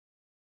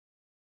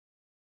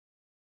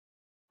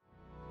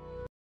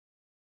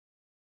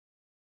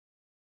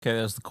Okay,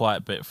 there's the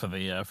quiet bit for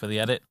the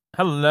edit.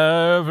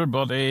 Hello,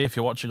 everybody. If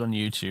you're watching on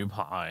YouTube,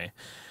 hi.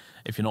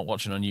 If you're not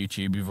watching on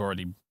YouTube, you've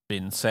already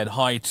been said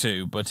hi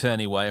to. But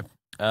anyway,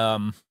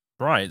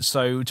 right.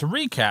 So to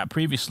recap,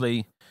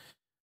 previously,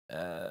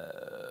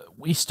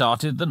 we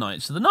started the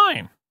Knights of the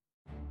Nine.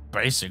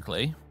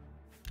 Basically,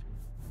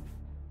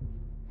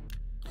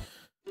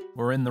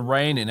 we're in the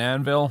rain in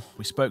Anvil.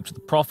 We spoke to the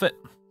Prophet,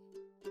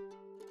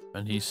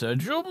 and he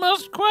said, "You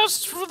must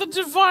quest for the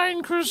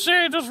Divine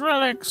Crusader's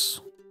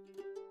relics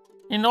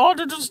in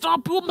order to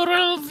stop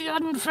Umaril the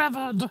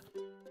Unfeathered."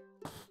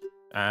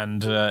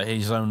 And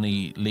his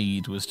only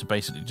lead was to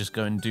basically just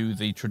go and do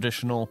the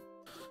traditional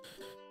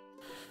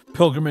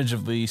pilgrimage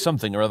of the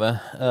something or other,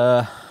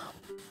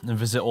 and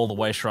visit all the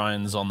way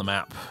shrines on the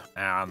map,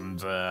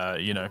 and,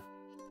 you know,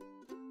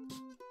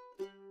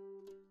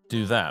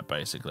 do that,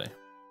 basically.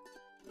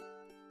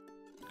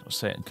 Gotta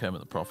say it in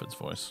Kermit the Prophet's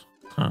voice.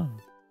 Huh.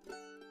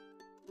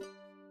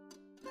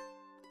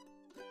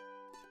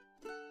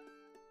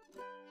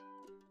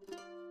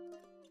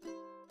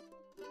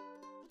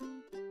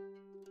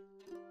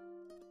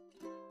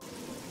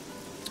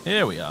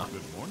 Here we are.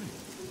 Good morning.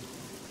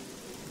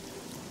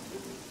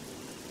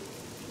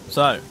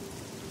 So,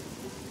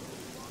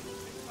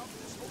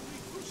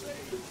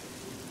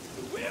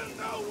 Will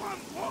no one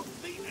walk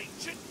the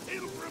ancient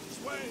pilgrim's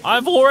way?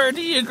 I've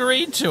already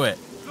agreed to it.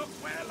 Look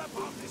well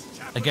upon this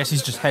chapel. I guess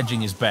he's just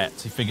hedging his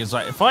bets. He figures,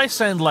 like, if I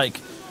send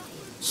like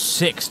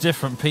 6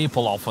 different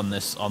people off on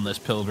this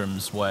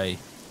pilgrim's way,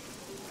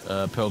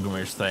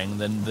 pilgrimage thing,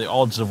 then the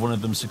odds of one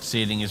of them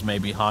succeeding is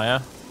maybe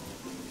higher.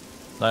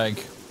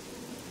 Like,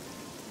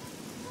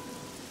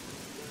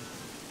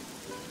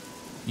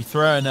 you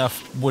throw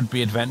enough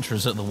would-be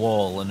adventurers at the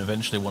wall, and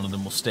eventually one of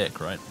them will stick,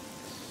 right?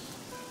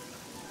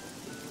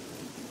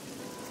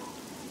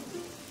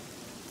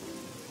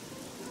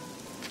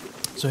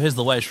 So here's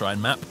the Way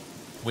Shrine map.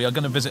 We are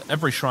going to visit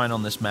every shrine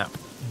on this map.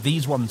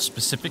 These ones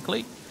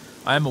specifically.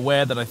 I am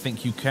aware that I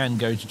think you can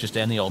go to just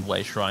any old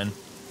Way Shrine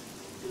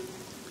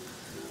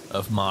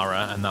of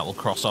Mara, and that will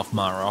cross off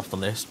Mara off the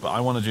list, but I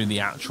want to do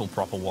the actual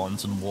proper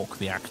ones and walk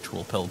the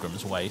actual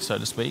Pilgrim's Way, so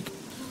to speak.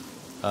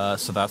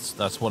 So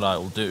that's what I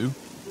will do.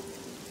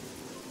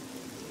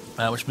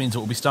 Which means that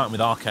we'll be starting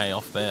with Arkay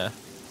off there,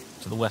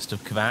 to the west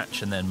of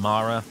Kvatch, and then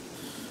Mara,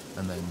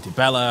 and then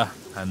Dibella,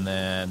 and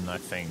then I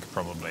think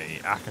probably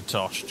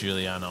Akatosh,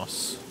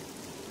 Julianos.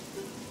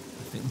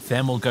 I think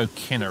then we'll go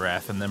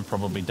Kinnereth, and then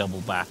probably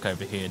double back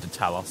over here to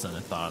Talos,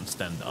 Zenithar, and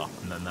Stendar,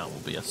 and then that will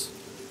be us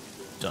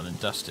done and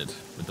dusted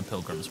with the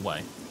Pilgrim's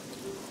Way.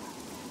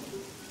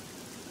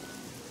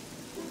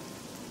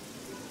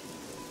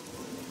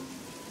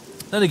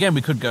 Then again,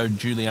 we could go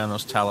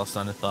Julianos, Talos,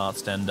 Zenithar,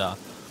 Stendar,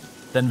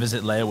 then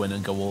visit Leowyn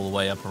and go all the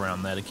way up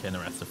around there to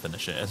Kinnereth to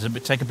finish it. It'll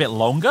take a bit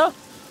longer,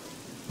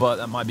 but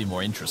that might be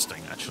more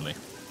interesting, actually.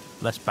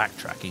 Less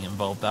backtracking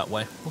involved that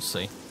way. We'll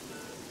see.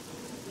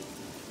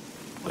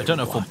 I don't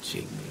know if we'll...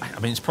 I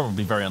mean, it's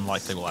probably very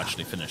unlikely we'll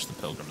actually finish the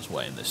Pilgrim's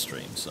Way in this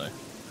stream, so...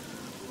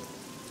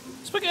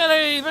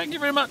 Spaghetti, thank you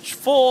very much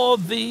for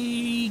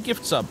the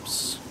gift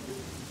subs.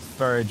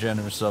 Very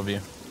generous of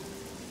you.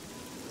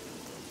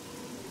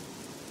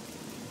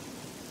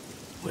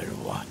 We're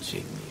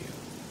watching you,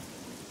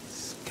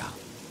 scum.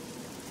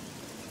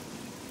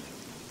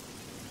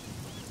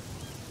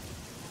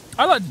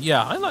 I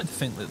like to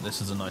think that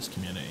this is a nice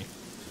community.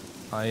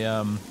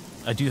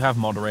 I do have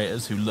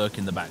moderators who lurk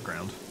in the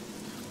background,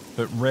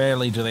 but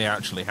rarely do they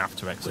actually have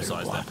to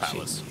exercise their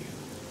powers.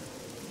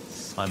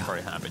 I'm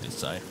very happy to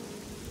say.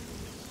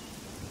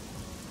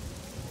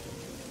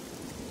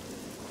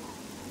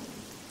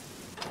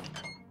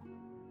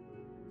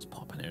 Let's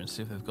pop in here and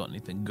see if they've got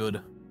anything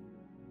good.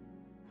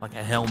 Like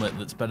a helmet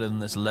that's better than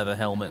this leather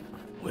helmet.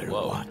 We're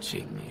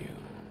watching you.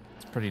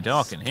 It's pretty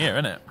dark in here,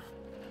 isn't it?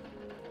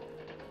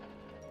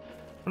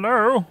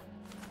 Hello?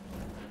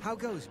 How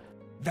goes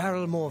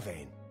Varel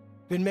Morvain?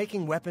 Been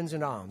making weapons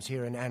and arms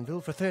here in Anvil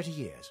for 30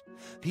 years.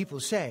 People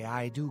say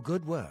I do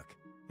good work,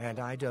 and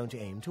I don't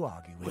aim to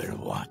argue with them.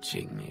 We're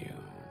watching you,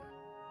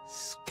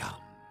 scum.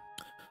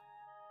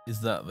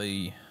 Is that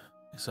the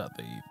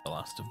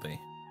last of the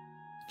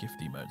gift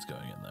emotes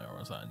going in there,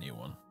 or is that a new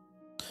one?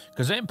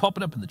 Because it ain't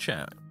popping up in the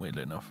chat,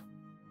 weirdly enough.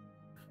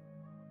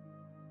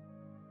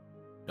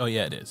 Oh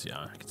yeah, it is,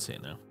 yeah, I can see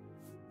it now.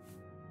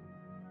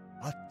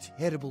 A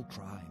terrible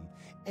crime.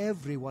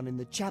 Everyone in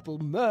the chapel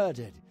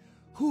murdered.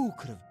 Who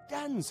could have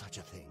done such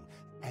a thing,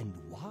 and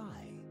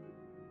why?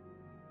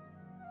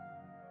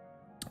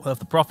 Well, if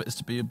the prophet is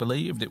to be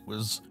believed, it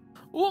was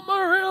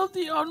Umaril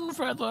the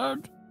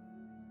Unfeathered.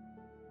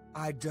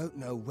 I don't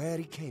know where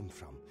he came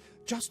from.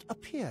 Just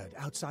appeared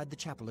outside the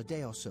chapel a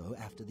day or so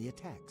after the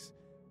attacks.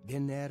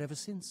 Been there ever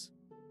since.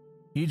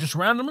 He just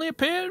randomly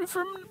appeared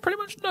from pretty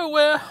much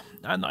nowhere,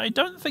 and I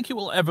don't think it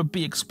will ever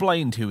be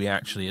explained who he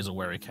actually is or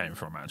where he came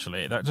from,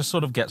 actually. That just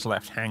sort of gets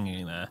left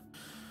hanging there.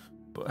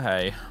 But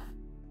hey.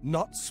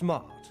 Not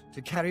smart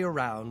to carry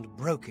around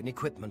broken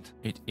equipment.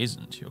 It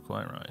isn't, you're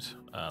quite right.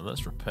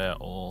 Let's repair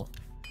all.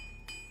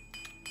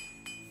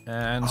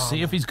 And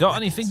see if he's got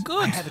anything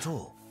good. I have it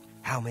all.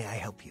 How may I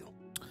help you?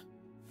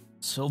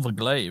 Silver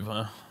glaive,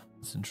 huh?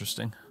 That's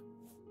interesting.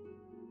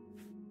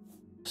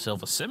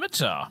 Silver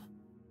scimitar.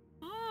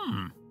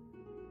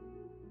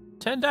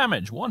 10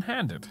 damage,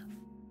 one-handed.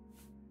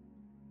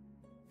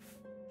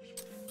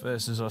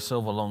 Versus our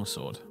silver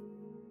longsword.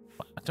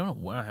 I don't know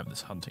where I have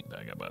this hunting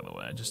dagger, by the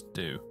way. I just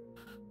do.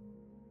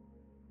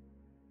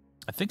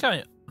 I think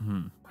I...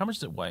 How much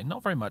does it weigh?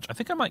 Not very much. I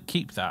think I might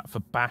keep that for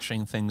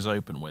bashing things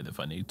open with if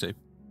I need to.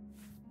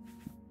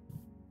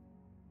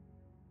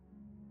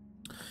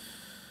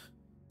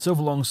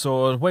 Silver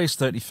longsword, weighs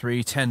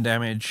 33, 10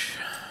 damage.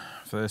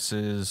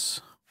 Versus...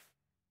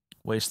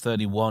 weighs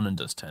 31 and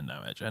does 10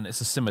 damage. And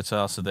it's a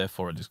scimitar, so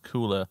therefore it is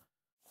cooler.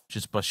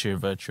 Just by sheer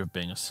virtue of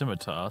being a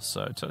scimitar.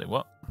 So, tell you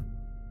what.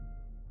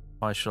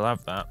 I shall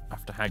have that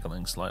after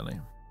haggling slightly.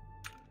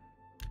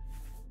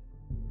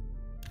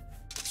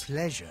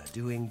 Pleasure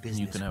doing business.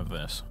 You can have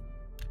this.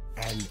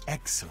 An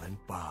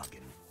excellent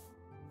bargain.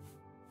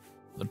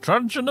 The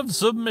truncheon of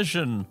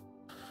submission.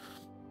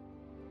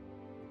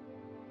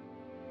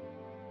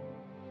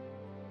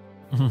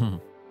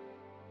 You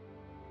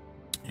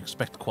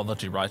expect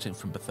quality writing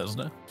from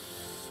Bethesda?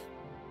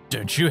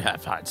 Don't you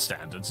have high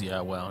standards? Yeah,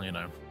 well, you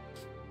know.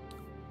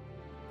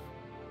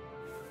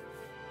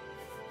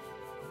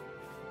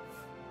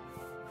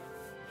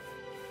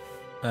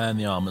 And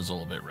the armor's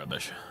all a bit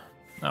rubbish.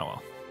 Oh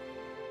well.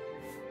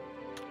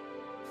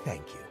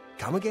 Thank you.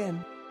 Come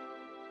again.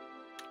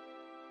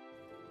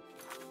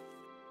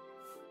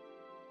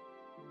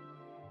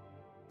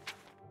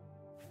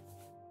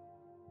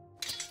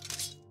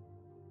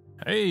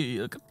 Hey,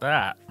 look at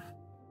that.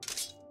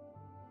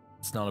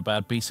 It's not a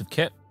bad piece of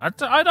kit.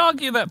 I'd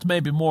argue that's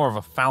maybe more of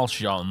a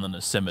falchion than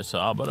a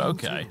scimitar, but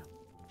okay.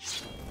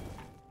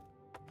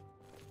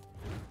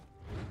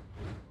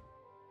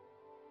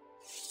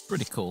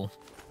 Pretty cool.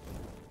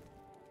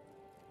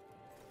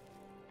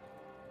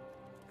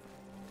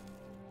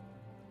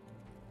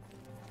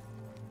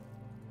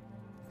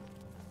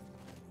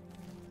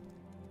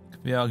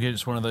 Could be argued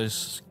it's one of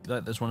those,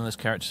 like, there's one of those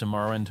characters in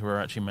Morrowind who are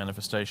actually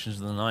manifestations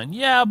of the Nine.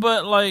 Yeah,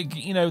 but, like,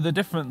 you know, the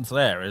difference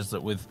there is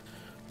that with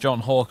John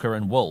Hawker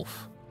and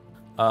Wolf,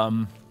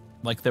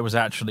 like, there was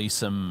actually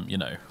some, you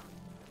know,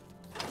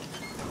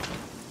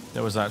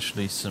 there was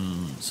actually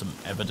some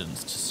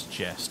evidence to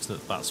suggest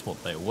that that's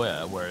what they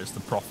were, whereas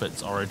the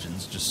Prophet's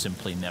origins just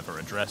simply never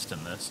addressed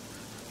in this.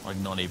 Like,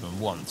 not even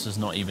once. There's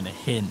not even a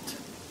hint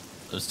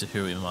as to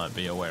who he might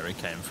be or where he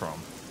came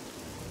from.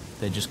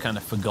 They just kind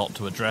of forgot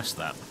to address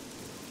that.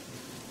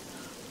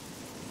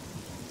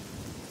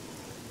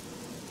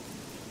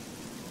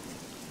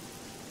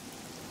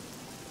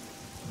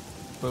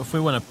 But if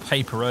we want to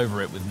paper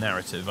over it with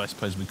narrative, I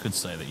suppose we could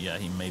say that, yeah,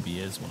 he maybe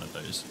is one of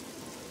those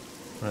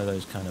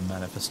kind of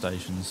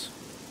manifestations.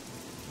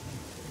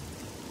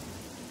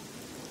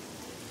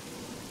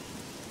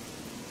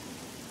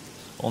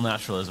 All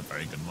Natural is a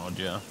very good mod,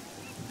 yeah.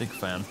 Big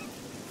fan. The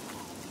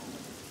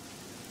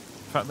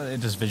fact that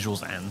it does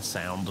visuals and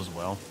sound as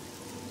well.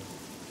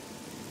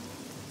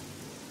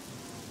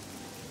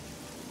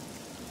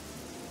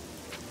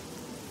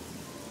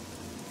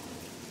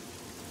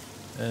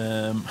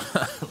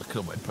 Look at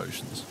all my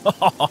potions.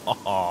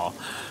 Oh,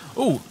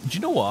 do you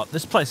know what?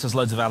 This place has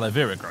loads of aloe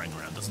vera growing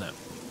around, doesn't it?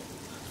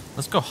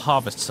 Let's go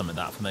harvest some of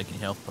that for making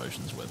health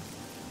potions with.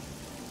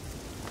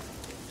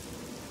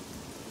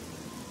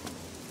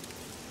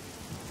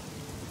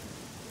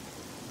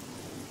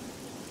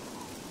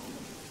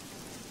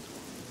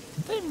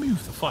 Did they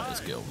move the Fighters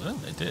Guild? I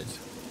think they did.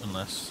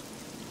 Unless...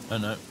 Oh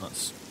no,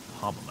 that's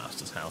Harbour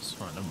Master's house.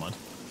 Right, never mind.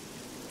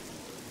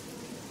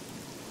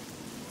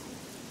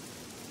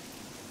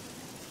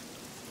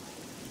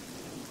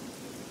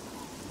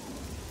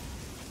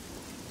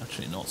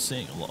 Actually not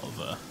seeing a lot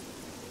of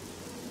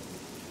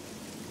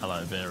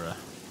aloe vera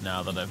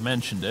now that I've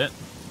mentioned it.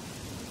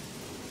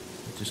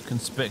 It's just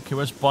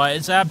conspicuous by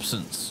its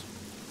absence.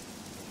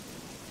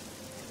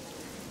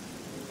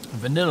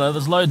 Vanilla,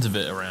 there's loads of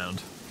it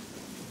around.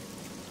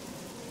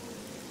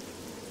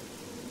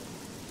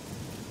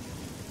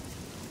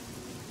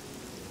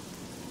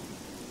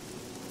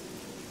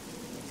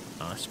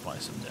 Oh, I spy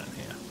some down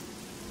here.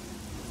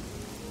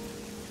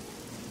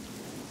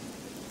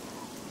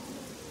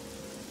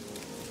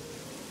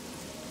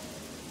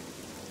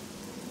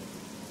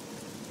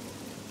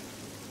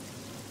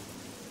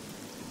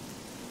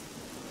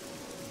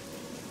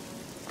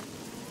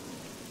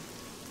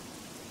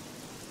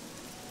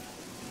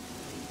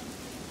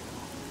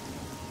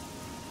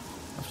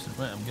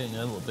 I'm getting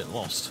a little bit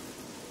lost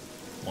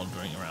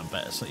wandering around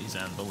Better City's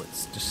Anvil.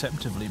 It's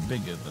deceptively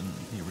bigger than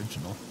the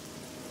original.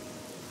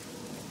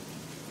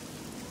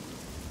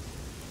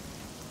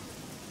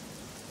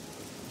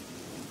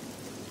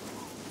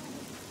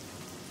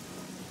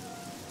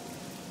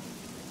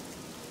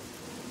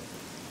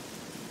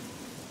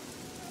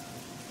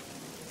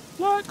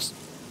 Flax!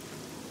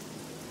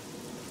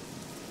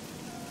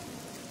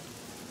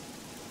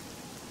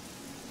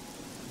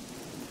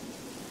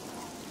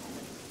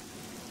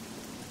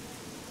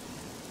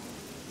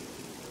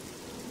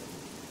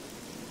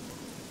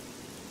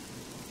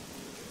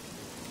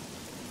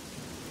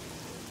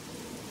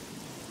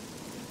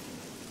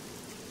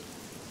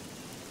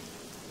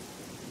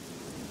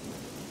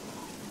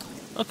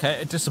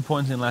 Okay, a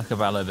disappointing lack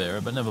of aloe vera,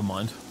 but never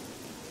mind.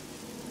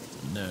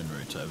 Known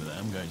route over there.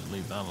 I'm going to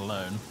leave that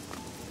alone.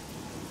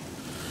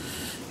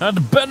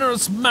 And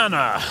Benner's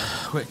Manor,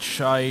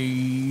 which I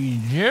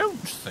don't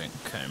think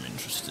I'm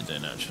interested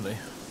in, actually.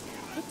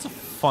 It's a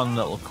fun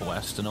little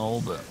quest and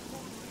all, but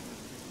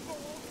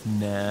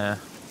nah.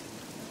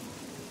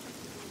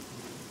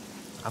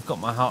 I've got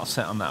my heart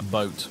set on that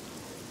boat.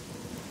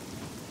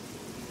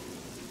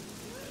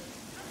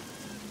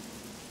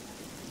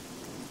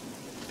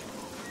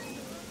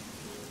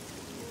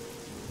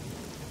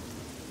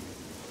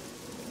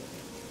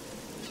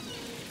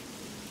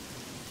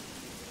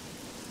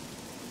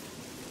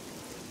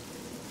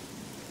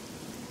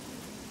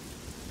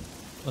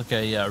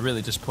 Okay, yeah,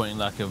 really disappointing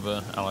lack of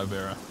aloe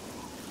vera.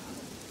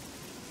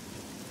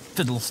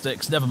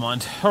 Fiddlesticks, never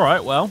mind.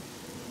 Alright, well.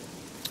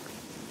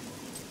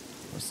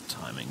 What's the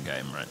timing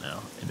game right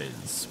now? It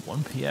is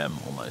 1 PM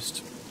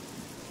almost.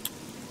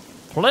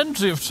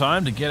 Plenty of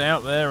time to get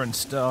out there and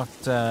start,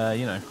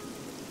 you know,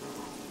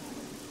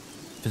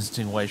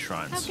 visiting way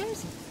shrines. How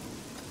goes it?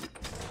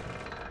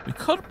 We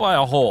could buy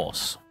a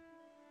horse.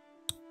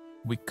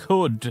 We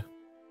could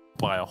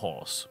buy a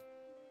horse.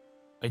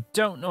 I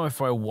don't know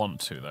if I want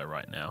to, though,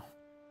 right now.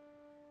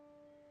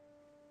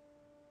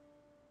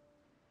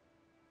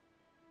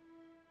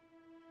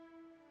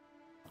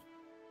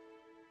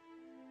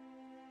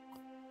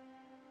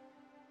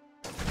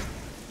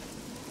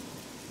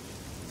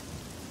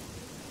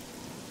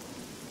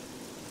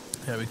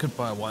 Yeah, we could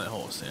buy a white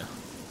horse, yeah.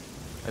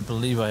 I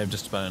believe I have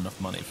just about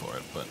enough money for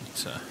it, but...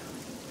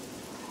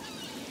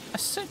 I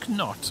think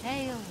not.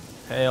 Hail.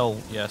 Hail,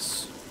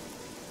 yes.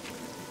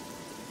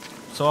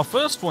 So our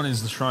first one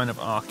is the Shrine of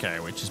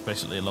Arche, which is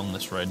basically along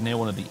this road, near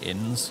one of the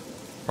inns,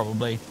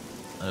 probably,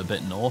 a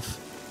bit north.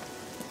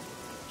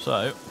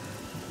 So,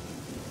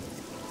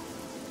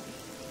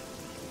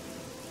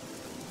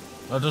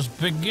 let us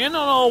begin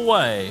on our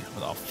way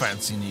with our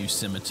fancy new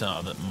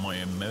scimitar that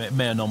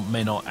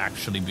may not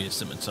actually be a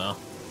scimitar.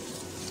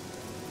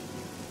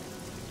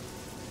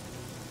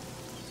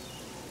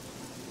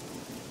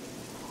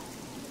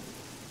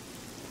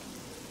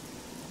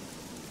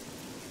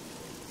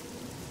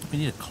 We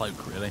need a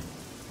cloak, really.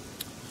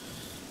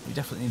 We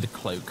definitely need a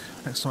cloak.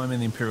 Next time I'm in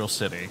the Imperial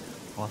City,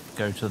 I'll have to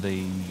go to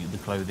the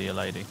clothier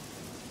lady.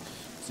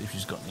 See if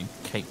she's got any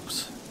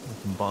capes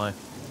we can buy.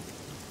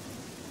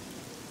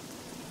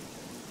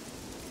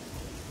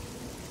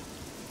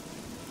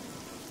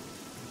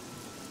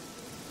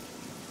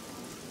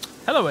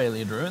 Hello,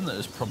 alien ruin that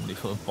is probably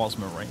full of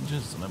Bosma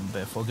Rangers, and I'm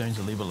therefore going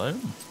to leave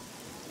alone.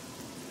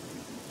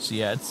 So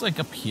yeah, it's like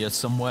up here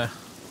somewhere.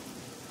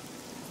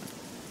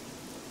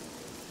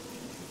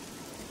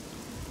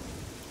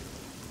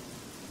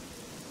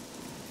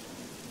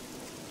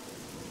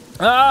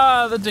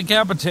 Ah, the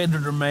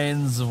decapitated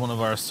remains of one of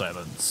our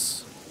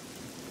assailants.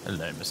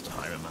 Hello, Mr.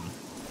 Highwayman.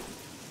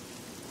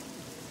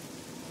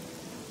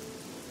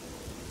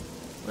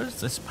 Where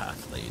does this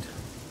path lead?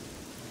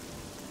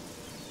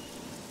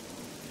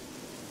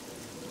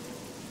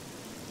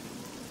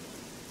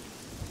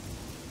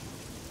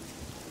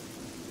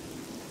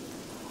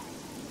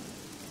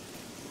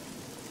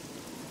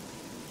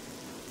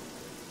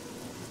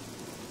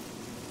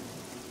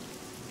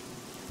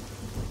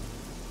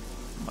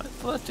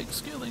 Athletic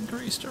skill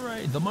increased,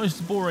 hooray! The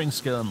most boring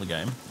skill in the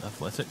game,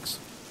 athletics.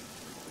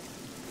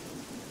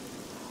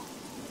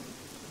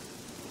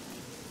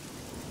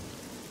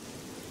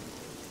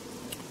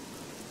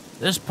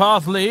 This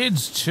path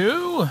leads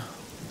to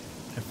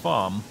a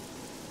farm.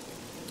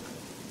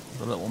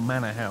 The little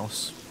manor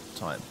house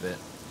type bit.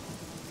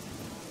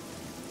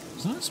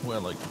 Isn't this where,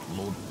 like,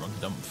 Lord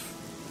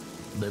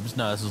Rugdumph lives?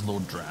 No, this is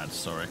Lord Drad,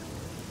 sorry.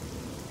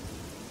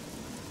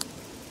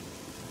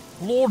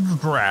 Lord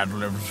Drad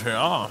lives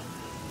here.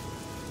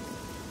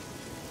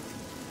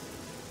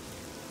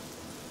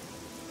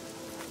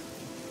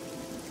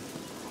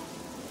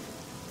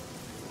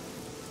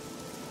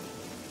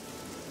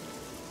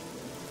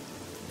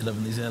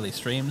 11 these early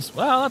streams.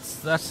 Well,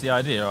 that's the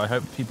idea. I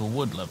hope people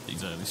would love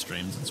these early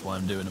streams. That's why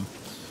I'm doing them.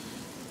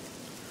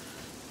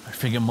 I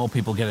figure more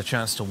people get a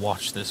chance to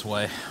watch this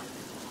way.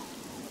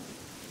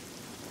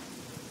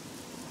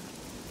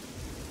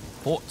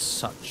 Fort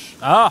Such.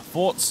 Ah,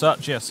 Fort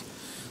Such, yes.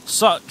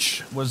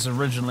 Such was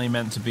originally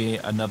meant to be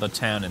another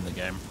town in the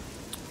game.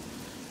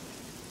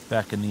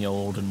 Back in the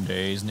olden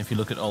days, and if you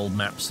look at old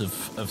maps of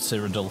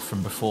Cyrodiil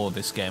from before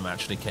this game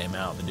actually came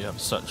out, they do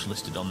have Such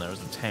listed on there as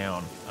a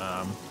town.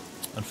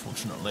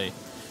 Unfortunately,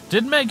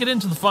 didn't make it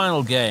into the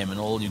final game, and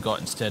all you got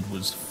instead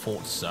was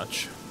Fort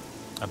Such.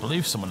 I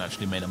believe someone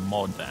actually made a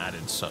mod that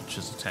added Such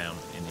as a town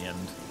in the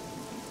end.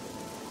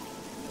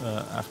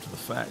 After the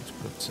fact,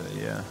 but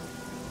yeah.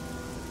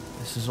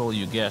 This is all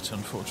you get,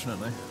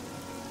 unfortunately.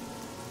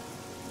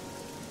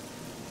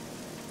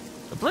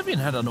 Oblivion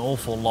had an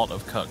awful lot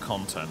of cut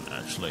content,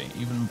 actually,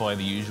 even by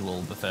the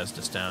usual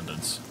Bethesda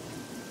standards.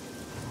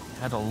 It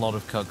had a lot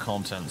of cut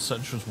content.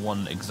 Such was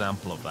one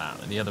example of that.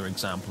 And the other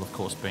example, of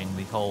course, being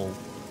the whole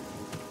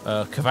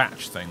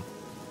Kvatch thing.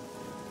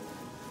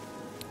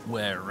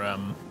 Where,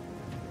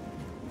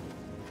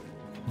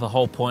 the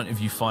whole point of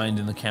you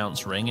finding the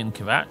Count's ring in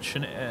Kvatch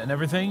and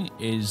everything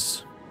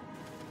is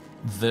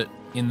that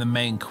in the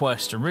main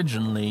quest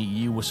originally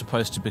you were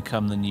supposed to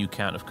become the new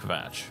Count of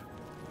Kvatch.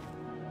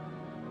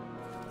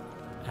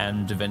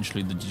 And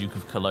eventually the Duke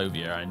of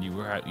Calovia, and you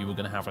were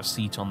going to have a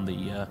seat on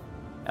the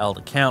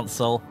Elder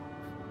Council,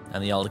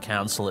 and the Elder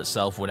Council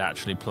itself would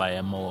actually play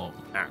a more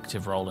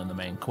active role in the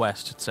main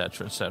quest,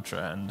 etc.,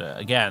 etc. And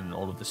again,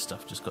 all of this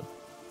stuff just got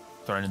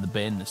thrown in the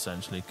bin,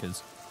 essentially,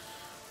 because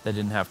they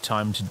didn't have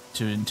time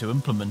to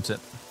implement it.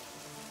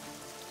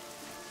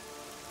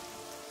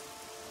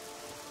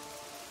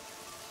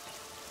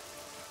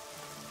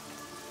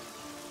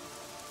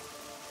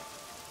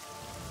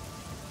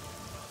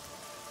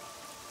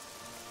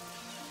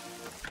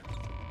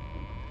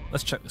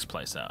 Let's check this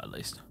place out, at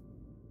least.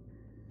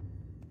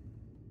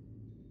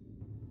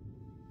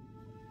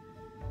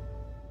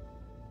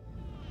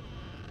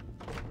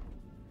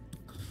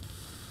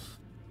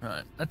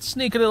 Right, let's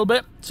sneak a little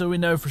bit so we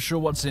know for sure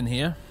what's in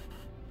here.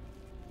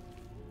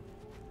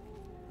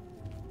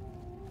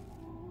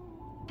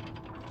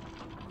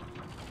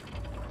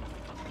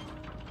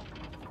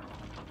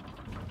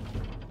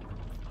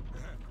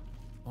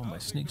 Oh, my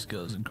sneak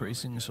skill is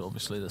increasing, so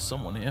obviously there's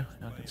someone here.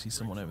 I can see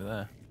someone over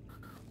there.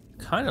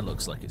 Kind of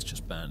looks like it's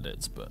just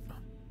bandits, but...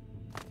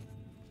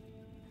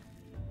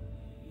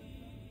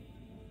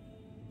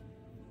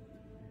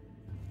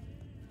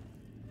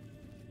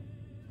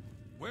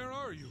 Where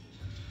are you?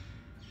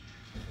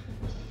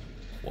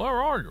 Where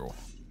are you?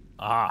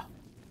 Ah.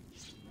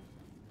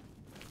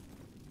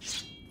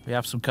 We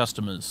have some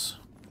customers.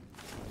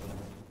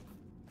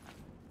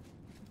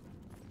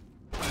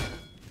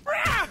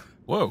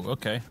 Whoa,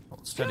 okay. Well,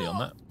 steady on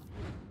that.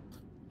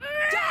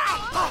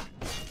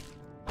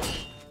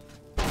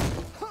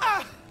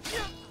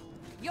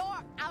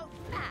 You're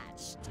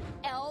outmatched,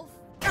 elf.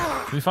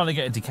 If we finally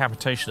get a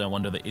decapitation, I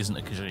wonder that isn't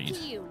a Khajiit.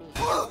 Puny.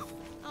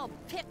 I'll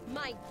pick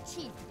my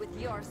teeth with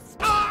your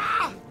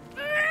spine.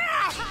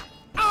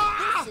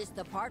 This is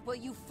the part where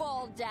you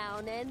fall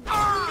down and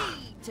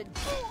bleed to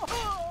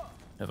death.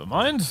 Never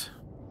mind.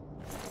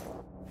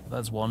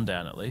 That's one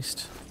down at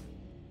least.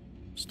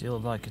 Steal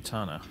thy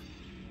katana.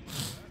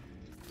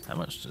 How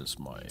much does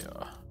my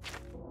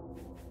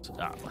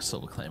my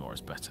silver claymore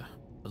is better.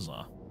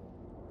 Bizarre.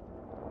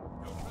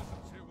 Your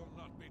presence here will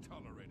not be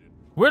tolerated.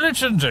 Will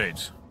it indeed?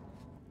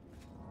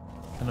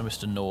 And a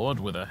Mr. Nord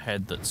with a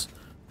head that's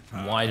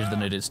wider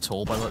than it is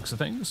tall by the looks of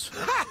things.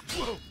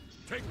 Whoa!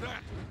 Take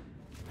that!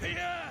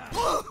 Yeah!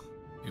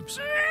 Oops.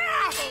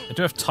 I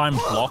do have timed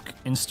block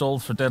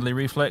installed for Deadly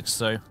Reflex,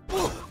 so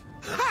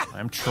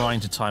I'm trying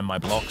to time my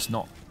blocks,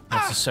 not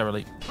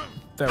necessarily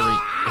very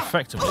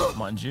effectively,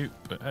 mind you,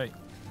 but hey.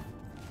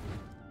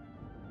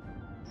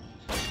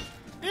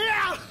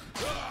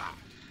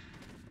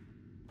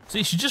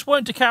 See, she just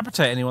won't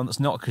decapitate anyone that's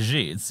not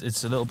Khajiit.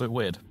 It's a little bit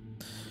weird.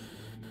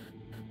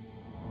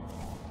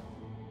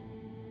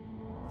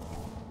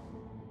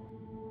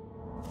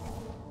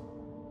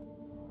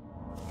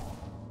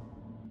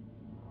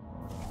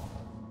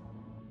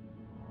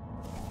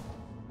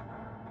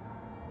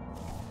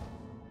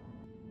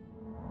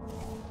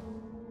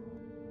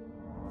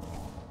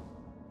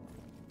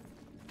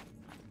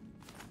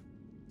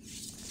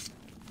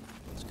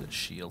 Let's get a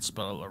shield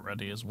spell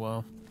already as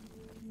well.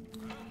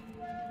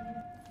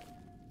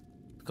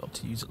 Got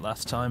to use it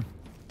last time.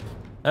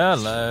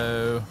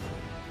 Hello.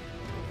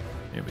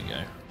 Here we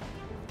go.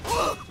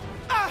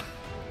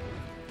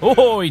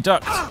 Oh, he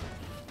ducked.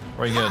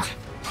 Very good.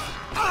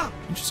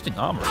 Interesting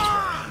armor as well,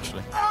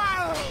 actually.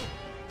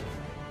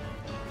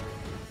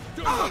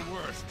 Do your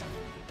worst!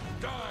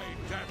 Die,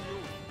 damn you!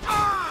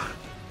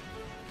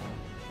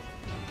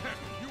 Heck,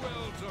 you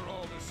elves are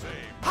all the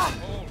same.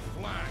 All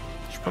flat.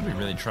 Should probably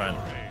really try and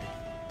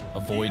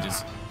avoid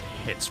his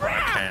hits when I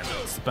can.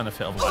 It's the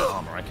benefit of light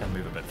armor. I can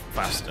move a bit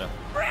faster.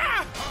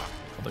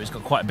 Although he's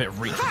got quite a bit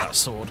of reach with that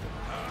sword.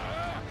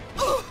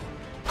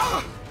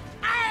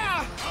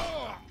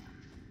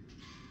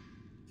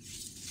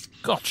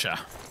 Gotcha.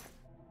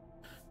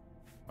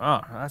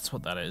 Ah, that's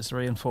what that is.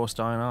 Reinforced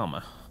iron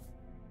armor.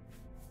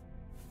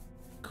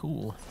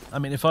 Cool. I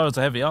mean, if I was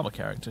a heavy armor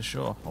character,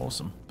 sure,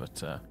 awesome.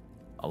 But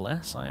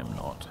alas, I am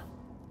not.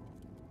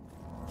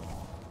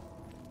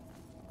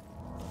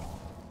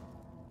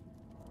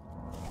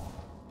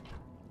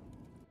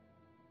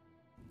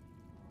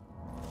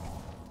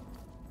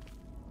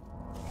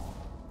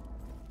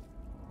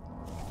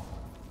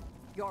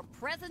 Your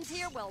presence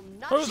here will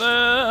not. Oh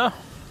there,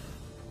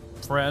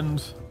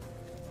 friend.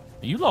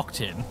 Are you locked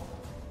in?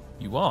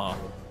 You are.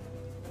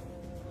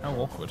 How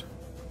awkward.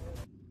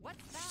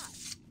 What's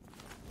that?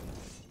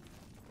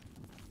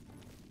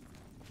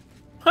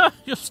 Ha!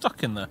 You're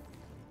stuck in there.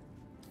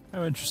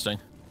 How interesting.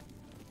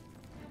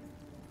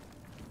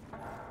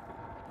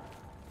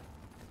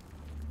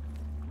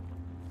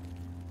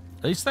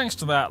 At least thanks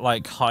to that,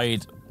 like,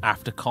 hide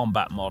after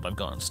combat mod I've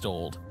got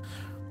installed.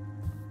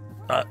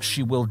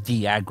 She will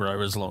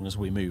de-aggro as long as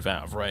we move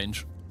out of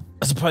range.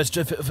 As opposed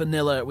to if it were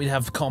vanilla, we'd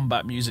have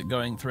combat music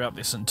going throughout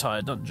this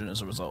entire dungeon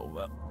as a result of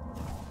that.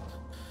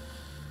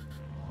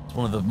 It's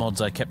one of the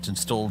mods I kept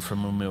installed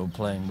from when we were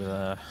playing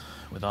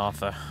with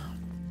Arthur,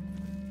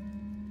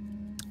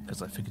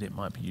 because I figured it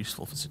might be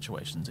useful for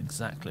situations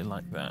exactly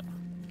like that.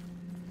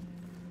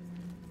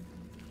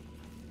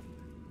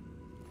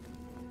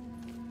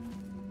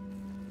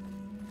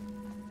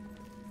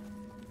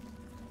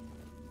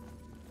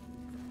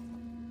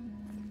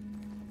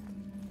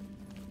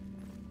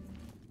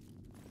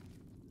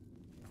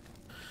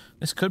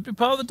 This could be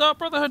part of the Dark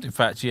Brotherhood. In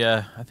fact,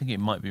 yeah, I think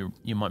it might be.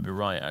 You might be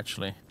right,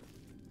 actually.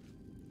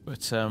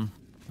 But I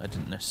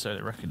didn't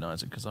necessarily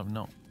recognise it because I've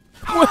not.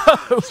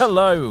 Whoa!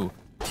 Hello.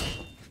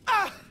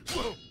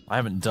 I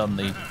haven't done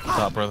the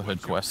Dark Brotherhood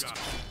quest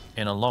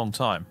in a long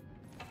time.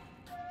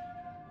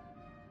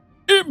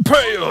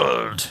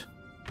 Impaled.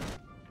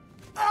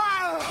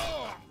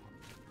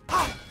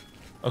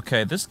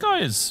 Okay, this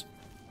guy is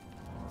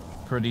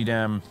pretty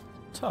damn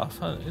tough,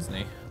 huh, isn't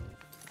he?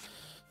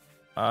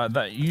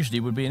 That usually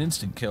would be an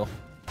instant kill.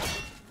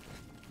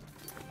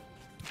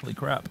 Holy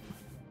crap.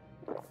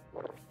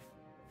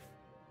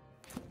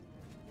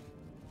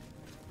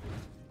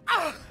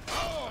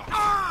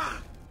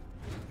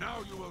 Now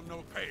you will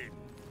know pain.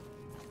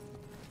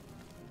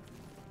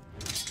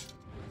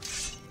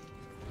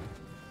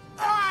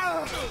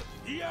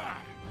 Yeah.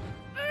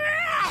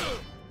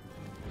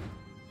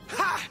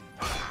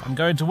 I'm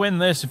going to win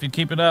this if you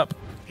keep it up.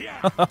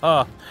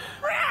 There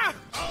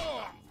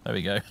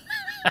we go.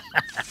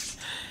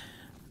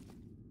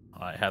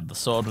 I had the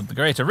sword with the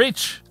greater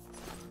reach.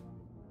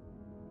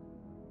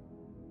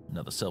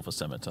 Another silver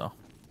scimitar.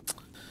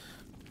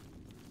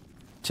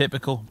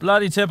 Typical.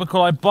 Bloody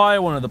typical. I buy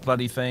one of the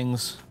bloody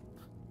things.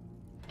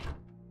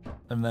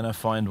 And then I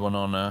find one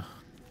on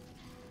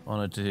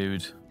a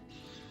dude.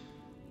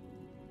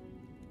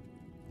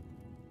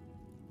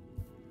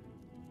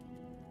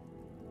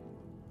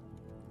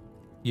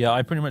 Yeah,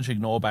 I pretty much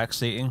ignore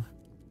backseating.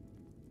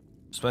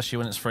 Especially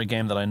when it's for a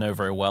game that I know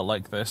very well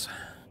like this.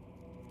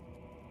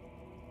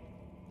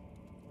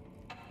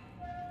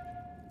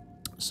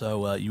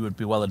 So you would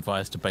be well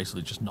advised to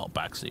basically just not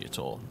backseat at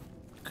all,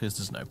 because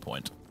there's no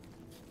point.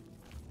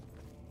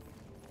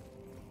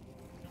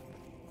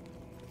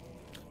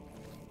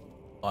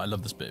 Oh, I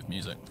love this bit of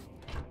music.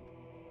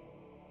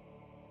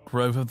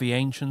 Grove of the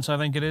Ancients, I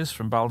think it is,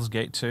 from Baldur's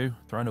Gate 2,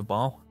 Throne of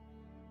Baal.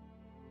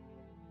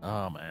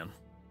 Oh, man.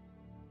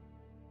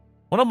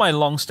 One of my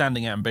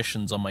long-standing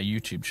ambitions on my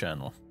YouTube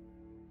channel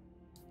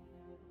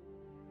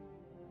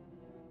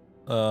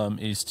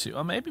is to,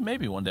 or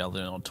maybe one day I'll do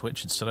it on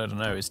Twitch instead, I don't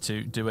know, is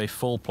to do a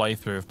full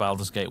playthrough of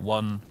Baldur's Gate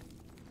 1,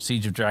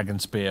 Siege of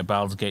Dragonspear,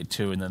 Baldur's Gate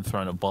 2, and then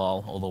Throne of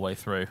Baal all the way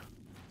through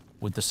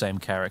with the same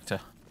character.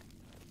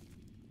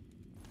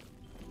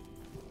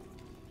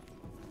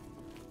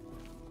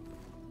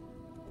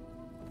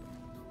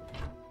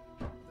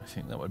 I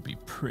think that would be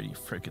pretty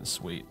freaking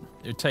sweet.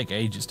 It would take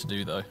ages to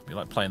do, though. It'd be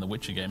like playing the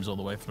Witcher games all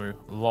the way through.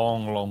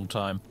 Long, long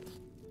time.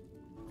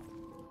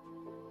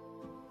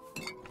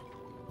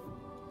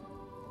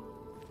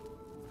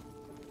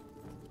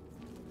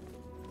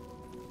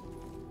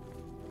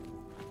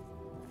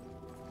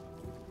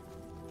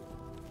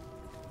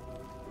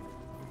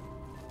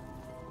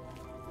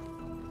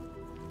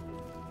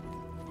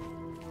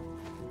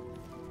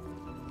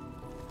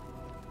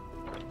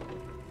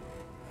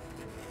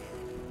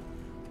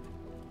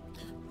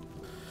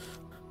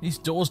 These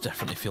doors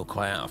definitely feel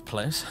quite out of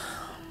place.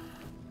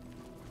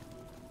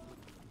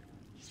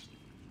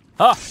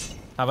 Ah!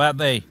 How about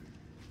they?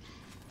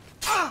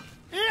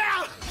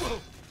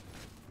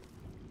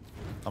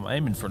 I'm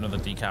aiming for another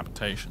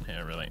decapitation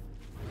here, really.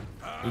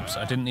 Oops,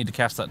 I didn't need to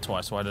cast that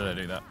twice. Why did I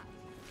do that?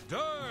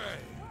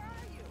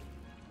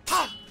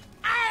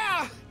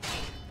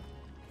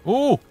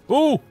 Ooh!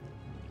 Ooh!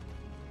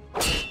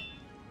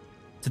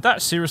 Did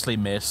that seriously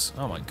miss?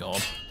 Oh my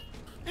god.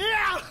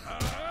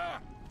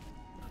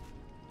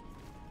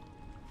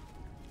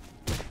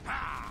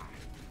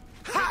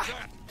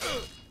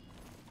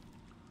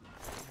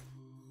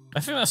 I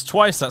think that's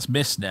twice that's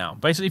missed now.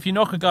 Basically, if you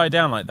knock a guy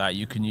down like that,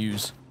 you can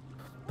use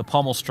the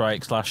pommel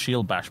strike /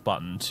 shield bash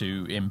button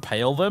to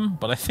impale them,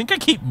 but I think I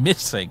keep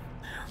missing.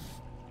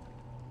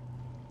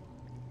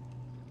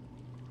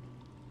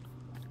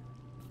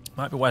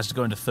 Might be wise to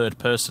go into third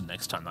person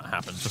next time that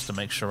happens, just to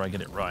make sure I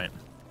get it right.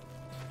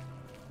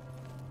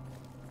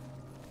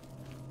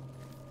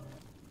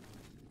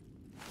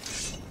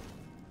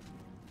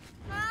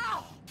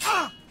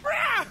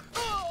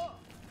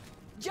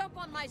 Jump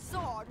on my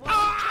sword.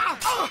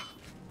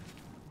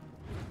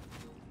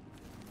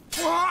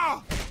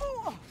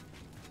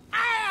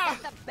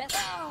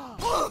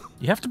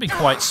 You have to be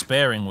quite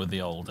sparing with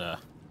the old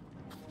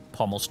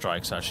pommel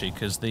strikes, actually,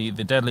 because the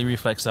deadly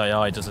reflex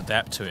AI does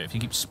adapt to it. If you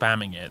keep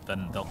spamming it,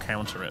 then they'll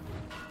counter it.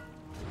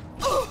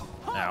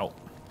 Ow.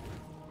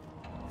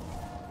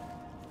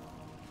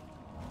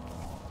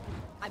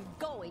 I'm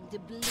going to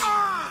bleed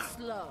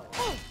slow.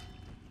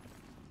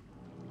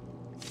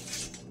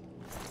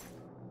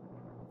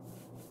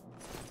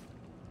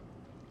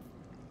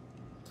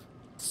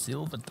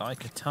 Silver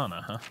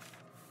Daikatana, huh?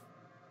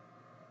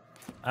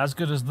 As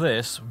good as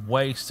this,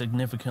 way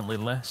significantly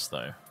less,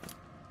 though.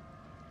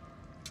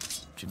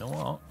 Do you know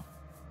what?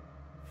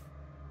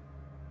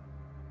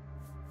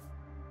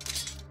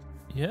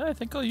 Yeah, I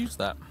think I'll use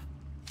that.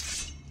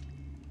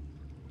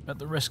 At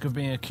the risk of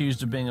being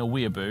accused of being a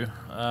weeaboo,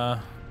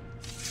 I'll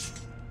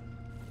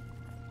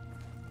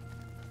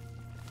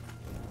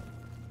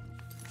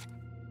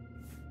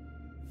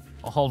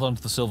hold on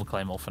to the Silver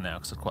Claymore for now,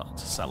 because I'd quite like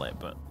to sell it,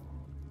 but...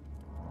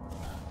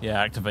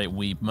 Yeah, activate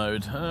weeb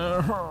mode.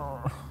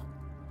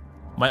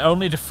 My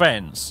only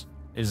defense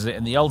is that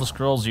in the Elder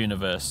Scrolls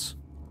universe,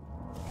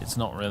 it's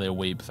not really a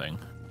weeb thing,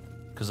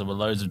 because there were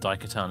loads of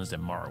Daikatanas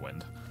in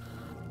Morrowind.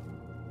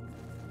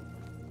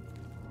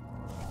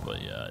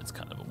 But yeah, it's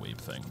kind of a weeb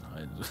thing.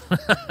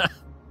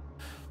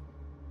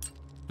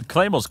 The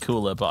Claymore's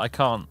cooler, but I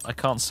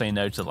can't say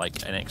no to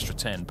like an extra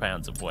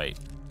 £10 of weight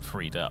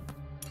freed up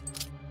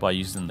by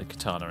using the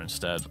katana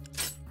instead.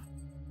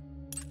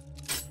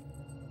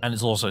 And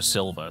it's also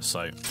silver,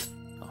 so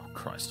oh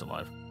Christ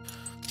alive.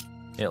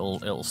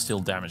 It'll still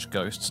damage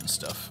ghosts and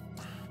stuff.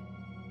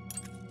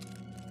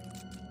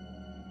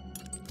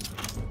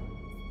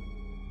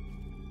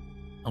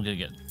 I'm gonna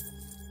get...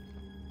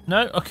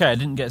 No? Okay, I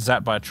didn't get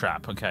zapped by a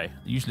trap. Okay,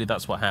 usually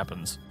that's what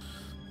happens.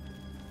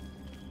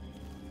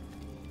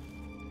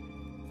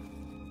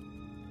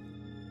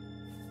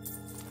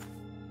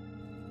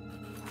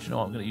 Do you know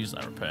what? I'm gonna use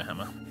that repair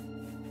hammer.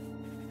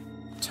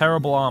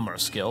 Terrible armor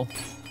skill.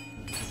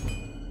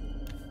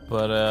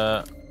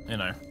 But, you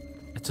know,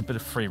 it's a bit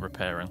of free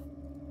repairing.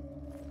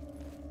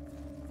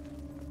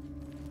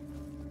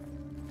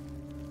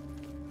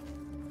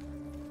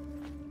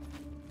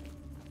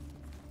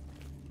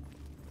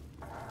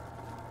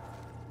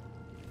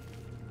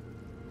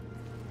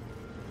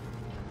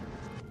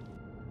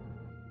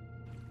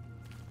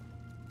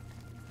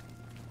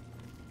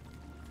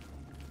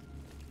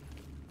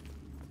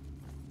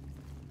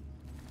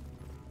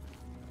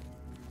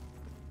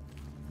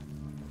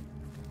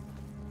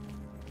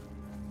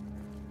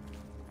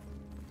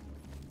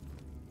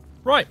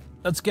 Right,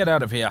 let's get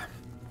out of here.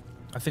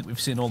 I think we've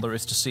seen all there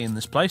is to see in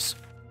this place.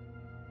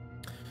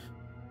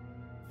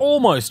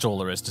 Almost all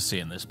there is to see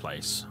in this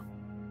place,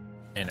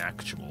 in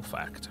actual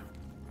fact.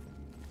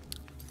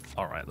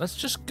 Alright, let's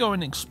just go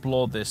and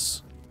explore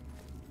this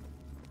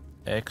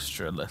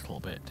extra little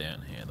bit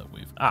down here that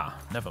we've...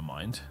 Ah, never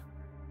mind.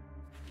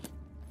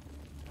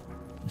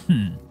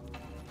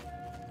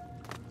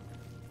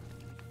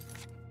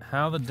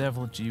 How the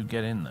devil do you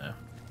get in there?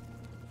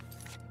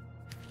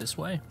 This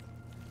way?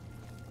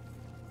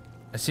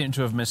 I seem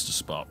to have missed a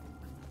spot.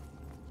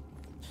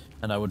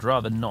 And I would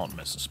rather not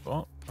miss a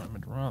spot. I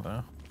would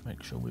rather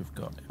make sure we've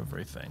got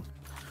everything.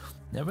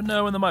 Never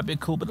know when there might be a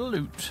cool bit of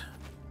loot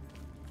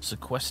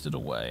sequestered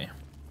away.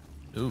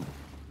 Ooh.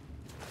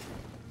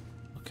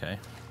 Okay.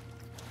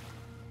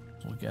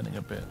 We're getting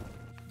a bit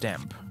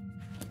damp.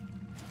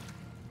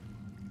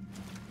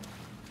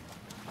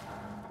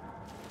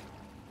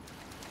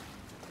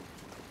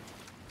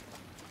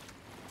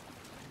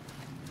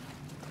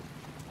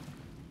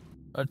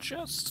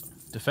 Adjust.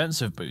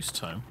 Defensive boost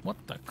time. What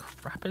the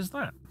crap is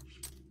that?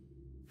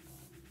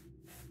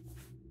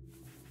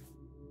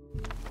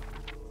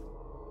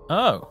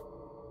 Oh.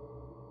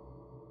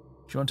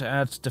 Do you want to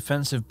add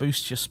defensive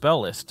boost to your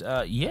spell list?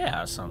 Yeah,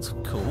 that sounds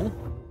cool.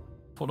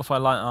 Fortify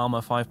light armor,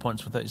 5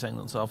 points for 30 seconds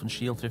on itself, and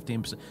shield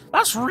 15%.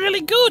 That's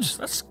really good!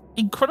 That's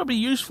incredibly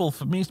useful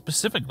for me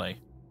specifically.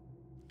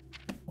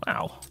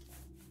 Wow.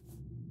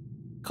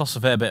 Costs a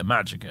fair bit of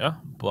magicka,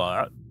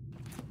 but...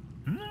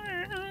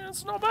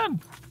 it's not bad.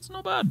 It's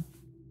not bad.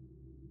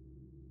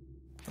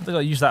 I think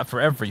I'll use that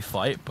for every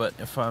fight, but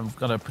if I've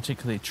got a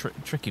particularly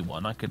tricky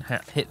one, I can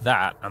hit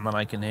that, and then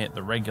I can hit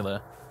the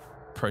regular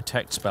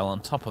protect spell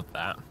on top of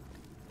that,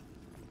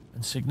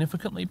 and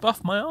significantly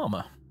buff my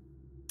armor.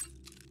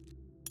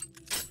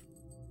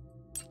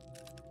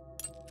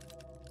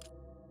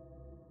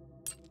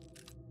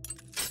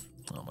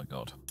 Oh my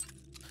god.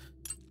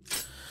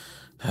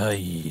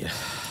 Hey.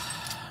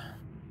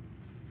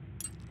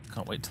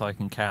 Can't wait till I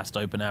can cast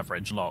Open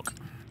Average Lock.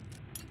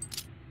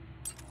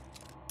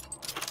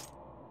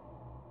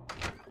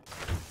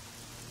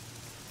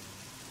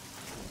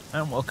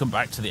 And welcome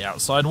back to the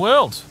outside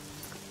world.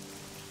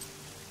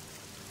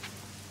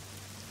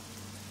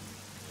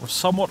 We're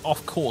somewhat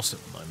off course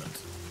at the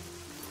moment.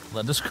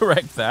 Let us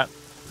correct that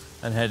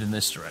and head in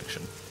this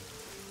direction.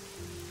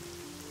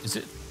 Is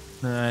it?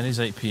 No, it is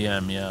 8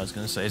 PM, yeah, I was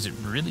going to say, is it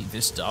really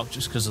this dark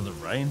just because of the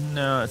rain?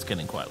 No, it's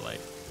getting quite late.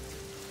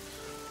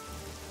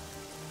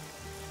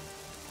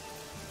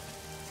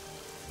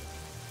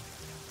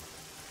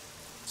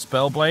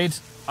 Spellblade?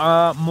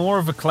 More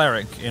of a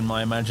cleric in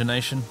my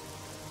imagination.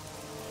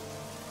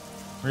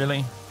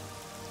 Really?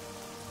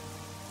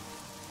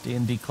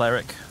 D&D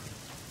cleric?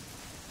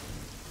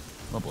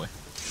 Oh boy.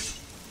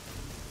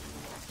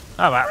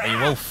 How about me,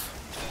 wolf?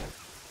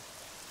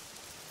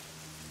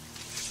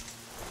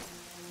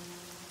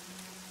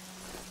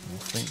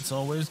 Wolf meat's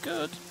always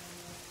good.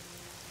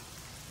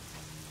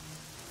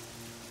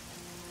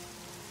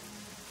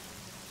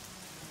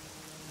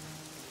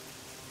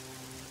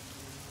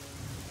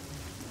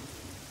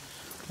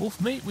 Wolf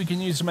meat we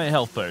can use to make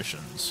health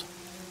potions.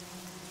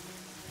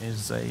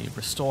 is a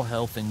restore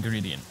health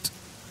ingredient.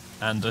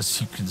 And as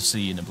you can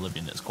see in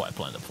Oblivion, it's quite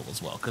plentiful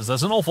as well, because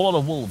there's an awful lot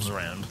of wolves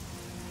around.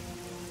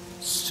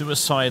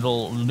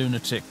 Suicidal,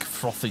 lunatic,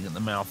 frothing at the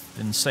mouth,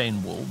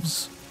 insane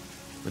wolves,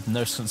 with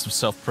no sense of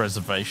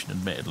self-preservation,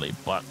 admittedly,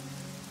 but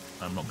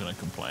I'm not going to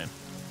complain.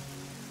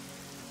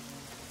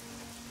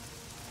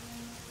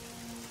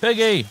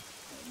 Piggy!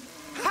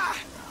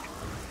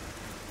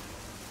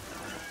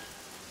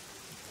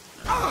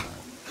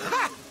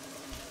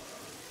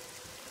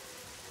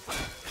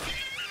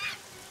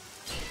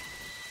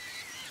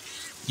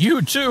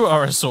 You too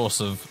are a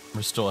source of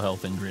restore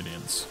health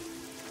ingredients.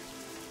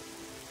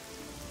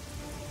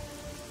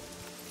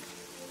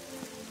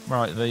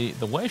 Right,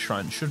 the way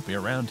shrine should be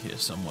around here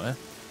somewhere.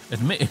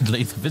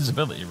 Admittedly, the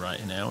visibility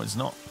right now is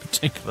not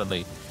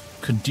particularly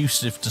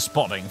conducive to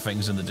spotting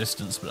things in the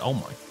distance, but oh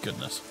my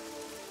goodness.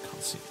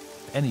 Can't see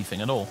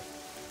anything at all.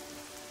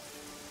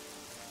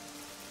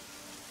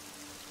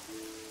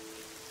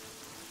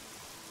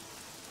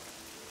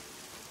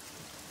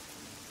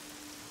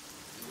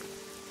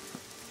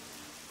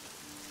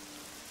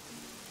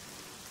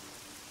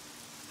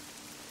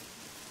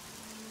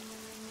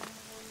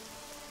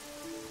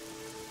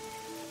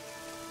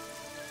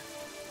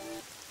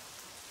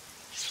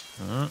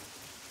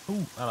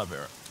 Ooh, hello,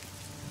 Vera.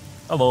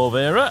 Hello,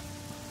 Vera.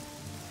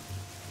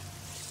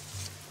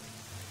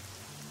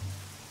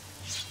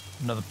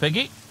 Another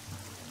piggy.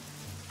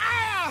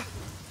 Ah!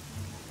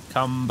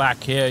 Come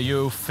back here,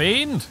 you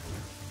fiend.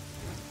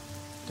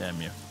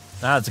 Damn you.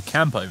 Ah, there's a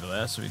camp over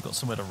there, so we've got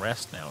somewhere to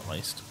rest now, at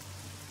least.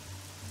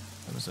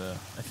 There was a...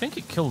 I think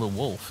it killed a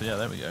wolf. Yeah,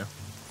 there we go.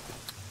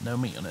 No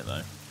meat on it,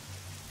 though.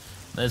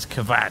 There's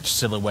Kvatch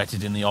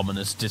silhouetted in the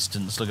ominous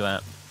distance. Look at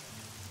that.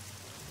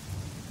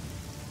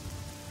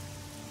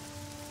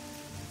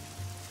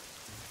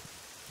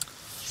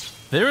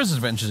 Vera's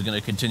adventures are going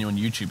to continue on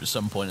YouTube at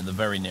some point in the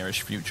very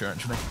nearest future,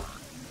 actually.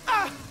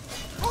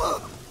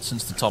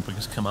 Since the topic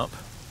has come up.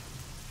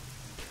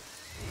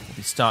 We'll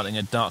be starting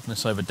a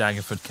Darkness over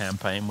Daggerford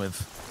campaign with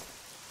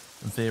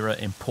Vera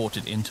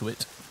imported into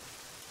it.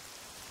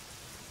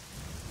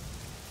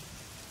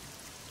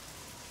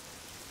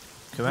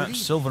 Kvatch,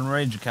 Sylvan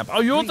Ranger camp.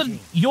 Oh, you're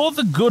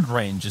the good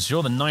rangers.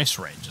 You're the nice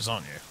rangers,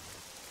 aren't you?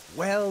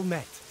 Well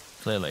met.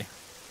 Clearly.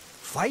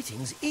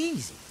 Fighting's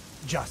easy.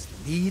 Just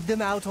lead them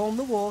out on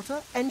the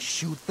water and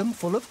shoot them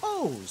full of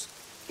holes.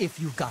 If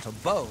you've got a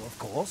bow, of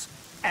course,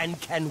 and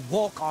can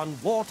walk on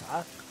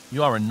water.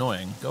 You are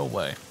annoying. Go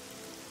away.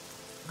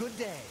 Good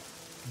day.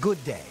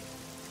 Good day.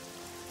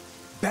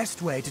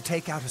 Best way to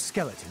take out a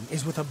skeleton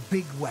is with a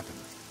big weapon.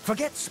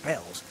 Forget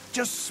spells.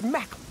 Just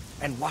smack them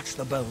and watch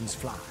the bones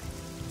fly.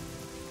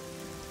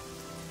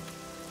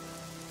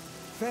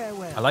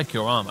 Farewell. I like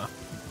your armor.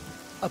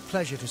 A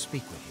pleasure to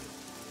speak with you.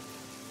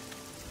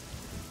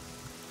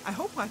 I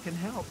hope I can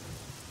help.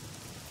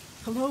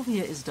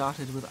 Colovia is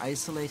dotted with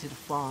isolated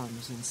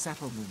farms and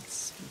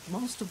settlements, with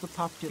most of the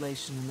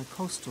population in the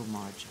coastal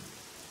margin.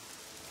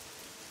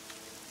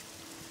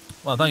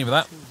 Well, thank you for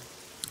that.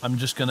 I'm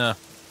just gonna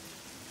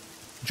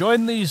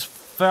join these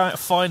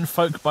fine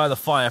folk by the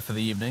fire for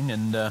the evening,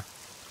 and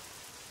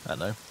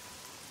hello.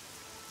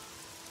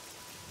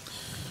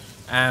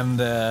 And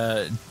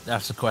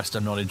that's a quest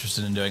I'm not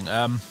interested in doing.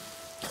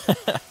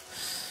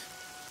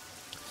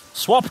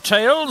 Swap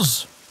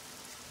tales,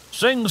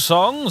 sing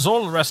songs,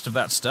 all the rest of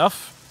that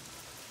stuff.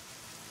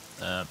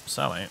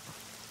 Sally.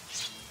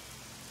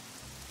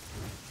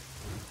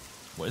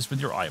 What is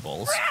with your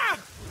eyeballs?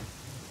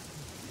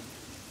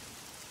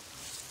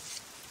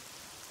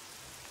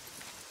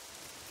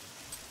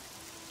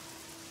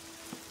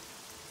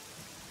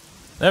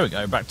 There we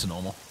go, back to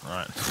normal.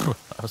 Alright,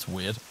 that was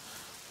weird.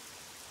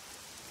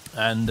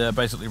 And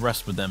basically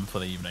rest with them for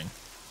the evening.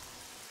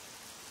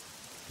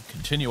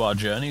 Continue our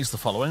journeys the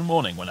following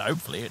morning, when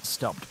hopefully it's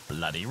stopped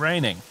bloody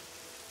raining.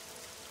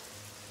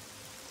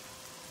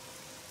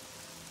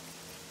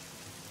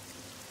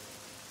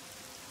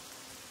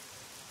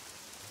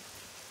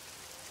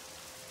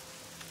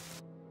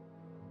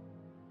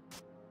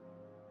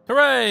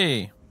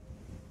 Hooray!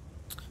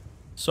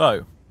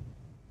 So,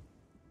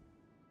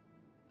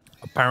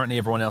 apparently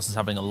everyone else is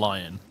having a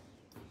lion.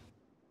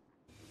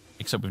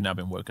 Except we've now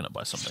been woken up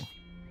by something.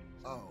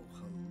 Oh,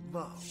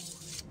 hello.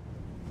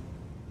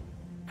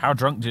 How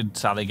drunk did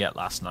Sally get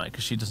last night?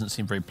 Because she doesn't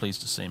seem very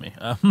pleased to see me.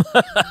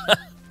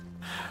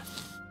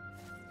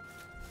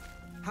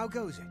 How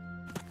goes it?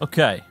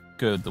 Okay,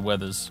 good. The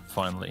weather's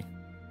finally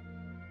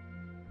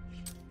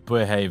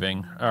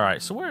behaving.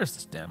 Alright, so where is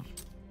this damn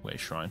way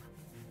shrine?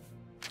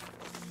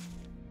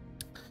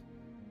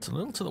 It's a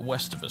little to the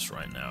west of us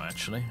right now,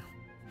 actually.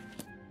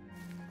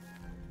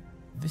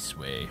 This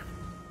way.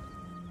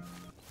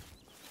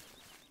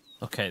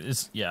 Okay,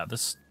 this...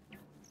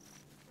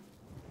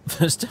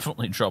 There's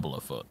definitely trouble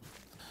afoot.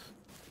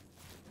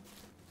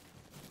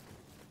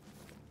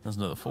 There's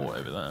another fort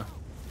over there.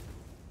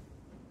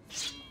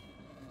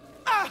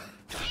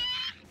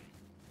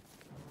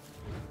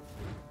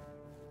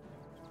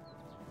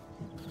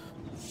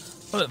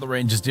 I'll let the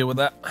rangers deal with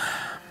that.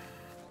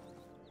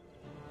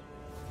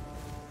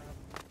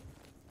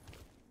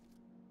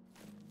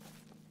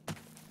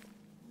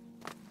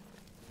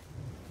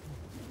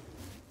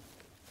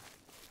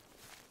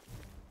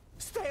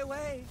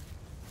 away.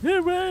 Get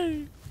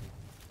away!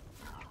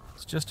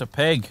 It's just a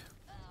pig.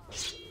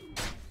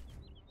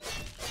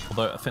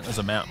 Although I think there's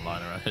a mountain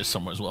lion around here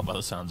somewhere as well by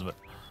the sounds of it.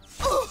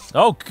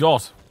 Oh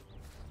god!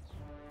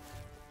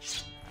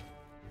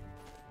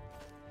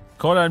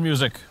 Call down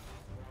music.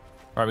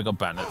 Alright, we got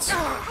bandits.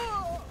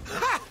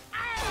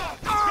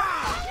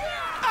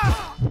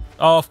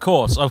 Oh, of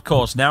course, of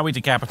course. Now we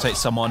decapitate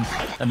someone,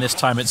 and this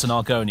time it's an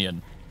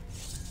Argonian.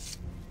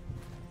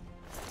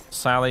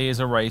 Sally is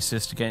a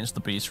racist against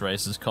the beast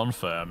races,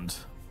 confirmed.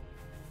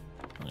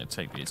 I'm going to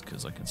take these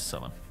because I can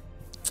sell them.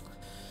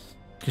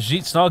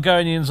 Khajiits and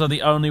Argonians are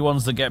the only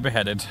ones that get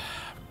beheaded.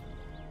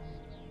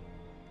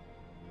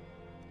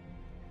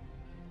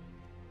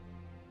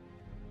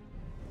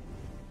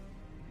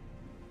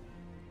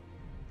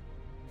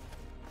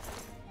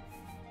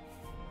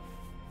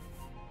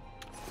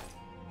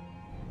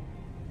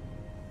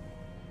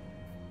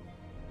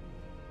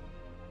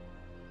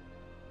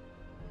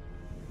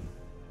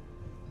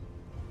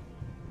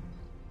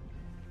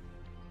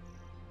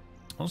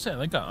 Honestly,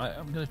 I'm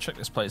going to check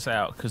this place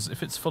out, because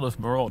if it's full of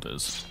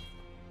marauders,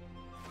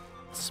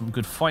 some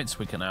good fights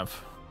we can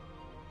have.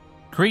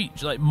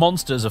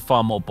 Monsters are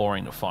far more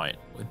boring to fight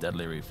with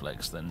deadly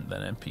reflex than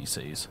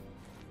NPCs.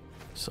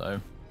 So,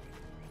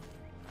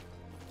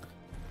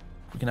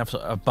 we can have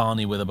a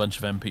Barney with a bunch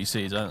of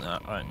NPCs.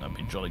 I think that'd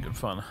be jolly good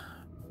fun.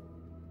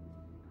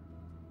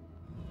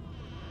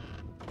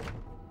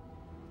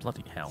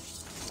 Bloody hell.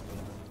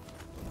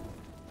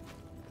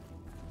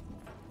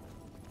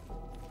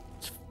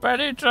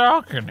 Very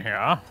dark in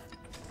here.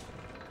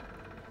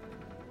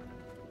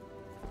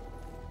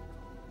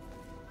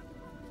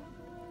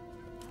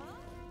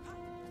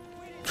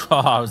 Oh,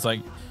 I was like,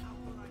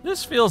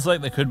 this feels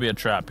like there could be a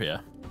trap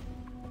here.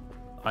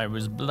 I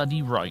was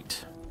bloody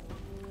right.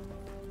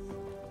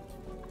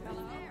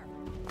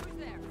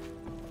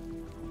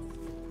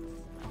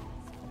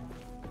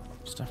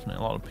 There's definitely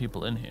a lot of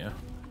people in here.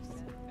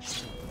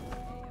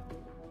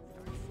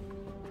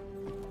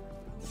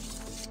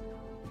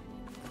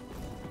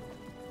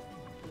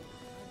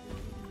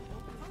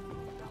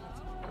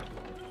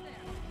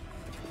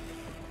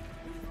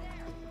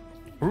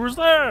 Who's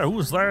there?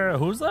 Who's there?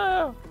 Who's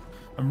there?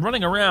 I'm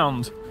running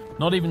around,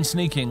 not even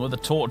sneaking with a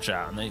torch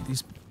out, and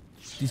these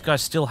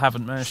guys still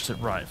haven't managed to...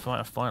 Right,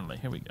 finally,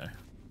 here we go.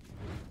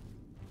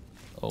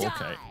 Oh,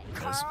 okay,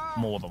 there's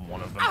more than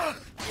one of them.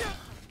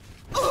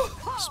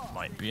 This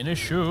might be an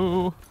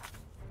issue.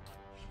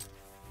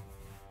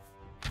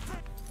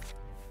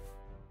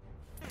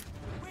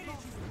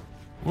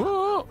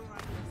 Whoa!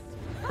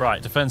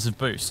 Right, defensive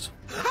boost.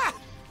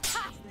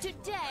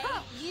 Today,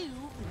 you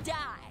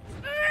die.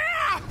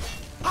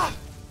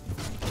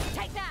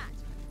 Take that.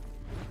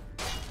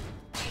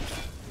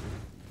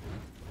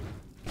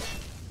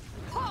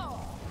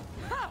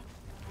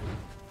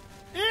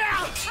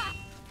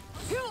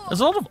 There's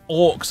a lot of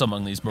orcs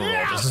among these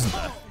marauders, isn't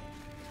there?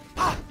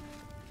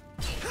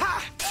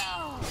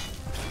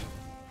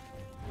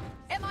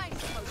 Am I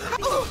supposed to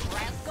be a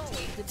rascal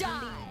to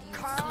die? I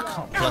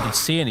can't bloody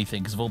see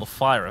anything because of all the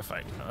fire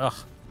effect. Ugh.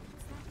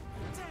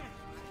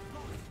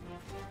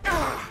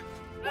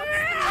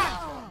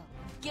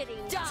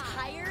 Getting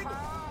tired?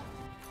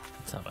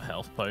 Let's have a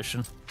health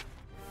potion.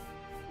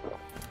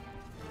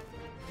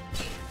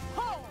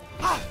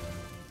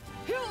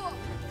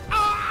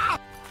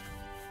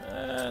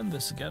 And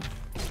this again.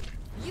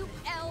 You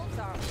elves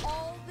are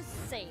all the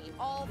same,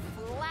 all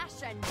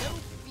flash and no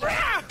fear.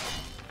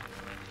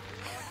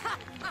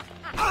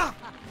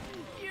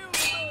 You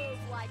move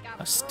like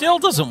a That still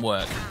doesn't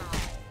work.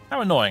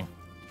 How annoying.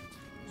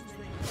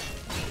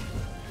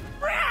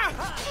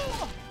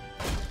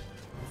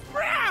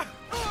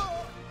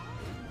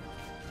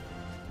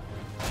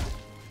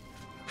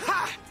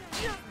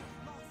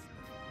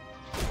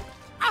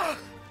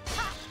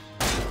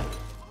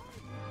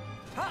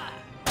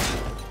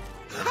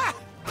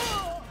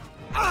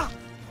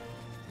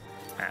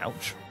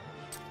 Ouch.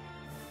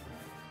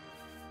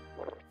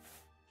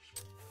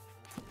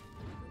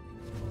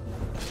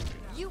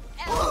 You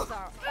elves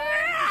are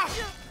all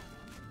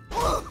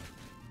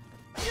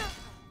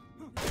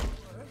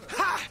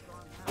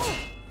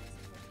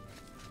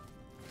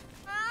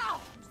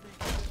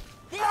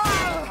this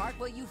part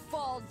where you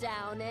fall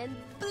down and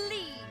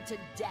bleed to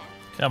death.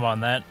 Come on,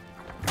 then.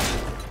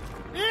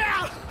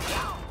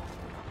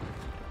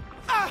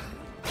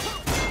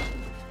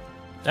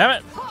 Damn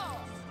it.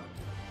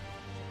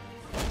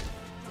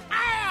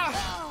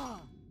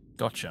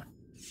 Gotcha.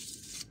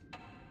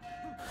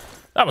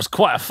 That was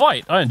quite a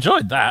fight. I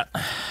enjoyed that.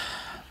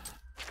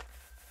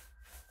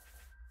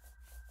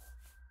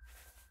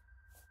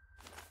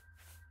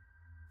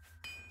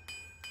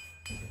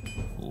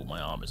 Oh, my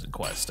arm is in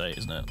quite a state,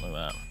 isn't it? Look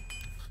at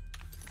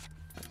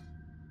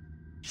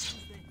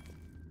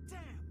Damn,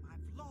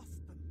 I've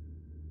lost them.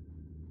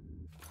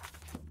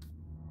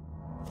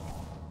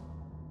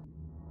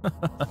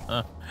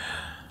 that.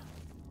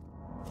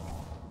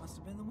 Must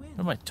have been the wind. Where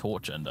did my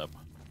torch end up?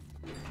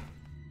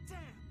 Damn,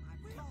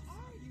 I've lost. Where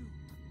are you?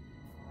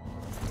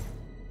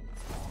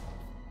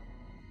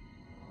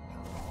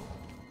 Hello?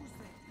 Who's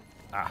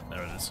there? Ah,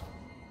 there it is.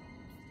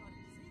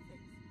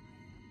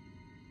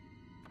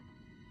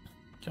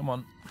 Come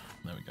on.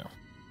 There we go.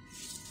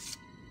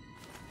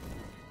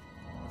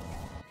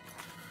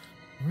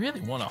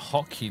 Really want to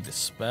hotkey this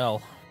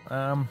spell.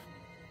 Let's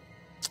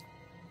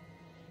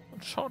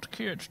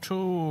hotkey it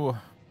to...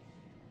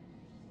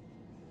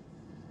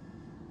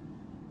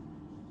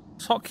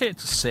 Let's hotkey it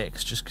to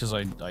 6, just because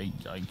I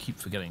keep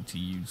forgetting to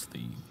use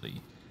the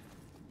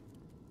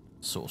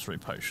sorcery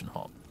potion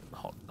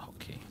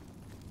hotkey.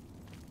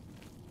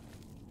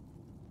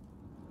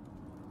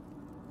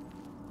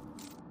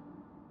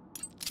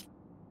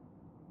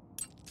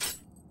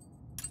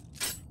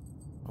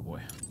 Oh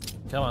boy.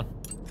 Come on.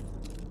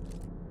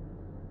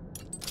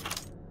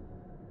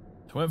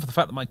 If it weren't for the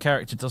fact that my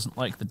character doesn't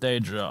like the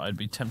Daedra, I'd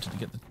be tempted to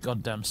get the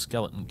goddamn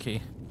skeleton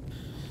key.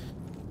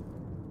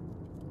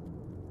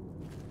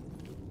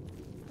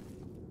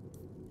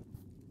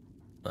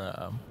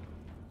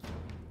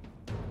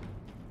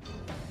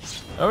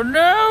 Oh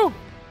no!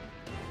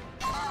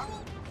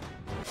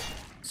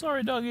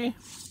 Sorry, doggy.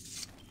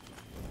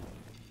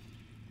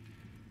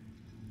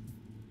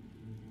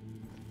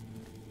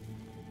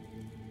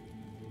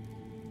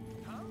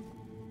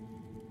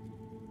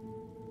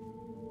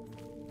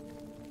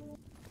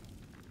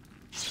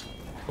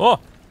 Oh!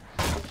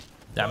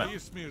 Damn it.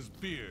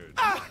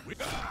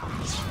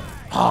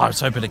 Oh, I was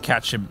hoping to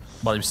catch him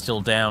while he was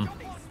still down.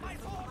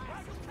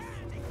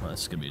 Well,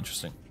 this is going to be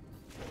interesting.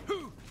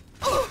 You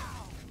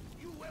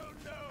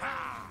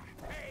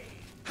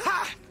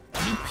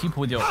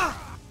people with your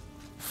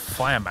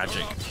fire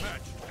magic.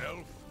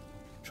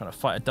 Trying to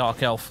fight a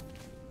dark elf.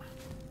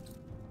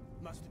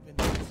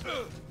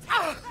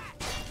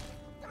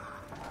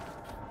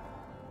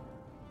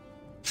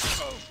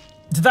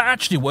 Did that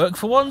actually work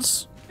for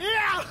once?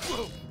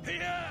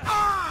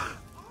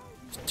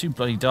 It's too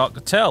bloody dark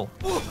to tell,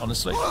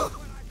 honestly.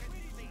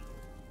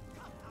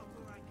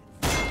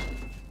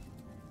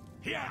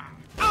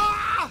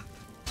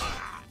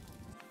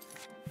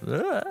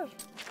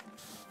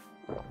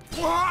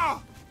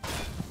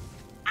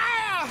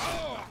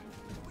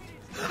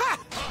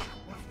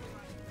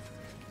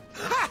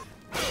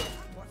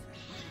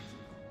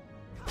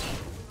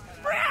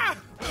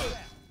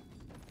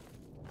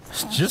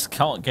 Just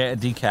can't get a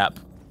decap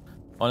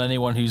on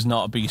anyone who's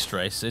not a beast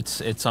race.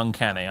 It's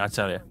uncanny, I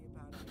tell you.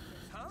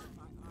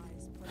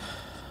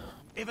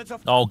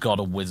 Oh god,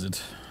 a wizard.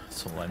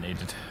 That's all I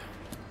needed.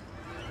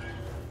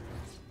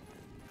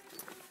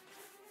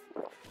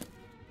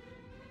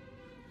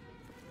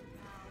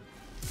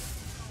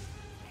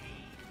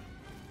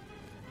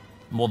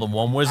 More than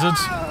one wizard?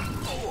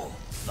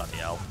 Bloody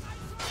hell.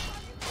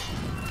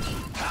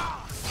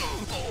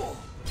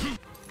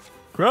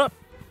 Crap!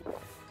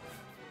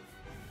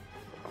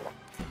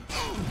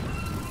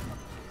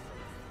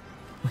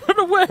 Run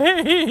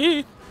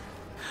away!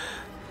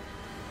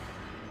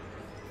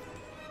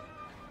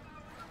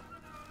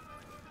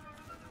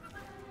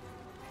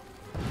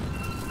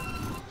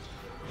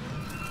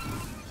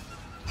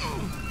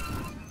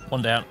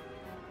 One down.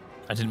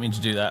 I didn't mean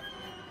to do that.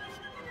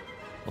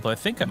 Although I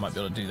think I might be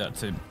able to do that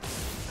to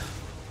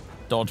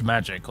dodge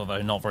magic,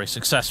 although not very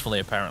successfully,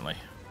 apparently.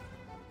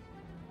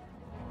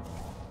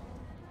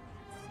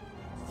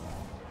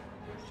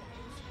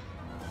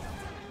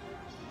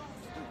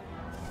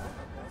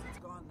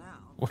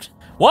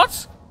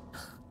 What?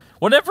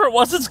 Whatever it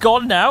was, it's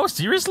gone now?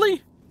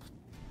 Seriously?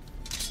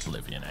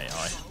 Oblivion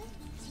AI.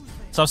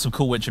 Let's have some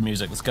cool Witcher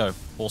music. Let's go.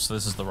 Also,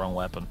 this is the wrong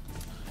weapon.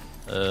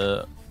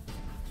 Forgot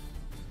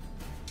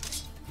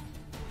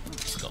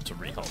to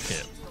rehook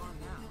it.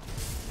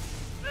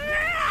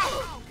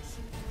 Yeah.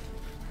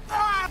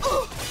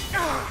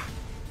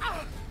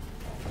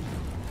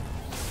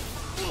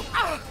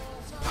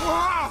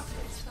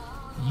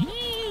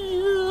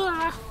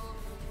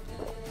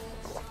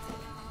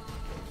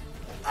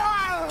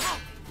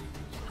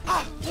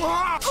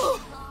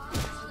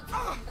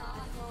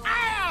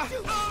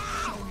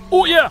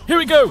 Oh yeah, here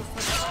we go!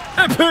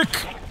 Epic!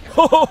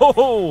 Ho ho ho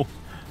ho!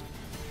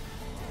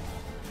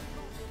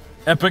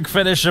 Epic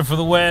finisher for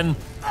the win!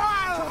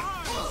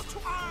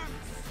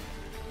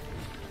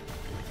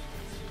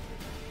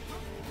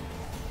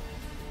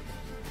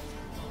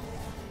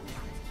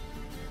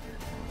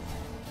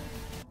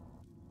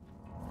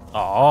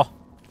 Aww.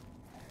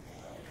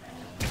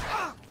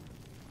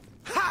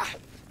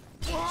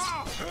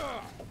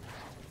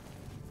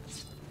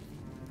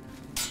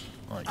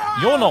 Right,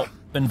 you're not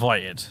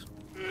invited.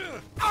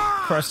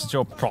 Christ, it's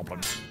your problem,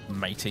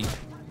 matey.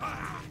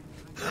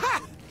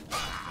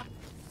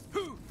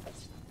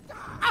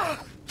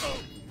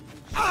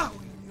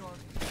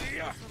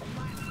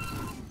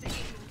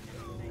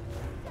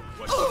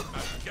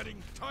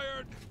 Getting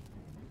tired.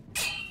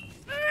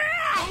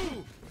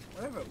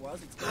 Whatever it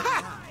was, it's gone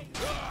now.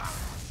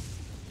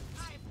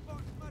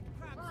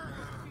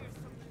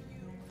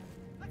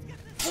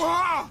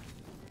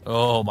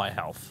 Oh, my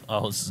health.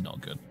 Oh, this is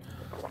not good.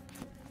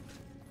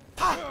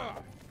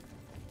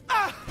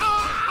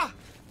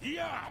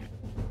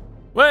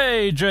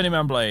 Way,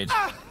 Journeyman Blade.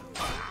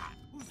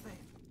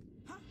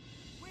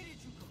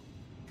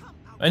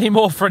 Any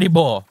more for any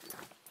more?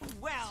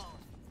 Well,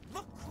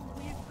 look who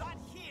we've got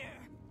here.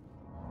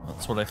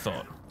 That's what I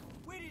thought.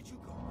 Where did you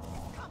go?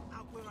 Come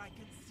out where I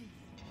can see you.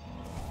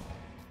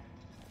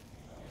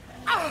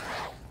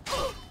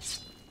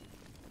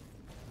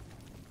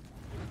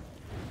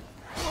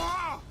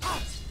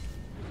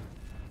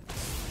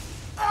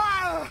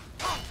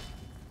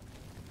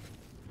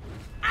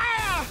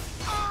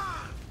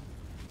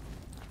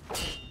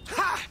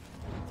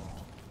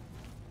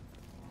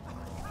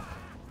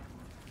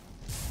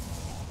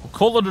 We'll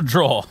call it a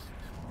draw.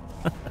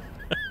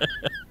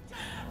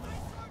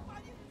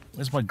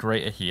 Where's my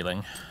greater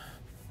healing?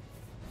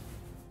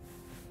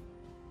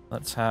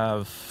 Let's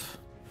have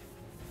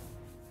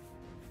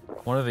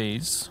one of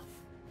these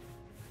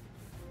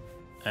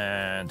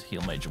and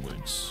heal major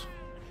wounds.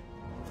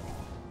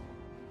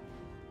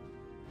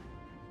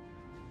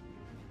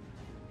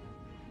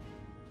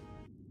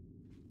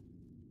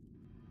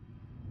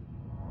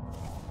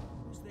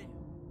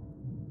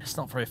 It's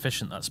not very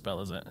efficient, that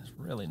spell, is it? It's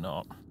really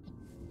not.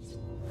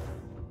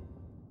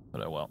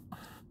 But oh well.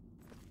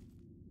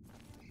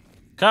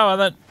 Go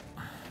with it!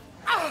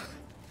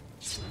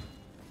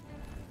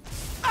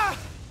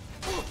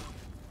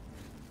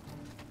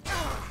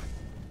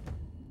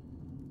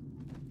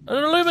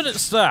 An illuminate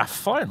staff,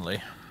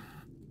 finally.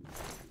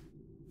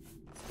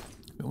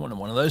 Been wanting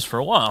one of those for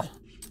a while.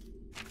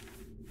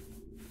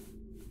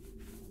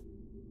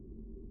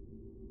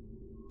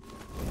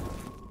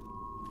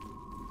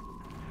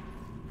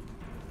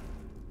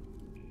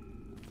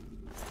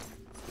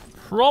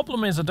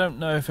 Problem is, I don't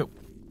know if it...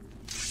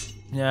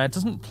 Yeah, it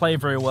doesn't play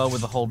very well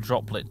with the whole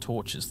droplet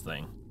torches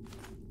thing.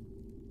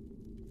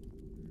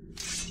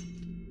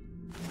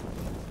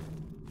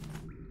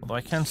 Although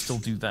I can still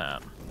do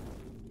that.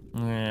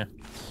 Yeah.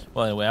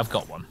 Well, anyway, I've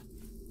got one.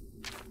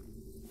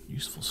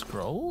 Useful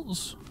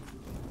scrolls?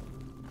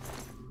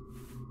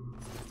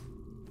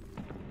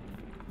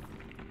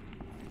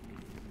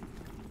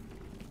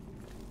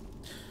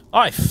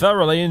 I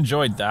thoroughly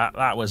enjoyed that.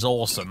 That was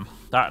awesome.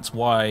 That's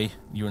why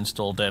you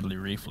install Deadly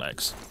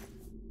Reflex.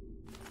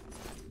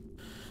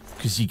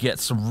 Because you get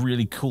some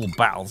really cool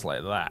battles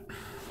like that.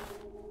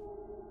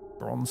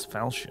 Bronze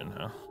Falchion,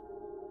 huh?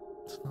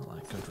 It's not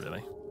that good,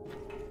 really.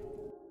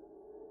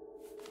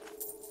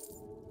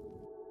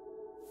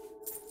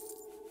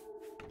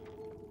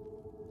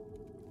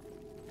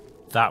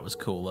 That was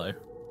cool, though.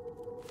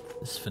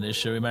 This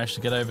finisher we managed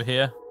to get over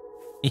here.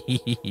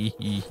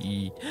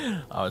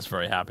 I was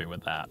very happy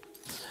with that.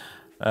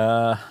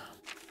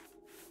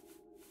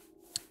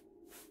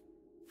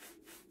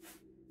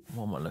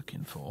 What am I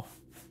looking for?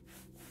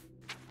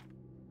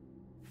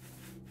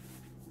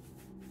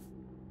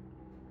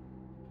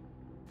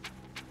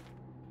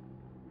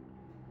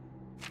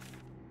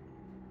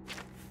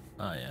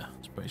 Oh yeah,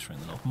 Space Ring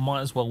the North.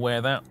 Might as well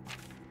wear that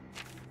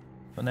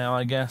for now,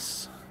 I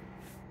guess.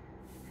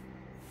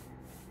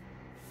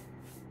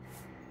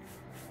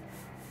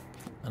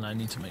 And I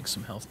need to make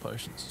some health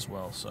potions as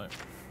well, so...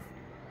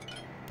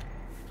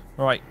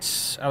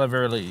 Right, aloe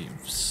vera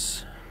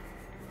leaves.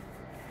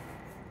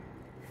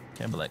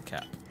 Camberlet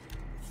cap.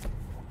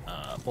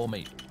 Boar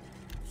meat.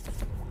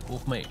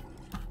 Wolf meat.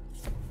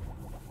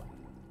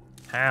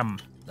 Ham.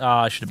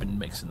 Ah, I should have been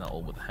mixing that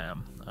all with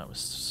ham. That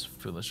was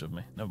foolish of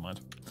me. Never mind.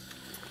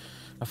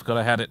 I forgot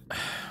I had it.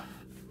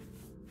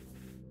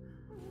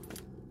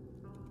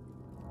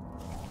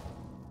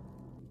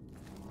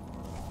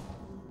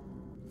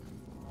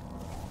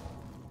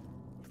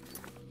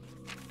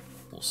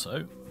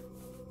 Also,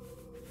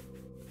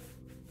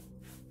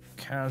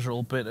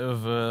 casual bit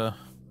of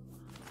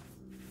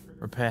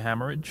repair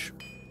hammerage.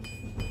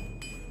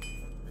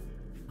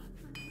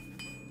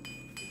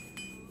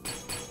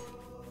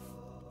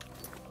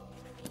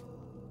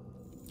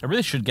 I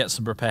really should get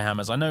some repair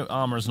hammers. I know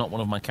armor is not one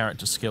of my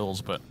character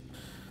skills, but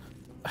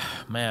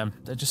man,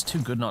 they're just too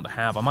good not to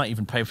have. I might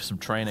even pay for some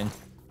training.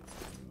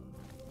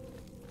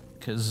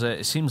 Because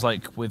it seems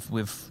like with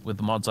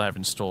the mods I have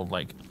installed,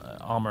 like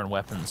armor and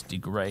weapons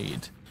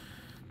degrade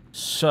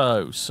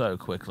so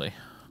quickly.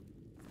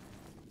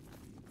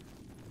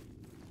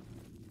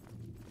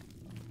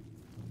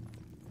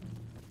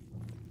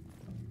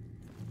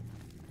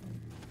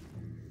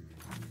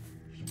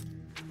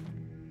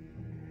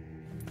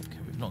 Okay,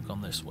 we've not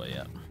gone this way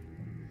yet.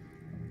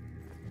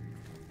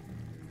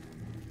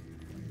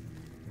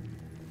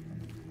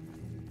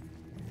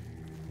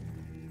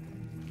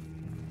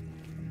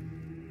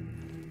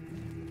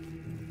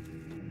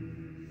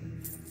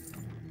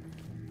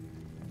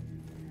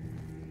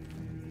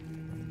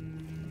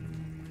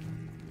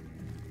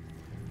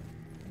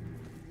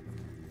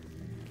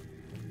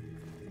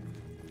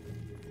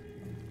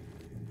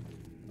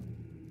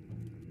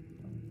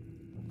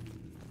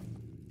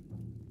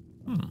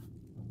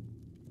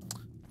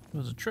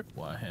 There's a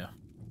tripwire here.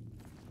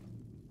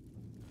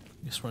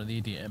 I guess one of the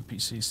idiot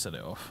NPCs set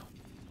it off.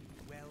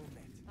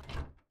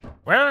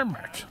 Well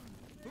met.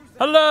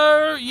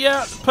 Hello!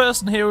 Yeah, the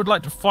person here would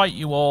like to fight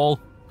you all.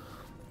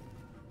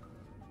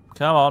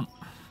 Come on.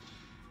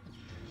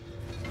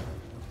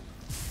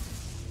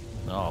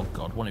 Oh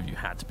god, one of you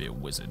had to be a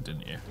wizard,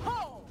 didn't you?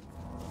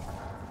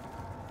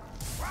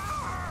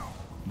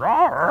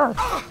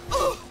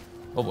 Oh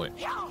boy.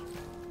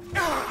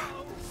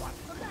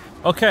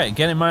 Okay,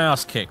 getting my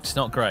ass kicked.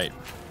 Not great.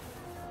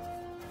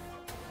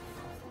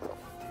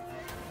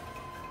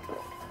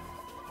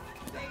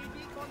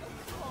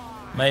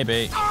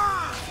 Maybe.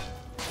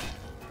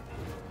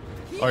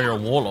 Oh, you're a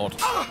warlord.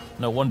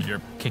 No wonder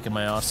you're kicking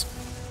my ass.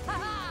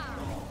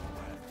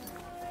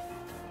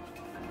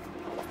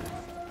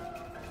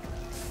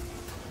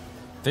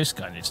 This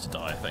guy needs to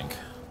die, I think.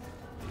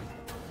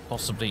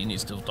 Possibly he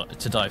needs to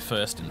die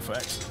first, in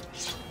fact.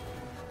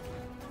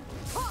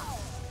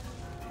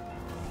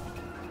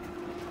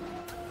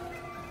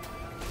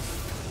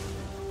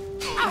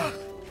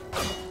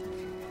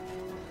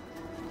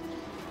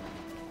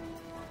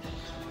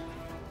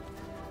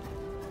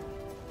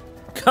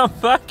 Come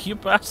back, you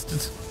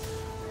bastard!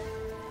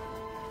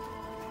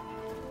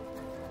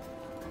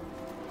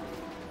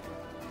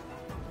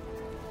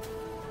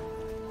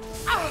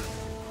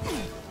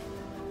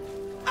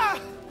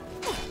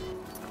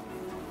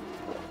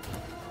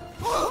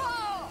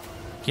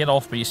 Get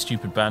off me, you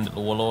stupid bandit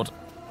warlord.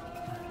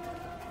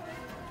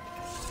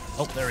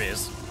 Oh, there he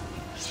is.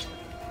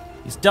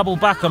 He's double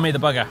back on me, the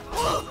bugger.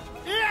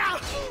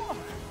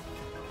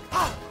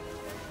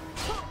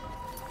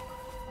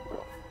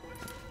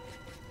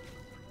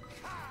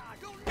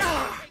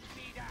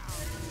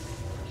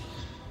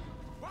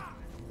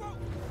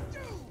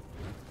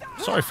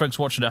 Sorry, folks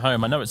watching at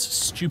home. I know it's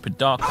stupid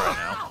dark right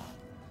now.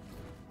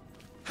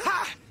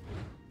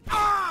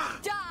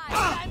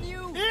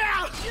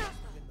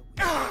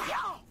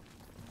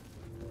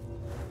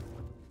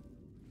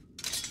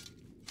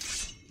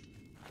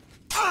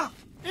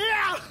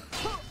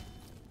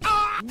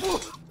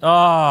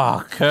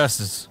 Ah, oh,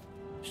 curses.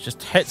 She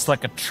just hits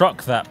like a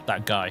truck,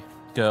 that guy.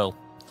 Girl.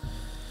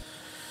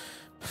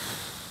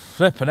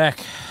 Flippin' heck.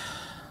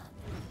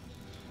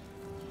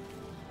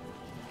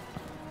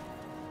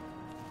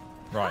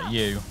 Right,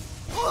 you.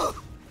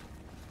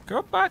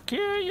 Go back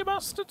here, you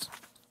bastard.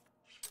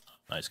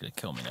 Oh, he's gonna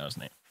kill me now,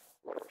 isn't he?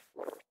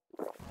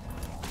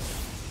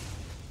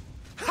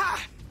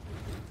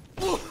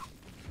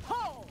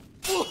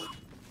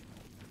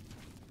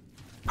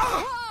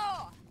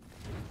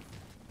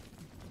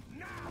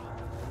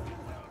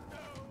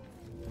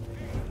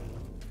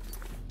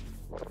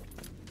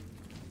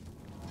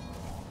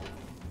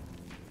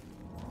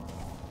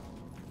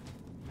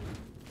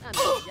 I'm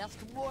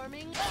just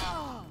warming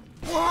up.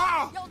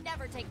 You'll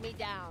never take me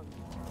down.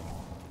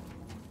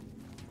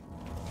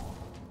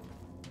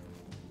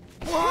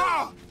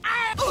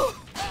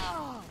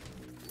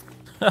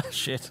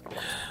 Shit.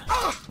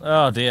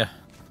 Oh dear.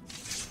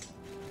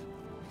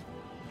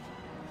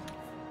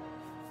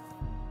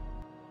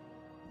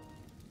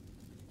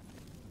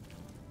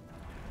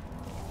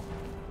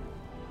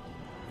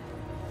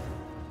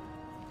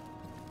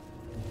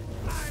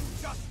 I'm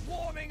just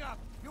warming up,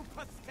 you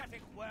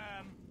pathetic worm.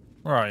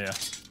 Where are you?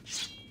 This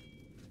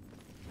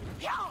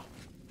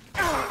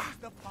is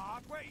the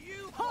part where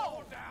you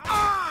fall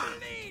down.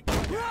 Lead.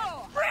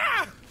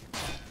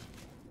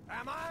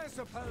 Am I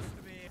supposed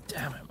to be?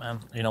 Damn it,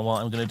 man. You know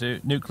what I'm gonna do?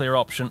 Nuclear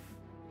option.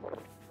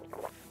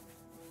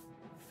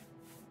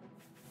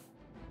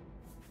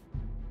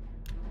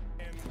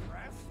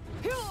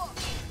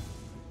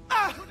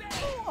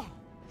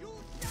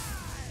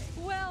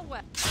 Well,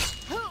 well.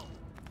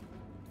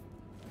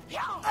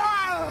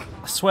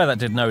 I swear that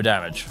did no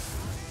damage.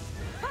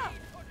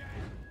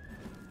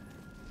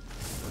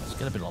 Let's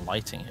get a bit of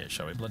lighting here,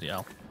 shall we? Bloody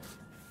hell.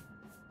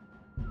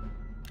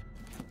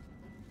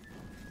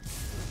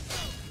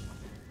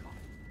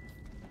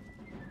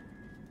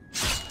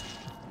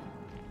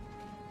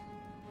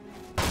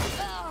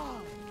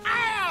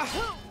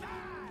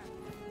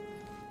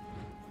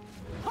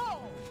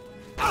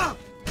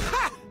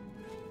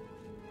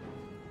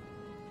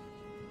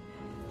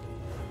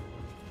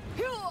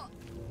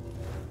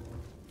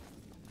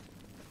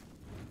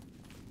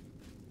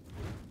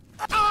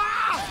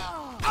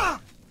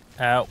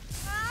 Ow.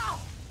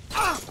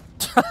 God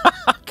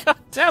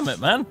damn it,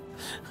 man.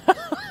 I'll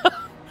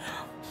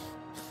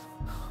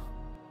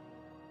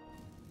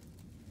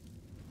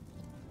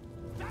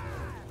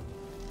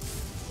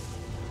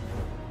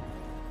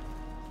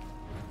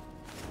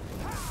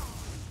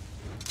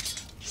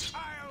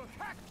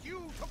hack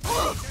you to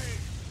pieces.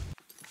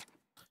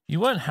 You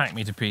won't hack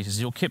me to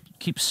pieces. You'll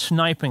keep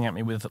sniping at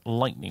me with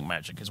lightning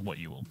magic is what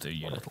you will do,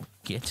 you little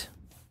git.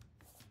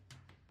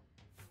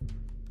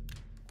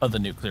 Other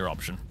nuclear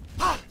option.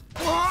 That's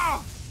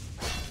the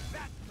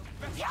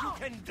best you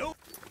can do.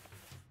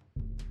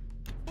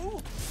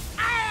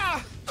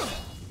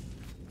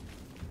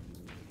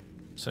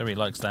 So he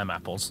likes them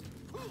apples.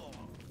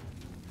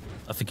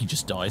 I think he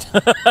just died.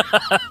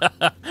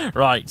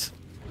 Right.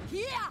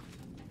 Yeah.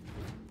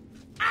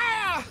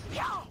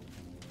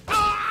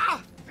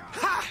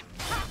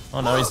 Oh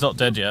no, he's not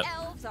dead yet.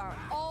 Elves are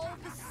all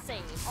the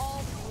same, all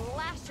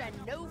flash and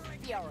no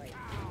fury.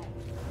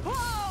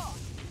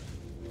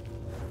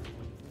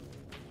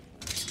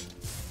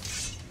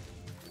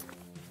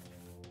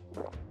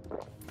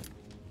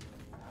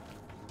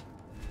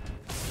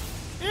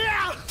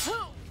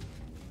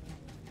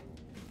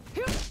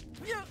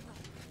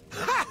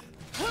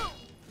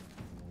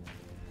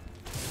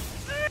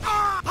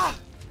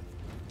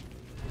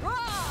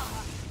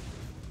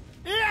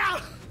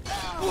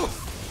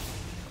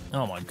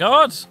 Oh my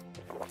god!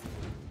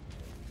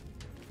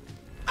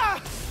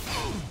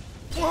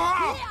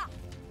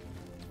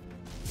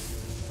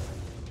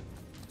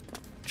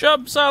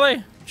 Jump,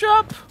 Sally!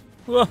 Jump!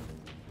 Whoa. Oh,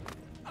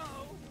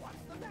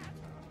 what's the matter?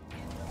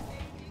 Is the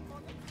baby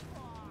gonna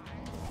cry?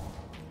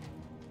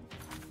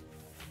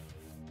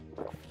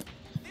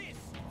 This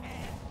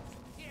ends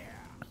here.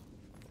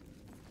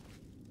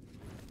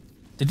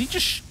 Did he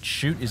just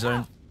shoot his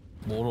own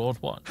warlord?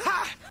 What?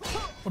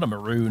 What a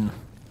maroon.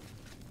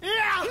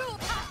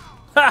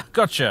 Ha!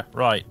 Gotcha!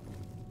 Right.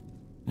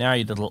 Now,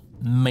 you little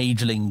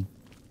mageling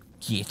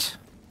git.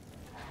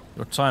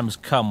 Your time has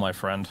come, my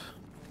friend.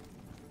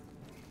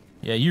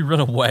 Yeah, you run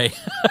away.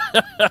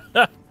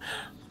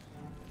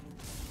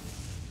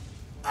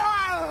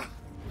 Oh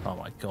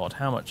my god,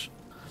 how much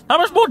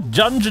more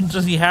dungeons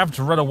does he have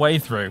to run away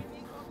through?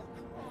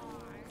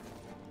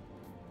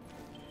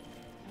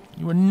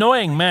 You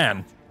annoying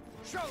man.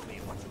 Show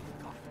me what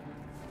you've got.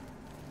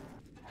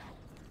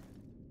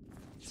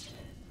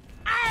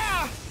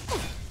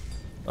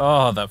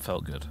 Oh, that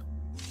felt good.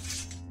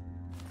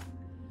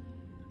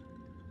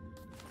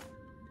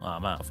 Oh,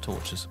 I'm out of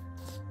torches.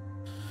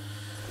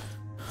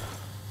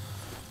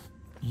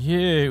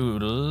 You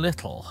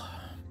little.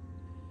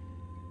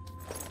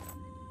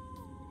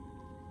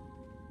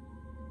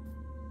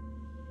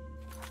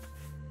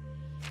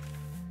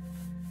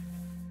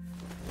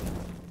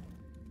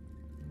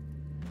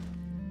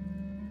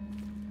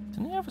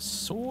 Didn't he have a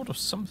sword of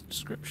some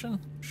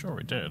description? Sure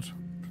he did. I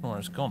don't know where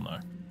it's gone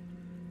though.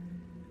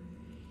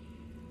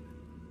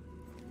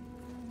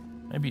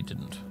 Maybe he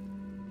didn't.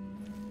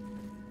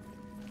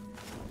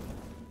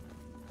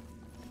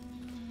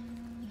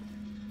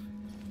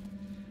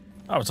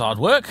 That was hard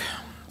work.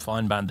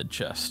 Fine banded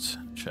chest.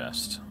 I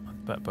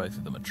bet both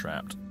of them are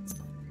trapped.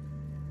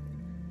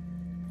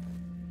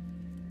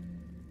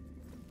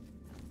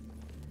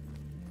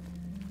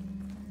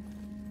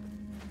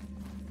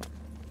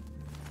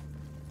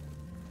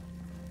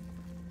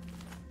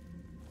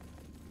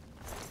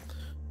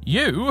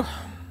 You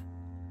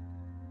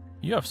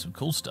have some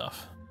cool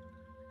stuff.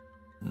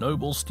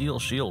 Noble steel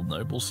shield,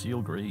 noble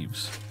steel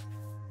greaves.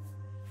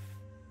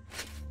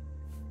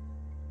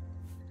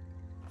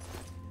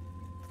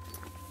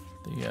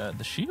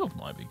 The shield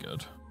might be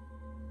good.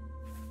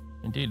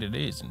 Indeed it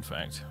is, in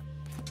fact.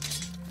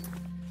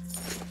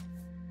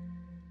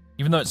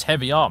 Even though it's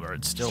heavy armor,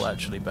 it's still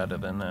actually better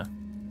than the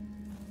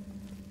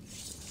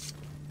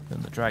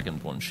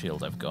Dragonborn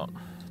shield I've got.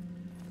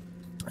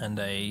 And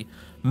a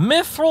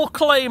Mithril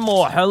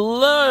Claymore!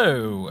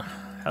 Hello!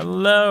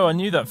 Hello! I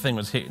knew that thing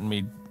was hitting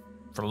me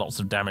for lots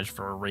of damage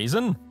for a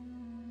reason.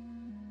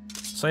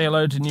 Say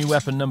hello to new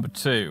weapon number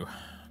 2.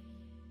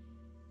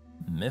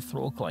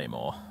 Mithril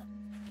Claymore.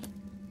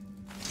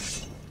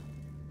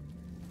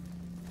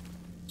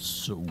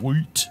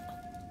 Sweet.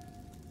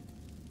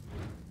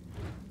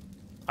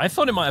 I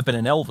thought it might have been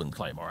an Elven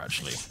Claymore,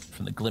 actually,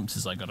 from the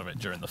glimpses I got of it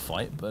during the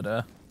fight, but,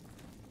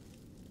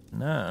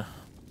 no. I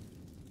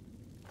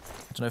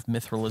don't know if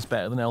Mithril is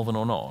better than Elven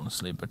or not,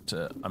 honestly, but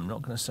I'm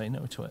not going to say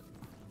no to it.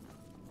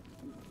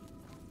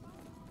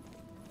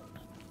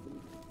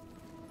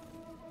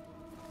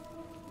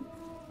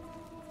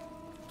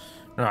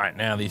 Right,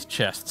 now these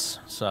chests,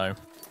 so...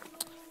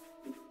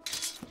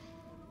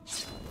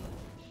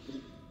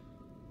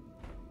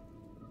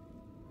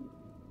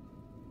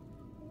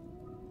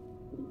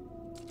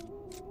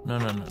 No.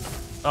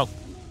 Oh.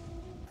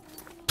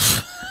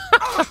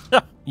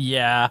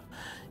 Yeah,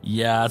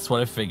 that's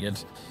what I figured.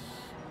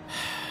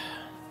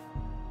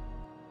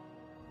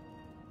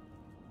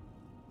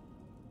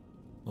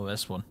 Well,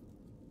 this one.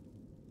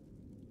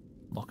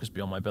 Lock is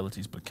beyond my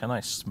abilities, but can I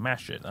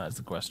smash it? That is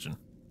the question.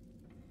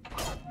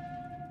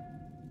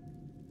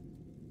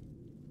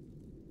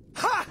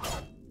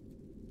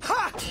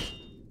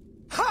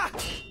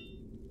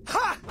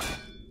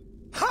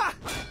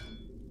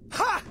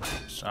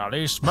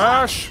 Sally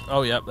smash!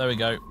 Oh, yeah, there we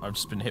go. I've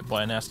just been hit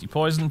by a nasty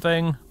poison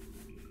thing.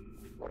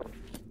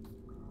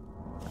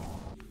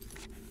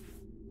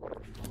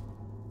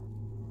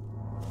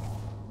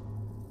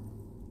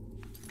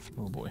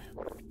 Oh, boy.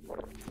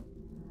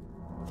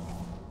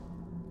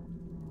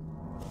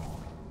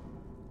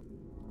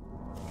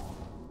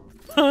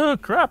 Oh,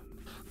 crap!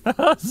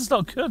 This is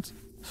not good.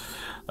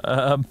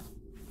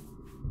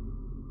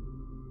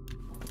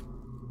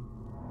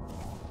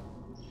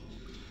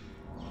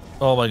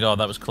 Oh my god,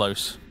 that was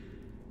close.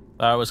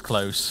 That was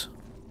close.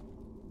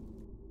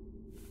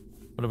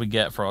 What do we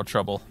get for our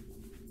trouble?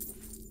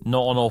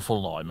 Not an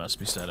awful lot, must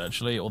be said,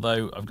 actually.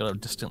 Although, I've got a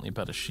distinctly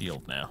better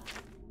shield now.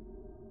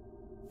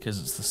 Because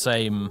it's the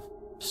same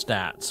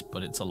stats,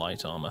 but it's a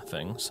light armor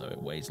thing, so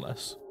it weighs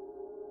less.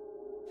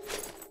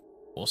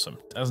 Awesome.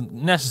 Doesn't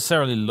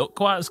necessarily look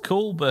quite as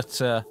cool,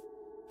 but,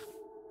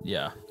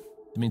 yeah.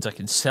 It means I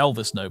can sell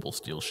this noble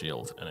steel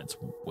shield, and it's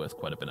worth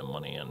quite a bit of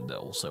money, and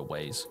also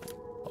weighs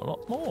a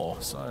lot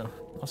more, so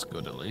that's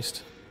good at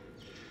least.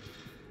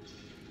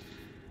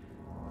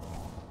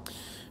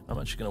 I'm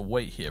actually going to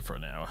wait here for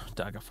an hour,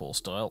 Daggerfall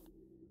style.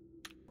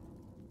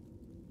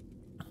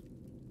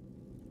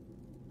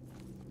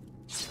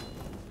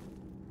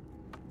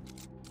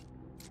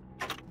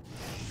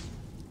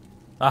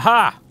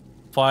 Aha!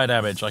 Fire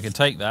damage. I can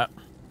take that.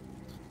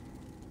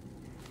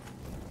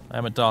 I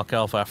am a dark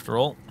elf after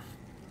all.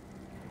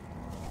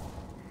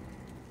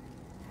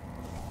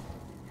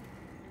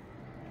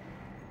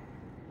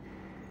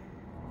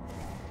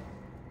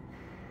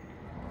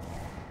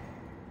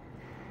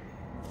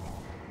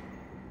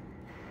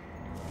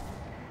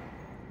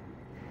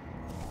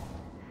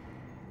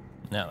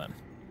 Now then.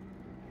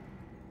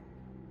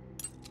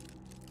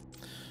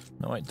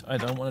 No, I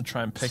don't want to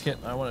try and pick it.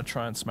 I want to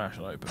try and smash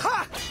it open.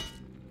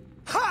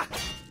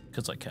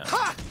 Because I can.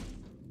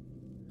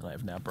 And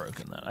I've now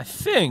broken that. I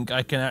think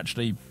I can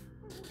actually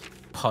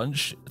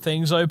punch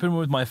things open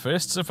with my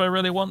fists if I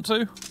really want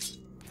to.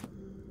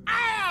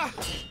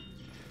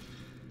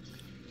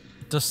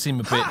 It does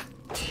seem a bit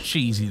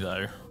cheesy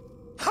though.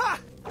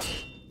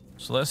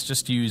 So let's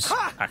just use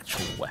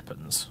actual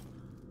weapons.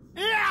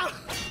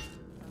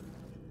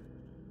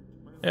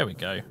 There we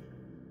go.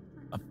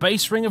 A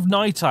base ring of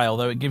Nightile,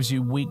 though it gives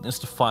you weakness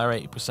to fire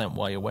 80%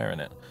 while you're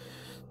wearing it.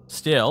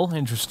 Still,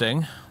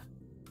 interesting.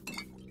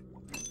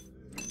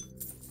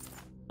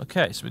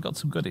 Okay, so we got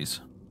some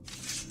goodies.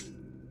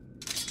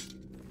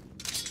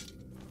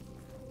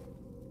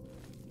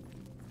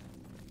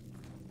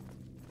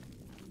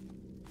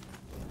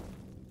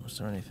 Was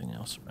there anything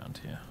else around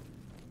here?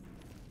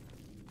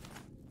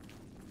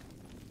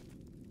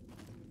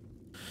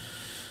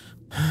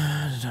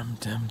 Dum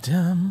dum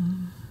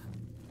dum.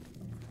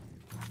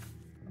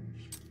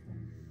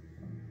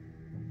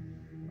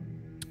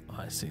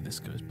 I see this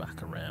goes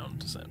back around,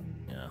 does it?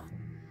 Yeah.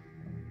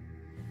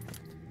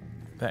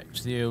 Back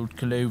to the old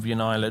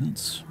Oblivion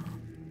Islands.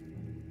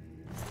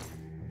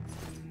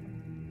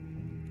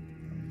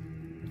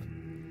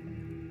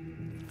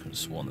 Could have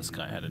sworn this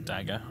guy had a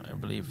dagger. I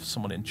believe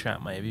someone in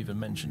chat may have even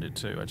mentioned it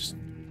too. I just...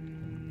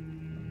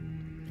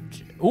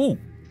 Ooh!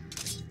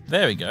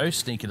 There we go,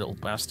 sneaky little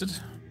bastard.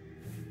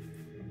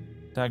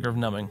 Dagger of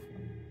Numbing.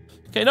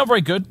 Okay, not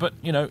very good, but,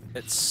 you know,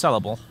 it's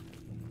sellable.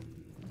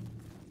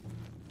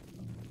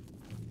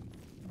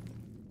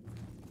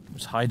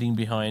 It's hiding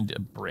behind a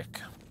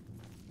brick.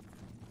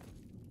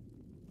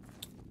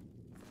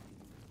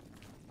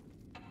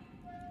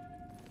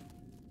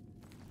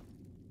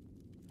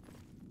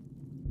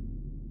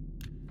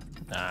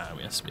 Ah,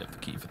 yes, we have the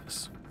key for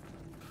this.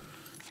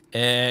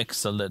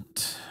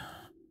 Excellent.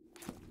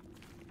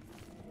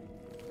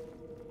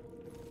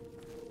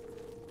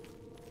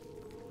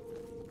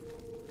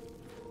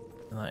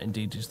 And that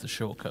indeed is the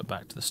shortcut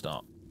back to the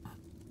start.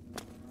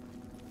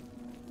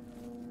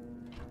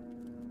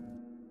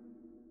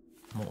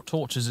 More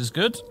torches is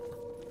good.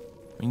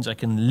 Means I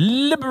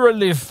can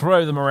liberally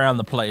throw them around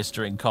the place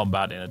during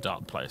combat in a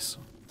dark place.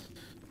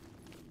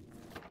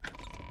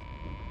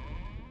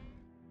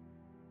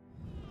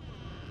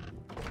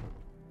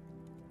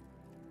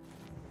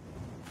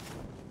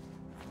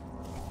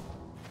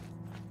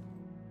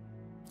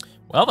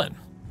 Well then,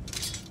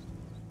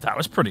 that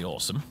was pretty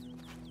awesome.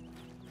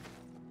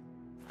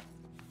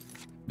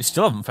 We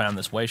still haven't found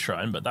this way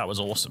shrine, but that was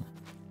awesome.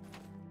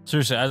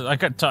 Seriously,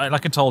 like I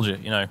told you,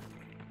 you know,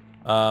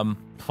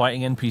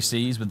 fighting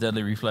NPCs with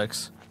deadly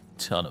reflex,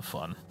 ton of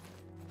fun.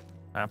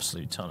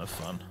 Absolute ton of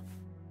fun.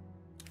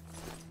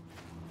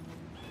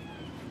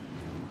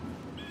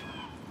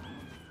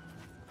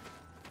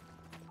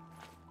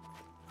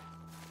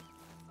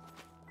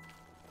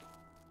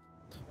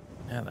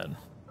 Yeah then.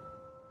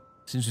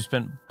 Seems we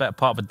spent a better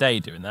part of a day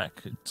doing that,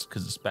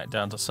 because it's back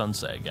down to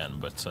sunset again,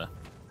 but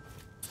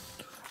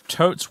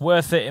totes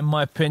worth it in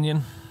my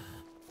opinion.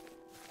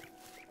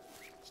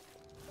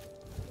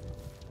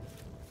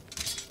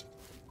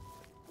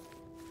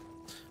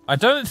 I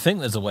don't think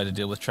there's a way to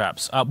deal with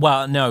traps.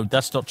 Well, no,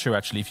 that's not true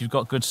actually. If you've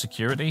got good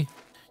security,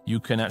 you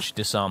can actually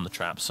disarm the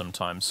traps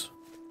sometimes.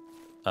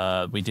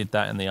 We did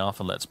that in the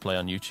Arthur Let's Play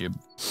on YouTube.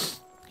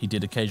 He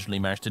did occasionally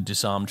manage to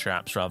disarm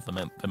traps rather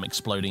than them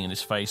exploding in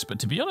his face. But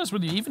to be honest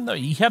with you, even though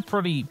he had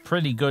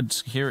pretty good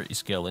security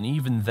skill, and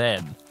even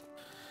then,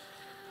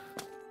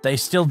 they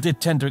still did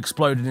tend to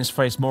explode in his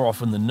face more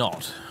often than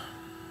not.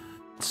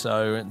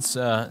 So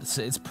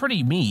it's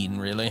pretty mean,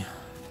 really.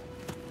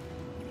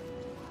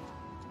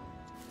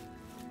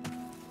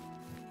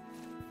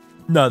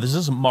 No, this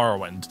isn't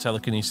Morrowind.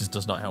 Telekinesis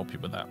does not help you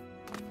with that.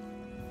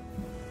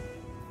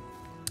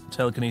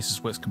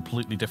 Telekinesis works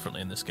completely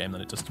differently in this game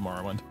than it does to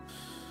Morrowind.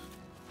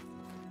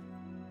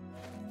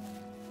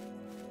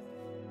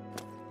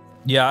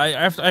 Yeah, I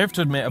have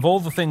to admit, of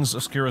all the things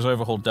Obscura's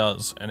Overhaul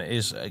does, and it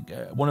is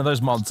one of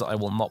those mods that I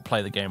will not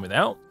play the game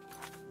without,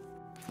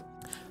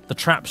 the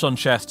traps on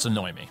chests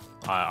annoy me.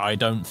 I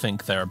don't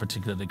think they're a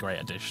particularly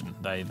great addition.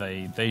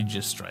 They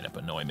just straight up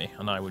annoy me,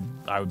 and I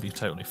would be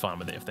totally fine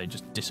with it if they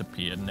just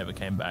disappeared and never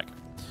came back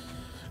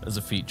as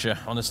a feature,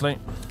 honestly.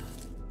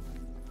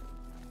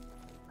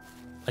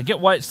 I get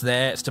why it's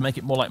there. It's to make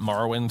it more like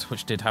Morrowind,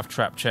 which did have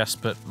trap chests,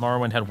 but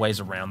Morrowind had ways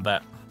around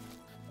that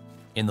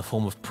in the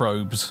form of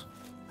probes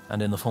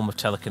and in the form of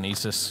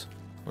telekinesis,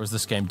 whereas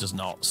this game does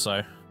not,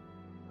 so...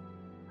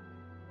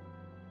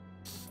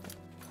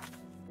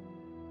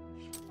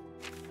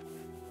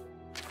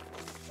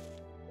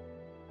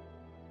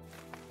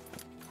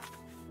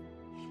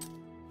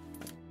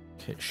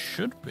 Okay, it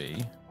should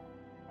be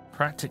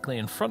practically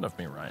in front of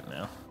me right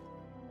now.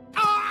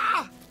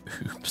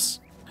 Oops.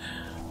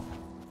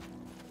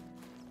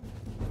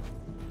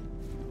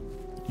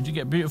 You do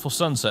get beautiful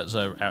sunsets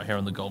out here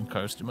on the Gold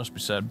Coast, it must be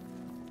said.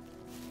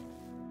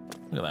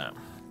 Look at that.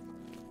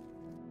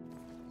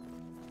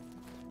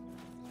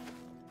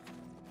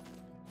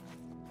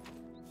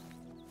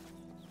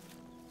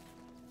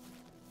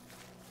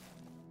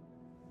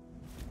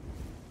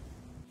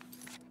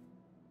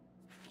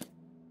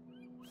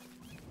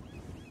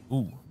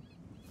 Ooh.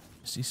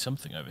 I see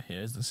something over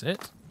here. Is this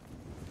it?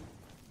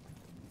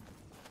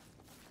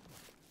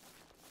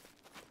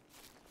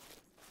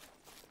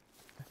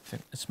 I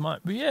think this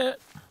might be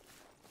it.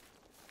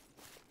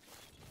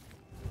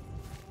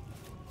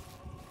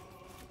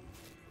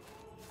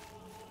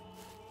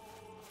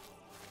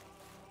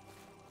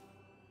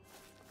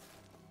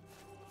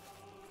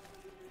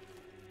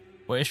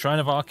 Way Shrine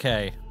of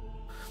Arche.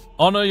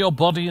 Honor your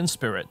body and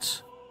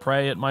spirit.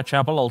 Pray at my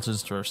chapel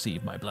altars to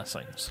receive my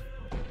blessings.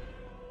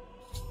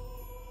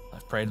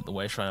 I've prayed at the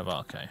Way Shrine of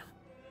Arche.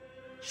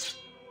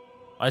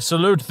 I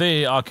salute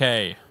thee,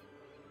 Arche.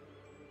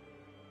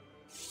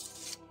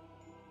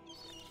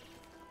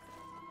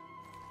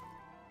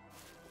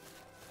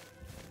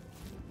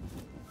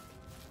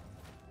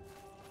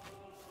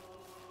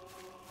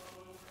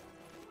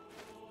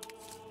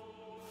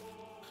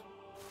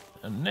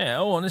 And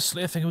now,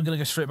 honestly, I think we're going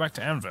to go straight back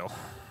to Anvil,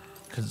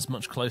 because it's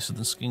much closer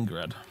than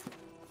Skingrad.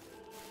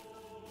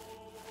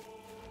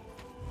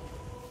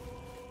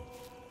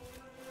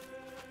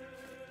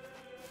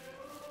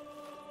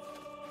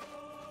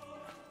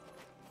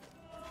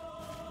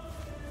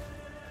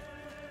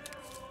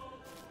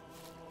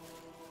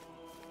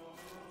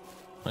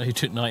 Oh, he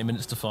took 90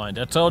 minutes to find.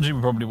 I told you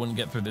we probably wouldn't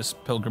get through this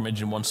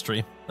pilgrimage in one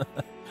stream.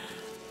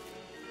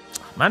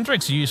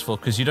 Mandrakes are useful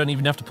because you don't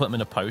even have to put them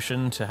in a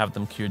potion to have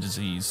them cure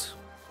disease.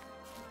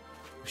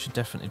 We should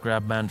definitely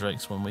grab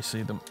mandrakes when we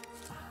see them.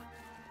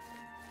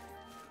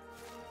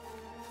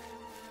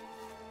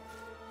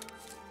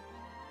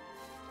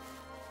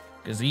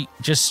 Because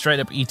just straight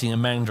up eating a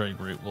mandrake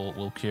root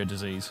will cure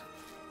disease.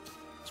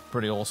 It's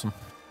pretty awesome.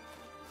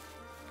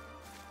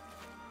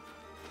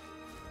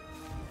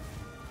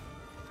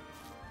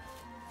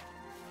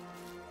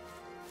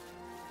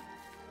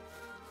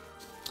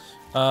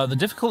 The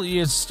difficulty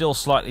is still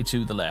slightly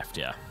to the left,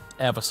 yeah.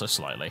 Ever so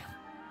slightly.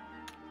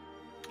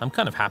 I'm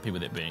kind of happy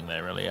with it being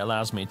there, really. It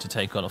allows me to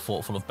take on a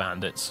fort full of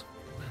bandits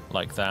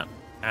like that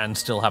and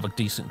still have a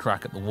decent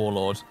crack at the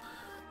Warlord.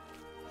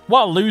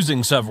 While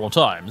losing several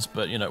times,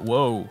 but, you know,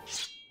 whoa.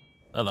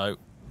 Hello.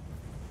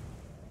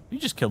 You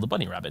just killed the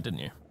bunny rabbit, didn't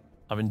you?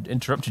 I've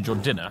interrupted your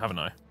dinner, haven't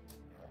I?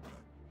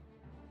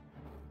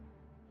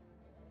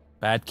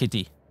 Bad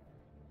kitty.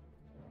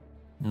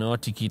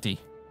 Naughty kitty.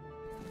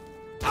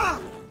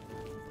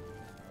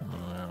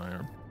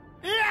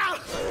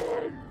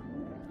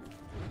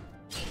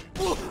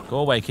 Go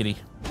away, kitty.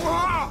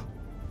 I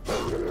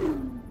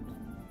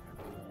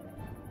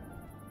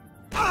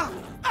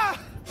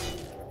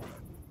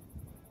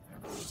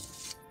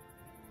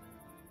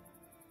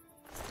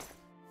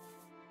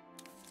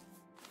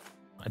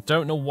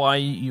don't know why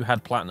you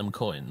had platinum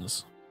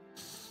coins,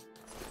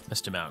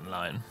 Mr. Mountain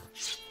Lion.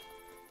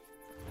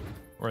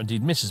 Or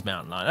indeed Mrs.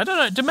 Mountain Lion. I don't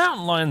know, do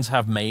mountain lions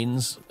have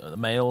males,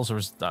 or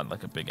is that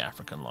like a big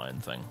African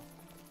lion thing?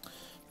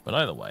 But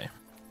either way,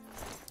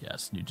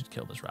 yes, you did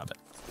kill this rabbit.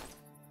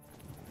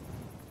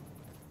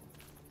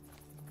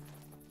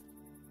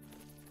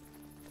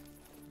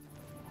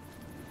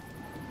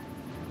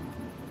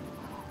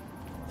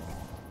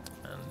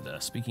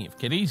 And speaking of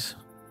kitties,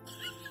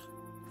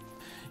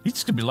 he's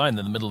just going to be lying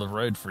in the middle of the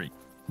road for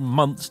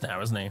months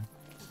now, isn't he?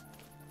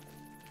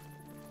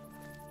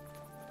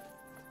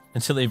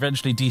 Until he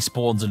eventually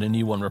despawns and a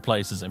new one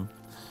replaces him.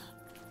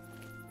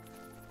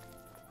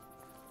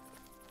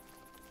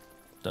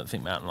 Don't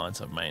think mountain lions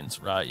have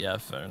manes. Right, yeah,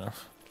 fair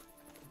enough.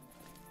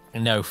 I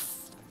know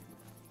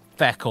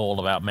feck all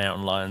about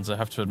mountain lions, I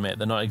have to admit.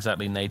 They're not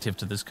exactly native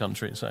to this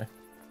country, so...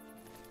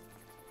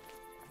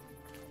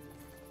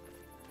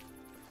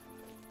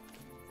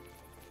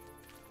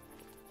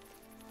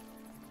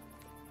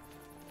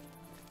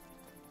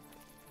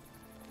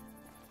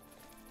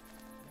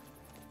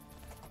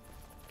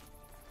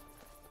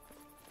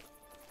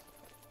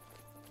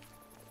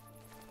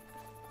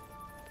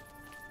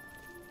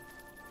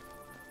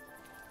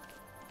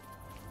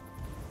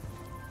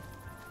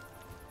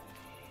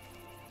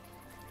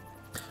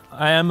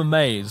 I am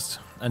amazed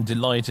and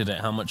delighted at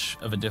how much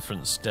of a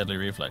difference Deadly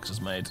Reflex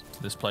has made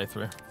to this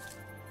playthrough.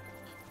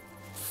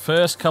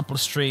 First couple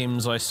of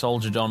streams I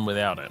soldiered on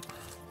without it.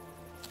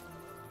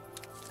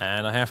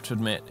 And I have to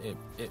admit,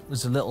 it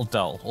was a little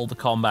dull. All the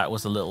combat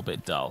was a little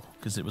bit dull,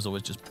 because it was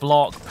always just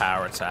block,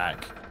 power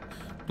attack,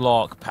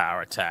 block,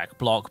 power attack,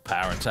 block,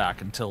 power attack,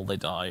 until they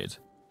died.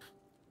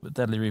 But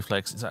Deadly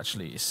Reflex is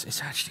actually,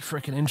 it's actually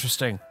freaking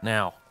interesting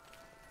now.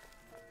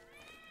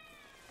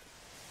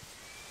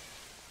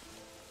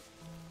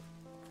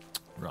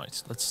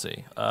 Right, let's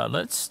see.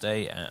 Let's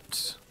stay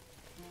at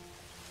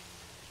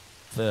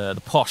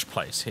the posh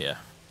place here.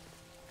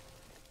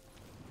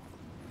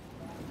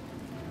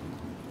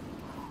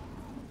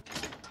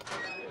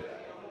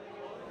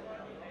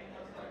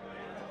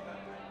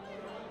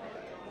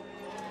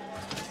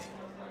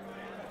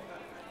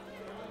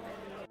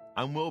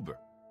 I'm Wilbur,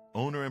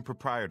 owner and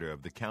proprietor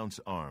of the Count's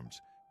Arms.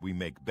 We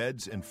make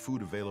beds and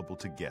food available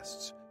to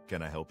guests.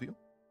 Can I help you?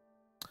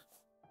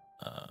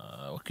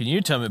 Can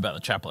you tell me about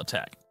the chapel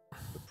attack?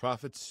 The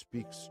prophet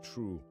speaks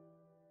true.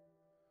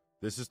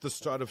 This is the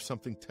start of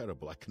something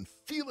terrible. I can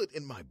feel it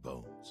in my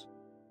bones.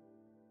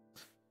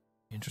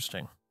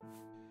 Interesting.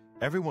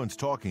 Everyone's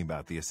talking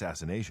about the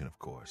assassination, of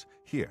course.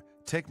 Here,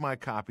 take my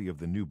copy of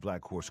the new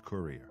Black Horse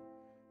Courier.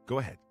 Go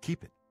ahead,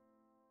 keep it.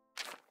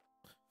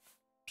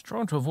 Just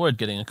trying to avoid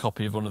getting a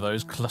copy of one of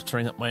those,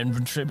 cluttering up my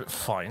inventory, but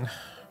fine.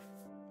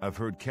 I've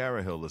heard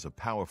Carahill is a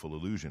powerful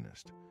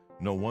illusionist.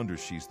 No wonder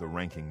she's the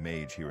ranking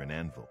mage here in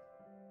Anvil.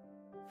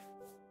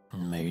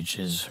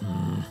 Mages,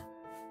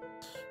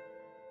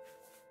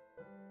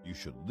 You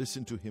should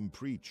listen to him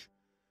preach.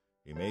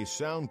 He may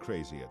sound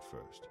crazy at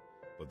first,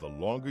 but the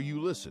longer you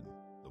listen,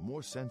 the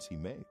more sense he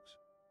makes.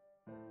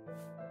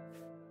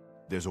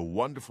 There's a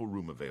wonderful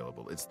room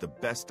available. It's the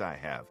best I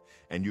have,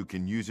 and you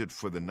can use it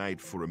for the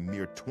night for a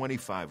mere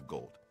 25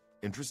 gold.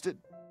 Interested?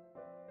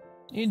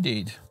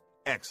 Indeed.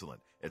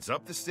 Excellent. It's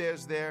up the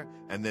stairs there,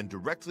 and then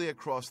directly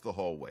across the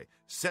hallway.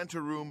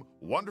 Center room,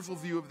 wonderful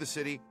view of the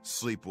city,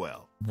 sleep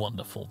well.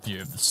 Wonderful view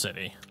of the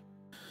city.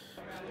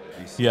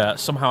 Yeah,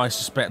 somehow I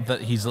suspect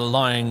that he's a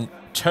lying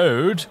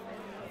toad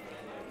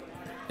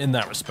in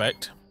that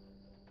respect.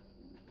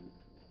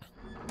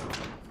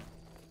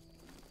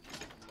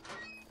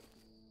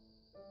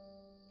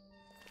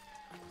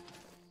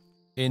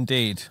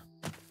 Indeed.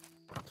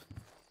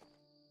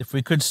 If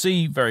we could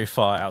see very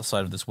far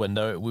outside of this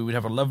window, we would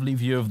have a lovely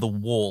view of the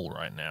wall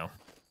right now.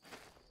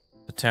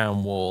 The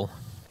town wall.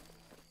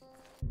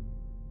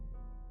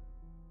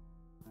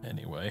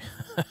 Anyway.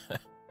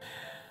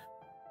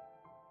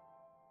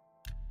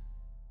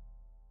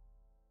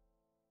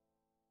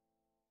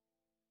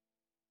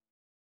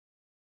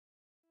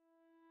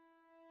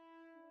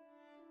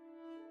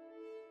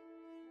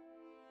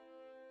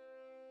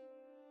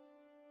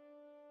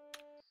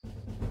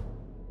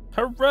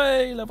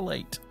 Hooray! Level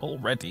 8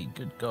 already.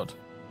 Good God.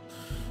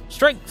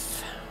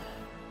 Strength.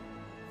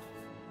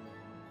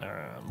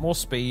 More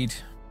speed.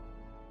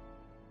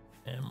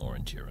 And more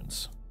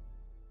endurance.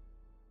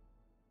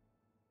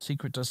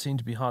 Secret does seem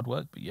to be hard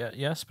work, but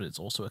yes, but it's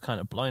also a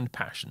kind of blind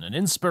passion. An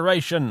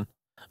inspiration.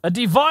 A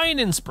divine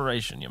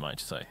inspiration, you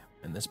might say,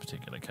 in this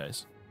particular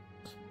case.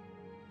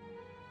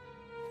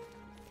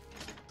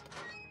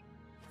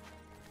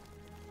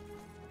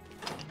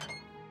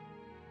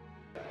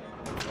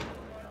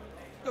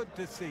 Good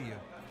to see you.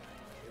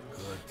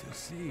 Good to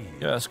see you.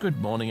 Yes,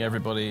 good morning,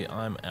 everybody.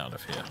 I'm out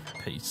of here.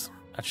 Peace.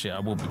 Actually, I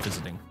will be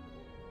visiting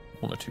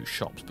one or two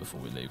shops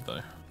before we leave,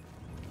 though.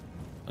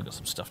 I got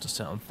some stuff to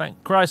sell, and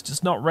thank Christ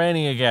it's not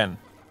raining again.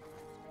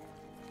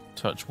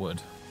 Touch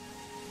wood.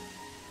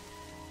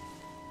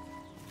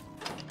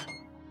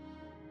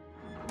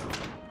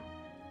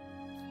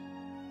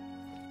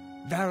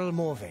 Varel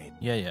Morvain.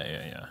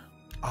 Yeah.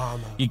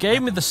 Armor. You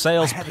gave me the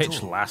sales I have it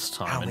pitch all. last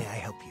time. How and- may I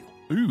help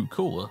you? Ooh,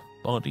 cool.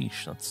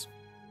 Bardiche. That's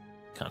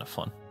kind of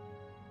fun.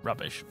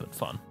 Rubbish, but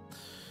fun.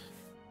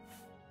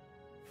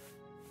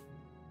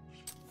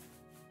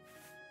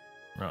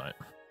 Right.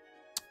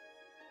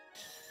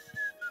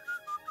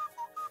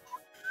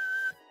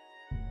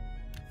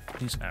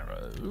 These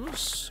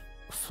arrows.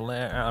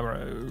 Flare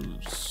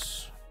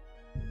arrows.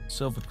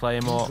 Silver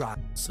claymore.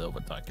 Silver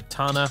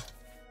daikatana.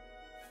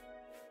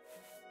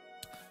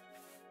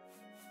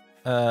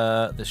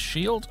 The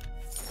shield.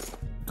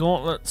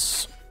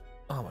 Gauntlets.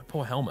 Oh, my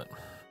poor helmet.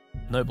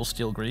 Noble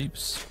steel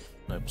greaves.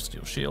 Noble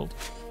steel shield.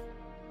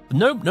 The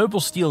noble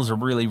steel is a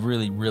really,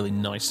 really, really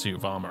nice suit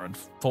of armor.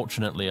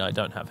 Unfortunately, I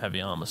don't have heavy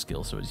armor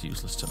skill, so it's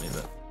useless to me,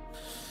 but...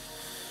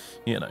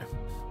 You know.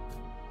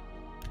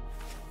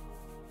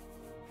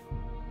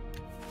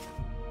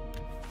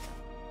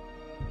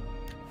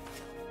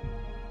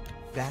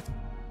 That?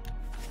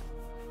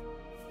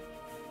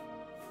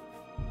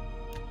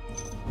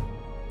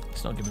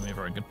 It's not giving me a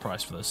very good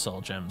price for those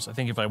soul gems. I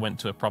think if I went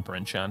to a proper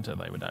enchanter,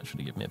 they would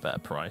actually give me a better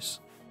price.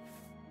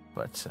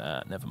 But,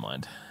 never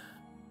mind.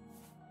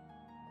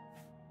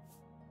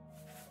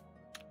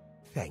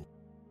 Thank.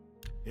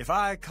 If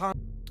I can't...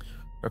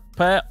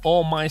 Repair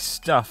all my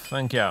stuff,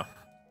 thank you.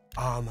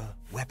 Armor,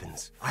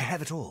 weapons, I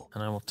have it all.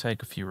 And I will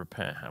take a few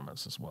repair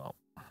hammers as well.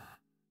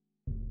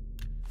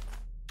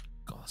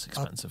 God, that's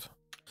expensive.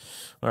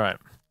 Alright.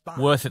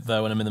 Worth it,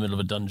 though, when I'm in the middle of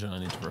a dungeon. I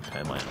need to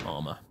repair my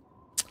armor.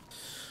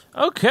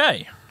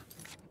 Okay.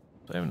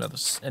 Do I have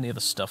any other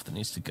stuff that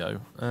needs to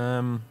go?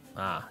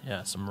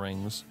 Yeah, some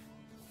rings.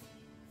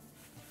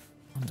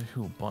 I wonder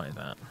who will buy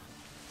that.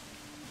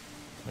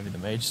 Maybe the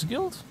Mages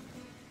Guild?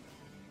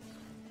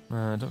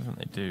 I don't think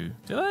they do.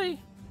 Do they?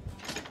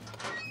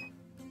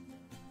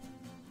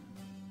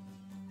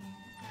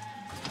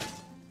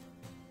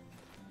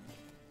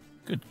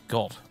 Good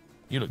God.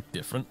 You look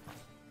different.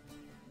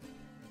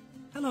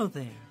 Hello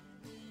there.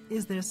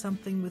 Is there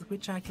something with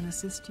which I can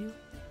assist you?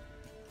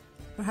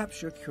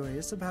 Perhaps you're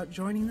curious about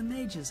joining the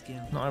Mages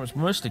Guild. No, I was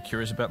mostly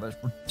curious about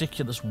that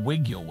ridiculous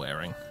wig you're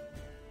wearing.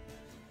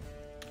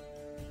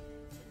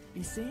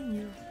 Be seeing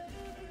you.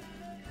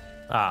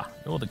 Ah,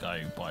 you're the guy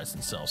who buys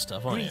and sells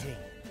stuff, aren't you? Greeting.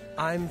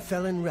 I'm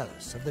Felon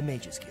Relis of the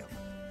Mages Guild.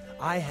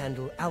 I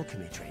handle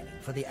alchemy training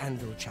for the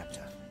Anvil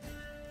chapter.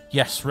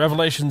 Yes,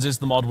 Revelations is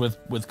the mod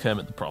with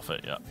Kermit the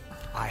Prophet, yeah.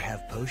 I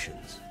have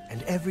potions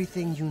and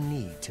everything you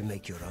need to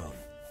make your own.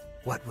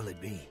 What will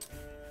it be?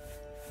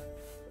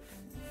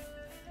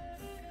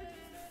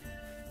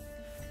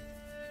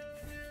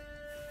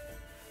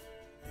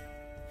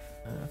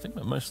 I think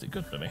they're mostly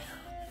good, really.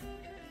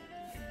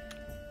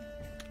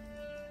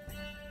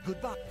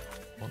 Goodbye.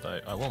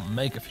 Although I will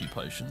make a few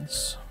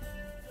potions.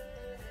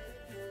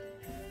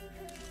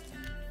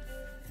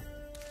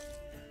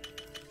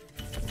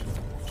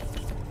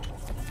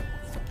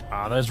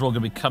 Ah, those are all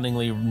going to be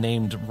cunningly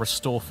named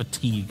Restore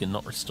Fatigue and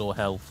not Restore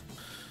Health.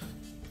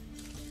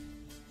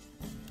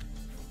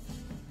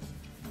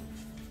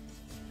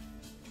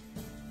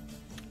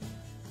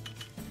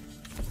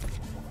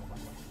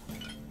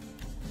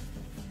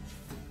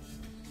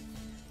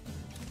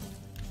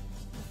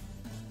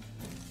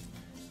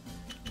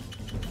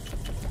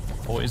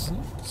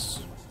 Poisons.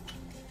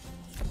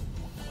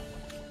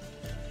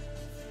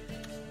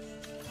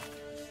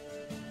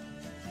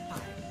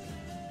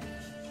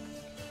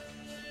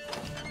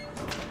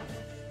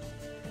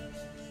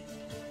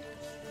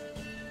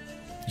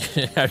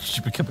 Yeah, how did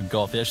she become a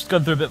goth? Yeah, she's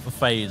gone through a bit of a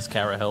phase,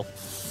 Cara Hill.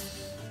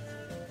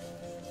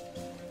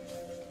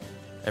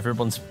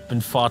 Everyone's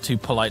been far too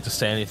polite to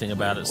say anything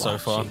about it so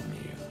far.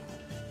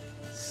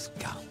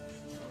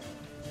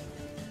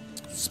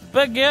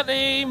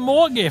 Spaghetti!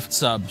 More gift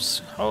subs!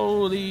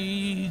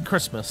 Holy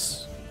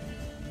Christmas.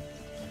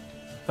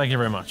 Thank you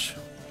very much.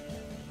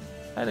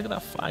 Hey, look at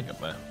that flag up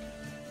there.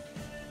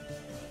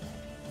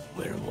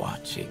 We're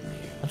watching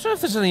you. I don't know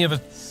if there's any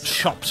other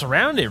shops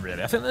around here,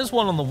 really. I think there's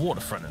one on the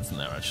waterfront, isn't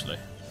there, actually?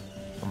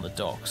 On the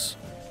docks.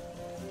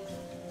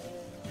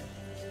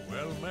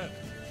 Well met.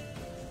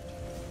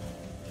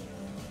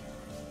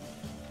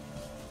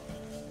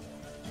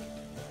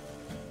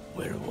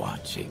 We're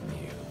watching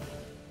you.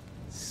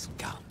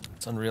 Scum.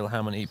 It's unreal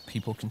how many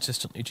people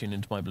consistently tune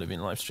into my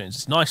Oblivion live streams.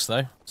 It's nice,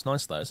 though. It's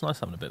nice, though. It's nice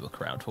having a bit of a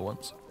crowd for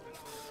once.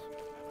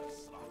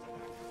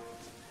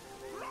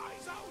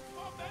 Rise out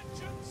for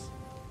vengeance!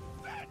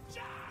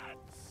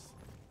 Vengeance!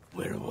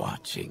 We're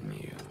watching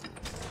you.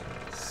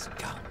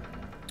 Scum.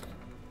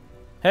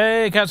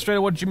 Hey,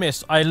 Catstrader, what did you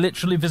miss? I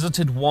literally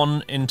visited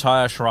one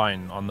entire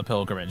shrine on the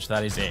pilgrimage.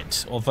 That is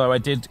it. Although I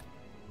did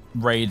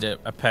raid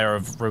a pair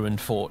of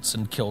ruined forts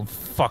and killed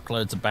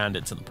fuckloads of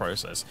bandits in the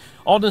process.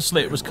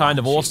 Honestly, it was kind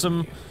of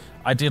awesome.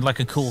 I did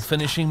like a cool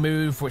finishing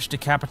move which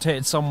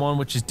decapitated someone,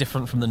 which is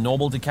different from the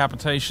normal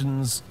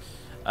decapitations.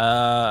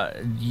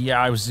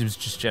 Yeah, it was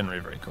just generally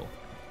very cool.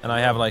 And I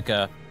have like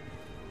a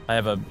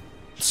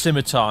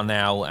scimitar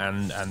now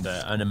and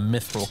a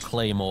mithril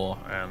claymore,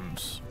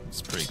 and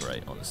it's pretty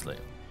great, honestly.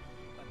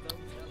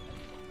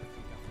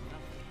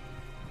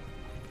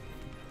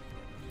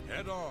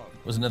 Head on.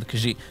 Was another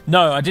Khajiit?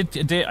 No, I did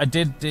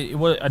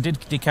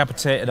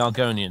decapitate an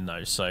Argonian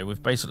though. So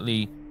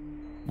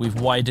we've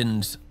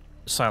widened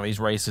Sally's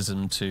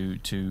racism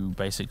to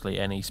basically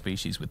any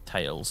species with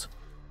tails.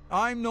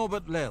 I'm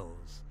Norbert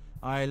Lels.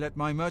 I let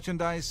my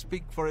merchandise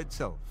speak for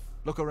itself.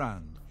 Look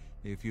around.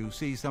 If you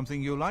see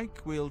something you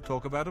like, we'll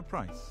talk about a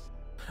price.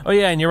 Oh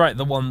yeah, and you're right.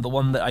 The one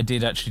that I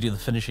did actually do the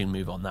finishing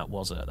move on, that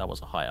was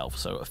a high elf.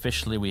 So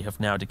officially, we have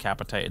now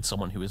decapitated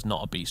someone who is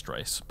not a beast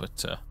race,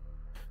 but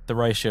the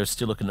ratio is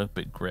still looking a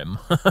bit grim.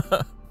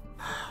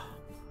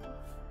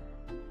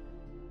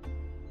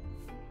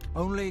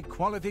 Only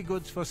quality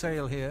goods for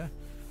sale here.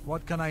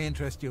 What can I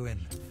interest you in?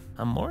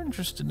 I'm more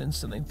interested in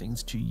selling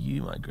things to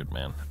you, my good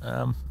man.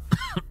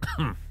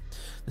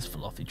 This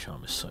Velothi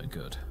charm is so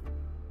good.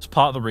 It's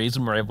part of the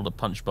reason we're able to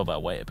punch above our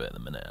weight a bit in a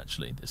minute,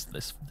 actually.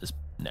 This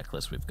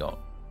necklace we've got.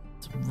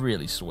 It's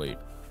really sweet.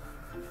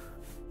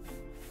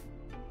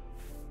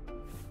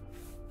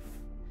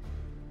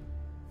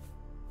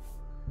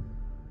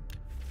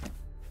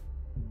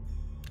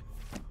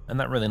 And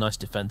that really nice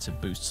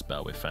defensive boost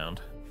spell we found.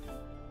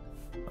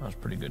 That was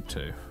pretty good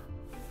too.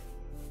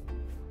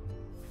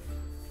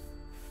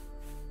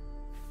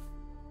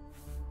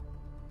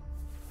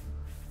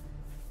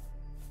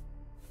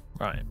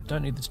 Right,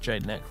 don't need this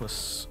jade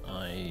necklace.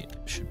 I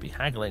should be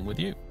haggling with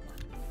you.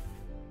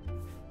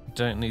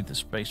 Don't need the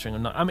space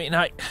ring. I mean,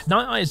 Night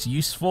Eye is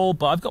useful,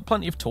 but I've got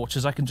plenty of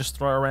torches I can just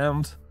throw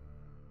around.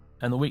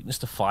 And the weakness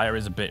to fire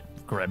is a bit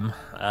grim.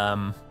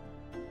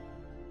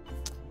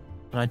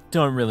 And I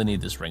don't really need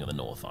this Ring of the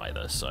North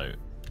either, so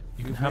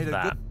you can have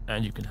that,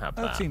 and you can have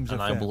that,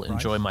 and I will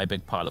enjoy my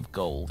big pile of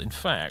gold. In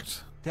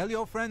fact, Tell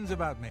your friends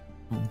about me.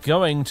 I'm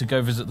going to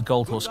go visit the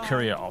Gold Horse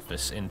Courier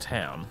office in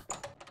town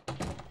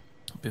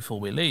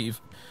before we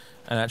leave,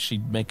 and actually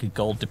make a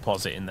gold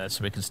deposit in there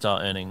so we can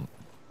start earning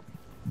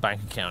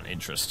bank account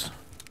interest.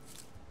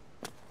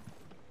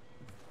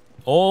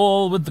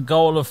 All with the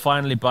goal of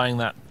finally buying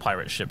that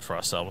pirate ship for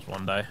ourselves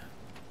one day.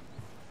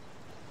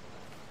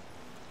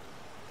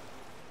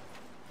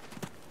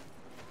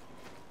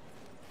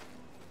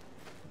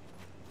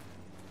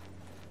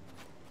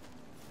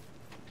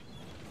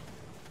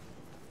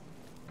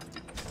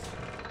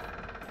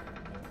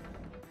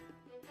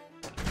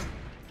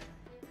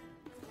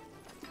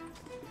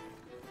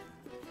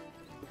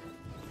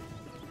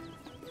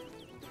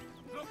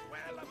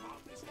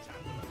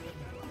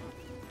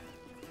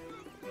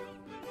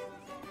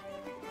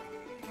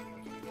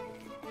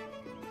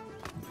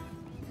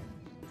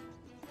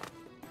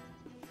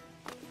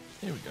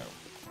 Here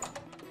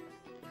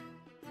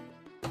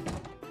we go.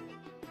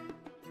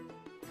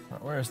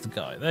 Right, where's the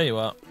guy? There you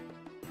are.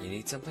 You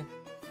need something?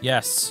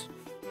 Yes.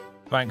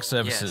 Bank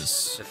services.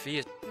 Yes, the fee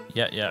is...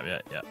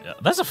 Yeah.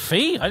 There's a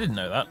fee? I didn't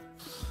know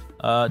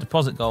that.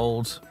 Deposit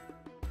gold,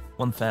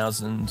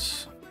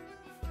 1,000.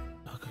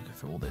 I've got to go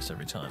through all this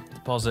every time.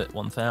 Deposit,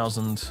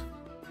 1,000.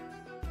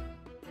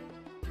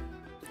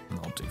 And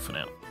I'll do for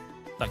now.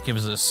 That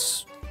gives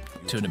us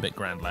 2 and a bit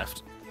grand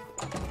left.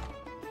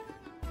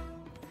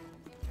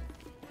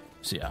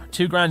 So yeah,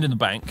 2 grand in the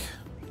bank,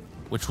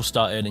 which will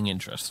start earning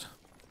interest.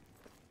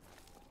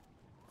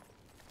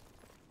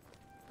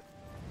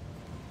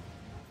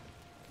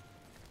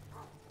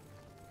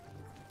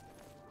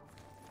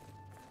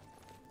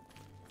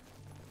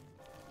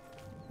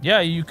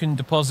 Yeah, you can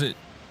deposit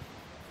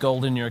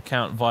gold in your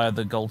account via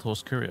the Gold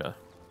Horse Courier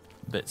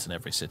bits in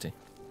every city.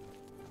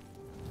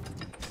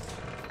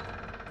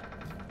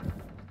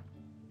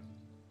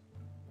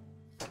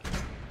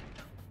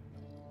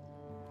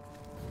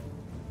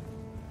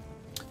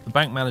 The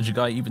bank manager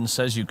guy even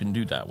says you can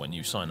do that when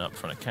you sign up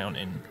for an account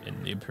in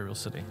the Imperial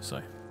City,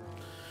 so...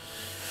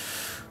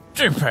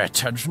 Do pay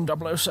attention,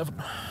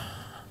 007.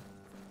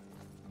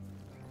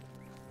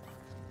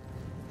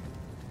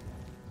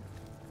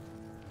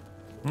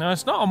 No,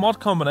 it's not a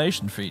mod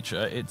combination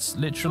feature. It's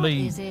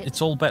literally,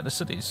 it's all Better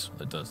Cities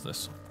that does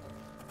this.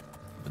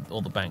 With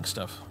all the bank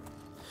stuff.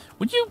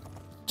 Would you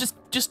just,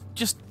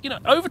 you know,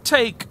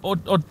 overtake or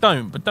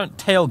don't, but don't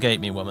tailgate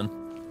me, woman.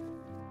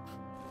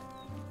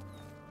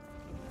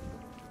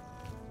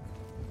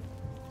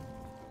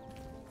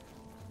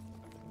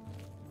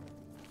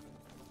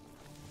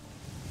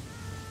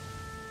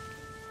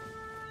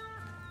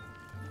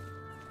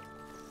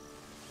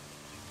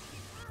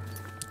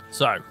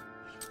 So...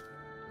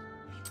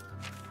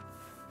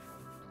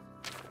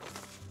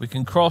 we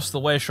can cross the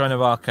Way Shrine of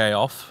Arche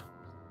off.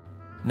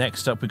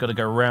 Next up, we've got to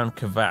go around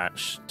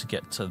Kvatch to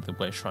get to the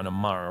Way Shrine of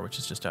Mara, which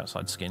is just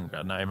outside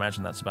Skingrad. Now, I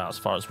imagine that's about as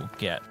far as we'll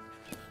get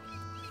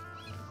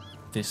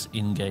this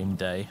in-game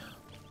day.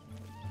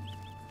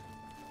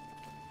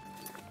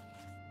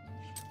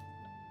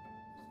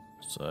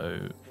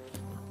 So,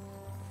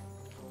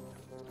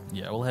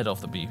 yeah, we'll head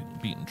off the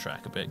beaten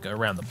track a bit, go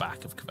around the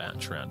back of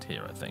Kvatch around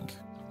here, I think.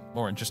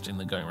 More interesting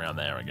than going around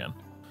there again.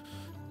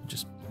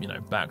 Just, you know,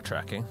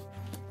 backtracking.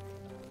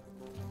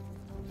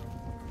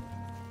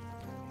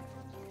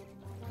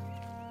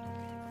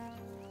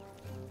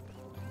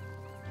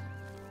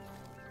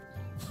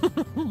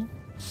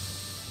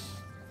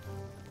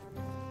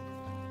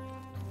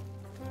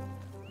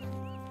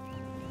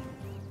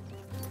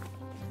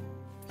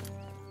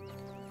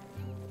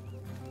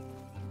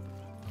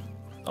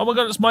 Oh my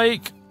god, it's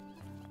Maik!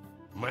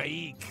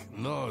 Maik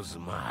knows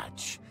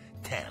much,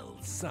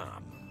 tells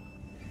some.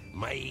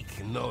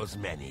 Maik knows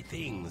many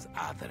things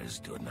others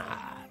do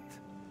not.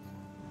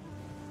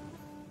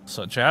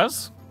 Such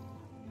as?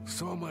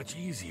 So much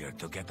easier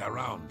to get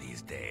around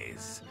these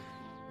days.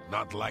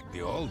 Not like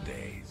the old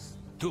days.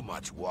 Too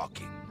much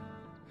walking.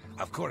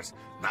 Of course,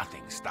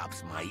 nothing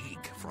stops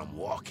Maik from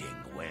walking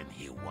when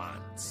he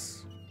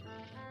wants.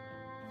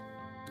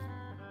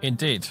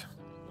 Indeed.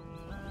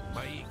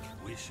 Maik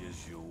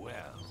wishes you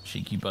well.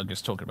 Cheeky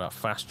bugger's talking about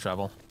fast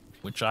travel,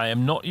 which I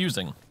am not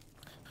using.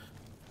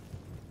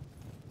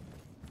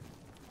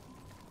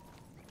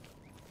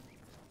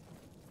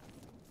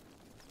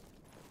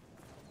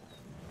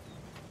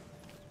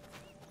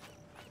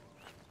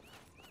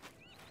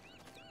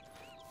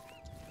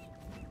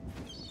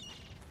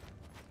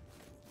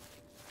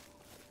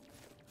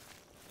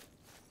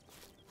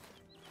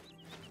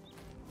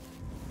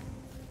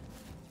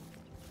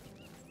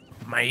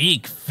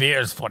 Maik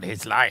fears for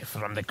his life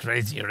from the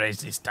crazy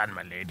race he's done,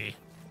 my lady.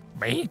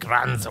 Maik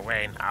runs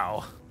away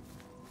now.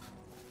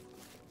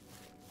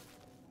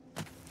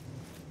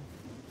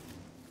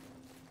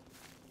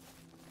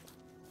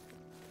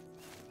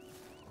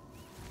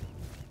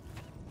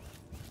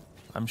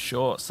 I'm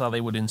sure Sally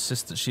would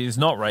insist that she is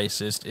not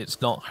racist. It's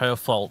not her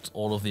fault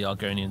all of the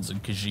Argonians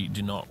and Khajiit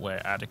do not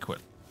wear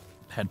adequate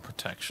head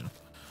protection.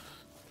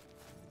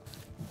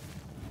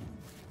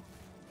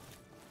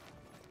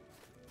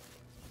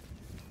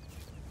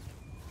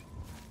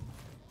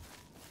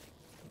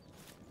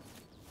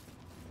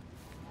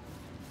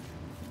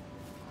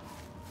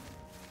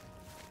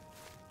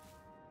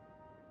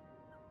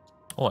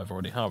 Oh, I've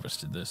already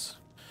harvested this.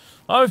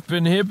 I've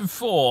been here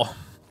before.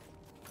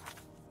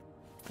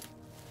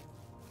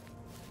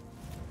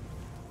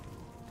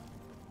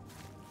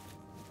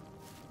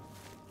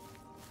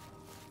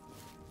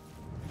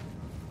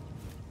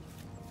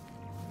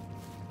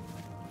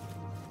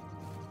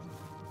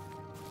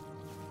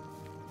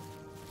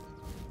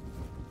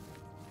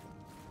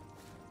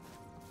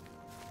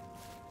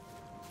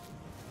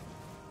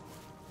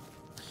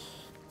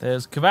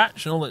 There's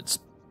Kvatch in all its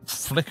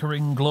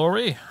flickering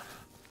glory.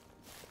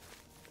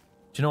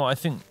 Do you know what I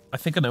think? I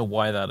think I know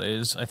why that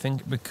is. I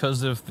think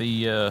because of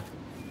the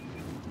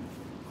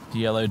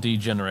LOD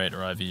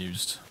generator I've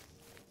used.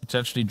 It's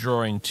actually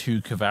drawing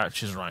 2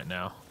 Kvatches right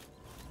now.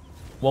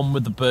 One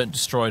with the burnt,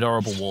 destroyed,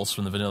 horrible walls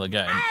from the vanilla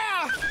game.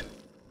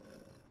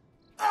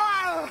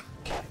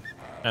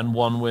 And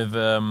one with,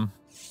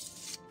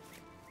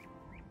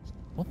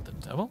 what the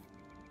devil?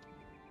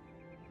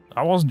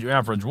 That wasn't your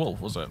average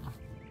wolf, was it?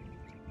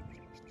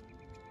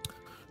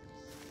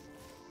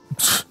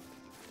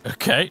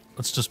 Okay,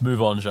 let's just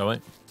move on, shall we?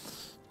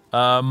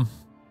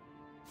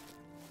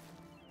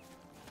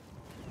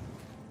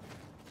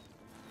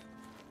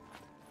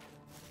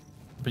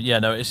 But yeah,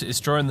 no, it's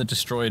drawing the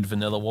destroyed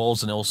vanilla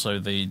walls and also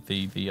the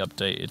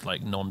updated,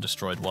 like,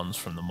 non-destroyed ones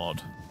from the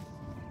mod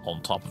on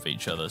top of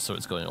each other, so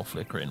it's going all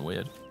flickery and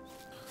weird.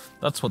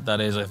 That's what that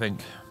is, I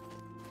think.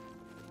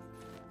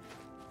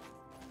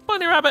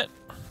 Bunny rabbit!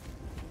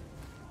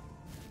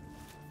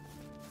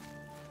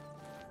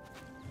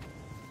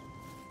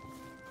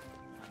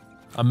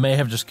 I may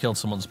have just killed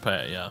someone's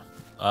pet,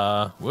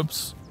 yeah.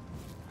 Whoops.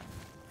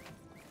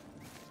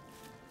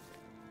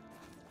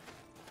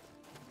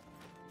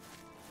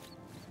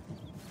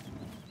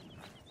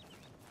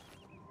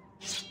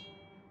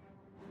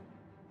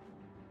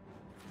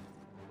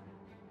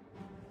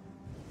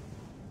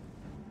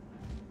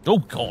 Oh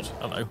god,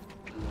 hello.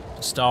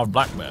 Starved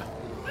black bear.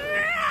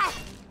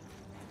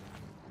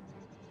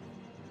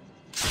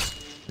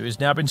 Who has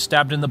now been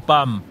stabbed in the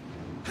bum.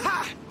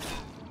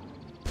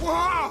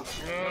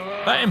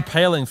 That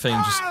impaling thing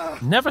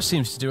just never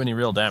seems to do any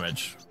real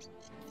damage.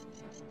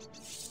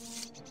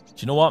 Do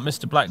you know what,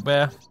 Mr. Black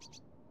Bear?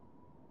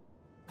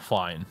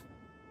 Fine.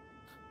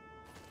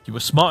 You were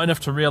smart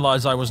enough to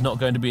realize I was not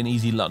going to be an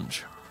easy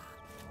lunch.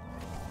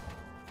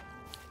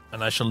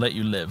 And I shall let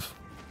you live.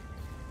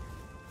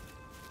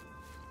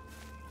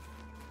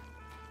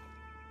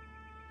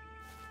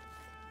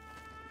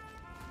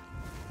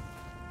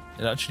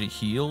 It actually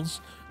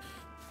heals.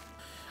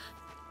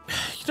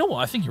 You know what?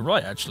 I think you're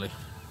right, actually.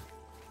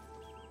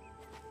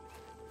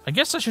 I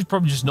guess I should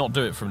probably just not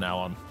do it from now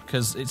on,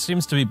 because it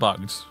seems to be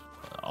bugged.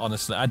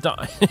 Honestly, I don't.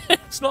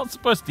 It's not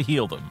supposed to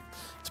heal them.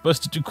 It's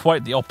supposed to do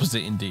quite the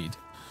opposite, indeed.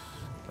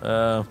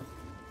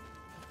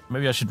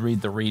 Maybe I should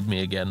read the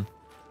README again, in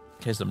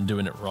case I'm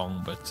doing it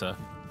wrong. But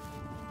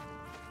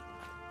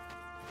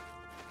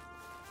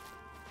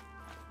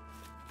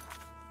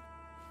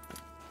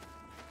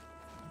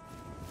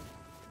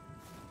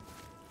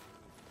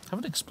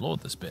haven't explored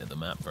this bit of the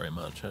map very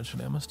much,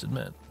 actually, I must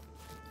admit.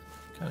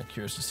 Kind of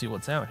curious to see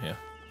what's out here.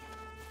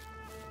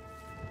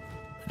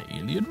 An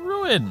alien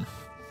ruin!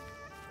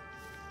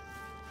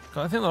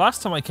 God, I think the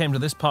last time I came to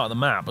this part of the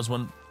map was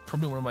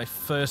probably one of my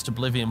first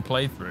Oblivion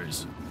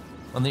playthroughs.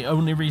 And the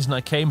only reason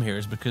I came here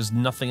is because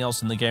nothing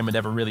else in the game had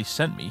ever really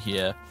sent me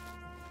here.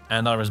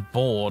 And I was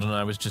bored, and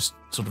I was just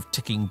sort of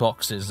ticking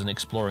boxes and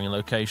exploring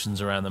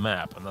locations around the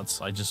map, and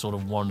I just sort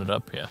of wandered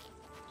up here.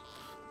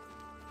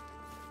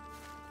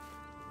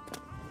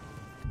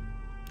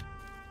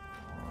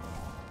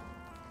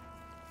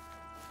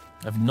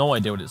 I have no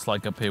idea what it's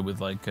like up here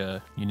with, like,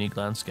 unique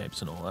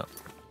landscapes and all that.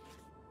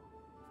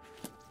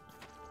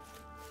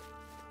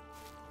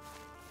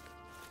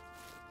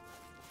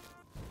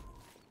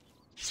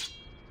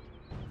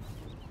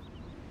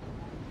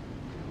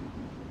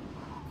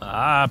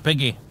 Ah,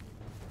 piggy.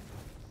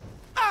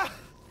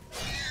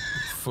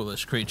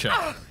 Foolish creature.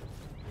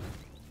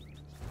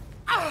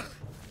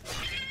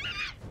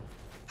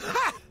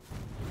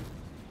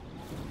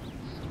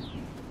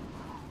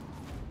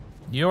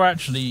 You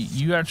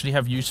actually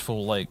have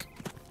useful, like,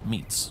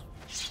 meats.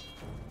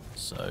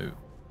 So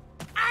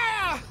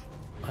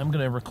I'm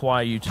gonna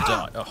require you to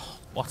die. Oh,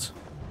 what?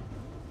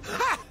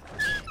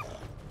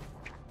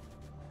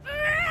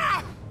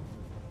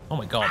 Oh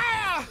my god.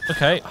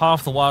 Okay,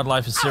 half the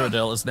wildlife of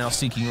Cyrodiil is now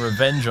seeking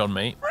revenge on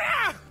me.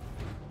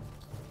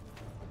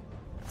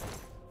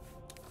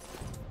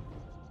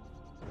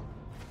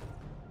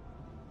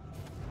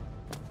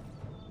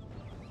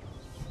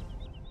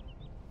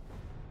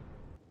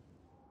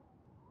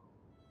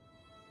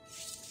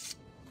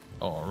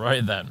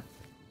 Alright then.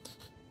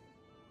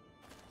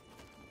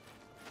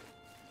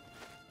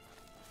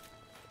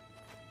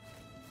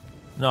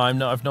 No,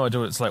 I've no idea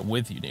what it's like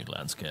with unique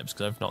landscapes,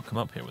 because I've not come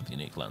up here with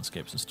unique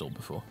landscapes installed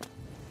before.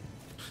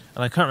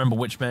 And I can't remember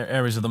which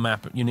areas of the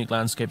map unique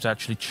landscapes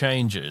actually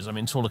changes. I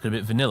mean, it's all looking a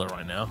bit vanilla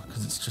right now,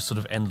 because it's just sort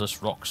of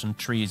endless rocks and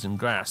trees and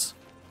grass.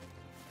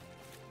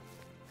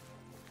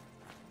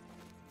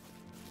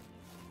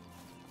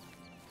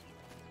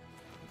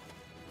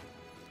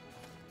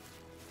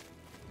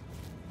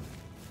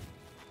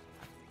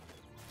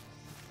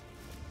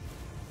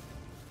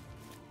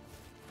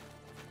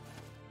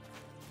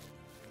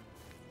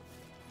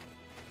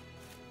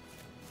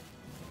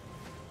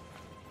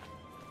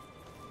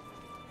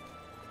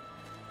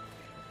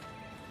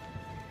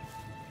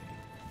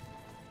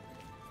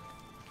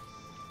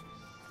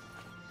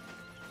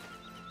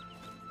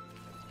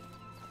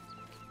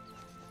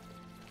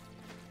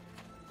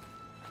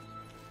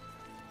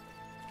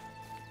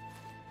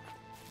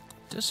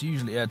 This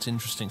usually adds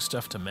interesting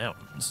stuff to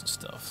mountains and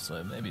stuff,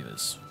 so maybe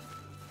there's...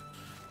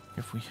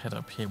 If we head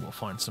up here, we'll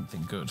find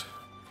something good.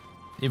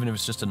 Even if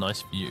it's just a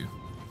nice view.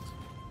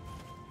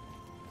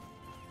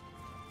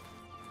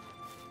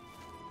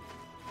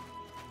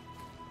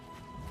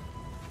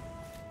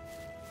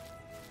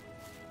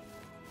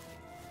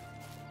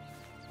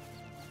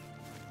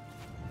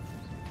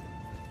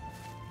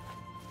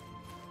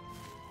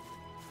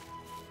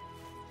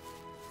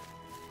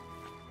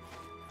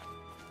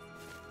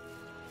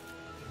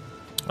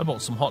 I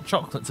bought some hot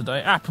chocolate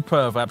today.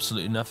 Apropos of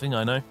absolutely nothing,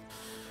 I know.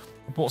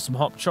 I bought some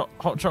hot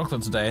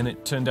chocolate today, and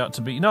it turned out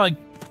to be... You know,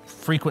 like,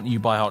 frequently you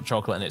buy hot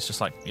chocolate, and it's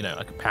just like, you know,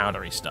 like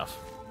powdery stuff.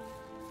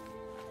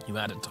 You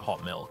add it to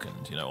hot milk,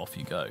 and, you know, off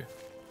you go.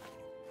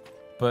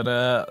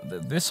 But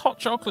this hot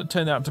chocolate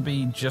turned out to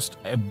be just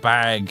a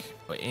bag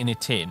in a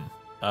tin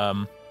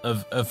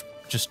of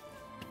just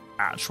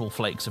actual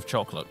flakes of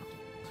chocolate.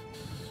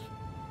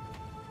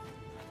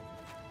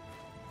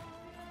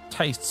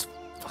 Tastes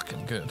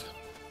fucking good.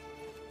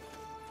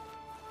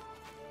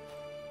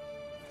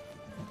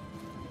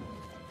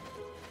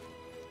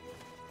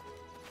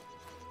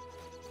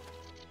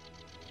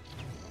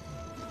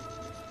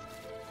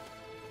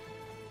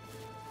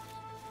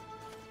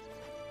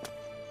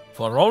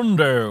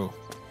 Forondo.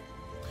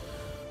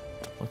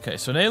 Okay,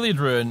 so an alien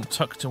ruin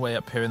tucked away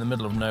up here in the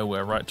middle of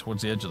nowhere, right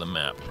towards the edge of the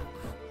map.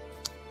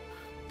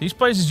 These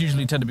places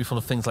usually tend to be full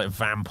of things like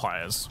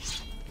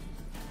vampires.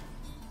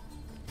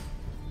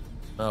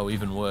 Oh,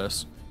 even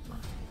worse.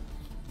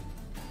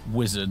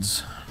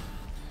 Wizards.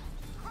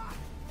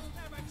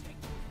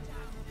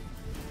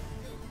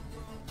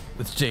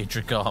 With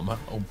Daedric armor.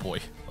 Oh boy.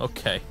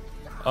 Okay.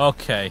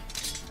 Okay.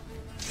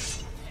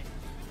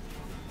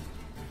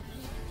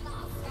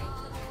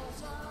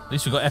 At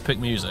least we've got epic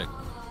music.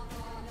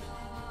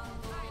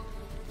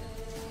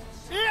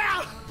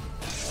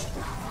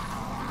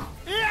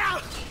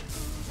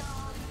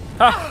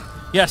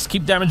 Ha! Yes,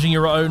 keep damaging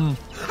your own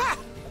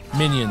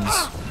minions.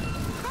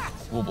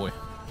 Oh boy.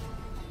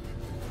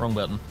 Wrong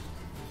button.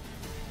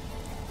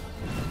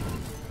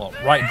 Well,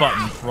 right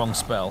button, wrong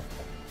spell.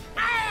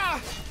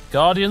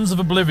 Guardians of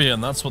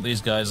Oblivion, that's what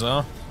these guys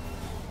are.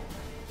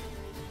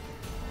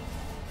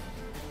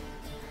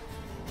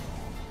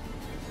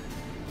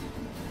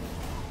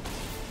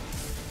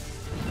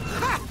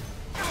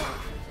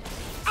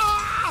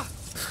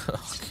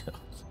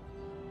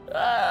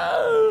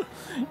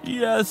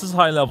 Yeah, this is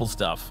high level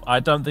stuff.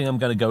 I don't think I'm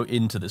going to go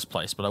into this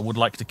place, but I would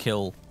like to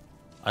kill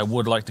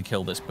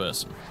this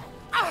person.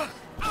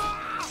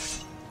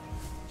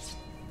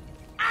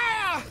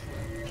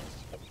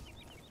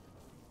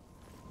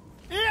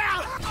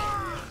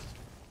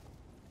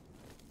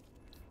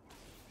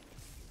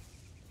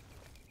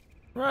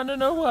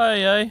 Running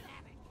away, eh?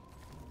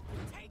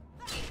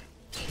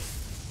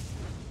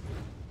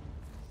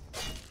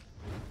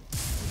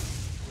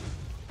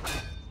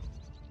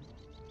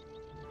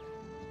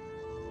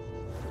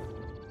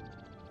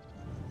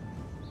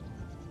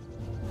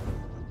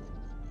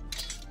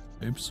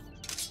 Oops.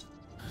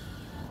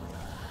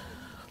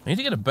 I need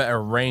to get a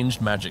better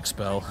ranged magic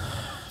spell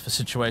for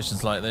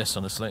situations like this,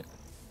 honestly.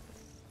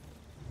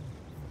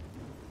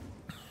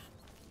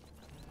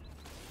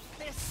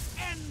 This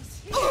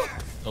ends here.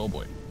 Oh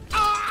boy.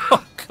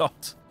 Oh god.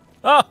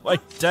 Oh my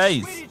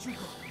days. Where did you go?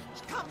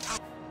 Come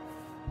out.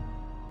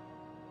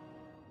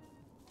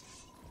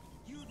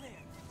 You there.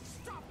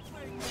 Stop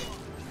playing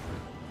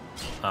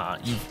along.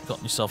 You've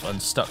gotten yourself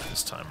unstuck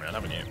this time around,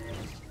 haven't you?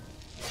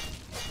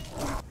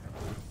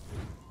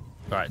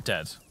 Alright,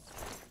 dead.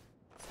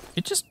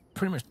 It just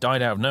pretty much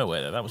died out of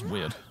nowhere there. That was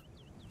weird. Do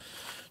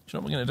you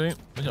know what we're going to do?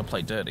 We're going to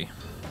play dirty.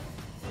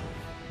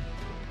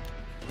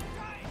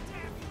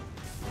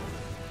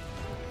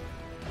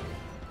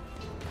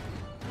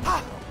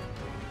 Am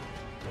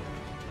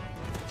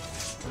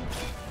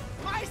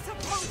I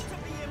supposed to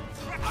be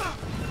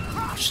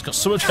impressed? She's got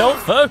so much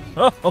health, though.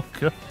 Oh,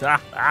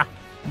 god.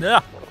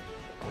 Yeah.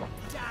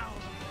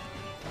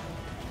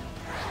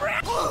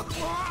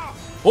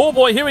 Oh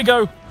boy, here we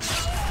go.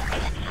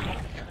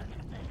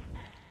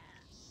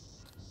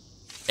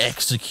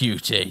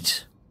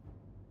 Executed.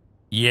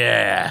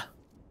 Yeah.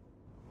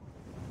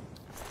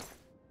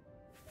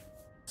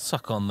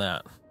 Suck on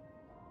that.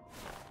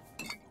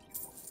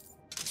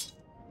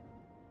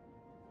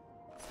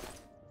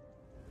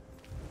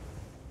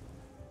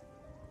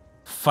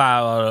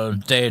 Foul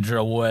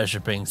Daedra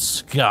worshipping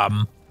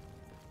scum.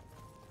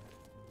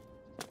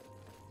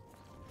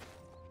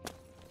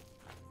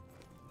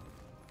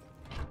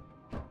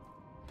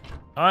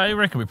 I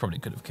reckon we probably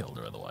could have killed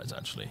her otherwise,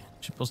 actually.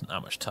 She wasn't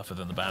that much tougher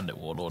than the Bandit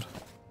Warlord.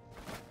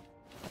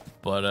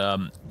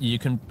 But you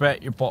can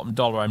bet your bottom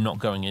dollar I'm not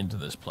going into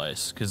this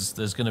place, because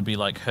there's going to be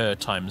like her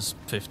times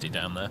 50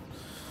 down there.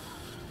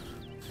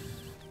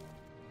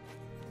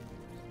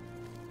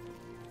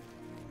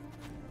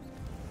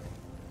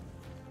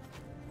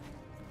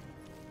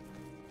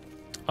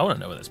 I want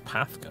to know where this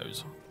path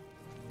goes.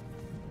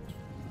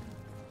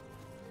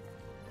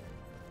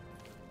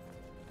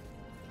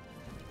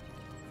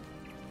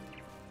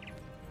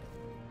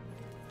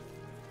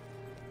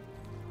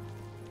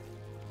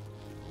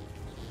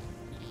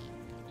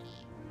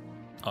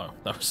 Oh,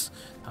 that was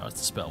the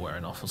spell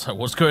wearing off. I was like,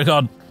 what's going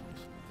on?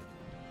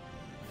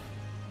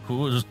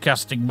 Who is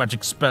casting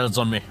magic spells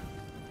on me?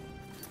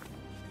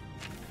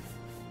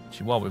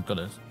 Actually, while we've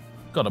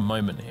got a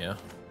moment here.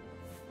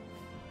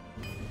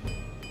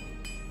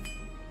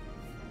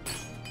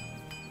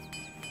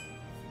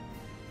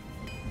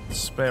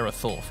 Spare a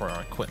thought for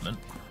our equipment.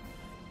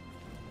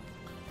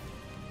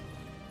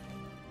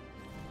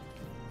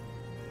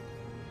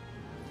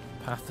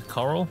 Path to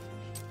Coral.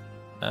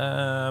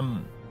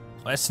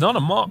 It's not a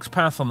marked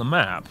path on the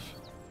map.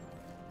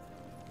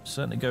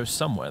 Certainly goes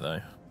somewhere,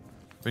 though.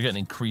 We're getting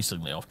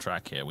increasingly off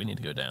track here. We need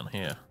to go down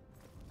here.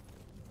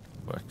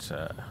 But,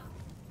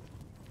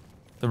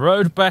 the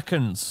road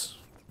beckons.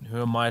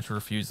 Who am I to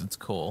refuse its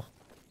call?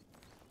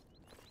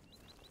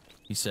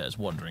 He says,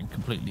 wandering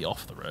completely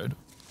off the road.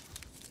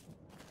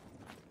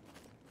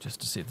 Just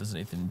to see if there's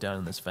anything down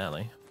in this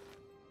valley.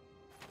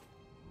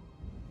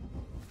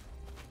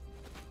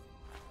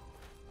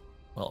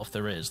 Well, if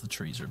there is, the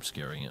trees are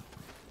obscuring it.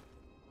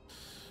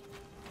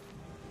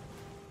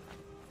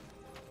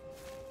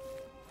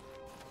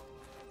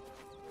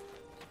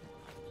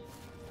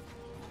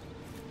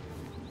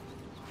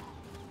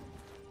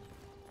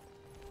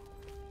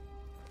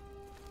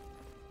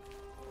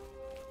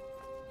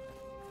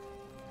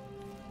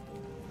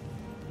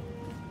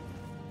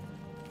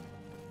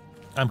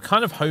 I'm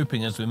kind of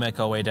hoping as we make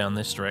our way down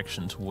this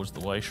direction towards the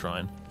Way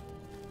Shrine,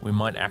 we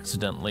might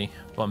accidentally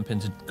bump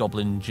into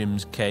Goblin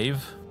Jim's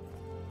cave,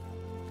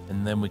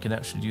 and then we can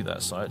actually do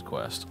that side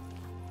quest.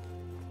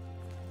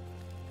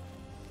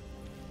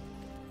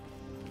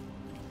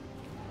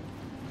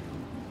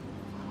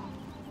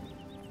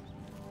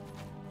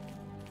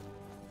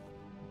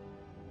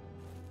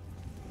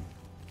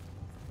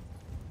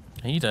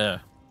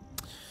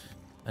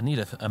 I need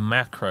a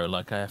macro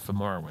like I have for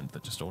Morrowind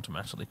that just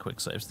automatically quick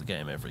saves the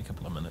game every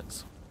couple of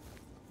minutes.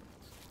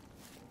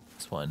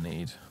 That's what I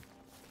need.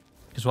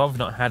 Because while we've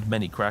not had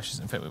many crashes,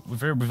 in fact,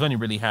 we've only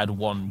really had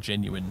one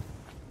genuine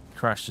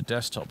crash to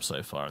desktop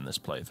so far in this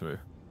playthrough.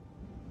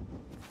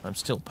 I'm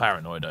still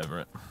paranoid over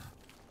it.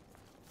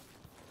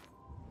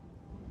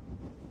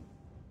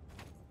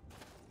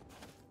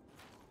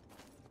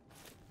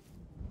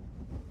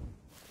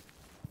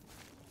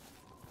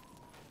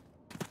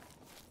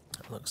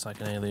 Looks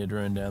like an alien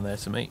drone down there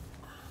to me.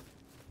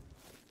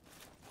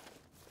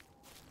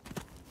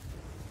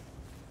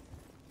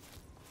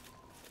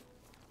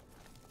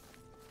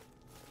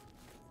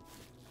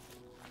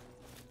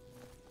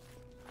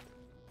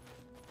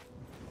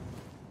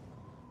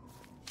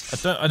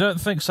 I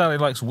don't think Sally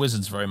likes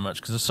wizards very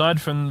much, because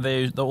aside from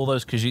all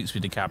those Khajiits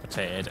we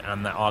decapitated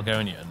and that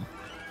Argonian,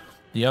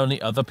 the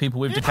only other people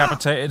we've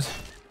decapitated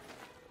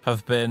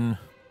have been...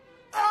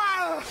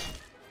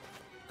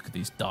 Look at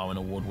these Darwin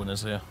Award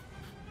winners here.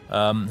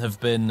 Have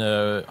been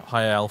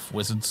high elf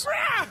wizards.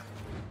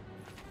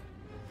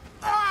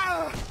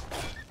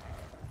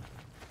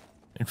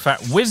 In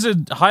fact,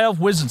 high elf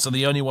wizards are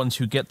the only ones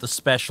who get the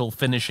special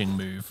finishing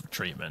move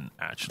treatment,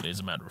 actually, as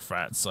a matter of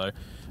fact, so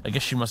I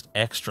guess you must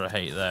extra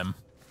hate them.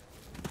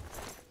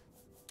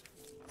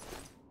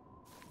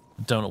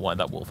 Don't know why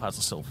that wolf has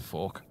a silver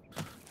fork.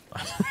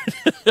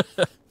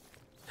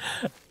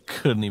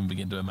 Couldn't even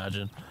begin to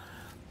imagine.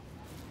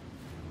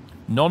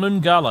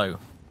 Nonungallo.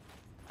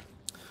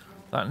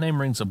 That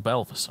name rings a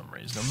bell for some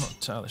reason. I'm not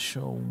entirely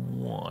sure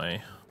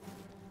why.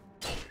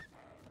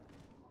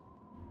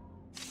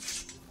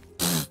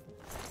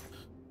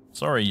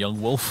 Sorry, young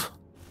wolf.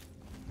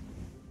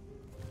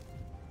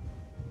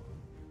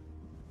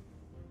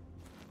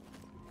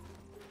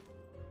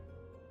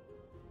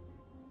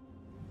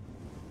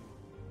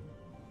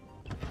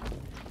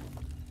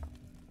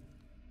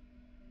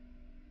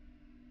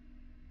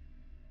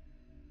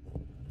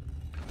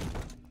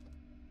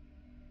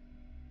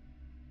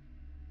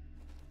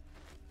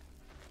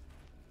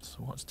 So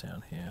what's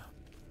down here?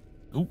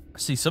 Ooh, I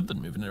see something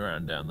moving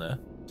around down there.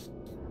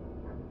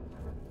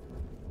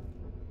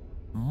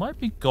 Might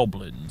be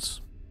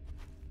goblins.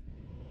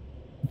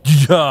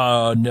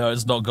 Oh, no,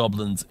 it's not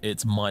goblins.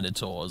 It's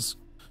minotaurs.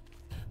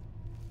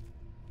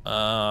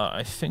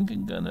 I think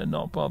I'm gonna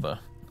not bother.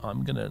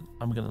 I'm gonna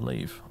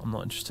leave. I'm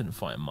not interested in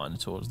fighting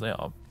minotaurs. They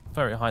are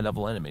very high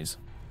level enemies.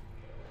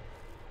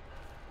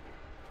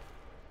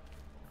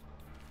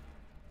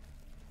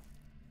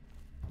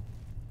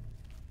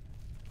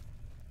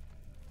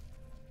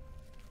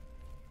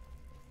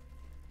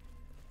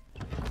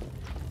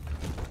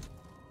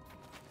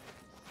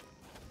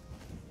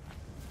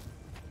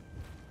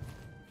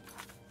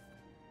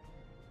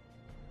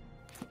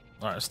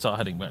 Alright, start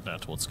heading back down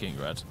towards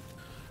Skingrad.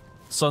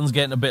 Sun's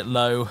getting a bit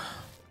low.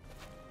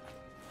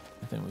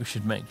 I think we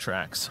should make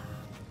tracks.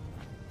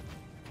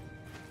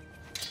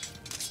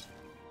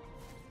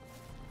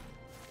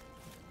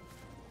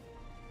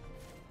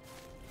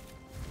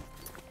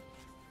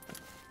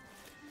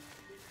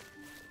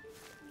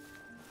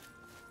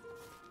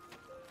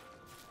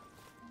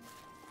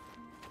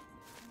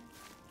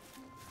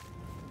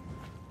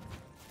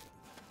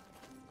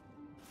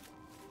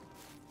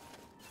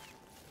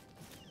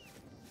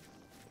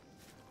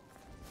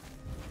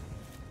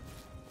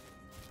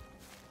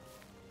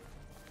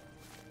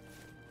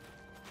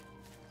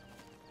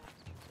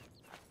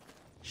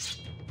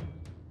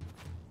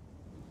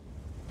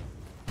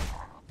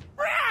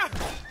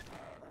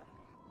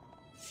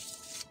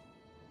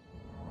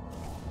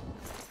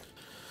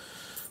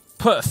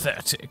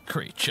 Pathetic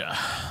creature.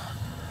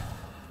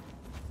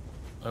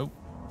 Oh,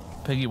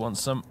 Piggy wants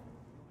some.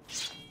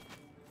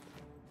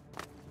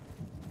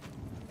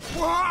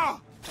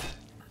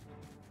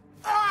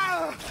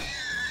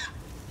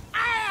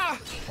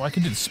 I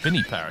can do the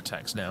spinny power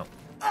attacks now.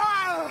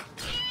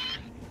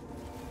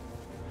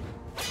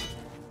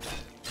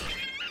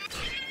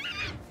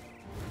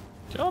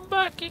 Come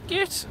back,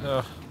 idiot!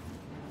 Ugh.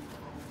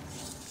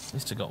 At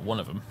least I got one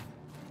of them.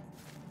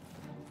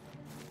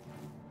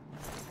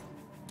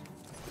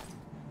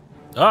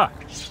 Ah!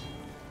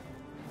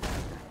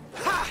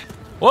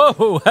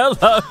 Whoa!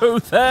 Hello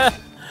there!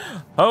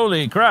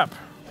 Holy crap!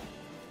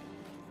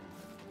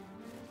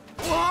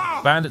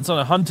 Bandits on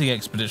a hunting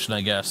expedition,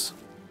 I guess.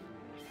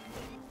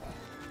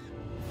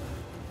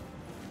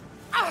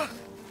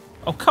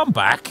 Oh, come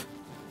back!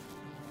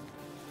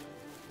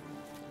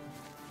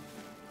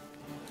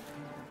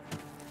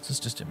 This is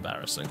just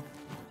embarrassing.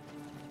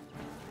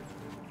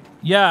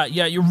 Yeah,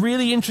 you're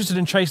really interested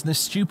in chasing this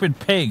stupid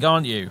pig,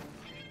 aren't you?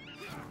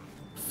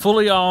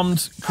 Fully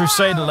armed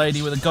crusader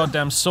lady with a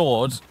goddamn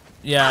sword.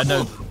 Yeah,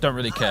 no, don't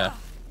really care.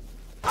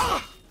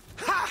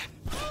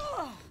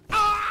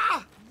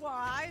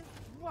 Why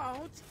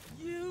won't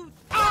you?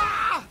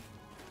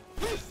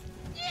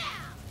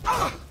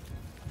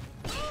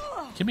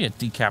 Give me a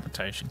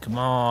decapitation, come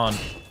on.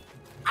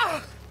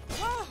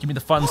 Give me the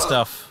fun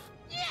stuff.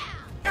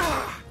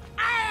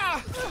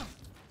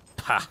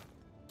 Ha.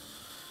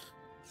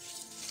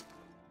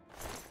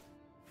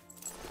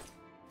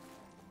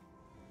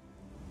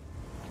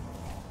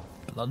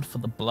 Blood for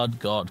the blood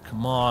god,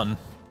 come on.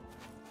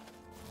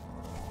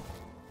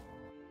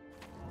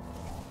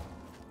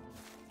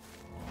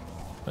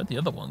 Where'd the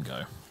other one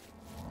go?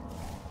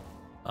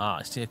 Ah,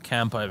 I see a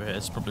camp over here.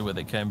 It's probably where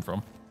they came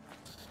from.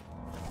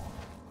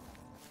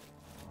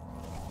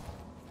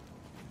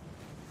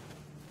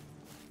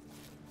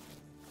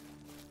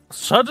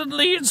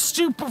 Suddenly it's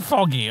super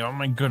foggy. Oh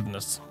my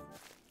goodness.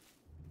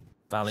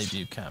 Valley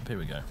View Camp. Here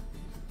we go.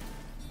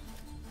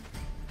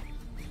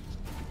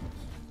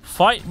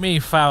 Fight me,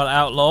 foul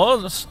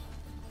outlaws.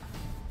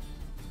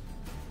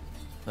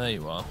 There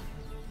you are.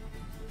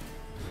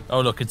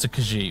 Oh look, it's a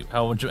Khajiit.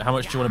 How much do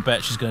you want to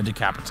bet she's going to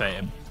decapitate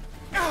him?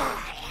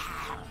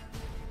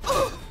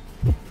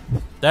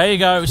 There you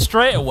go,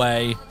 straight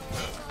away.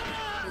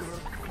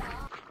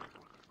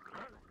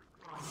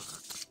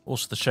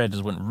 Also, the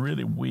shaders went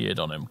really weird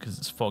on him because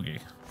it's foggy.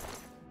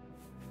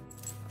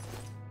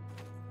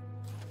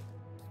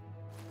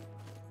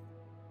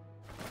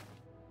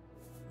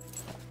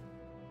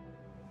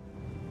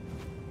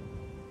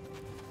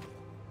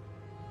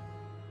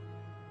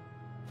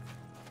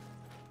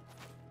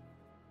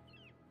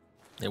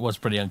 It was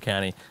pretty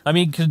uncanny. I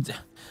mean,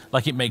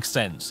 like, it makes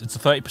sense. It's a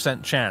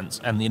 30% chance,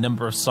 and the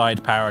number of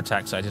side power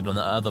attacks I did on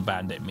the other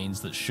bandit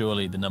means that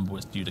surely the number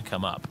was due to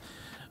come up.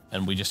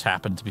 And we just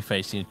happened to be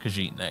facing a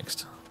Khajiit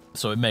next.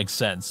 So it makes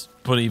sense.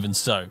 But even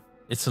so,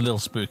 it's a little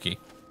spooky.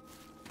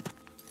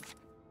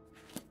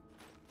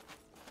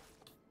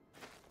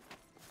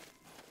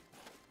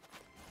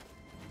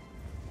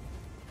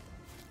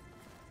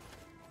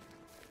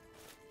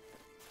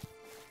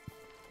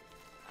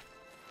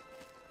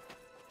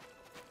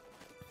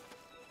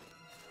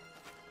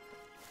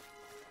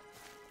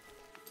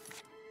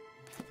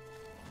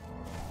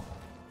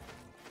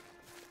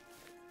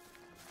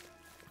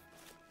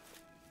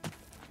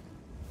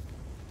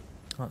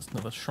 That's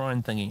another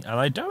shrine thingy. And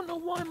I don't know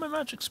why my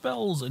magic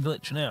spells are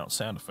glitching out,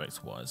 sound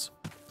effects wise.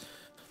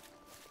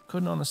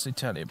 Couldn't honestly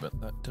tell you, but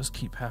that does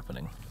keep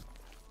happening.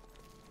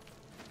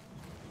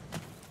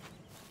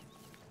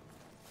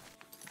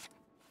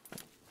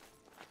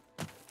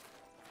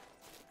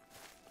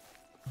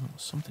 Oh,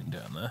 something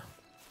down there.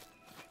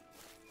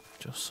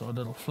 Just saw a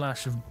little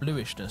flash of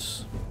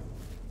bluishness.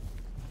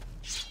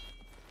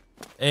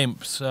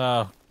 Imps,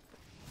 bother.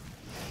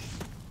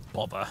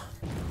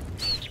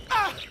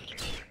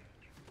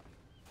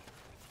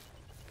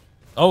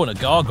 Oh, and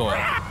a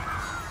gargoyle.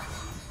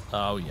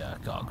 Oh yeah,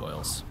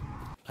 gargoyles.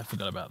 I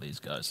forgot about these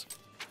guys.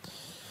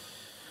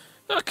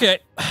 Okay.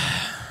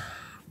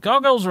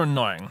 Gargoyles are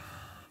annoying.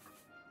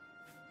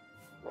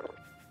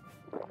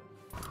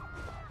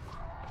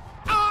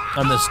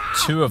 And there's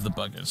two of the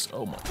buggers.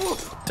 Oh my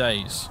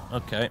days.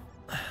 Okay.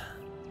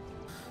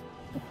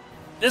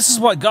 This is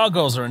why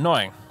gargoyles are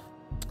annoying.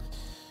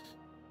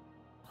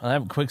 I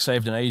haven't quick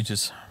saved in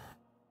ages.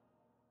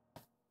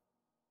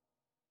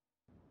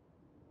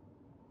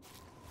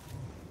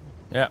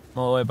 Yeah,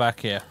 all the way back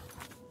here.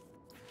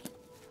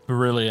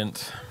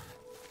 Brilliant.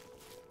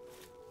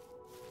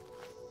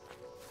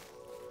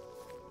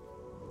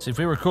 See, if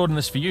we were recording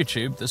this for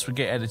YouTube, this would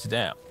get edited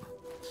out.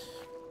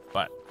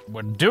 But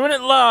we're doing it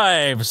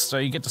live, so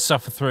you get to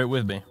suffer through it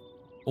with me.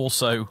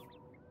 Also,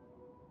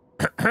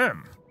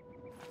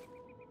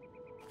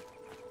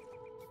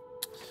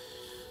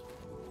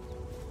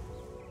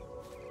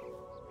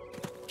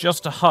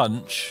 just a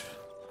hunch.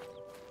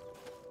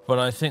 But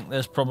I think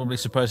there's probably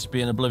supposed to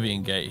be an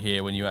Oblivion gate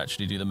here when you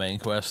actually do the main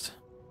quest.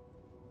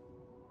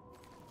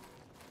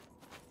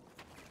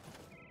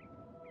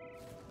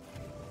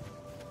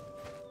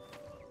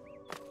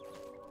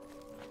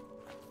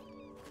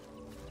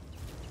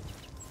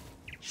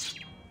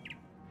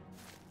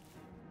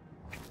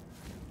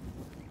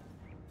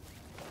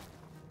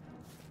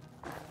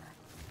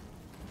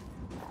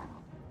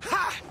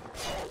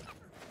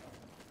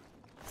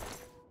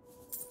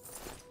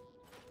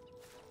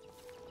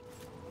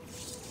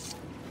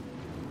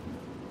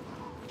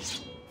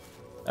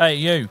 Hey,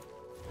 you.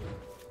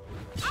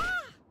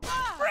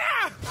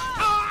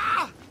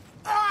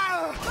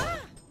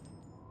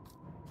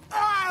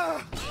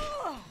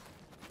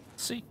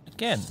 See,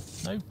 again,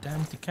 no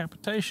damn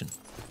decapitation.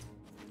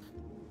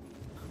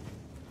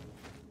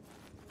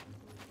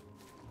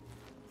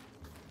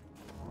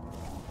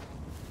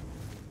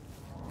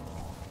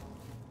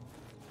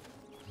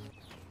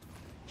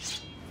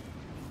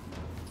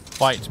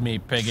 Fight me,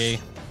 piggy.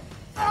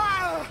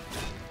 Ha!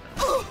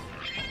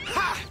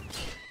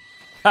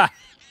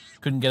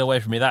 Couldn't get away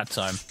from me that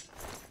time.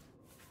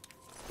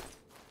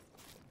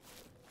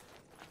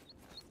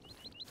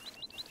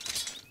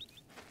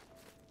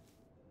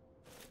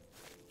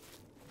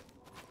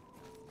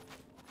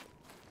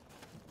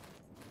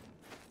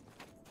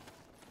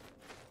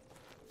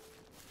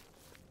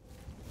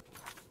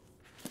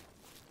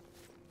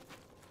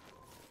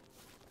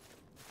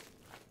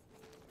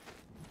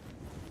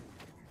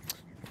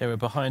 Okay, we're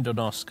behind on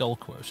our skull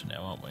quota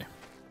now, aren't we?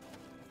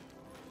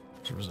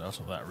 As a result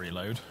of that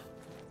reload.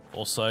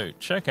 Also,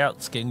 check out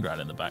Skingrad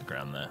in the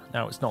background there.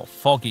 Now, it's not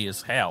foggy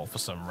as hell for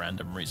some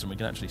random reason. We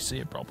can actually see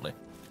it properly.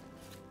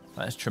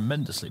 That is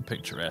tremendously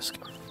picturesque.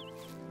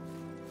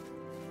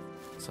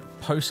 It's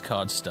like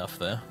postcard stuff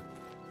there.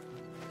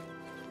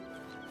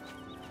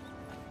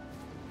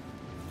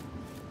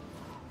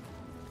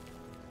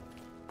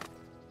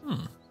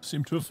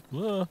 Seem to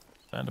have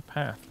found a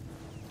path.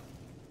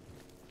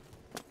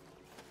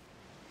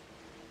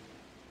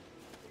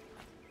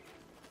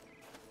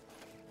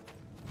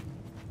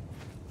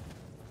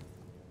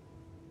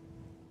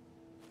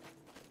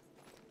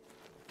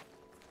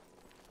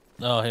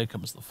 Oh, here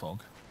comes the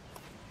fog.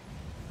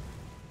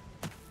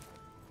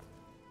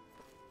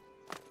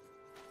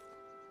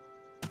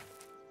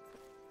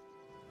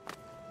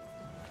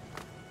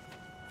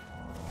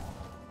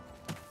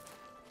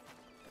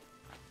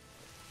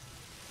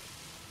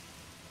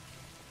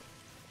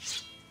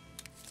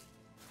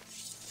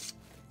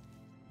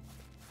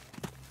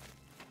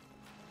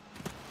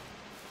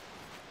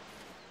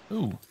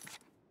 Ooh.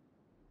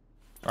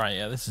 Alright,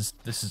 yeah, this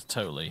is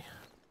totally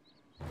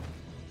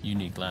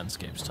unique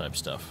landscapes type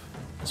stuff.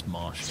 This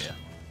marsh here.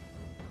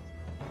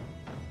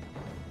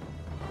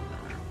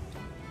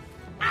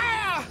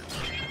 Ah!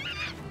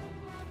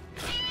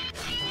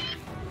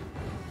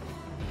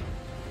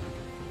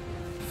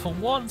 For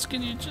once,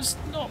 can you just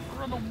not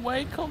run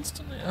away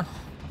constantly?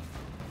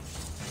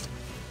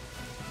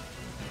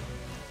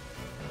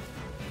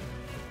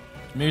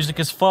 Music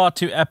is far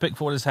too epic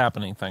for what is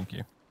happening, thank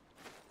you.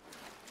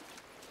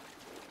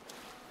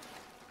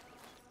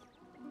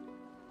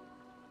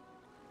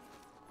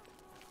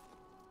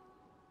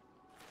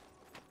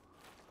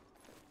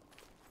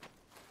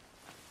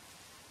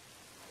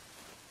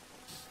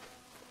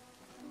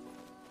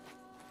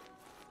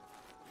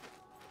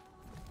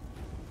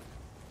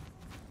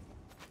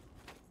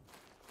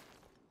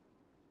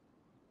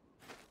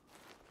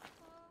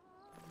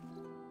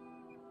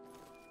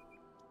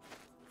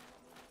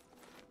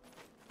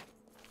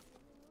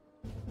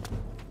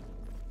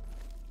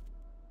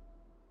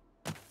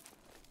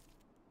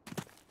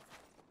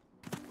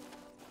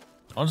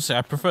 Honestly,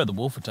 I prefer the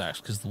wolf attacks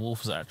because the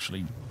wolves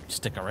actually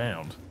stick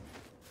around.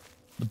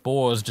 The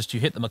boars, just you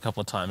hit them a couple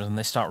of times and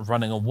they start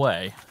running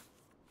away.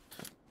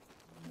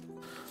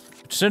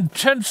 It's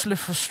intensely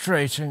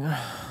frustrating.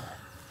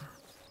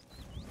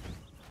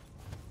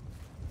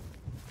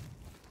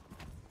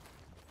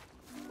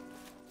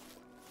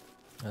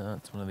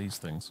 It's one of these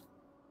things.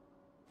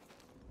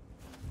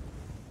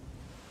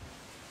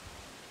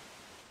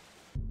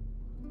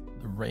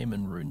 The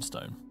Raymond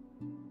runestone.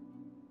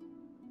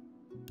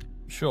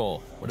 Sure,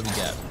 what do we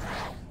get?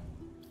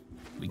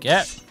 We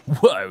get...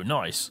 Whoa,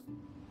 nice.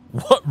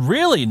 What?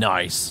 Really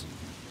nice?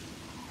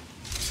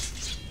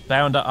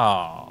 Bound...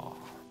 Ah.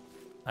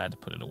 I had to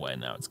put it away,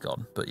 now it's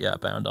gone. But yeah,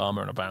 bound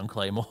armor and a bound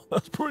claymore.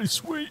 That's pretty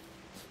sweet.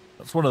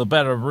 That's one of the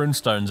better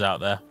runestones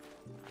out there.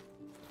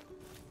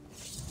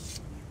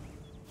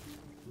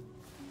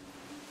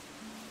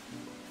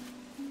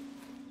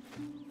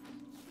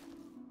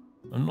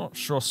 I'm not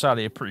sure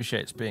Sally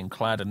appreciates being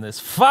clad in this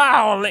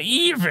foul,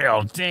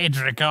 evil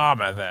Daedric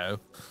armor, though.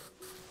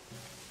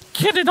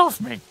 Get it off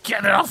me!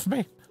 Get it off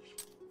me!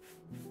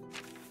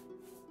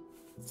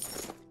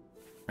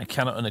 I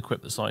cannot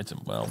unequip this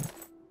item. Well,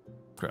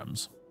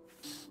 crumbs.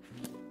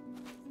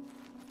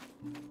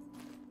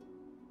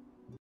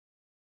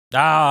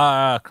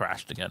 Ah,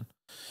 crashed again.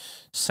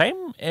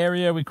 Same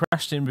area we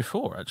crashed in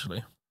before,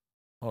 actually.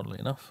 Oddly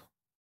enough.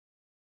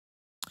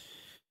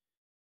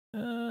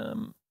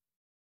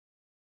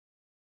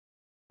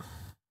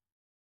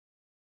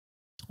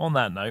 On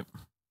that note,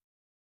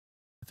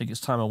 I think it's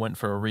time I went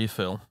for a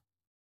refill.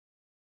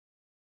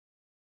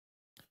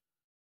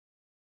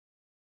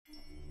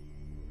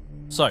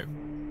 So,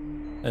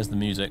 there's the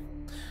music.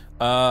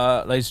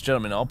 Ladies and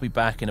gentlemen, I'll be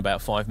back in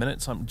about 5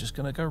 minutes. I'm just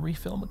going to go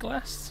refill my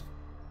glass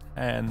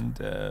and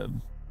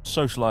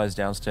socialise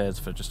downstairs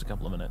for just a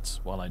couple of minutes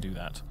while I do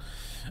that.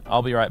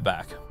 I'll be right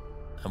back,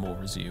 and we'll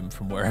resume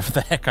from wherever the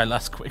heck I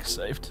last quick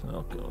saved.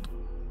 Oh, God.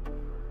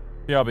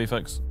 BRB,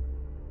 folks.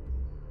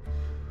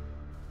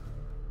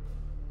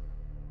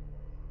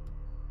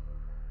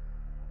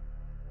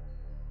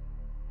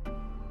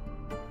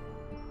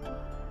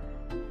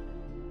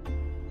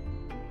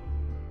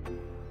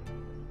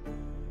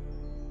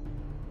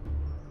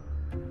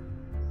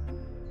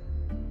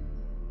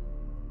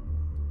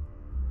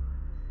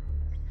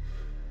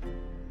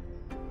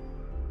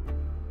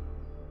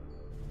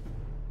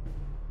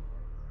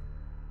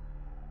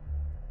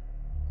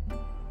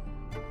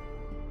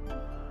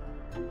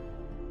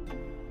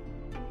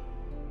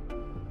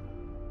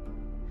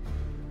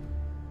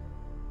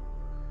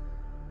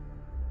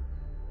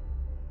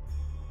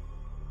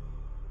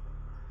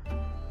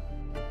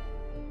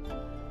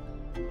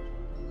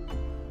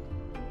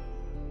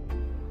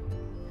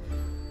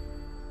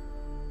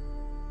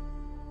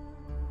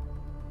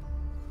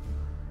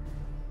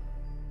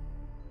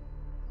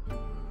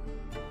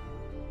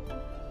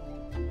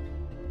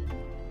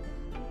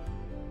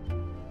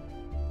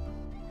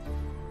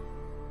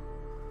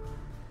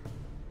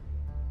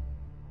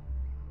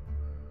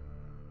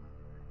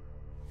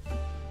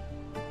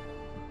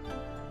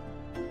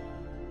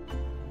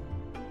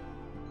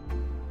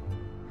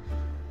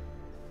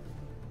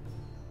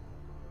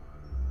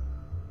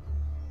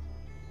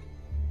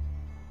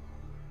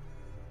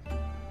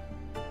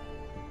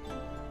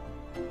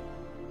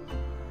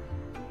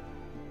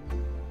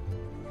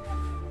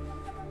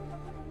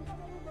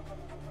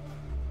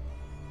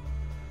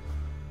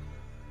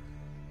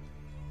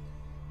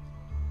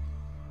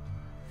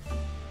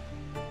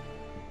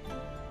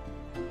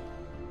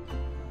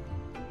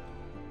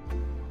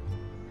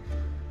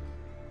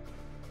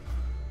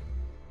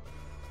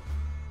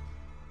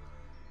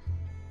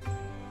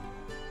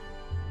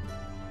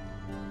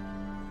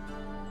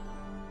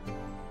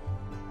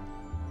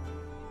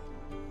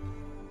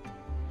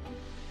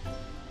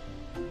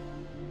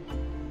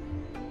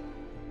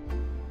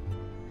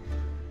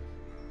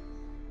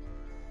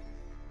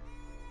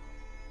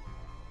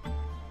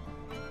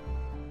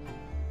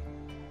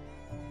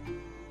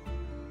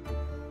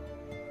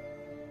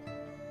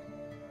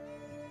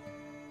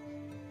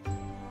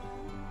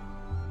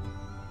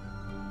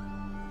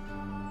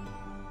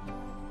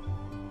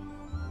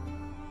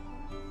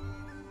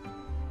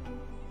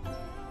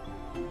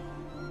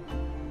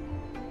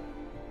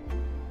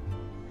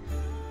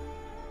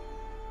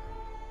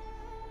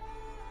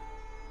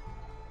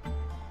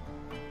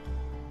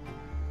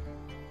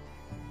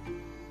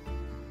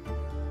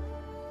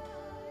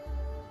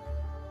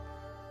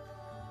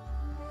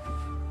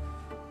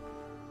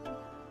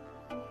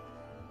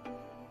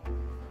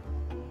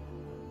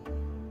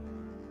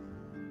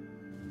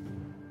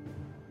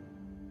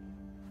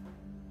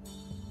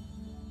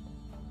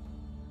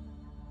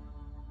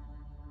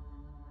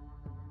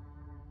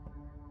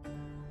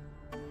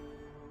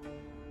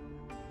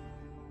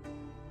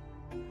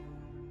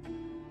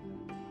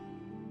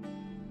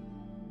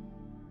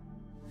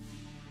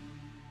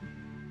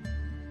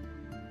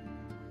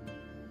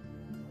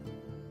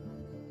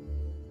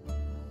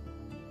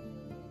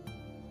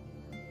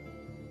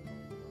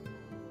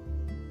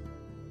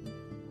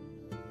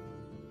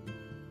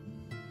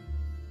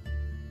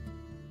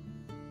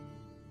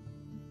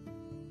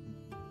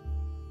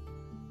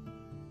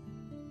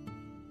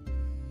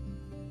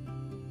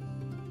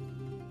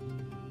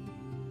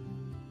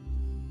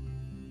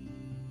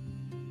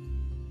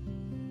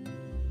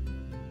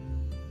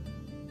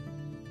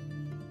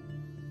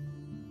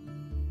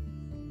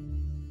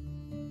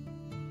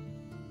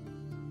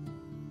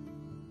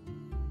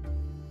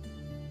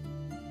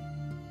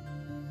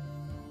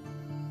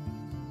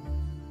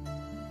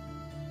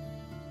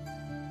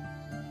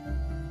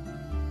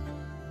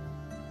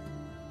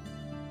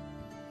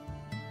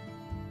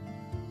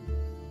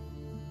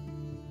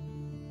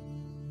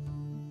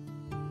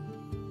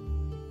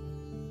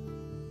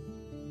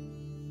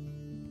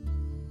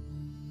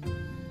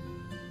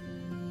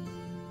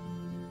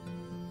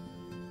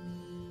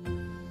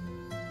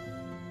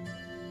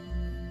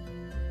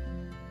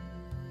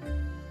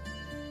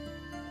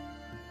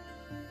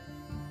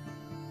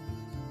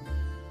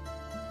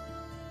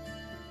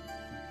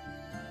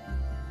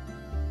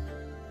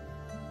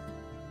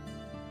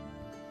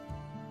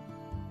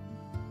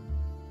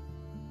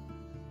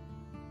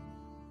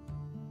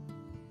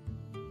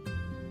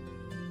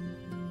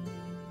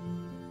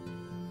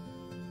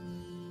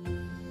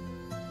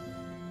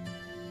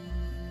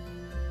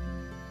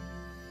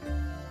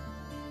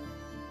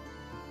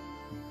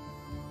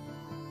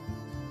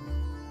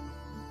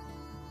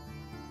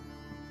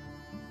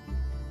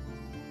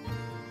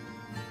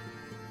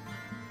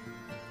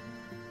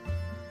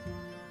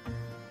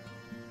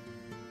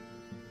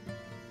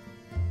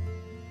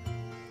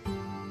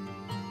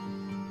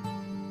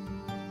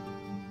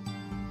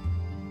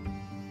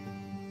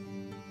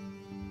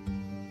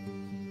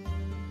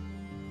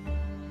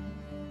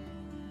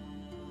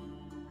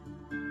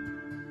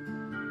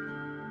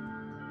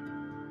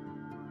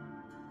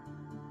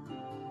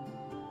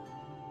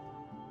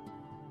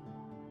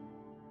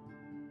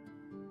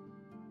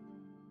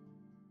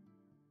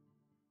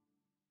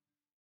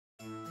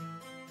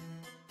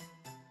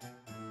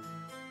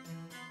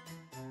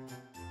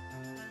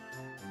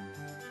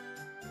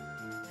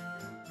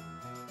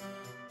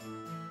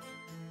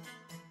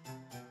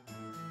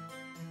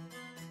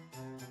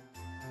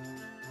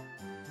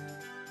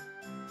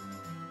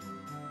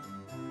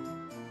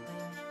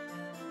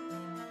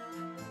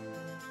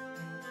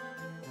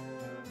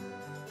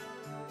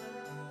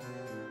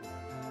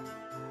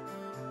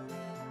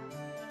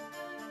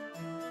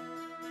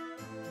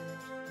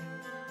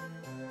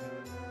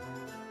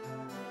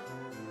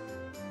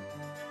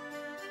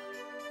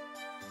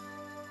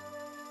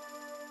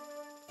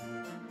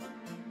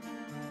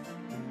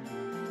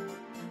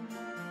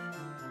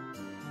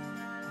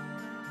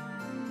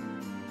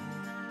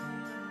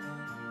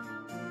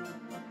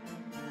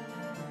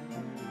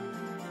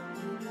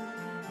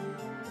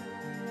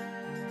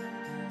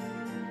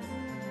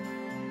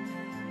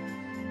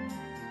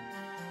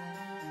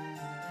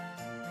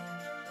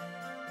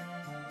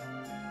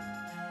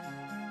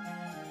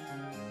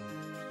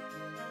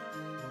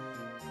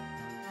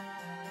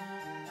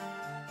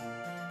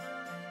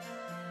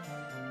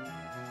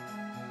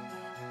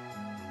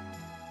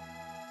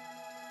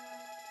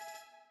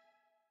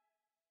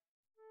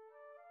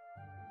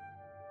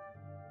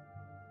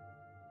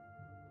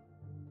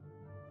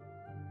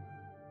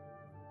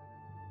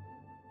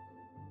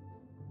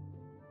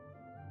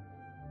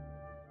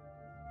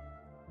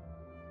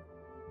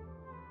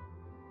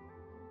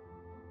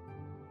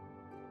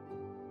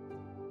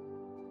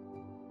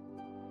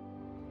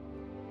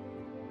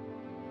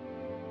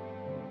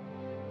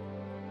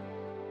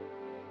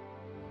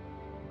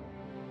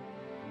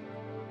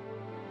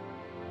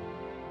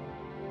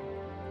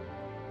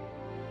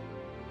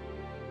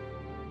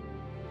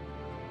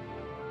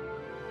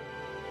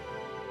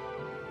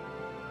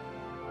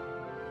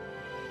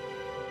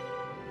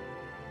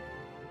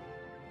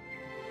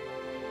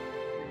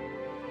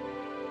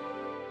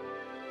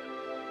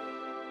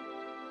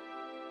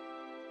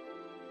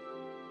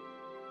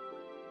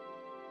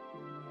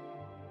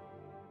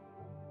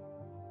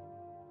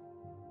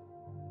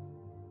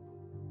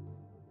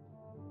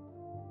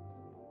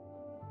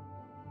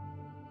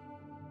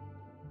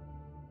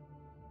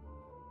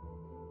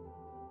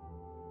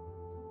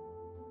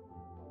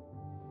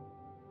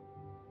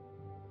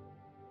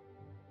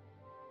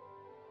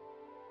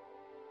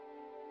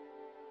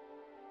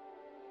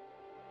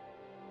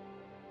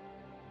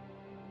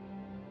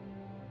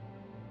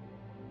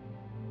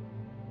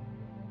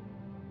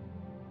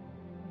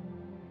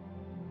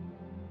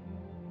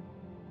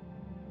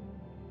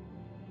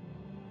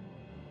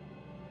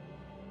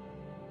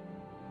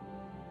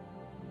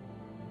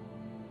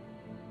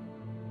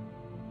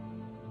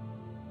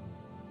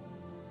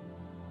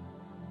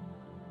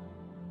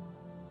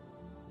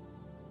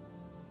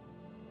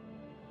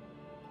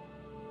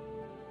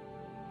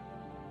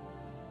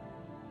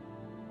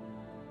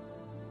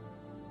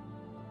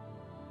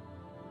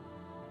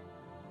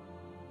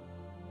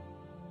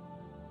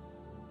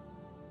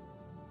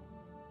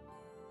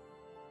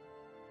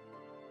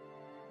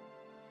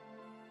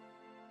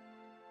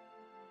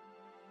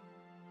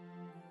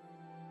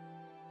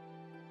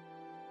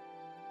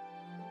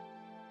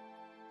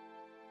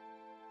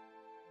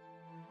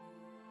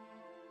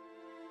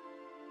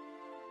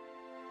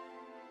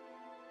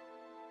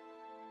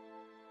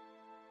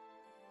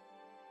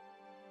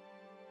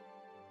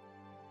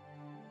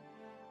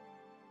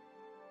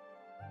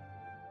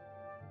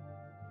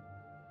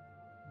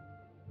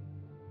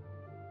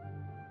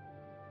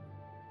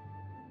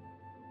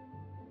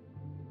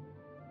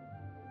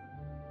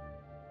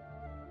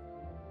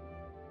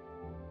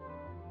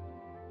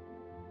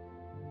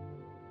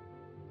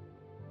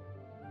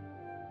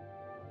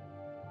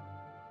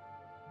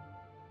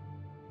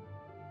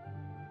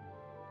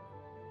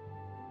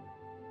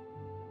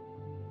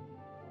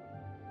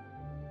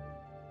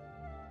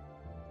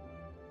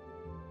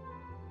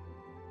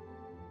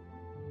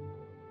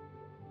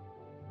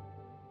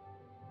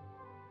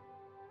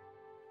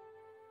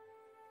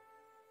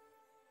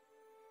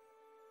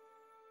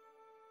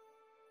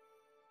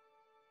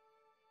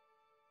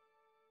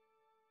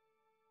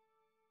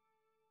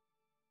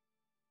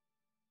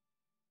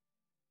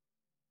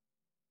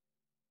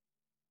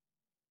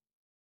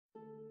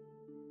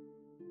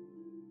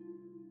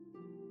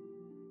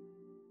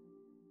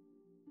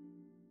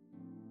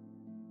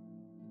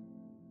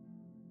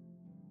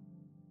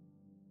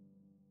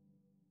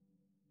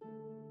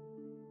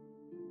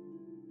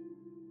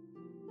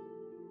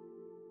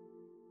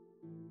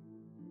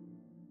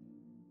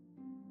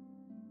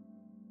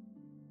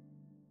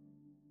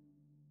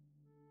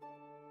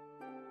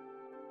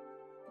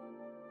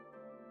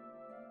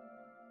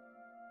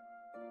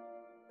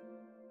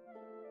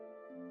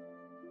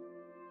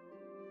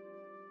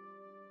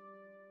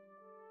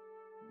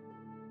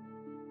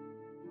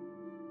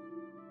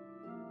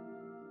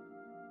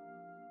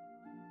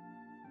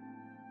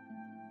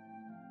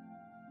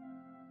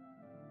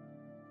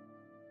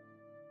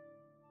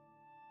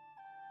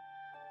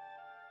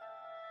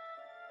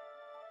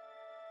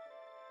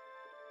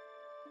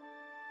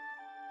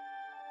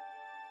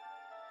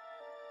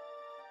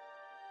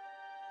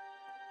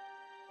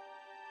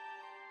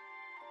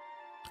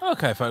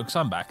 Okay, folks,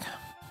 I'm back.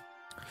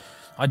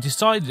 I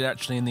decided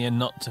actually in the end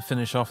not to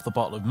finish off the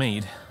bottle of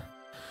mead,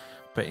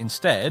 but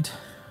instead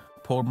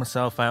poured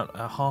myself out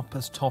a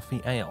Harper's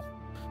Toffee Ale,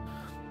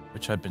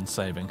 which I'd been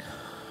saving.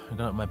 I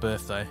got it on my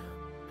birthday.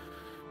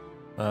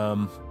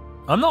 I'm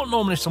not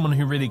normally someone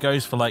who really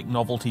goes for like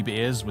novelty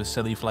beers with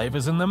silly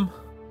flavours in them,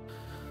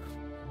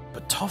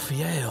 but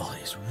Toffee Ale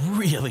is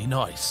really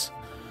nice.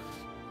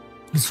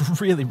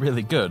 It's really,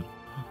 really good.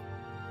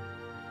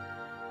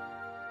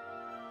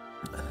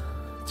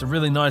 It's a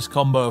really nice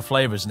combo of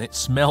flavours, and it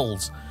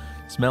smells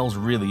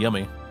really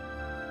yummy.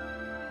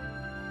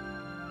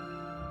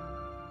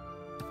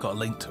 Got a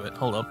link to it.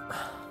 Hold up.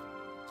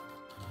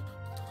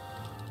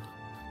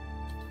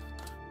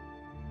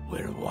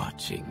 We're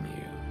watching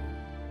you,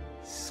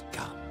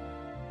 scum.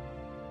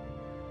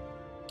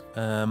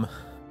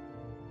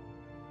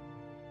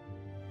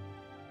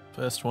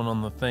 First one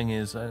on the thing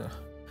is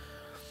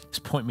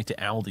just point me to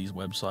Aldi's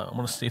website. I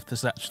want to see if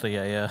there's actually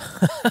a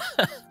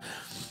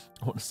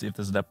I want to see if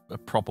there's a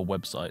proper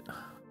website.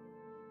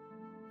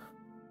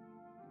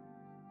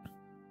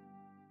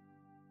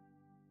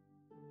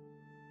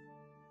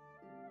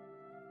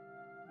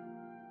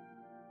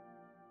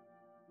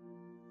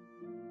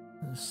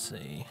 Let's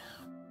see.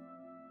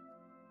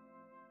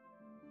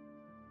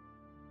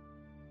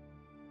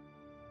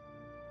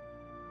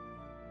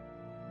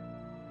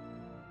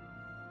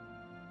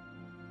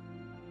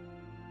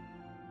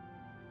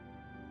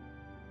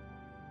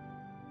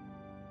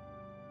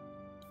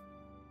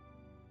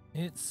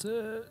 It's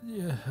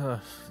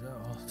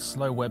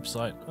slow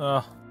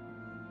website.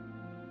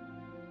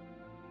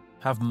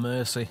 Have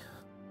mercy.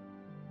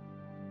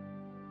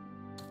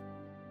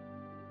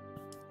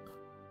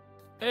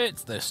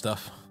 It's this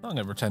stuff. I'm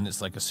gonna pretend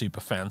it's like a super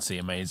fancy,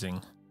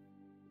 amazing,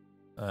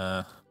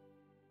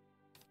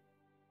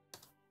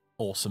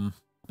 awesome,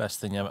 best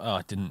thing ever. Oh,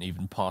 I didn't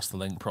even pass the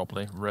link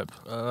properly. Rip.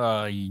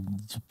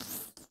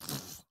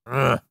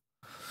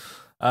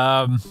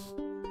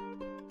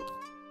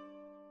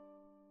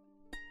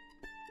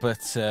 But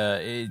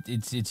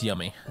it's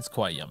yummy. It's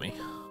quite yummy.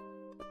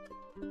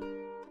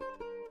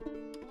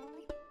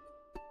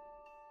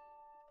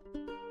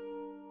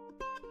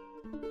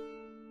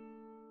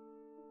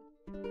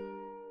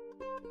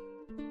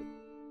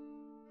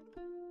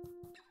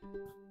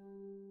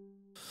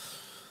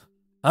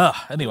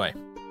 Anyway.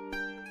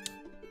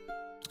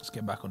 Let's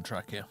get back on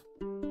track here.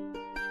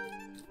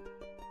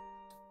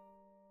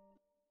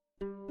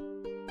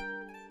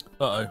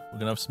 Uh-oh, we're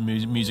gonna have some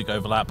music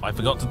overlap. I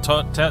forgot to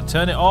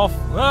turn it off.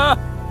 Ah!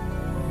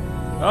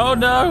 Oh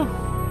no!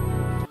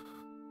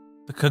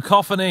 The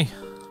cacophony.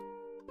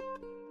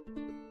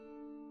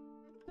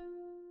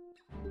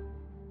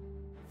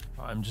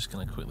 I'm just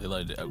gonna quickly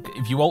load it. Okay.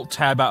 If you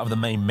alt-tab out of the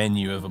main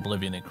menu of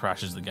Oblivion, it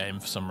crashes the game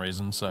for some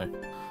reason, so...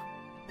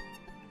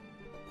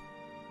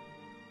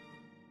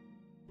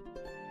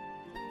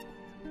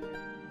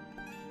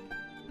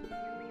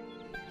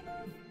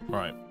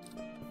 Right.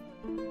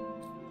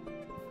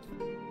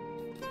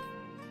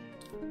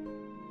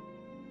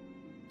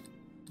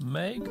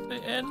 Make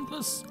the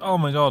endless... Oh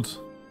my god.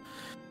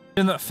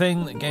 Doing that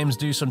thing that games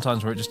do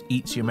sometimes where it just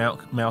eats your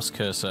mouse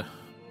cursor.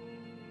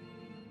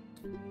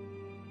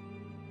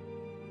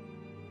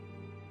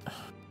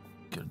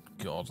 Good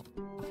god.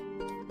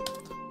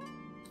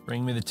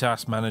 Bring me the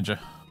task manager.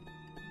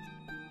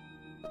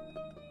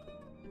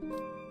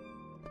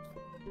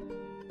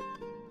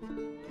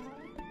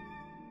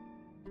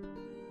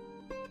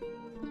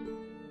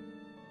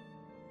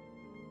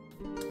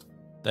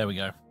 There we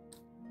go.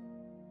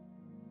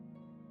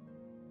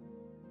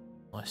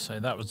 I say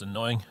that was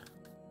annoying.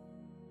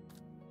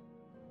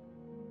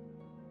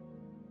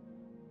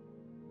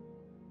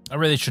 I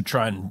really should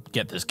try and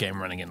get this game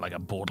running in like a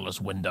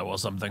borderless window or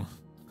something. It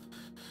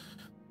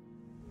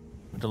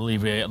would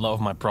alleviate a lot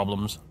of my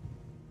problems.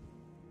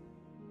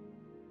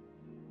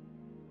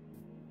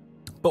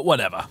 But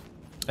whatever.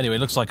 Anyway,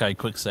 looks like I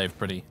quick saved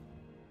pretty.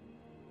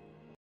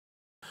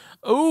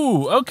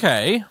 Ooh,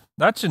 okay.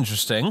 That's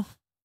interesting.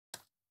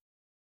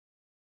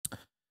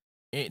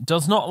 It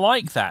does not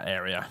like that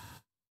area.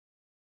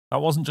 That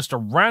wasn't just a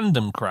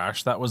random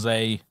crash, that was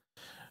a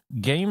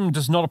game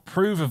does not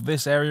approve of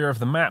this area of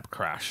the map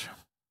crash.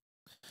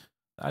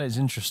 That is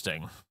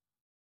interesting.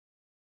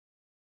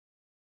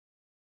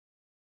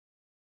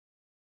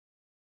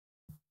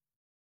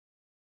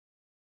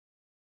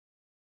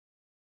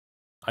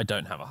 I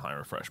don't have a high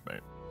refresh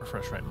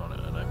rate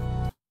monitor,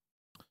 no.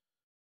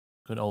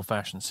 Good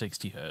old-fashioned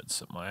 60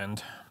 Hz at my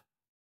end.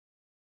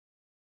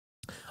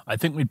 I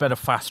think we'd better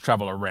fast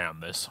travel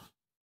around this.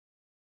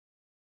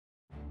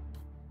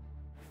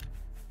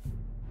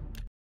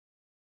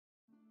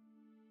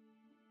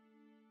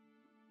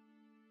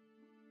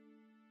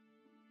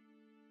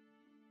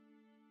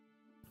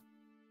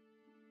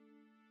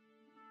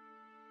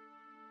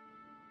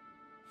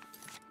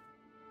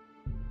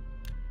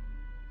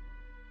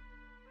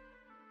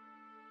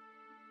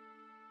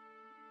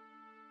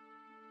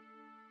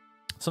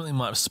 Something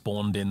might have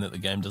spawned in that the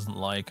game doesn't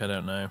like, I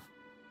don't know.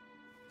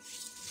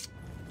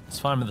 It's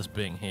fine with us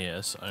being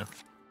here, so...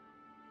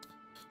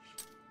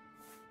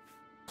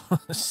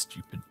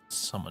 Stupid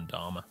summoned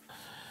armor.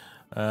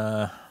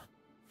 So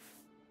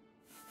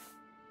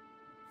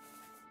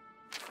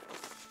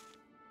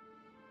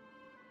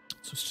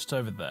it's just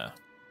over there.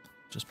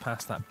 Just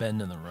past that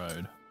bend in the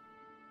road.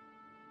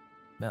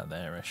 About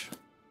there-ish.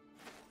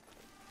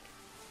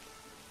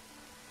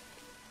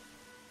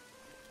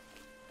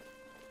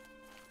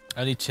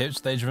 Any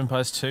tips? Age of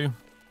Empires 2?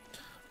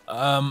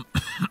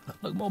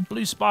 Look, more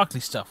blue sparkly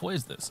stuff. What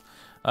is this?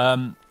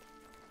 The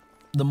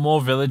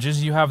more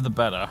villages you have, the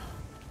better.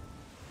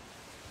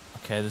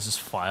 Okay, there's just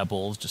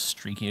fireballs just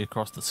streaking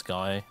across the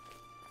sky.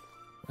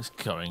 What's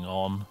going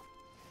on?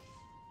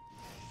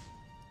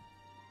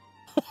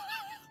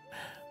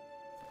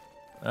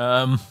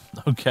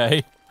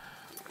 Okay.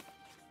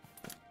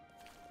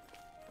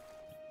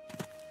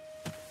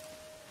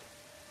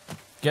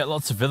 Get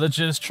lots of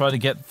villagers, try to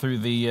get through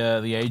the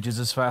ages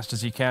as fast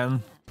as you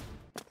can.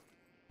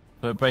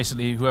 But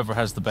basically, whoever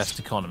has the best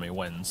economy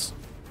wins.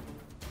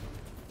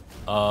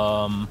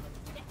 Oh,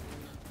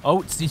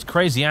 it's these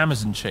crazy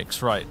Amazon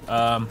chicks, right.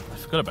 I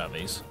forgot about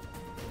these.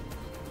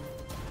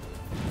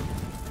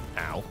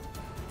 Ow.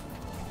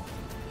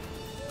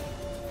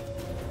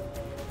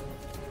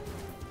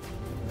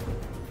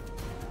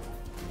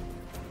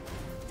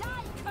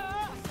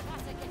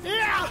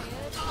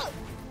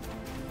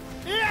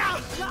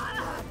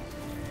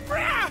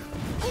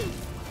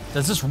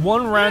 There's this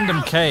one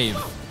random cave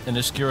in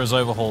Iskura's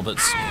Overhaul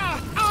that's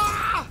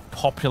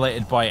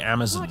populated by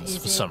Amazons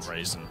for some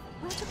reason.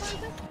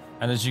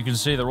 And as you can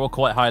see, they're all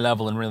quite high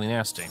level and really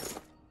nasty.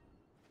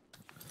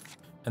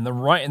 And they're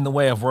right in the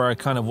way of where I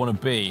kind of want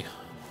to be.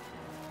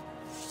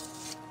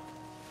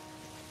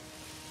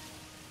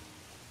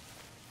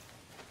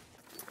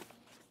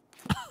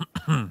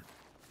 Oh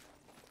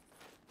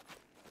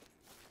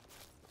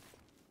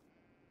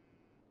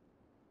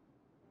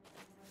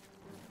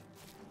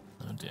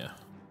dear.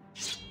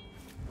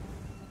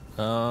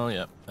 Oh,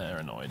 yep, they're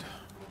annoyed.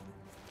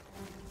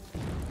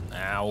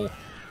 Ow.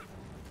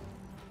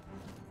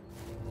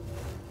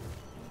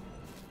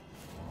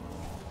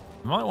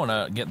 I might want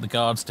to get the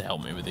guards to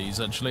help me with these,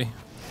 actually.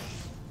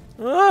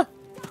 Ah!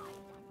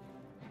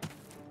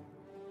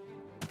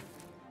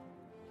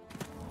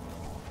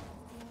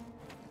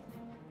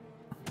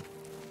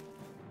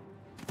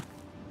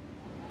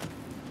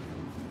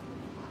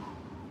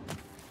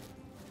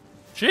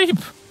 Sheep!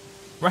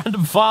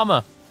 Random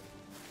farmer!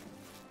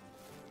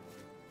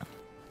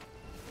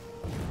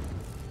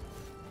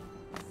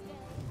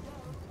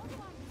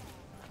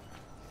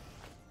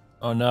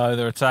 Oh no,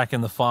 they're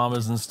attacking the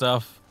farmers and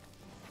stuff.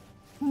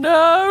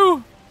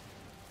 No!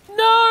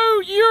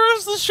 No!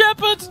 Eurus the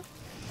shepherd!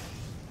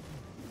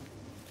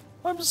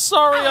 I'm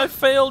sorry I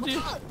failed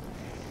you.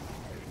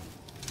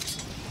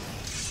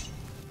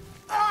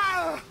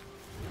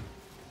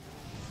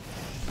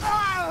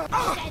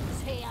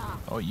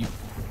 Oh, you...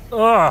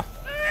 Ugh!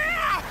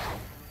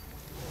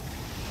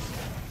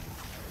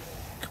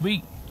 Can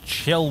we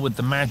chill with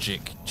the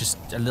magic just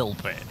a little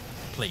bit,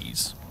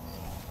 please?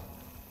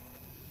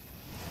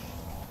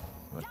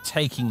 We're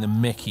taking the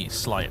mickey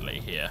slightly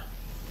here.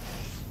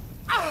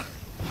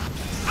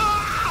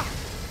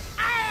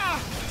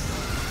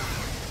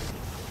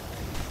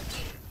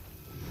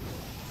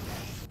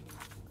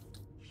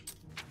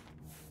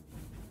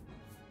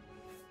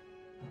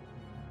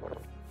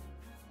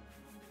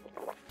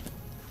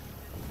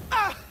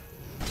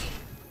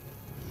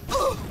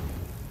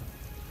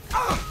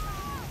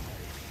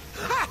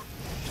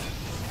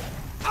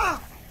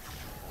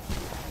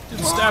 Did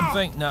the stab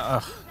thing? No,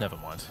 ugh, never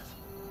mind.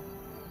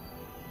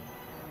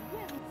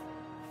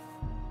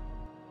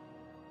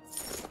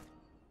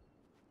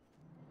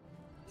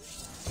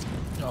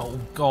 Oh,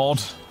 God.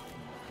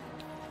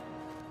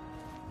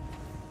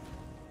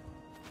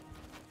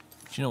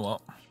 Do you know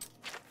what?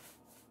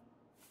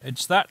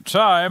 It's that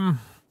time.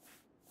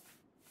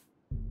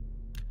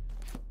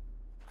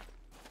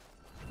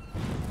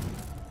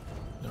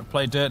 I'm gonna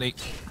play dirty.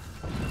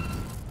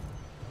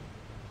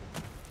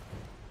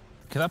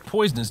 Okay, that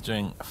poison is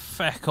doing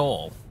feck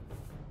all.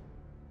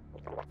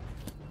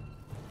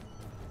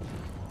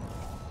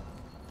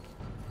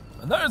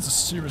 And that is a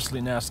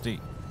seriously nasty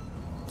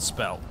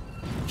spell.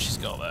 She's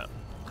got that.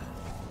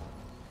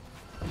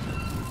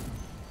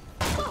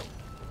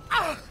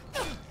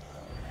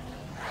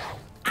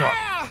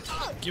 God,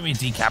 give me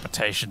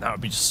decapitation. That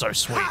would be just so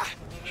sweet.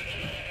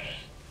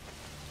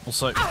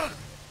 Also, I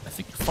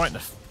think you're fighting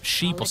a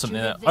sheep or something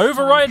there.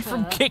 Override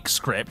from kick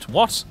script.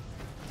 What?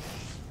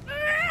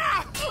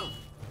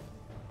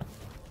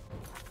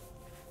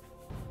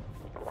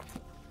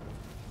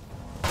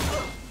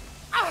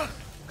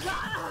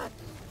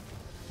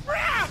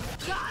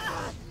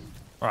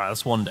 Alright,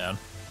 that's one down.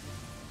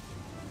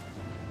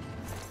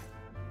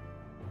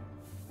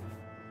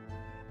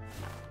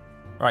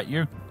 Right,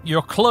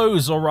 your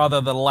clothes, or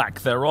rather the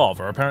lack thereof,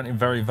 are apparently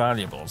very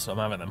valuable, so I'm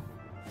having them.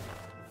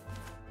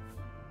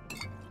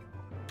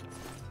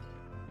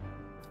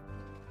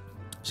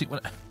 See,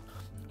 when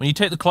you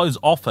take the clothes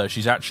off her,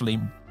 she's actually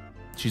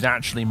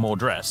more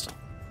dressed.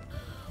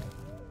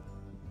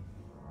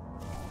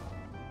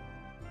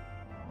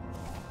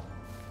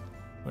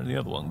 Where did the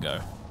other one go?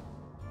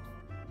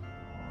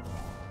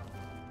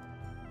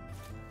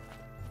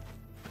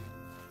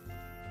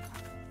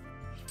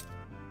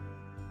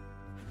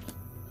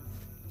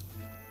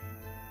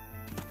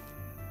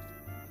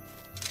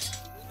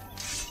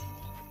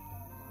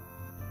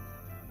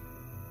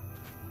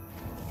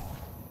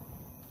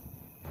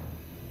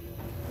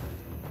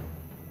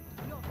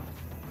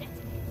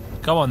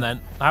 Come on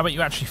then. How about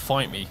you actually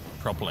fight me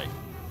properly?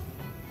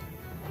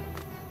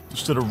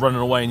 Instead of running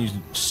away and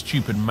using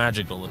stupid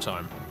magic all the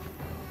time.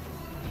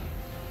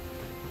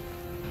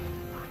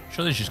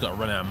 Surely she's got to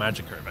run out of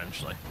magic her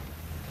eventually.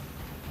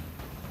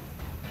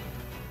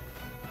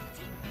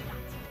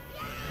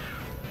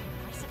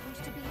 I'm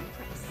supposed to be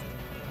impressed.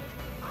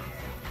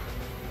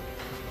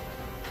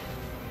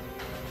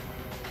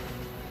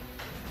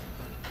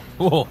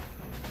 Whoa,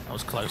 that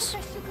was close.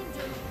 Best you can do.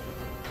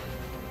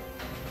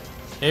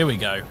 Here we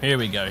go, here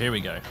we go, here we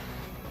go.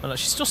 Oh, no,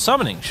 she's still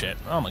summoning shit.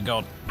 Oh my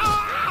god.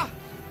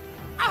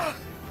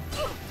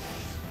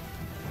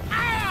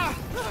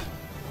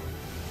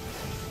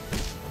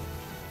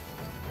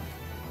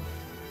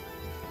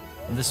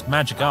 And this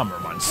magic armor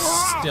of mine's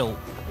still...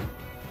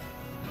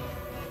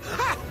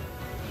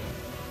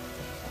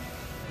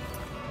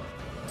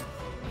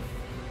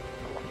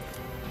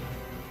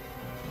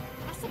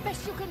 That's the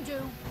best you can do.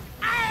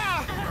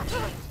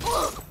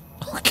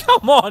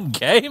 Come on,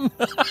 game!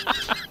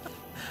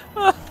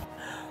 I'm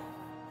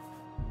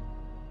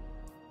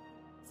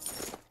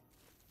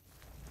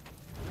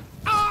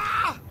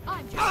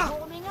just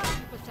warming up,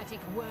 you pathetic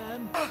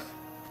worm.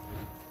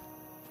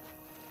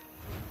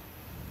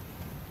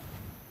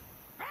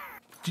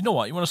 Do you know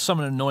what? You want to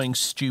summon annoying,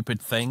 stupid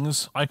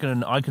things? I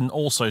can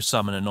also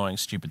summon annoying,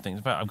 stupid things.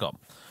 In fact, I've got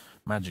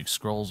magic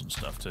scrolls and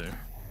stuff too.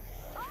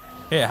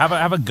 Here,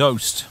 have a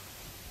ghost.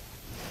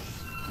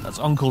 That's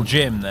Uncle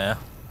Jim there.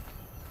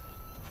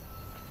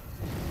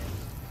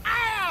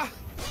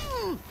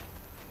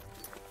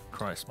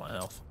 Christ, my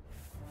health.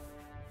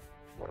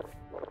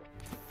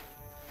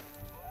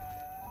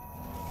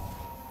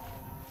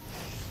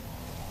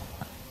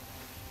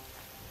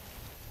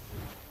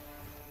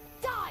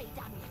 Die,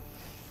 damn you!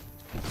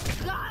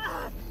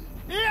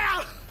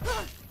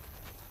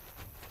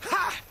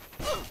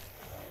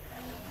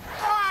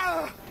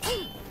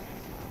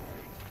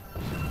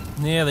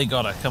 Nearly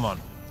got her, come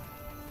on.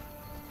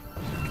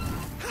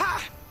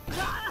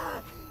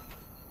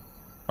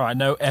 Alright,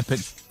 no epic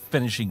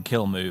finishing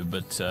kill move,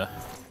 but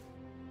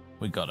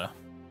we got her.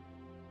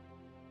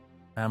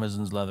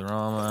 Amazon's leather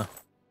armor,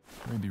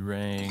 ruby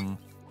ring,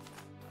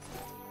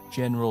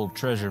 general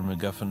treasure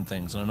MacGuffin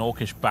things, and an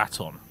orcish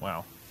baton.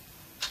 Wow.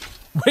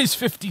 Weighs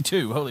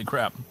 52, holy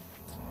crap.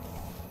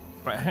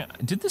 Right,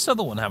 did this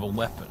other one have a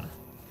weapon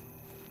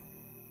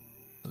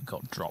that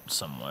got dropped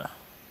somewhere?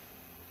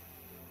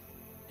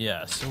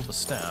 Yeah, silver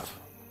staff.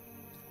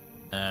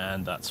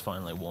 And that's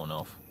finally worn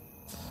off.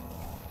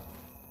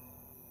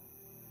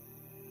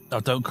 Oh,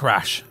 don't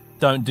crash.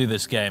 Don't do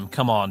this game.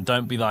 Come on,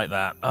 don't be like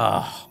that.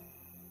 Ugh.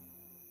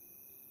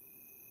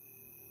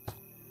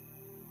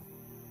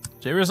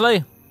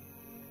 Seriously?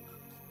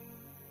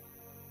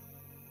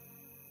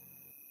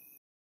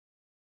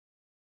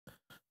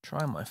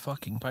 Try my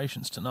fucking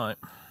patience tonight.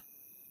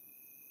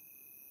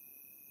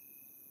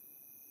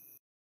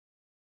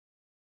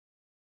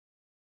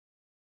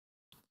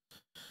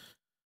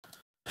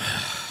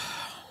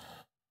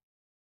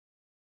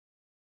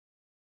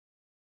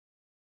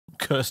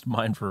 Cursed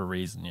mine for a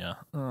reason, yeah.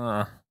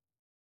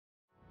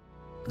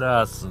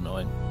 That's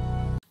annoying.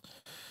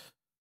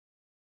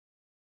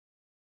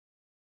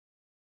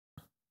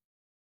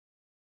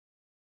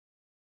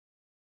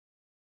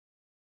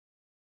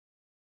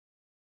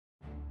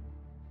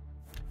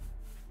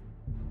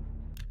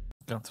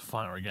 Got to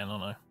fight her again,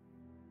 aren't I?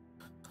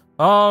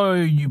 Oh,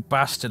 you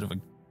bastard of a...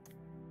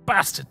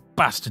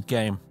 Bastard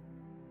game.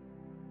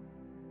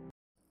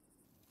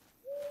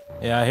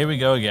 Yeah, here we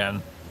go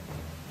again.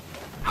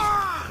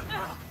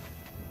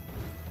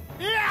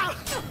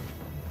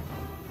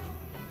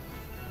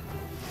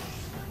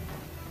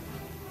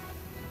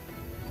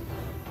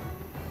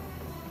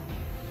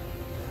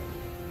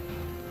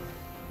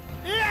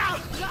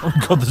 Oh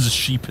god, there's a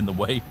sheep in the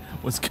way.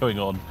 What's going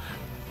on?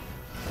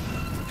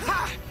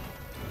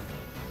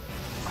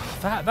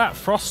 That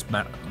frost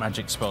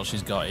magic spell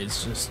she's got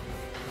is just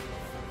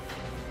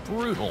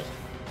brutal.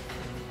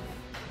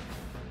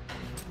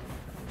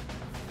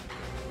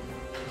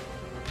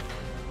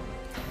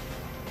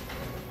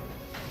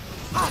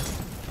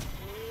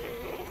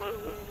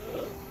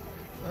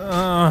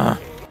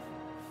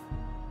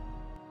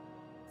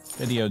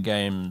 Video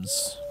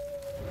games.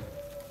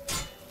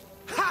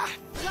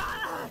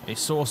 A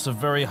source of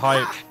very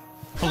high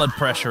blood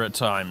pressure at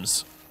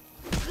times.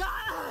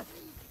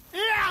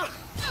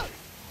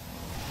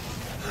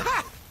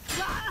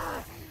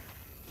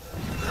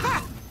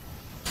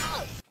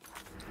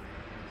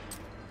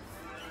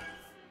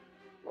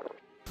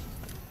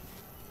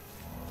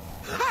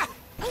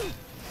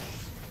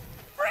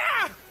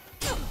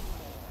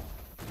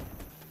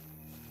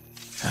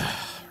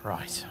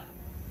 Right.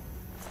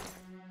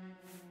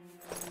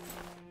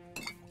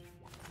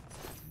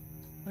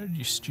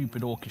 you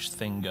stupid orcish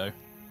thing go?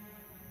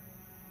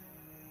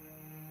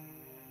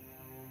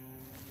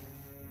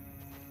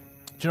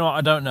 Do you know what?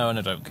 I don't know and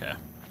I don't care.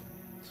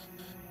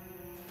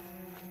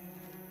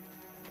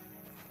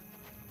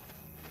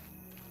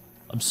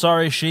 I'm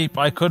sorry, sheep.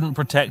 I couldn't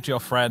protect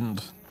your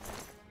friend.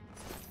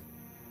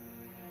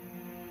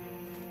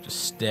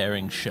 Just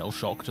staring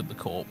shell-shocked at the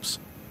corpse.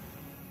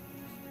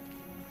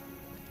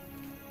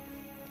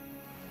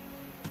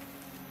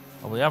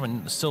 Oh, we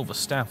haven't the silver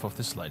staff off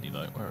this lady,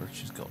 though. Where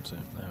she's got to.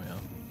 There we are.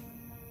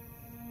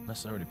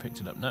 Unless I already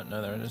picked it up. No,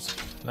 there it is.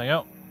 There you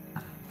go.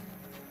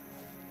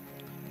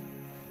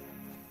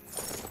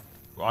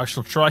 Well, I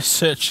shall try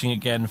searching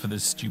again for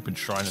this stupid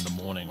shrine in the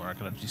morning where I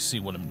can actually see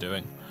what I'm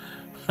doing.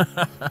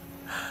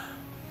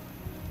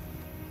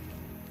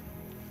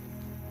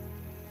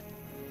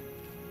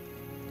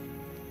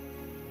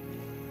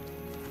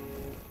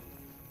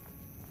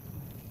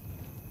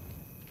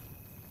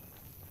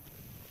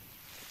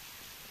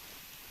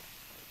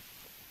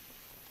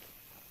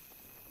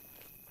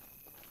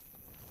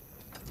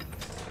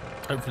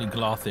 Hopefully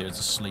Glarthir is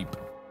asleep.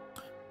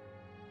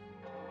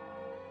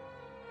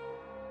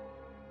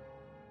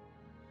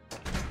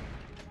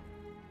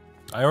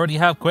 I already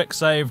have quick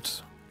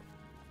saved.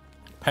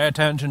 Pay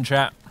attention,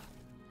 chat.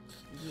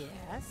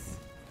 Yes.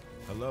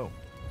 Hello.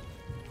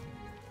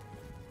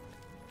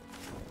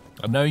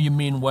 I know you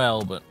mean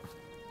well, but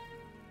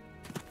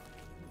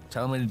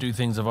telling me to do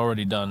things I've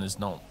already done is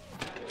not...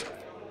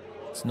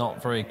 It's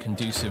not very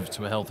conducive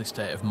to a healthy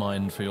state of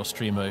mind for your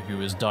streamer who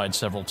has died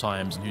several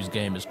times and whose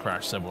game has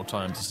crashed several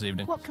times this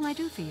evening. What can I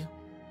do for you?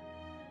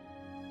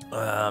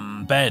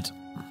 Bed.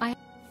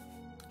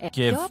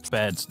 Give Your...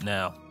 bed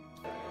now.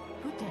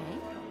 Good day.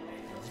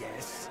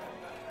 Yes.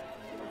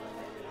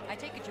 I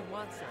take it you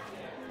want some.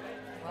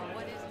 Well,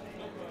 what is it?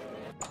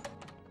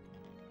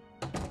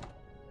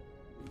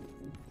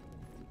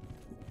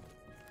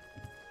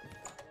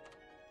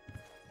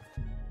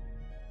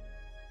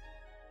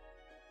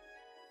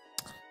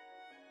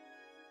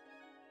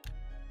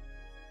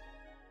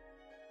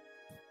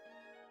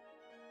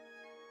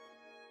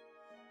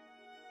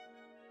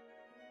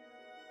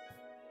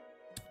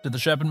 Did the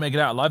shepherd make it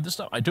out alive this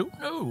time? I don't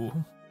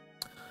know.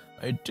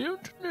 I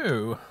don't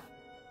know.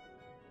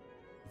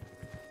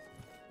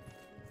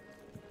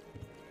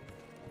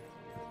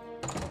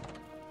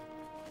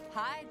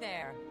 Hi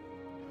there.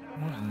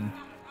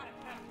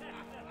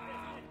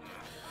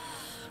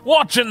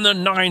 What in the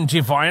 90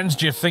 vines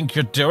do you think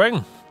you're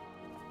doing?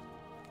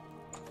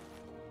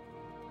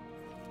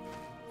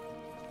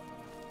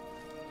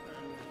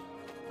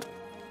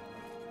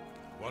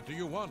 What do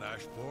you want,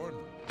 Ashbourne?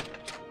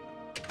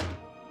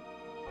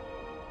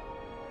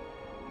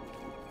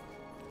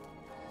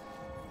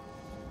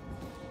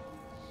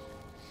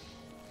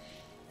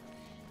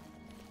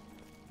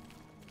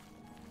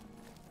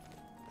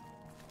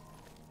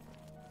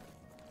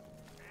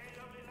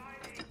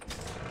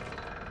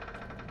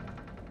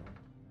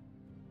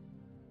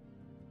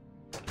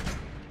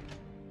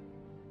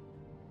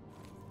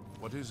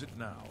 What is it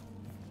now?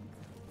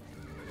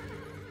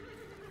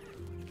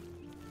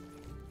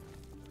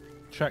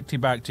 Shakti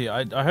Bhakti,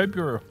 I hope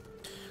you're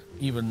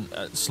even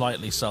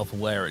slightly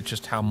self-aware at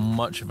just how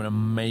much of an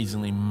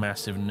amazingly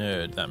massive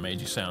nerd that made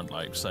you sound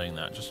like saying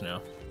that just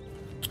now.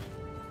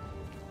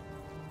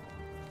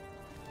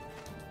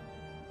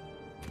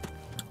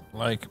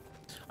 Like,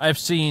 I've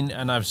seen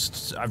and I've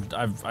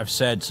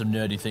said some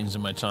nerdy things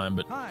in my time,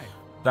 but Hi.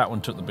 that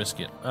one took the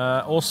biscuit.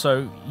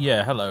 Also,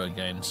 yeah, hello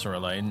again, Sir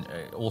Elaine.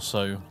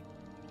 Also,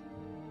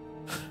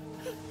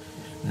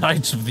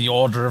 Knights of the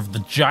Order of the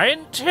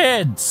Giant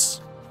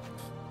Heads.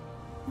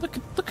 look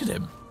at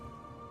him.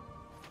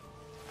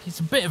 He's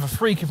a bit of a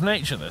freak of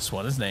nature, this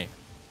one, isn't he?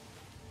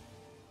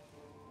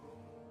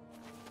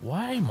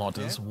 Why,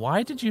 modders? Yeah.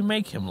 Why did you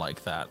make him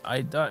like that?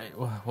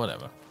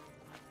 Whatever.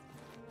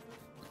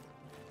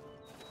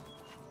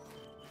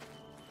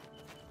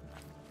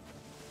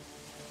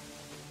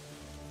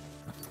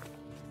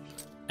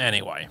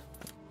 Anyway,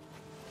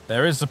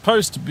 there is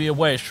supposed to be a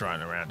way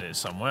shrine around here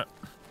somewhere.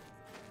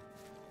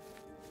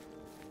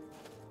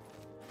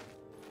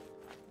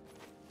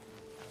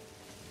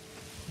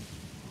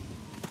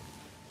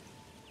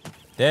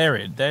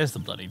 There's the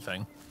bloody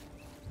thing.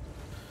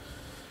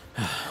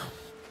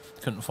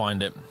 Couldn't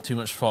find it. Too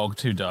much fog,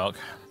 too dark.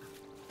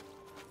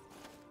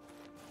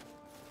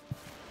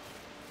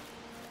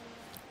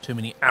 Too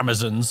many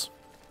Amazons.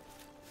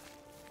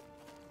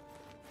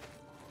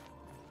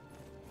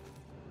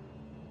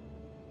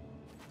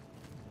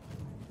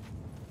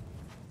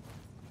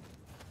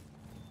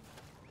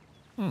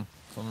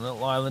 It's on a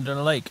little island and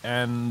a lake,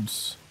 and...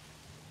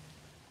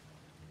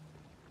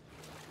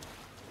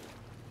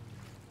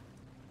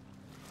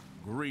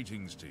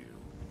 Greetings to you.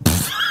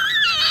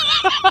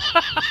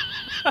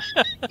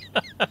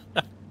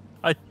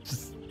 I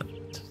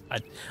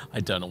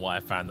don't know why I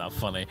found that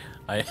funny.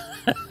 I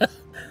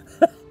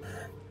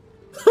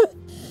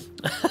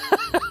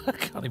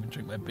can't even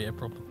drink my beer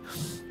properly.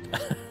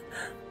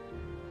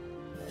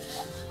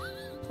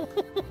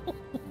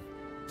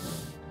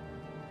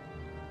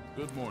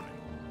 Good morning.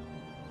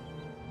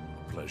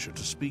 pleasure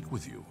to speak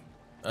with you.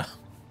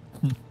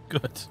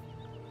 Good.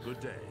 Good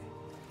day.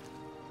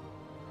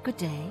 Good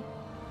day.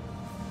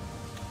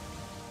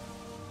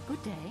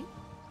 Good day.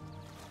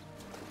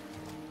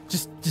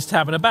 Just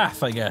having a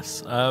bath, I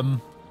guess.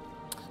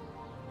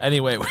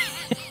 Anyway,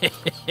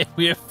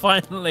 we have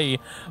finally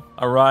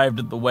arrived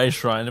at the Way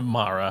Shrine of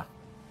Mara.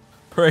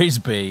 Praise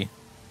be.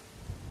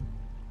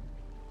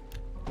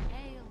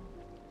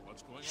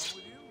 What's going on with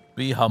you?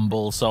 Be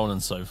humble, so on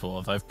and so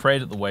forth. I've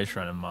prayed at the Way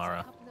Shrine of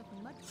Mara.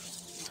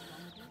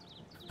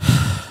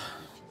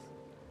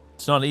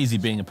 It's not easy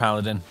being a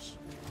paladin.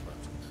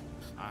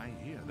 I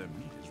hear their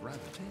meat is rather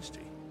tasty.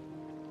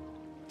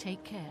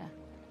 Take care.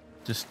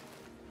 Just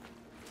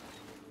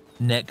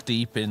neck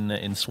deep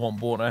in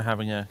swamp water,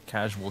 having a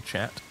casual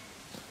chat.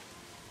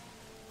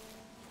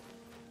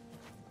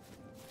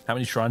 How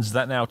many shrines is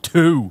that now?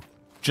 2!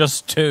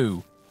 Just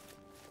 2.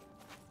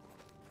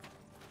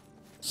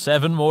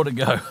 7 more to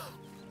go.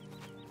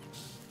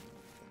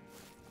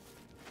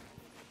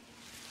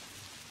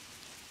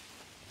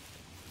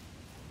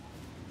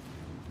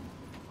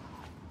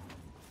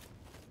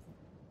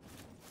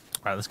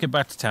 Alright, let's get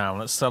back to town.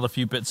 Let's sell a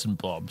few bits and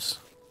bobs.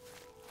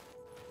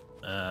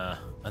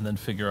 And then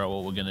figure out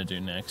what we're going to do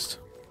next.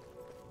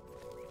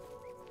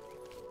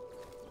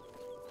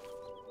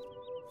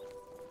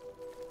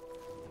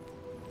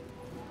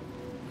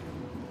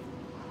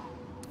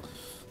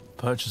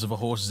 Purchase of a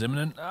horse is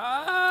imminent.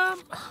 I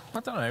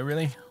don't know,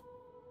 really.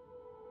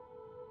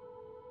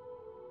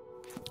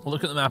 We'll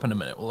look at the map in a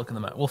minute.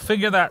 We'll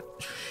figure that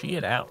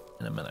shit out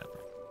in a minute.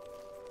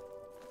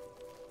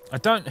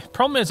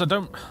 Problem is, I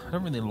don't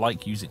really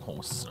like using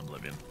horses in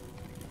Oblivion.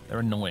 They're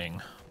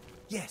annoying.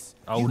 Yes.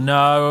 Oh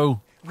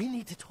no. We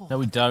need to talk. No,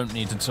 we don't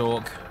need to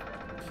talk.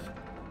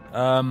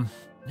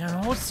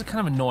 Yeah, horses are kind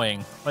of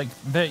annoying. Like,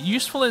 they're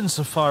useful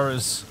insofar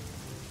as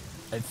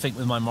I think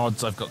with my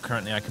mods I've got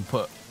currently I can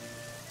put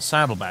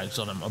saddlebags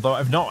on them. Although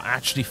I've not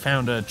actually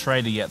found a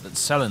trader yet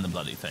that's selling the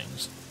bloody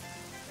things.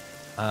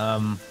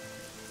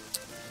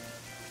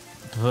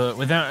 But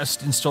without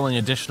installing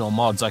additional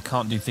mods, I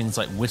can't do things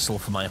like whistle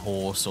for my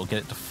horse or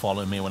get it to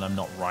follow me when I'm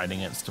not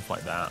riding it, stuff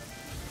like that.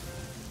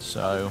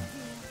 So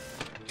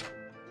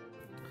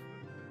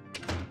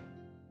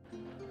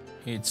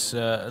it's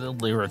a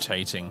little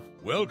irritating.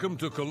 Welcome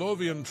to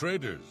Colovian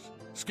Traders,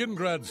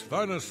 Skingrad's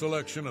finest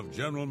selection of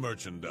general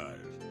merchandise.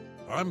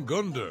 I'm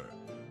Gunder.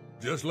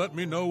 Just let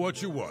me know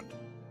what you want.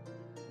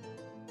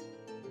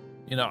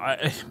 You know,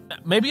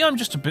 maybe I'm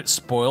just a bit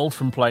spoiled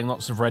from playing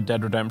lots of Red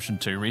Dead Redemption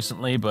 2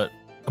 recently, but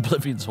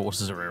Oblivion's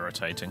horses are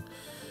irritating.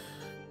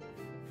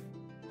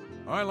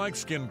 I like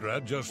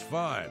Skingrad just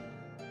fine.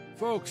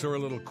 Folks are a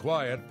little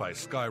quiet by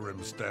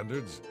Skyrim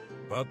standards,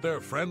 but they're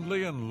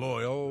friendly and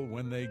loyal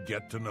when they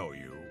get to know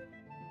you.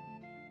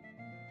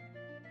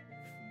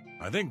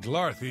 I think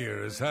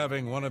Glarthier is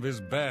having one of his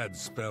bad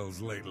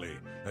spells lately.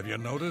 Have you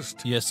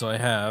noticed? Yes, I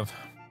have.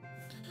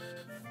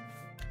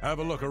 Have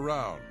a look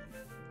around.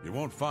 You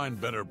won't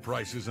find better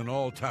prices in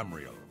all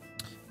Tamriel.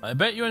 I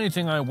bet you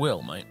anything I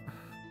will, mate.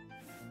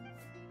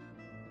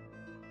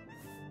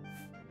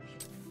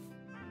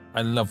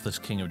 I love this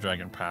King of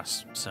Dragon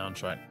Pass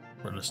soundtrack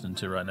we're listening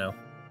to right now.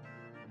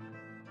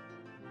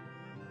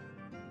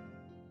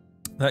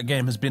 That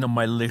game has been on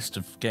my list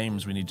of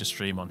games we need to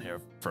stream on here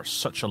for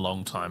such a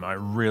long time. I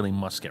really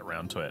must get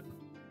round to it.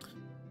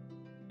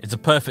 It's a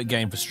perfect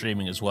game for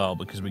streaming as well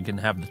because we can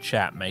have the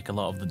chat make a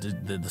lot of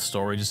the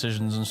story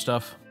decisions and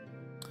stuff.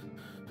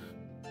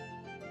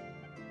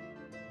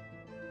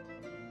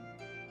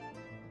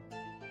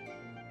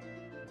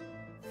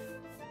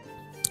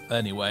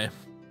 Anyway.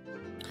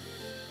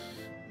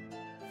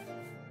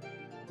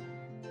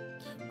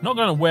 I'm not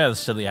going to wear the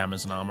Silly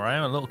Amazon armor. I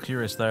am a little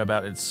curious though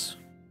about its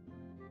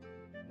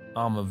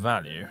armor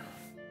value.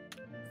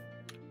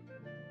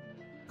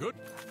 Good.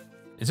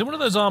 Is it one of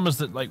those armors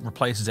that like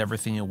replaces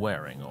everything you're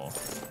wearing, or?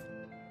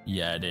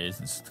 Yeah, it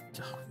is. It's,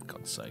 oh, for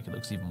God's sake, it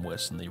looks even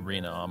worse than the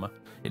arena armor.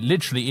 It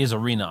literally is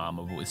arena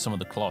armor, but with some of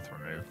the cloth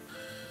removed.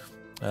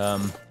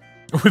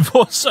 We've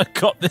also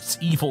got this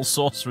evil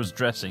sorcerer's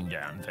dressing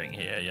gown thing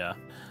here. Yeah,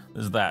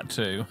 there's that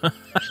too.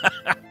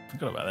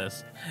 Forgot about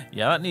this.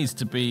 Yeah, that needs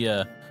to be.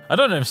 I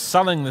don't know if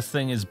selling this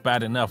thing is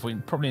bad enough. We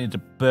probably need to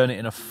burn it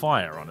in a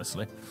fire,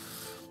 honestly.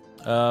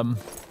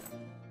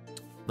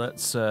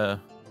 Let's. I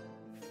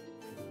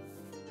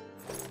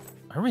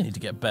really need to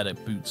get better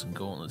boots and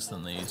gauntlets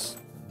than these.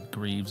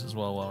 Greaves as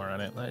well while we're at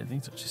it.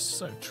 These are just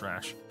so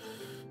trash.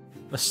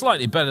 They're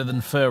slightly better than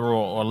fur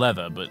or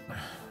leather, but...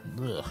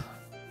 Ugh.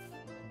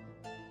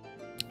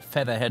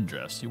 Feather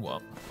headdress, you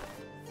what?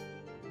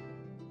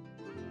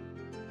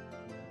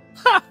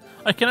 Ha!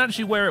 I can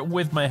actually wear it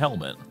with my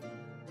helmet.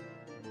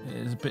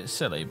 It's a bit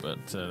silly,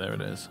 but there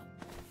it is.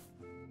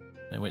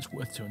 Anyway, it's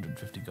worth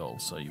 250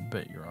 gold, so you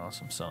bet your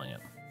ass I'm selling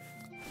it.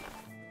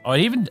 Oh,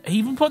 even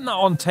putting that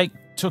on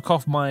took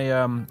off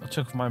my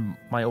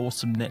my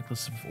awesome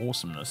necklace of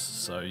awesomeness.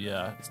 So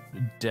yeah, it's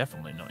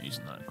definitely not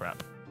using that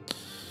crap.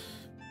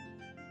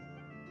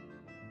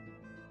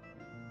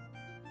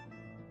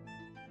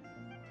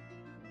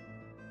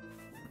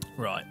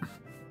 Right.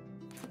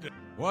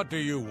 What do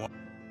you want?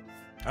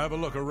 Have a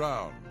look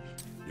around.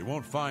 You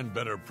won't find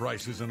better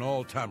prices in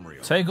all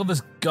Tamriel. Take all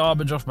this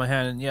garbage off my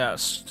hand, and yeah,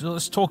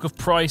 let's talk of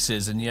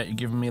prices, and yet you're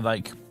giving me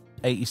like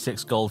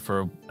 86 gold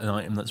for an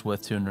item that's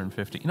worth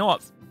 250. You know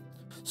what?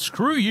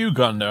 Screw you,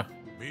 Gunda.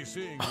 Be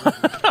seeing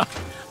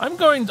I'm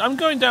going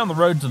down the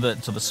road to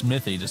the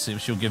smithy to see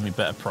if she'll give me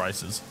better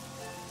prices.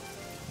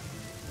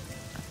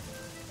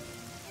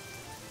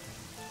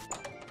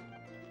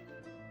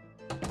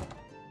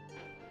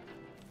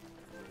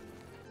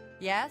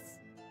 Yes?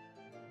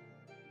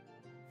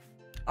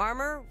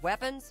 Armor,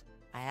 weapons,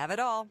 I have it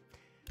all.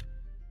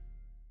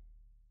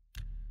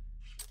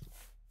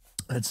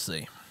 Let's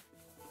see.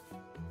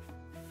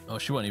 Oh,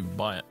 she won't even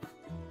buy it.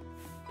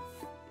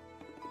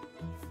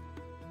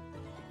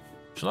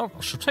 She'll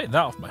take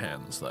that off my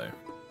hands, though.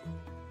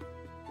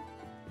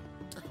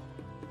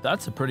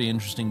 That's a pretty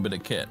interesting bit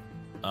of kit.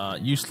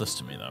 Useless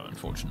to me, though,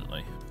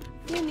 unfortunately.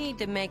 You need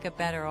to make a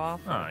better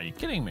offer. Oh, are you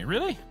kidding me?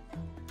 Really?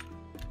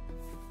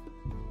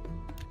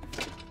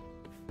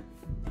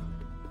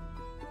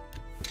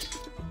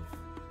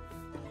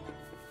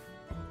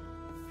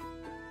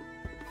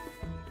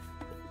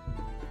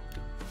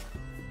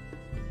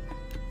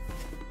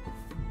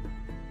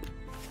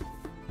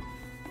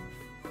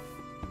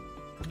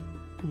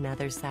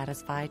 Another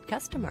satisfied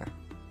customer.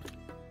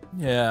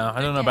 Yeah,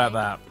 I don't know about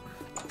that.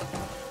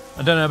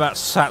 I don't know about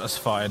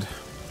satisfied.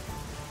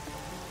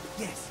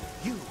 Yes,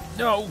 you.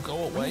 No,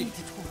 go away. We need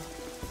to talk.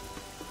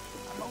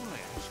 I'm only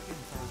asking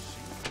for a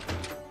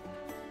seat.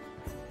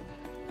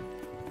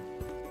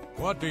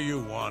 What do you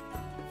want?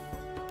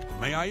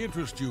 May I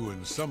interest you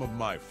in some of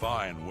my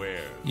fine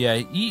wares? Yeah,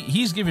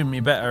 he's giving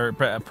me better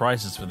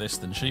prices for this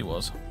than she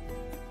was.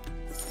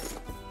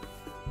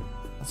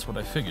 That's what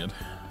I figured.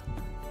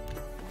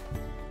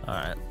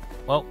 Alright,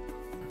 well.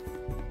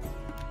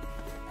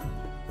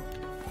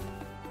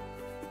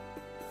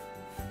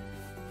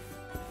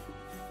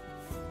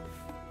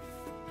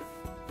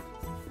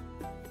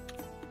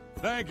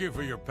 Thank you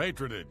for your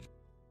patronage.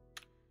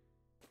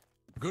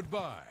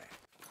 Goodbye.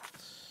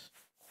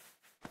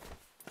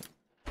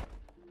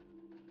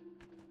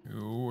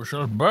 You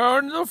shall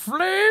burn the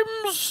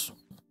flames!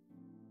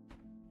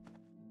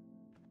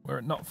 Were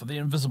it not for the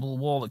invisible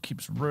wall that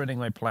keeps ruining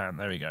my plan.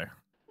 There we go.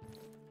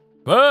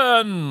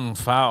 Burn,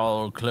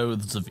 foul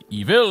clothes of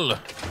evil!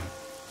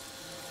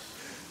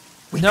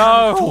 We No!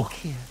 can't talk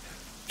here.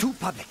 Too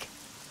public.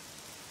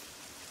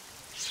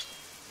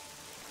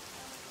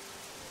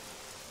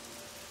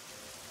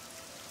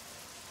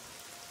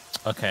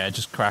 Okay, I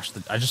just crashed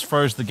I just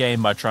froze the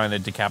game by trying to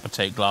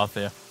decapitate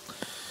Glathir.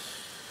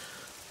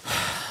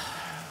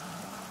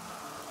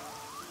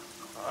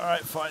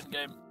 Alright, fine,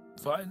 game.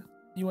 Fine.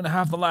 You want to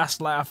have the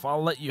last laugh,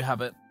 I'll let you have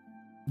it.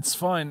 It's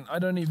fine, I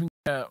don't even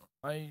care.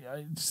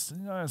 I just,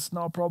 no, it's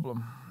not a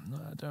problem. No,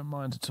 I don't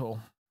mind at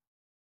all.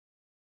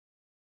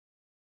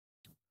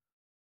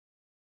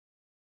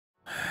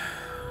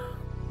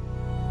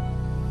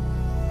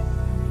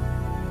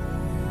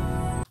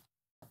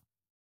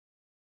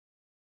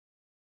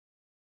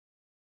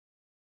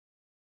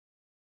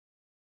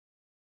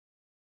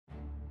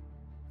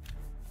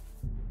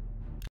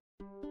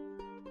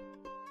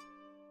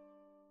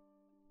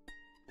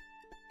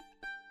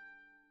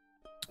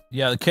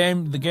 Yeah,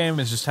 the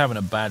game is just having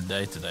a bad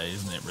day today,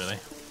 isn't it, really?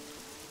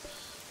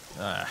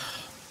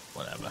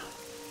 Whatever.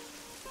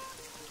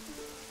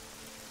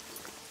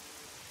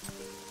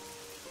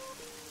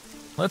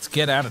 Let's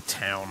get out of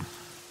town.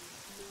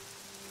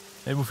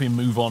 Maybe if we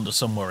move on to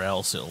somewhere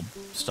else, it'll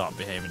start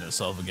behaving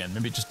itself again.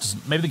 Maybe it just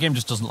doesn't. Maybe the game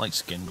just doesn't like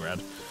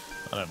Skingrad.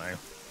 I don't know.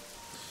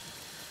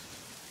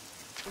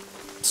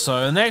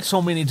 So the next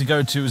one we need to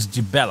go to is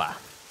Dibella.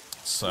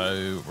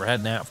 So we're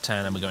heading out of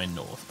town and we're going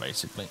north,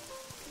 basically.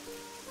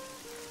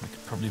 We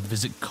could probably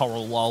visit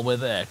Coral while we're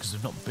there, because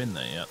we've not been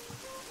there yet.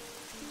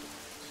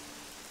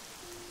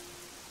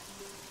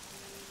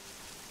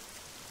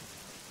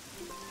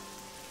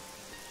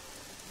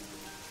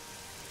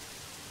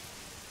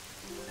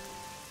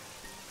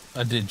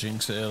 I did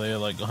jinx it earlier,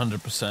 like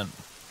 100%.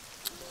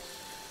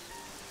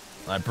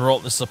 I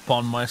brought this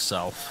upon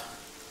myself.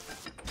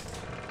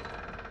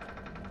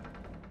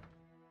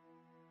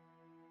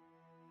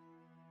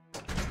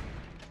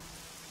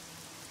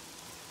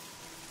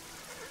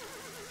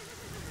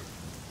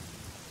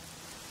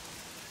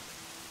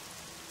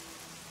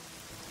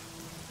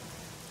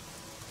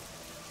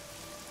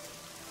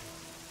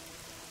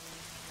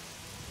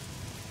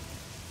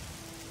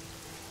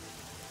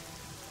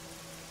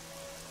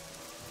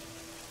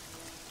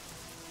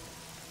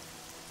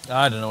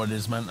 I don't know what it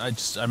is, man.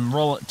 I'm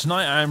rolling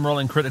tonight. I'm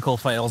rolling critical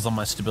fails on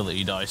my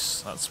stability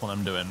dice. That's what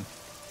I'm doing.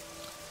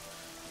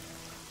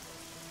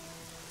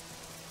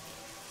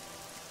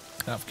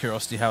 Out of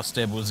curiosity, how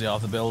stable was the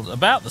Arthur build?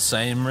 About the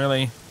same,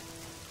 really.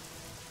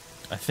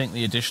 I think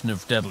the addition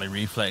of Deadly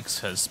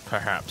Reflex has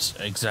perhaps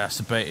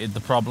exacerbated the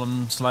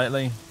problem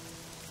slightly.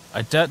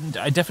 I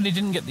definitely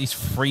didn't get these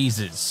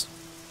freezes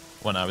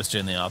when I was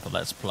doing the Arthur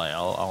Let's Play.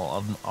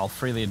 I'll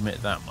freely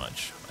admit that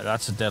much.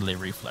 That's a Deadly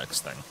Reflex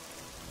thing.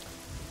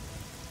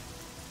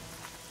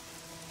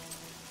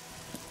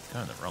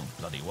 Going the wrong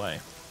bloody way.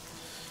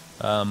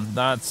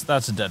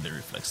 That's a deadly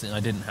reflex thing. I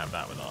didn't have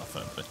that with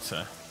Arthur, but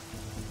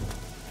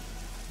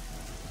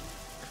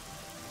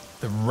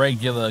the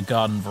regular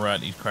garden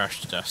variety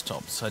crash to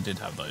desktops, I did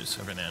have those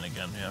every now and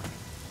again, yeah.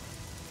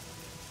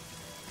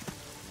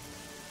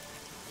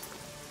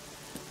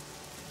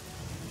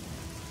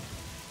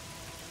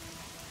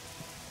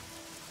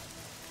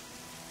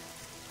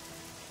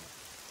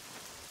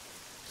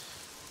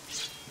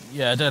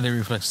 Yeah, deadly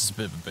reflex is a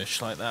bit of a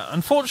bitch like that.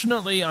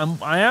 Unfortunately, I'm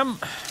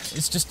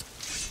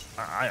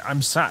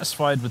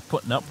satisfied with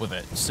putting up with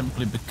it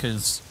simply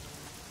because,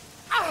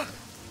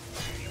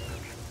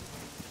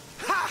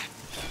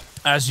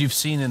 as you've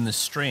seen in this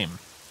stream,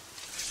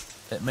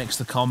 it makes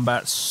the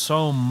combat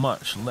so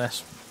much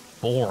less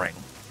boring.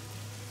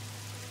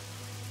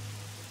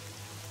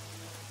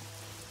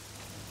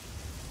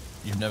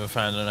 You've never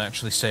found an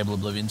actually stable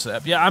Oblivion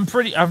setup? Yeah,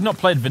 I've not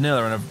played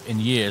vanilla in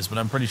years, but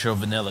I'm pretty sure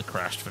vanilla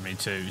crashed for me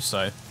too,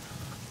 so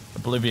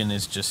Oblivion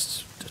is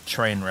just a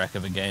train wreck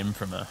of a game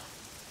from a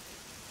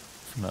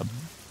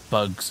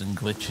bugs and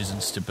glitches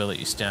and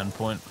stability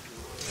standpoint.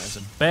 There's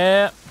a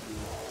bear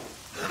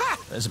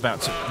that is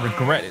about to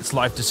regret its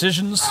life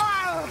decisions.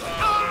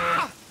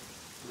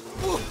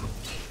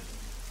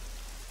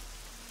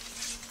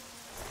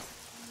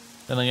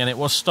 Then again, it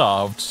was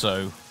starved,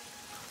 so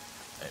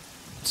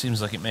it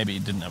seems like maybe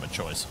it didn't have a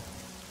choice.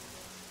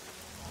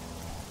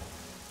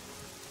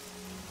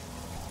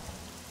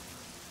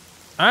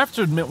 I have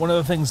to admit, one of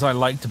the things I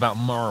liked about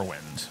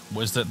Morrowind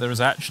was that there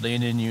is actually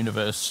an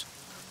in-universe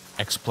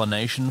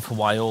explanation for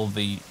why all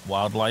the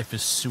wildlife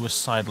is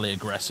suicidally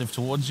aggressive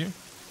towards you.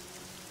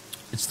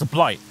 It's the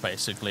blight,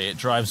 basically. It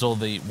drives all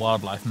the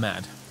wildlife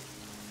mad.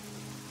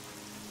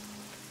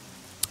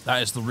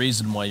 That is the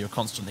reason why you're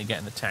constantly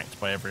getting attacked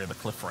by every other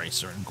cliff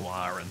racer and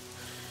Guar and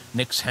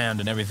Nick's Hound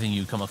and everything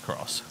you come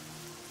across.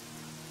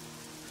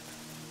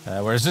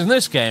 Whereas in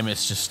this game,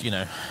 it's just, you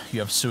know, you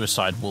have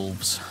suicide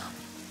wolves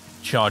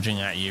charging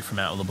at you from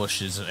out of the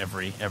bushes at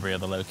every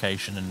other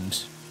location,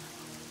 and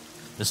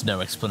there's no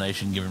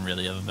explanation given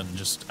really other than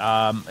just,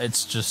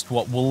 it's just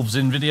what wolves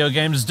in video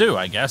games do,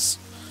 I guess.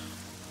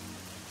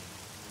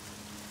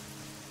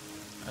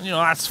 And, you know,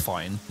 that's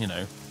fine, you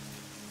know.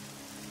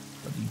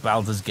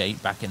 Baldur's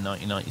Gate back in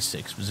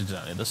 1996 was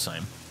exactly the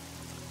same.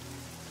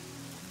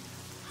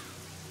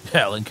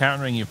 Hell,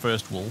 encountering your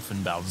first wolf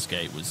in Baldur's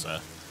Gate was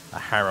a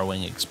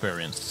harrowing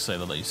experience, to say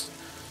the least.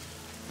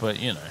 But,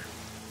 you know,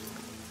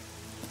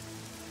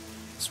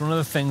 it's one of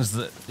the things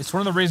that... It's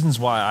one of the reasons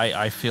why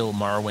I feel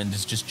Morrowind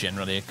is just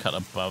generally a cut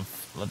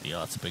above... Bloody hell,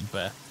 that's a big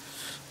bear.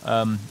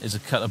 Is a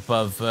cut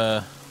above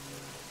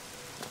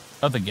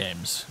other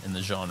games in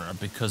the genre,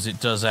 because it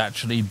does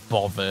actually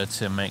bother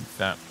to make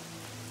that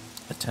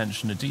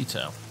attention to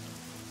detail.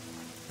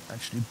 It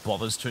actually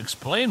bothers to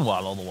explain why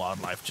all the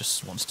wildlife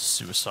just wants to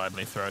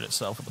suicidally throw at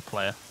itself at the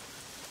player.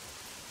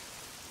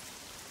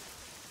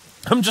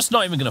 I'm just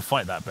not even going to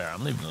fight that bear.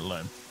 I'm leaving it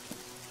alone.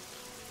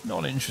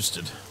 Not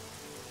interested.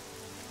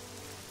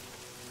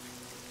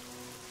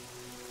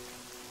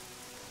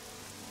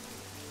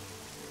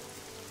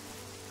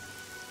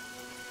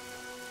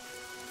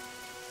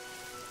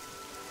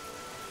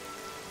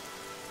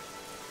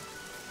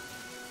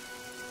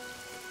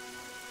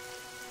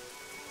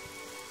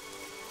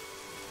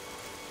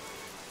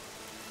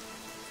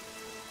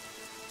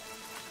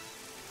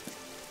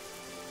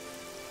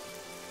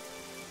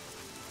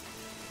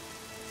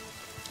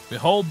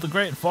 Behold the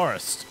great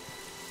forest.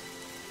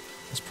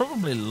 There's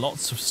probably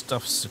lots of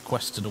stuff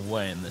sequestered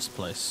away in this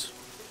place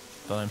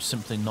that I'm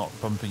simply not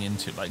bumping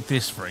into, like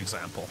this, for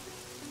example,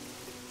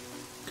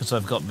 because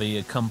I've got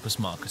the compass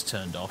markers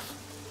turned off.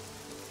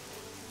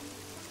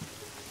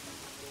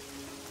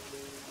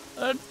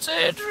 A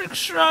Daedric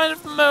Shrine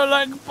of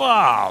Molag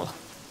Bal.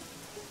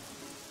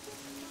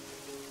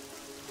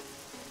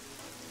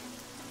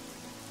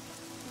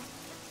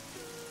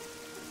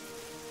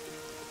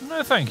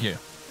 No, thank you.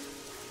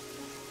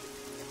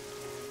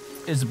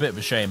 It's a bit of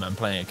a shame I'm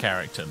playing a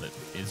character that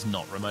is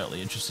not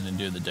remotely interested in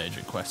doing the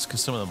Daedric quests, because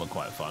some of them are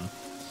quite fun.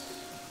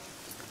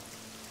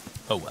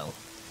 Oh well.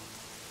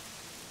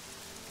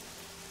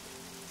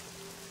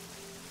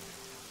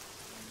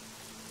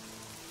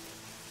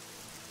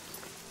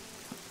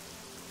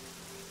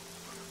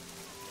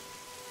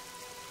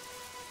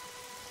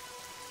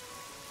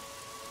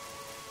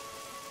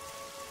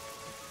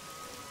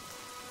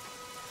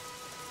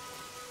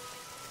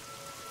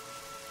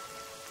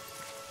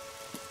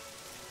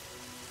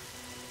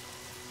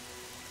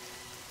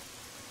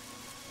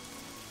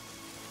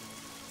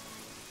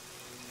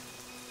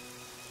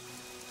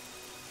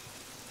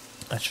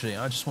 Actually,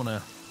 I just want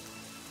to...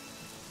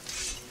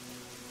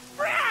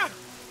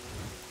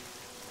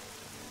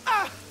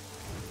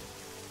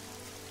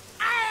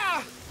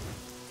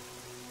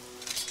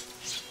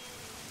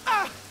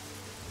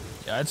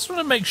 Yeah, I just want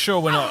to make sure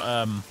we're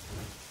not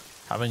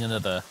having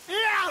another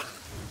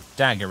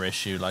dagger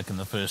issue like in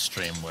the first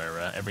stream, where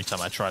every time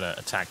I try to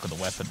attack with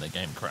a weapon, the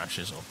game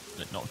crashes, or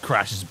it not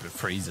crashes but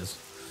freezes.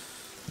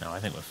 No, I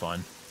think we're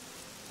fine.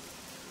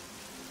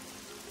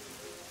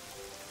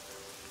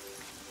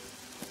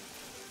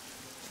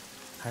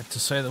 Had to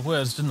say the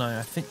words, didn't I?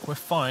 I think we're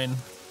fine.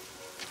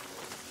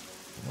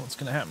 What's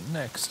going to happen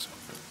next?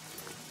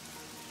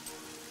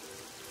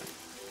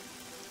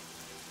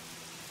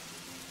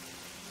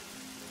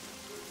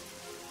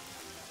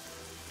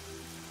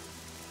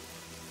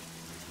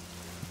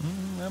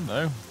 I don't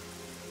know.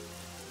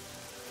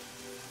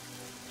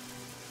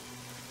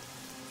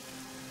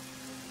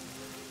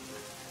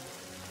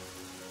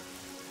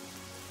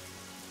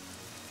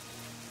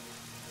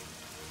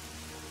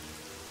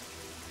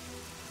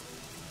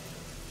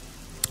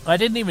 I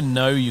didn't even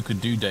know you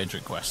could do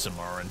Daedric quests in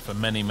Morrowind for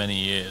many, many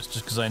years,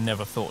 just because I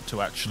never thought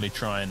to actually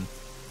try and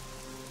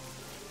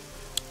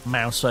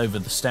mouse over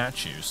the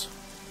statues.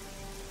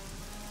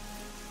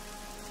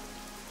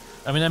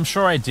 I mean, I'm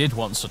sure I did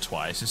once or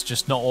twice, it's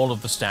just not all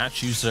of the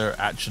statues are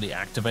actually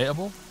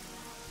activatable.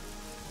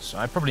 So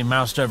I probably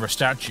moused over a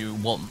statue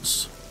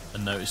once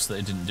and noticed that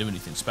it didn't do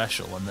anything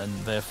special, and then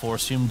therefore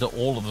assumed that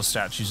all of the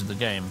statues in the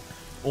game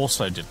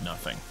also did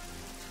nothing.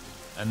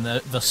 And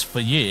thus for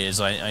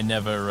years I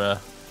never...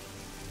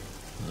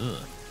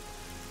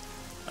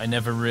 I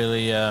never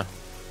really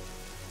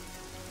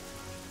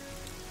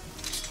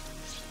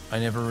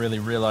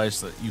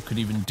realized that you could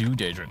even do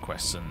Daedric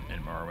quests in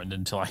Morrowind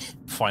until I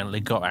finally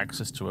got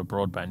access to a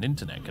broadband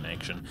internet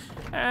connection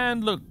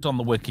and looked on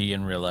the wiki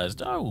and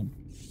realized, oh,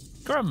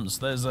 crumbs,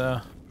 there's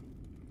a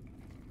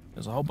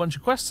whole bunch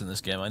of quests in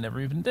this game I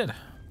never even did.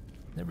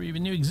 Never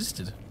even knew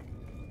existed.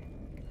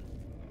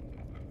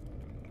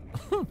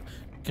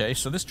 Okay,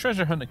 so this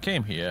treasure hunter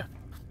came here,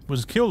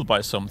 was killed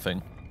by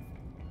something.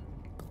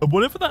 And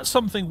whatever that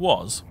something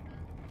was,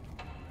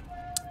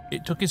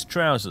 it took his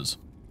trousers.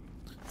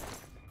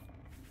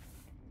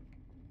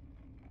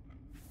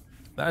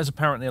 That is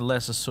apparently a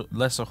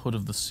lesser hood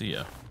of the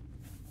seer.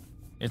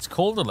 It's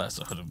called a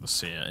lesser hood of the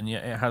seer, and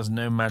yet it has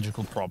no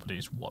magical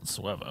properties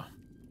whatsoever.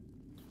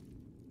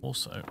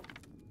 Also,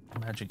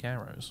 magic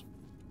arrows.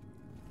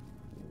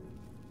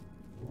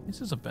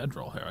 This is a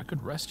bedroll here. I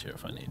could rest here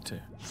if I need to.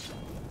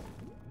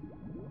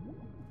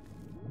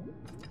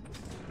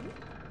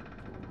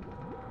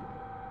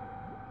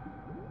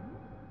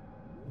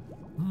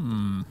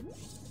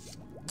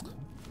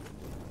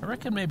 I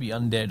reckon maybe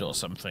undead or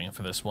something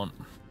for this one.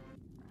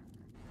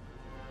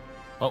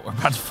 Oh, we're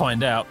about to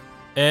find out.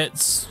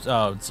 It's...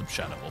 oh, it's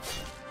obshadable.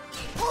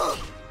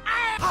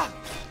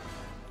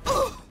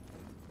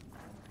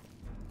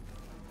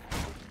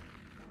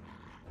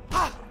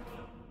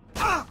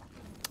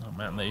 Oh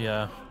man,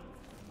 the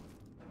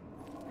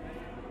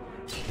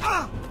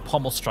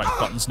pommel strike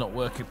button's not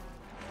working.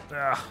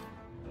 Ah.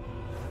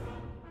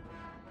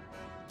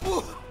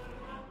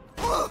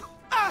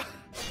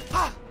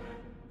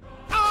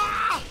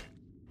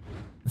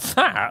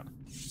 That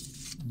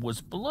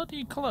was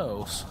bloody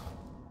close.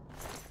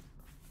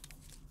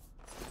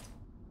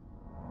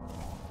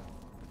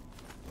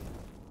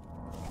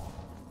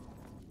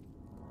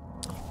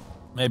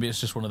 Maybe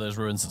it's just one of those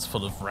ruins that's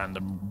full of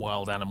random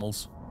wild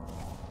animals.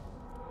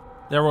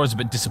 They're always a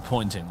bit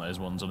disappointing, those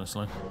ones,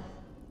 honestly.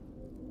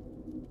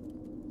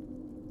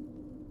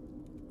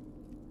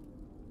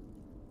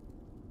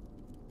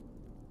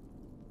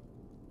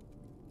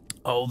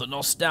 Oh, the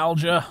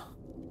nostalgia!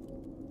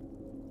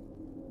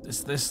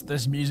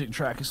 This music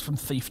track is from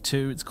Thief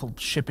 2. It's called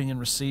Shipping and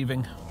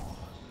Receiving.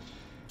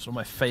 It's one of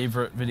my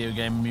favourite video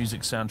game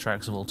music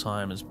soundtracks of all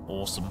time. It's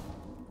awesome.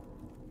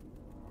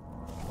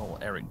 Oh,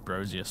 Eric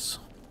Brosius.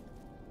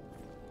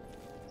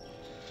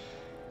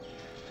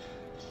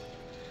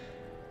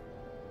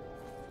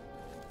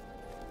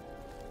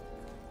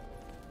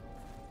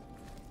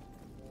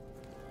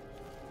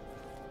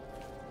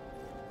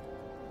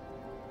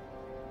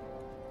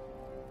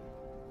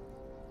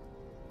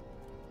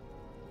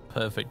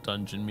 Perfect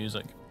dungeon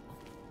music.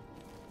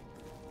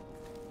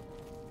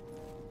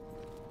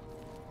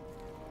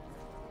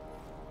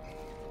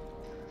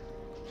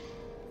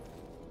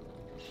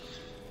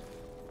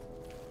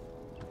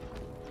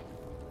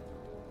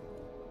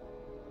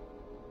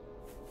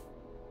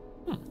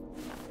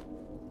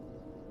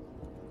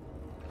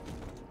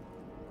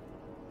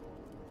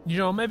 You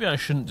know, maybe I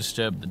shouldn't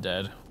disturb the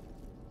dead.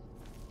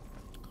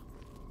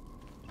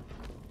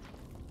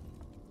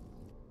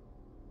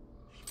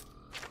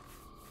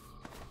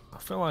 I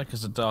feel like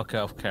as a Dark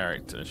Elf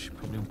character, she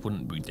probably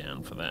wouldn't be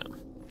down for that.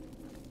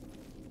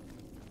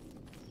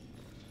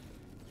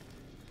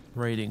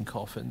 Raiding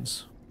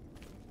coffins.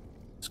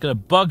 It's gonna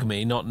bug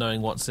me not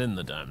knowing what's in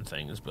the damn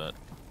things, but...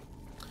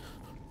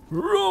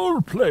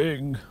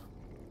 role-playing!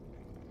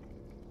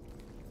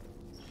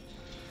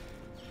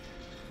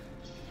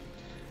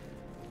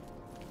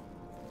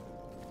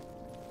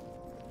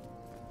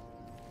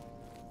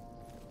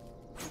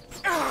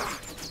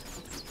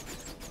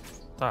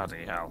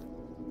 Bloody hell.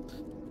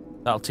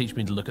 That'll teach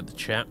me to look at the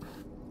chat.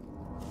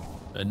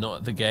 And not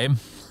at the game.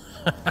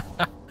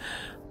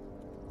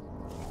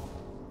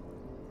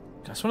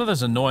 It's one of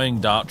those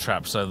annoying dart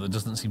traps, though, that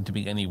doesn't seem to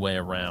be any way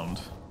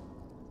around.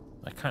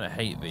 I kind of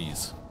hate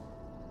these.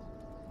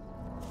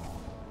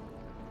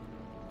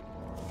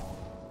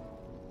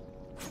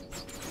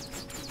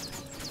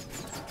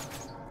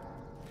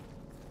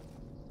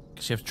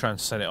 Because you have to try and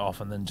set it off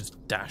and then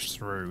just dash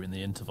through in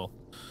the interval.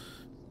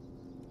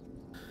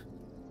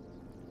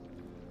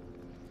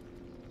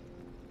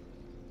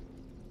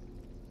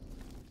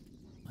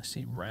 I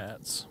see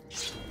rats.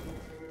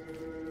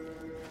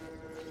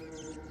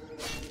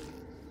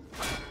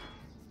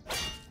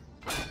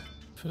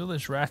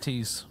 Foolish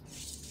ratties.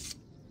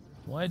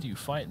 Why do you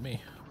fight me?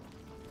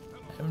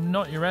 I'm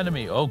not your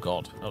enemy. Oh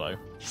god. Hello.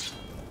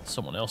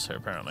 Someone else here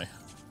apparently.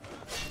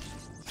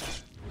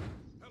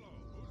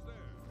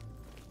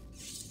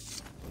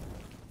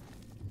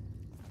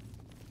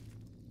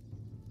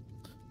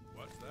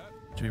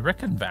 Do we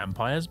reckon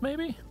vampires,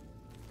 maybe?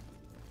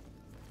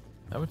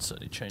 That would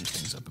certainly change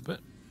things up a bit.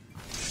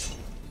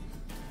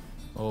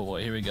 Oh,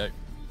 boy, here we go.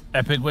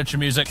 Epic Witcher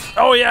music.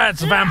 Oh, yeah,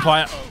 it's a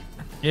vampire.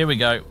 Here we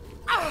go.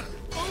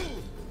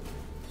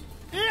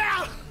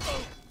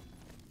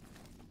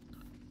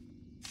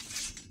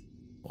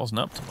 Wasn't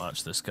up to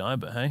much, this guy,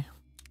 but hey.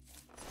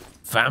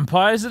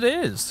 Vampires it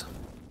is.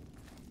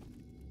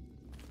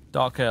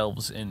 Dark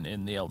elves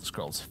in the Elder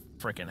Scrolls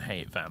freaking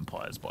hate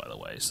vampires, by the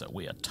way, so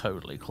we are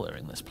totally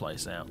clearing this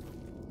place out.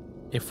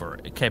 If we're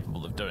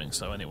capable of doing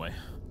so, anyway.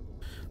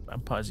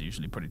 Vampires are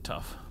usually pretty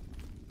tough.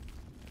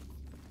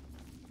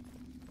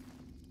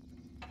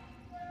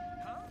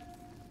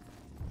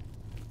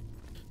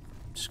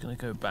 Just gonna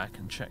go back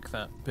and check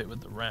that bit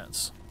with the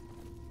rats.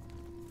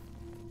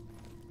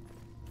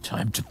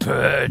 Time to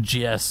purge,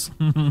 yes.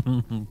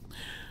 Hello,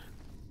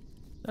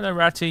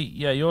 Ratty.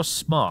 Yeah, you're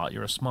smart.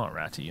 You're a smart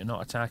Ratty. You're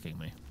not attacking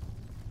me.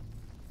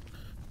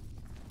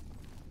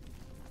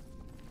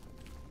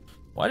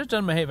 Why did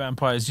Dunmer hate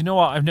vampires? You know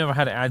what? I've never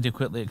had it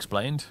adequately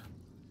explained.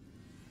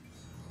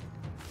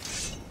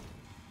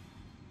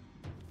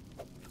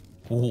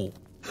 Ooh.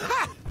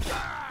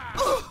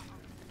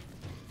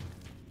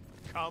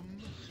 Come.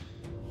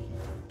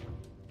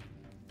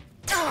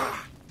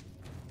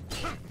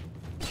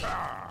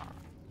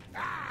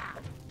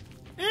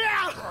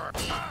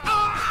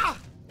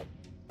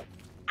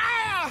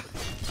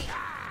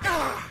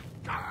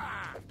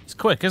 It's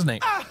quick, isn't he?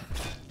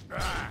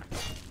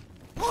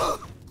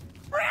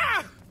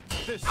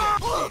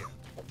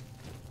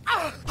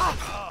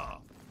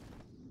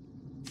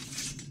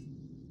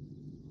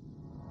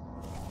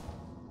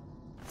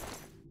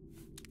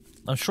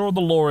 I'm sure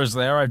the lore is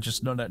there, I've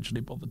just not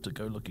actually bothered to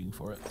go looking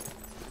for it.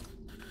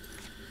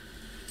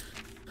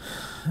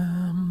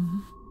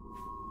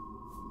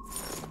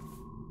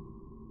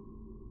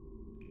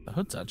 The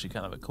hood's actually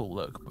kind of a cool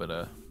look,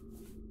 but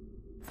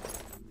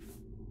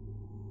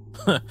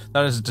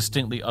that is a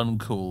distinctly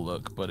uncool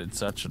look, but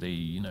it's actually,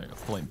 you know, a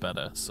point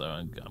better, so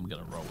I'm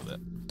gonna roll with it.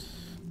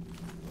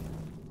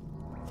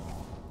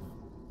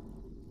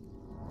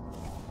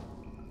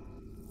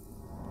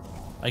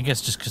 I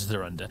guess just because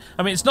they're undead.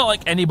 I mean, it's not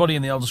like anybody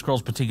in the Elder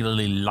Scrolls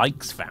particularly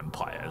likes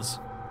vampires.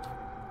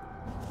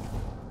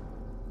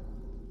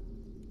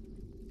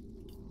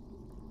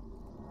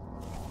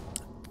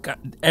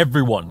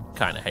 Everyone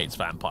kind of hates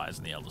vampires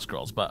in the Elder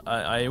Scrolls, but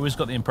I always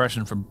got the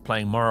impression from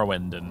playing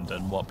Morrowind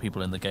and what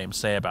people in the game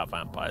say about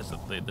vampires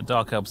that the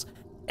Dark Elves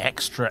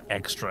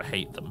extra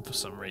hate them for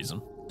some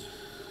reason.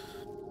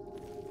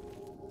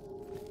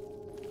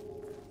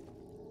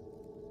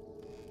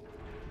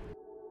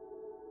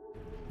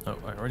 Oh,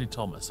 I already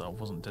told myself,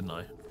 didn't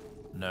I?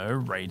 No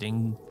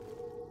raiding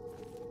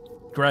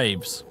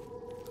graves.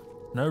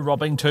 No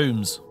robbing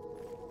tombs.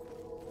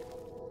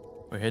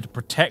 We're here to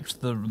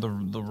protect the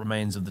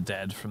remains of the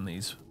dead from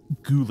these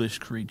ghoulish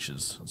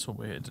creatures. That's what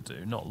we're here to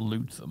do, not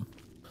loot them.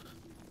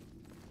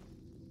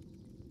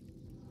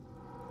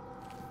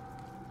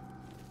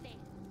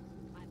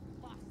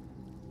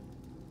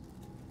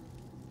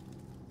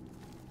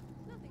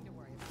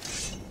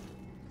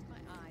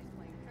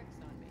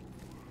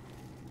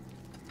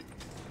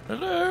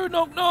 Hello,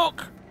 knock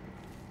knock.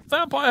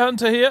 Vampire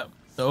hunter here.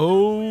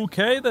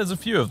 Okay, there's a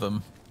few of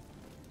them.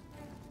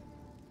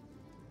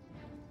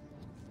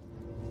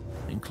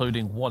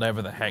 Including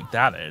whatever the heck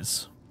that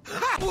is.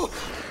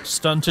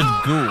 Stunted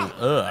ghoul.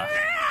 Ugh.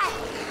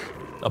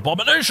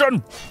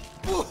 Abomination!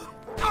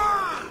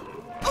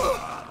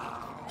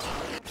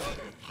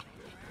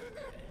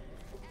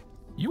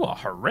 You are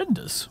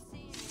horrendous.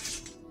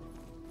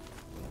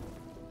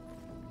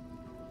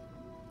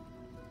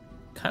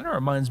 Kind of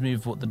reminds me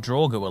of what the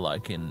Draugr were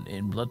like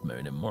in Blood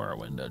Moon and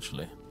Morrowind,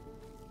 actually.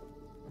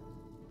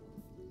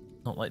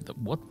 Not like the...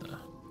 What the...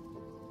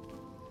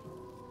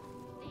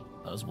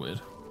 That was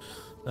weird.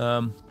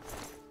 But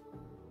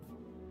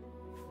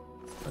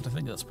I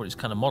think that's what he's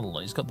kind of modeled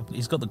on. He's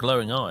got the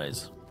glowing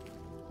eyes.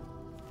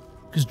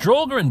 Because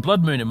Draugr in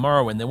Blood Moon and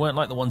Morrowind, they weren't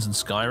like the ones in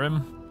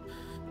Skyrim.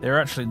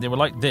 They were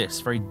like this,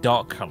 very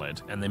dark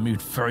coloured, and they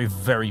moved very,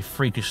 very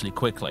freakishly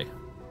quickly.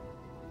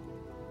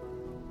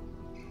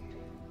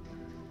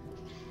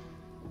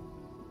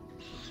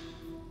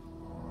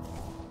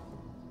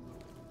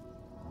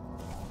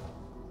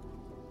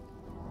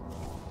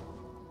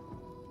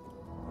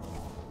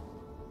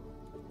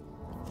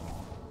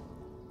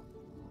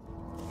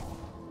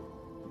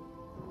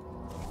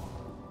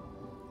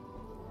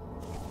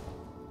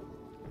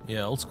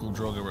 Yeah, old school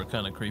Draugr were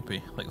kind of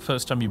creepy. Like the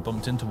first time you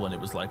bumped into one, it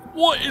was like,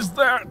 what is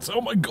that? Oh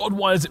my god,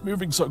 why is it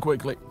moving so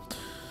quickly?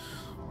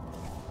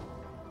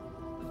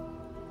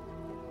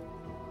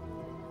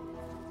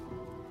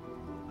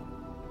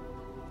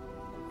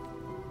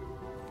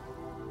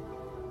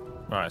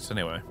 Right,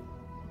 anyway.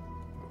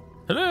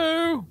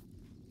 Hello!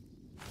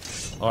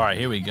 Alright,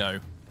 here we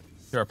go.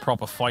 You're a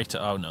proper fighter.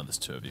 Oh no, there's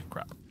two of you.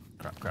 Crap.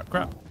 Crap, crap,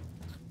 crap.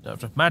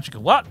 Don't have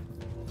magical. What?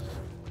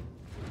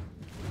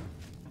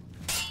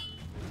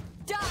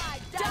 Die,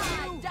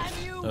 damn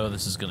you! Oh,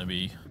 this is gonna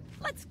be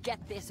Let's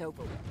get this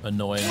over with.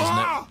 annoying, isn't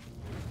it?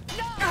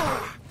 No!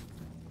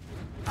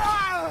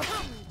 Come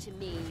to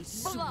me,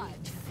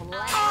 sweet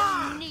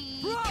flesh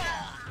need.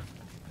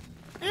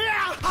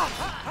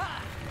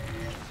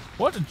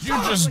 What did you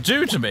just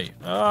do to me?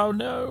 Oh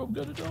no, I'm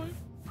gonna die.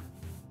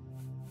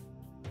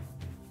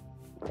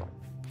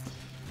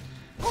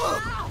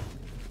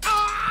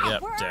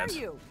 Yep, Where dead. are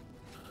you?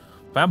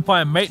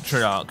 Vampire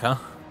matriarch, huh?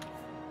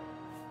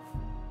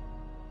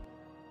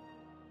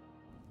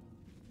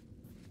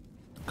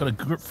 Got a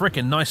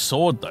freaking nice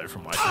sword though,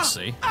 from what I can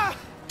see. I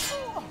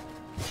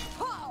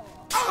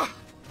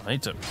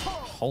need to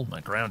hold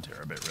my ground here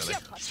a bit, really.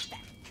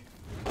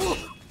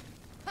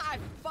 I've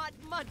fought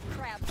mud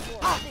crabs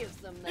more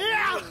fearsome than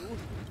you.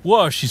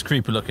 Whoa, she's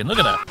creepy looking. Look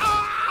at her.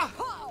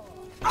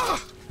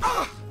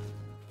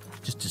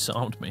 Just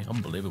disarmed me.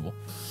 Unbelievable.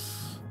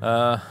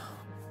 Run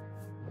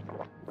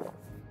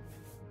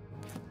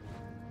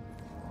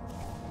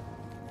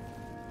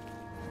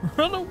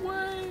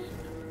away!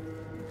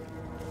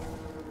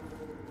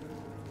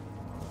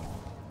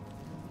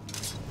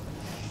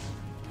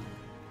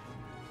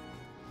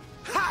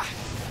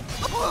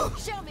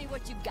 Show me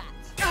what you got.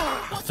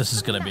 Oh, this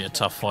is going to be a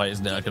tough fight,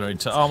 isn't it? I can already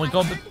tell. Oh my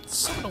god, there's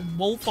summon a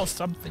wolf or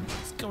something.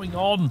 What's going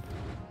on?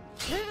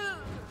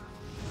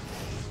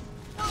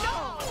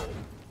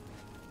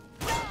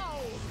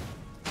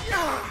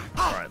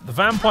 Alright, the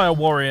vampire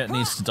warrior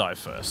needs to die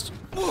first.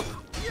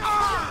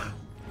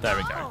 There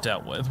we go,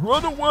 dealt with.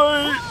 Run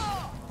away!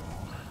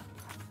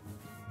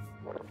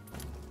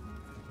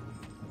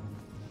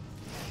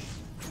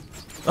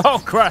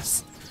 Oh,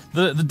 Christ!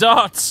 The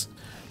darts!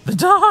 The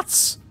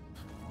darts!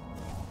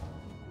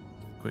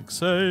 Quick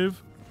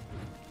save.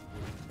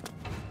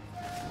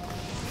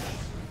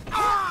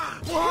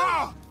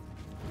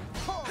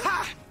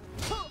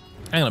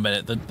 Hang on a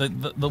minute,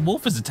 the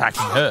wolf is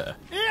attacking her.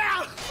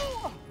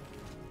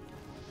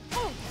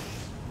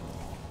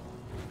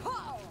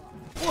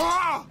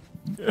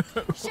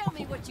 Show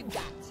me what you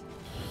got.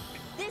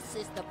 This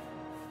is the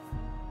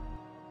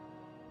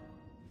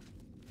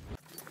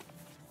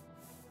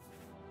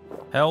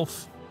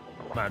Health.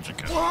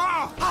 Magicka.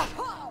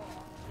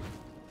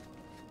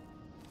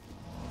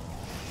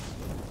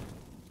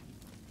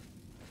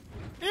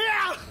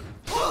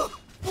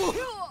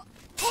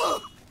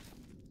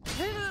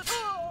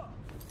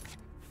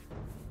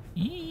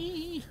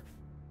 Eee.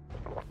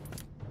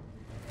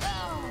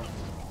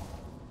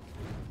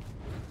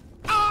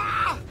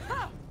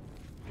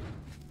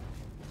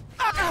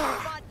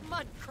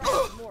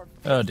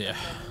 Oh dear.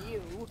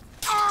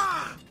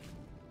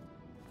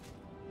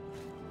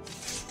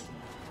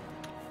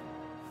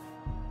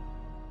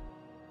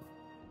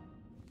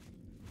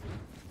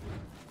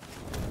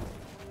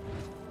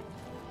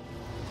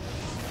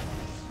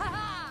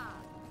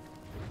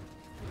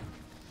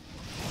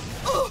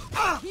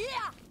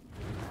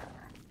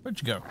 Where'd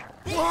you go?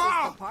 This is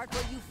the part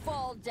where you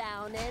fall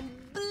down and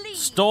bleed.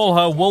 Stall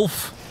her,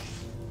 wolf.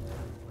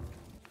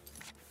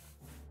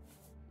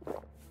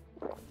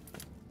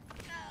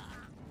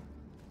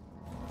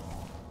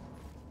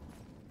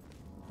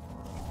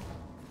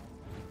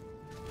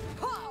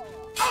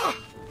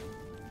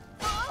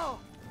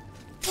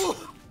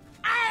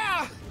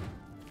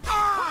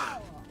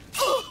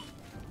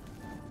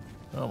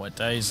 Oh my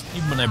days.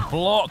 Even when I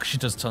block, she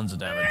does tons of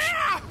damage.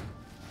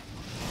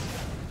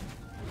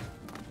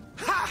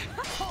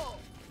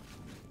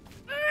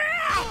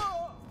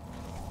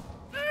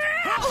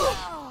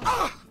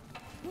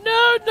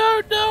 No,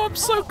 no, no, I'm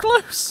so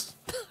close.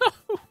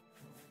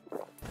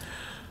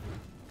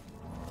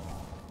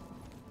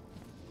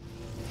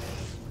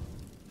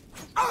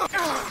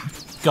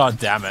 God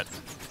damn it.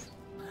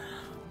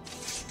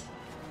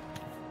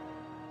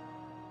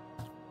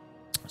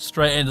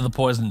 Straight into the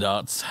poison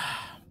darts.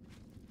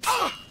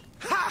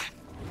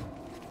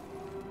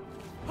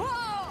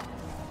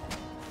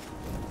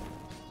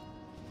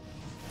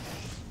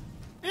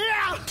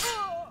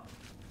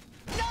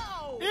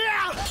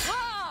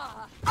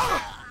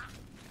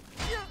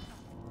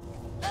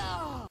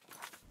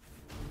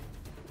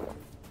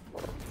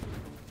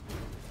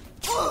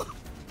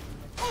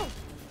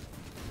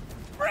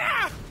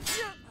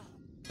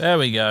 There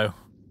we go.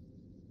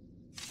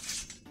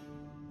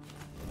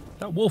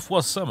 That wolf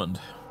was summoned.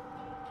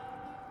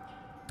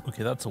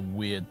 Okay, that's a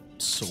weird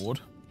sword.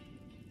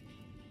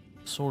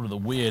 Sword with a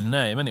weird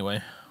name,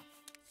 anyway.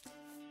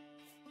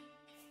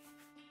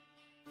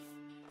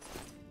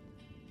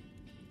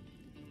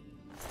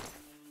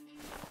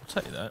 I'll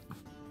tell you that.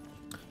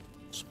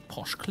 Some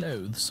posh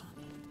clothes.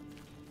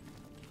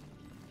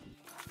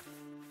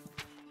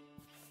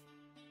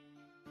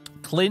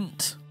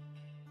 Clint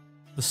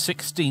the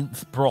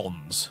 16th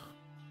bronze.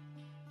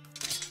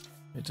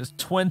 It does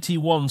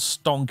 21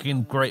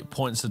 stonking great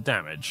points of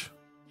damage.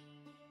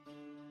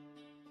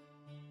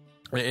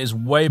 It is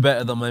way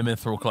better than my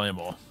Mithril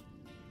Claymore.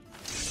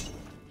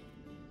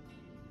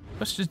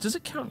 Question is, does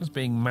it count as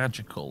being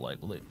magical?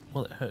 Like, will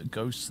it hurt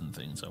ghosts and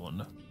things, I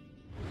wonder?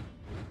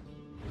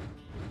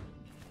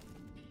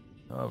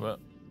 Oh, but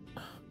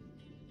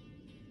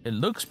it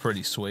looks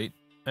pretty sweet,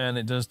 and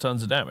it does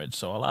tons of damage,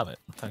 so I'll have it.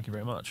 Thank you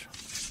very much.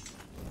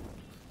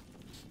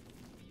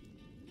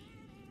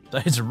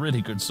 That is a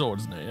really good sword,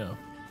 isn't it? Yeah.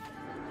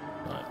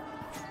 Right.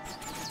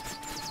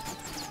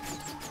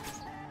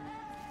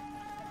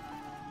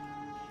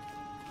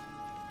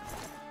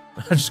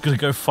 I'm just gonna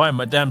go find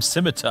my damn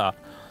scimitar,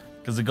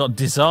 because it got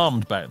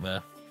disarmed back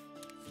there.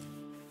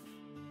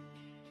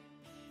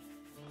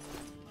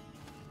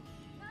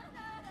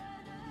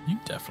 You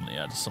definitely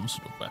had some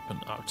sort of weapon.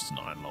 Oh, it's an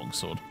iron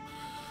longsword.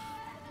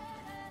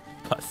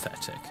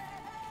 Pathetic.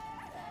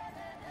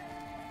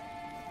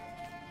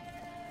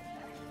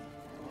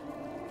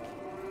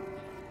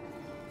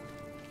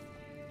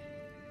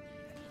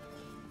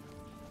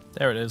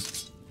 There it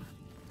is.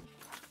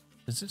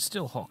 Is it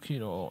still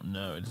hotkeyed or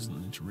no? It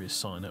doesn't need to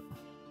reassign it.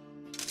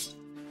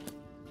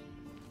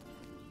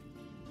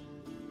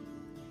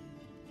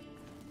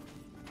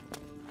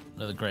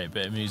 Another great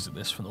bit of music,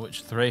 this from The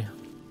Witcher 3.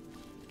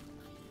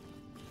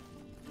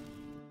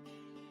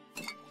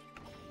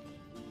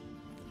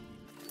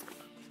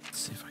 Let's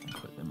see if I can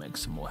quickly make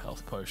some more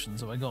health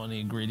potions. Have I got any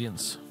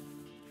ingredients?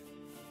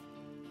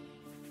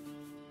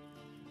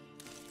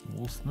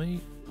 Wolf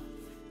meat,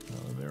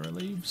 aloe vera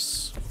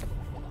leaves,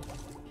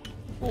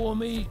 boar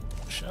meat,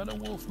 shadow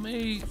wolf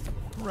meat,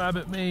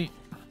 rabbit meat.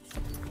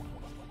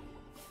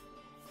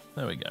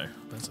 There we go.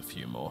 There's a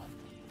few more.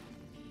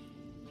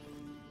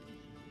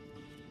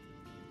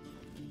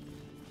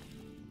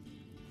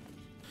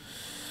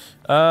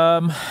 Do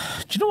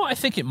you know what? I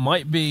think it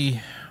might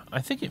be. I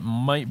think it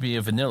might be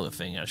a vanilla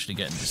thing actually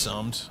getting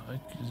disarmed.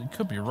 It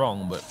could be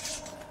wrong, but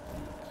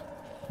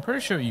I'm pretty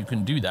sure you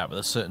can do that with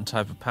a certain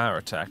type of power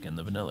attack in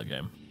the vanilla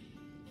game.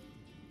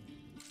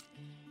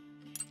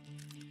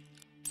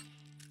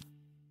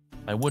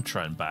 I would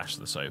try and bash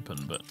this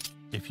open, but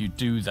if you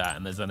do that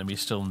and there's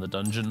enemies still in the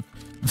dungeon,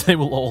 they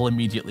will all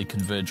immediately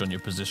converge on your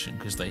position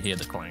because they hear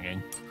the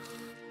clanging.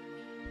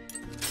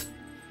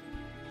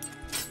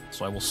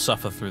 So I will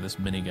suffer through this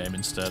minigame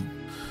instead.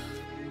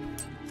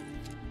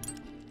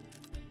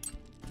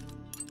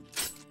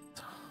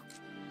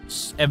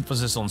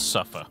 Emphasis on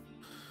suffer.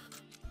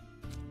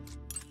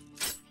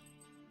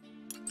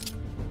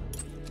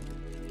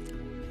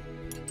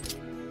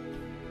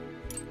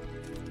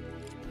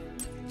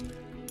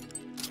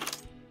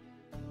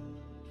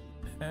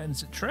 And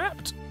is it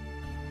trapped?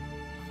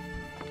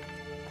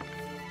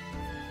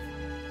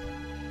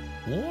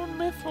 Worn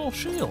mithril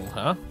shield,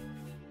 huh?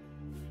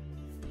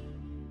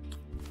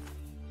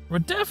 We're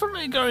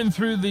definitely going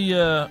through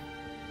the,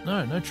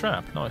 no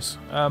trap, nice.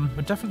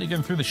 We're definitely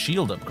going through the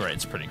shield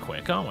upgrades pretty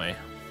quick, aren't we?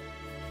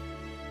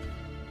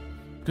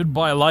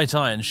 Goodbye light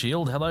iron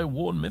shield, hello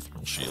worn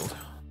mithril shield.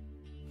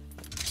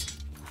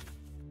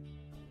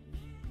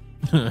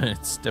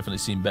 It's definitely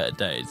seen better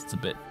days, it's a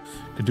bit,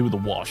 could do with a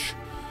wash.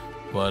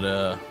 But,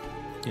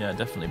 yeah,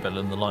 definitely better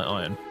than the light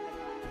iron.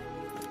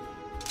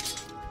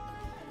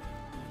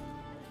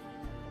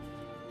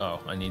 Oh,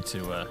 I need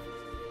to,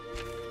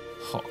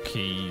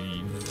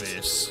 hotkey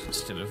this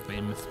instead of the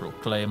Mithril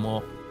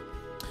Claymore.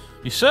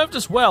 You served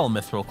us well,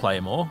 Mithril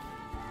Claymore,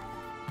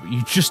 but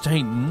you just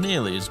ain't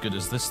nearly as good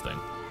as this thing.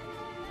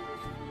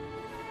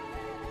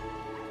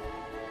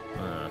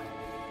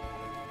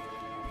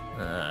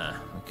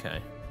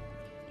 Okay.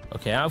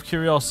 Okay, out of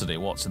curiosity,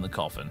 what's in the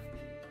coffin?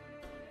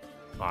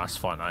 Oh, that's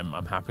fine.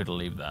 I'm happy to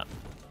leave that.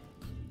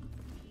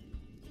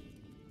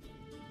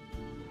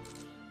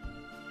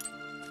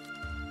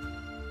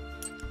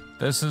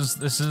 This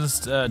is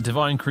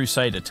Divine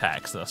Crusade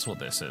attacks. That's what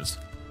this is.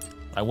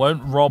 I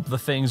won't rob the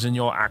things in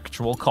your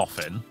actual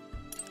coffin,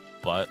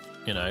 but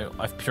you know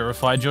I've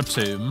purified your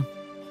tomb.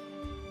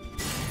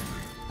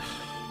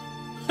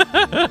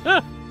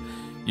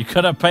 You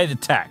gotta pay the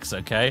tax,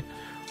 okay?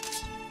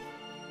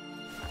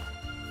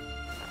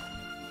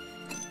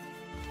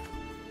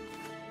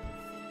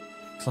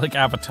 It's like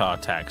Avatar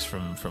tax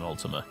from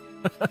Ultima.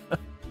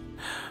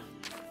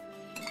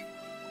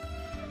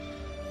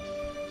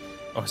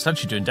 Oh, it's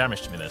actually doing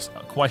damage to me, this.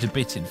 Quite a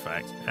bit, in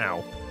fact.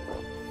 Ow.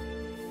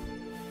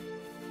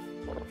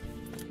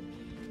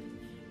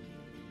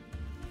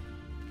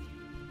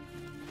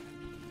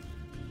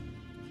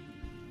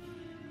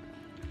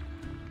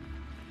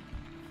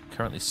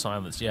 Currently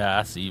silenced. Yeah,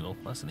 that's evil.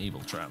 That's an evil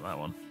trap, that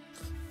one.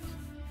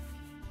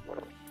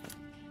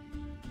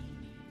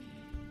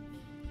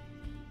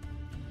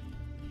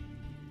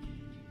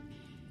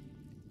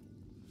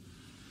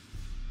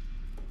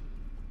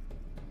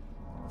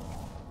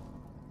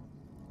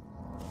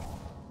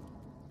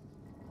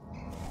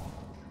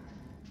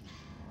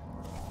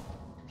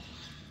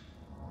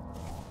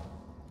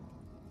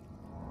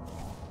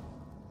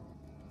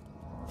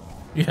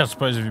 Yeah, I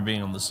suppose if you're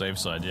being on the safe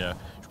side, yeah.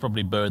 You should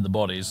probably burn the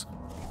bodies.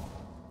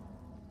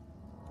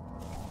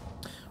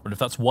 But if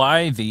that's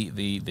why the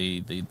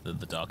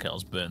Dark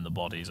Elves burn the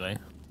bodies, eh?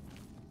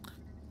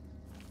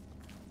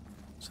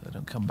 So they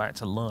don't come back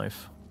to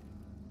life.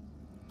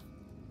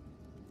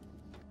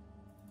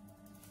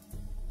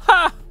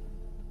 Ha!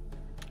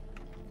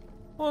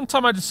 One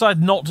time I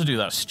decide not to do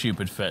that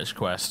stupid fetch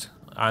quest,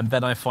 and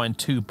then I find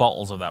 2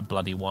 bottles of that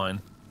bloody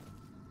wine.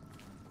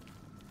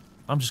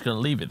 I'm just going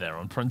to leave it there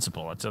on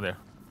principle, I tell you.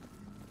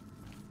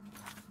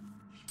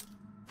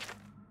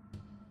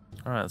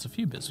 Alright, there's a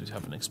few bits we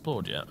haven't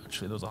explored yet.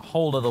 Actually, there was a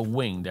whole other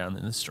wing down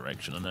in this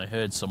direction, and I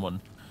heard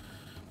someone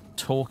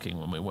talking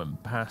when we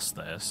went past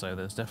there, so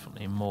there's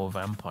definitely more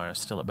vampires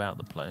still about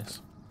the place.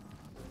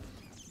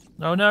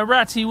 Oh no,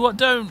 Ratty, what?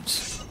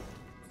 Don't!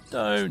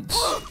 Don't!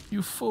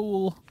 You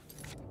fool!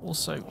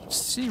 Also,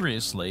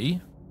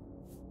 seriously?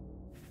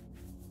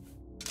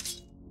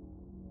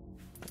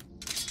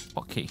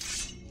 Hockey.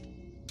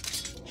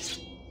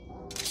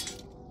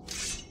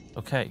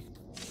 Okay,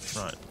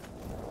 right.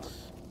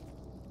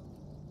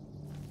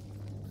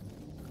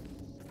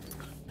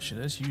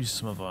 Actually, let's use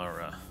some of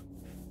our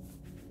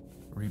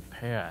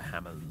repair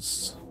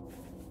hammers.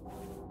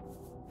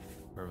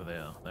 Wherever they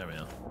are. There we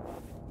are.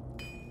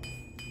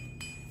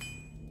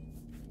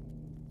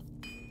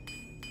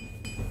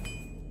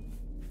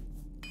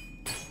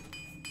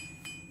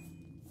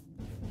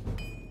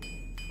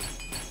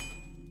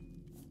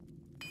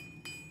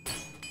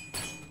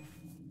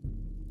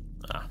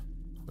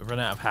 We've run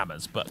out of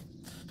hammers, but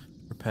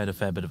repaired a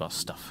fair bit of our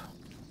stuff.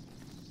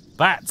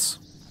 Bats!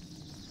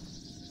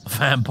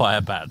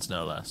 Vampire bats,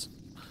 no less.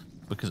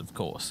 Because of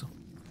course.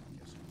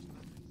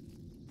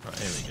 Right,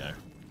 here we go.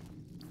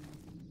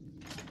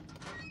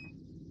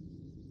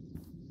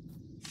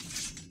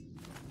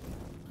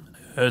 I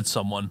heard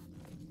someone.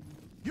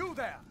 You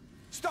there!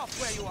 Stop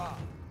where you are!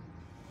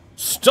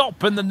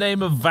 Stop in the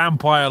name of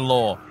vampire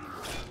law!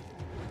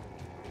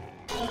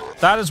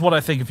 That is what I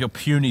think of your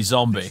puny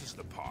zombie. This is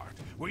the part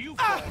where you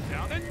fall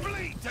down and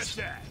bleed to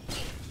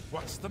death.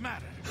 What's the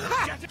matter?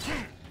 Get it?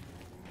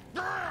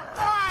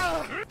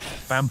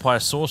 Vampire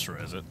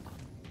sorcerer, is it?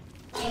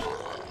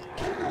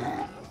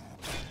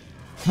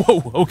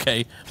 Whoa,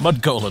 okay.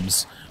 Mud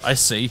golems. I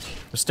see.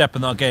 We're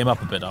stepping our game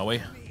up a bit, are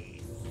we?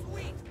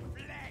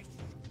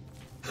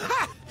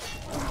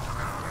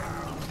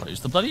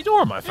 Close the bloody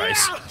door in my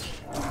face.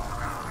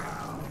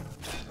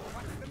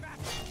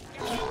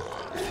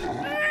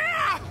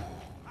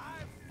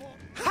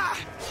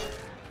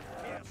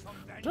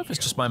 I don't know if it's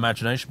just my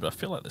imagination, but I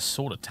feel like this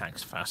sword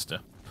attacks faster.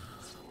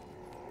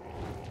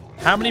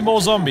 How many more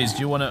zombies do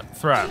you want to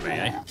throw at me,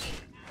 eh?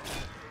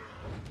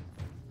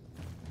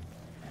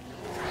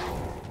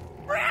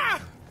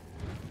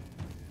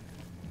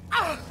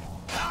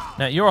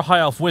 Now, you're a high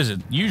elf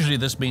wizard. Usually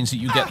this means that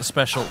you get the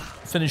special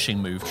finishing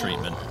move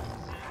treatment.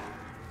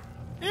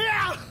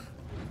 You've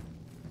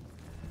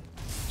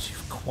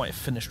quite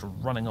finished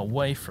running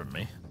away from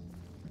me.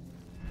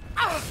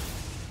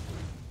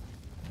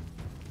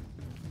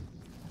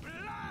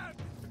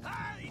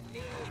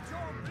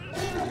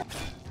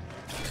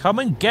 Come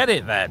and get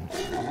it, then.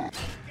 Get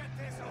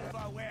this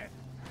over with.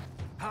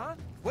 Huh?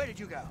 Where did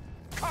you go?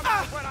 Come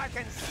out where I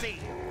can see you.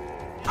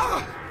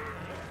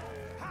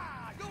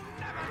 You'll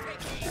never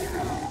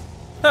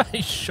take me.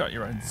 You shot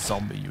your own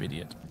zombie, you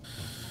idiot.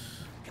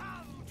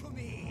 Come to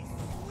me,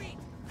 sweet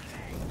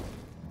thing.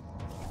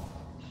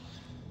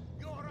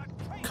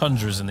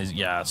 Conjurers in these...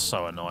 Yeah,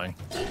 so annoying.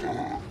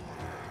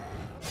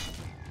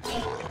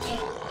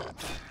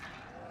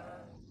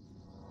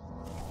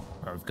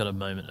 Right, we've got a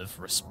moment of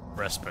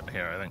respite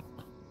here, I think.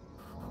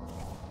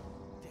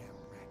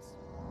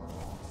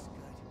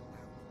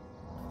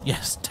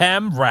 Yes,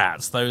 damn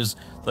rats. Those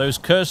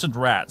cursed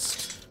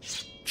rats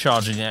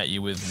charging at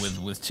you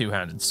with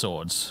two-handed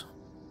swords.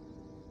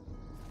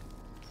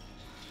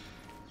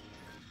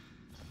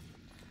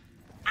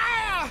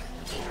 Oh,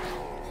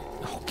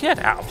 get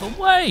out of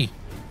the way!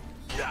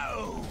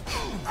 No.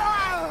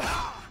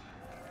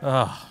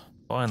 Ah,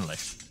 finally.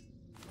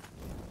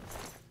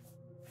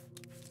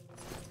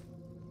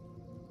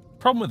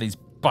 Problem with these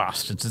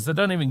bastards is they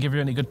don't even give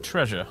you any good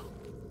treasure.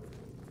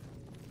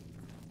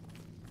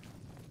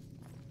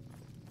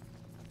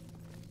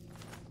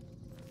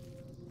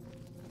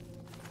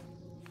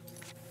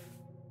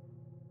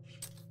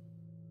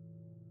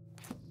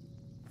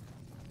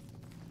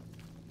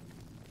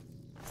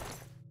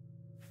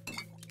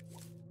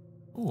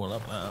 Ooh, I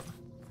love that.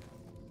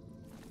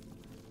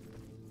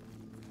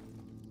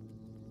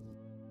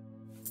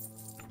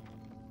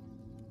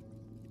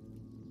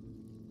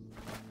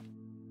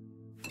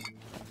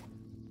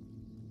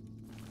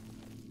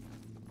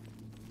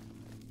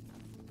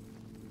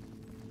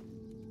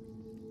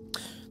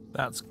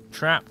 That's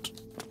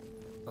trapped.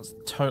 That's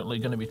totally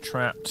going to be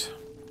trapped.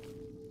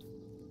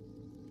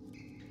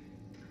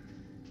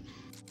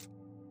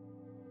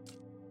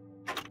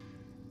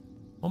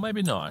 Or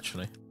maybe not,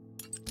 actually.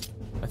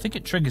 I think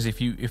it triggers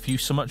if you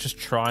so much as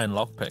try and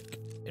lockpick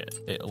it.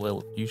 It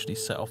will usually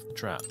set off the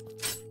trap.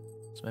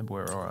 So maybe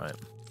we're all right.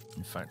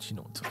 In fact, you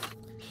know what?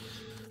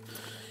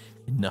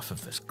 Enough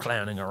of this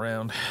clowning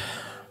around.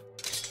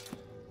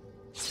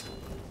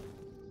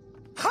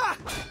 Ha!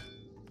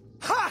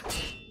 Ha!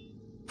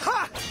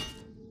 Ha!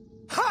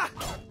 Ha!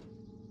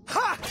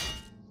 Ha! Ha!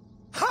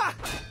 Ha!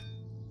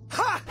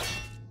 Ha!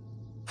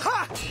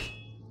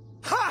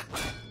 Ha!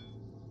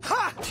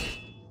 Ha!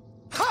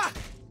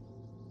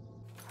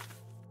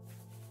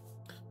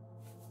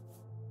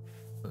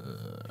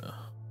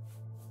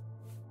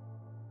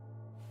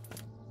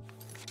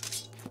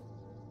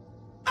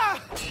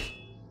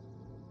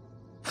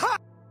 Ha!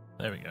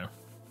 There we go.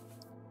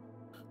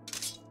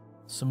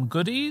 Some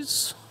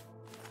goodies.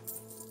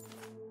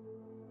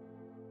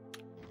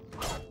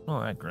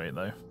 Not that great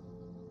though.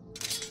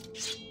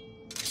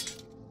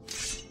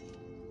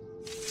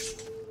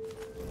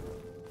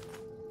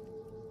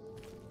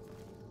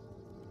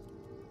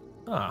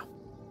 Ah.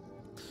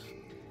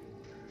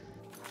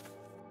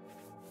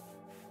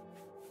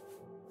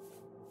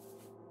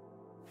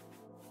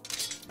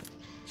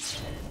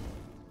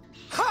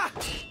 Ha!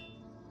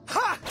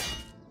 Ha!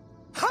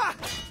 Ha!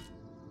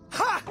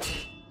 Ha!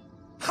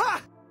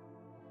 Ha!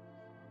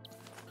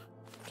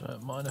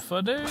 Don't mind if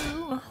I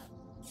do.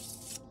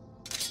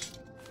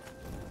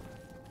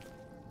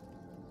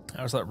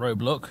 How's that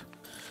robe look?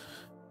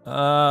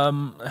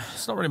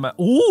 It's not really my.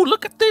 Ooh,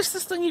 look at this!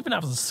 This thing even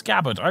has a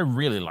scabbard. I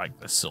really like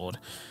this sword.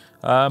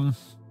 Need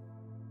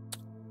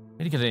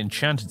to get it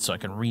enchanted so I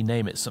can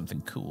rename it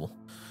something cool.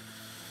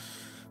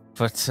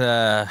 But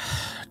the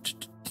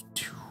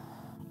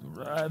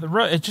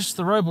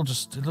robe will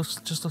just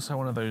looks like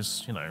one of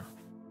those, you know,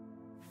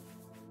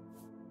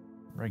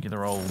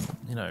 regular old,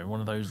 you know,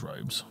 one of those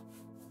robes.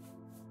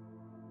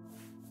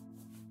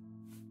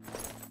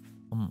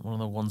 One of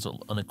the ones that'll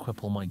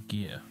unequip all my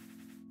gear.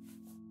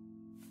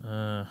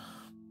 Where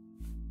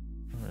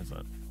is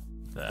that?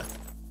 There.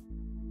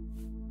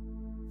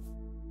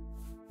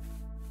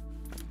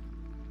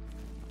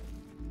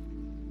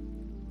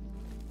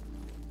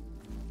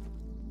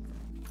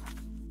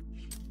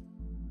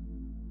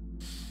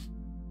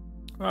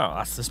 Oh,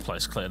 that's this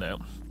place cleared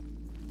out.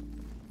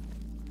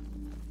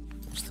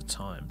 What's the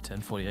time?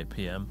 10:48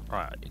 p.m.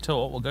 Right, you tell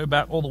you what, we'll go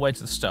back all the way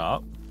to the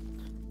start,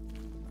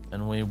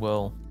 and we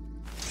will.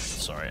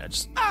 Sorry, I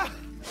just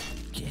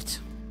get.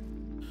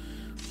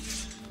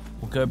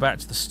 We'll go back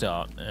to the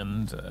start,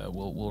 and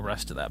we'll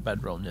rest at that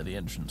bedroll near the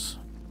entrance.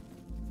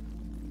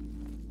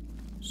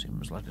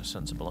 Seems like a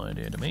sensible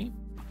idea to me.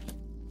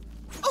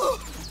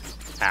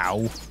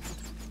 Ow.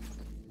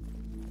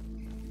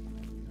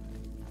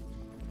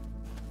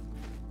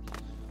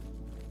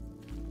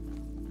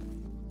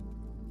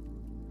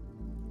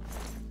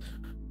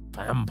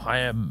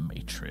 Vampire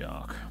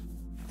matriarch.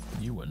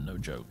 You were no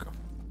joke.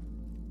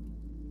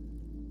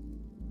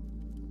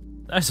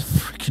 That's a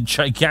freaking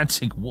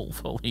gigantic wolf,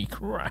 holy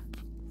crap.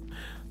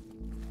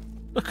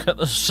 Look at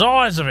the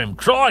size of him,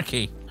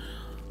 crikey!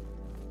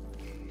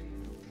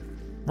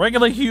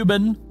 Regular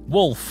human,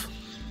 wolf.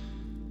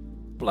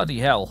 Bloody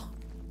hell.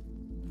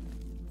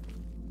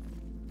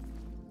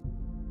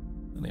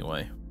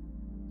 Anyway.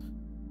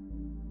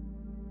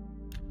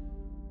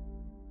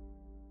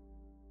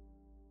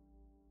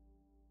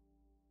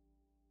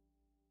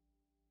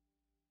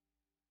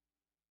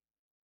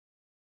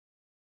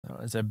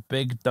 That is a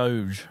big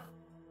doge.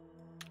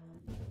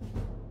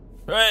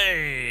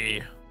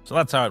 Hey! So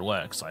that's how it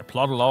works. I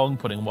plod along,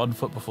 putting one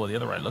foot before the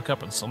other. I look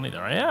up and suddenly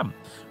there I am.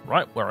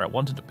 Right where I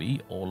wanted to be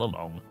all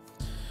along.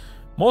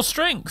 More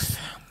strength,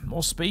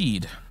 more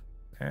speed,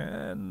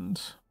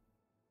 and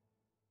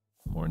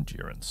more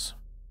endurance.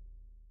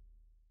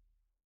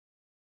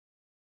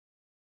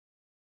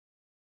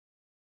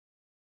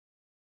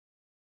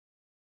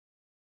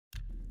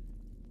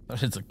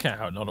 That is a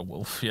cow, not a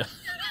wolf, yeah.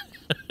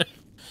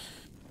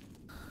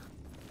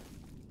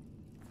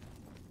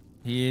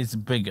 He is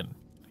biggin'.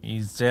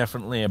 He's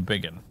definitely a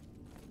biggin'.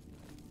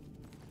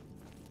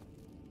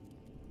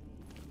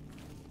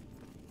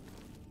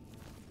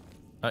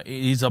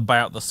 He's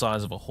about the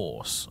size of a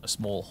horse. A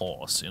small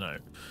horse, you know.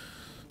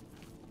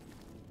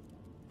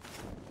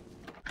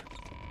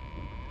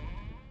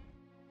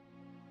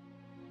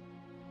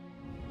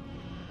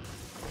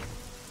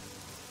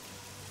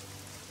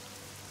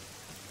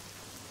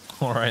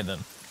 Alright then.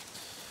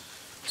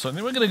 So I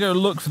think we're going to go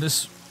look for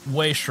this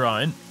way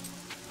shrine.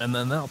 And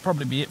then that'll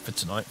probably be it for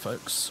tonight,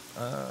 folks.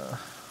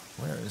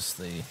 Where is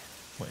the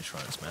way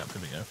shrines map?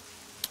 Here we go.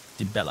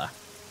 Dibella.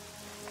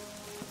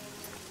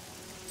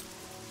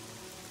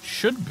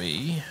 Should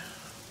be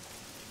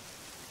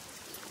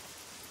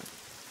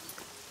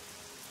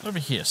over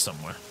here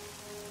somewhere.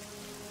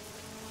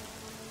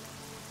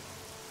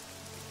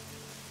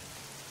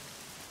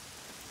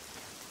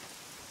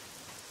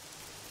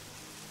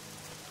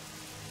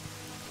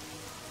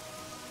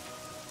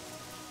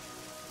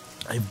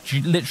 I've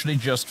literally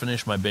just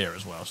finished my beer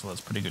as well, so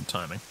that's pretty good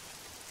timing.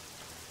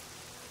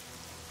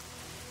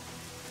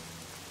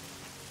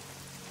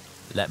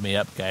 Let me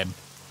up, game.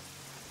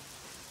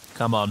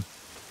 Come on.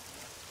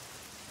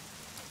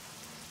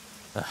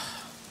 Ugh.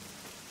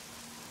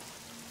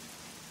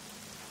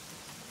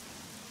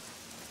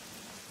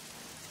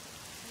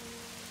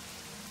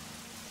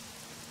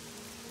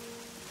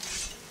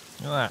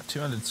 Look at that,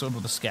 two-handed sword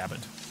with a scabbard.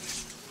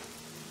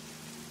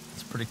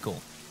 It's pretty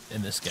cool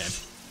in this game.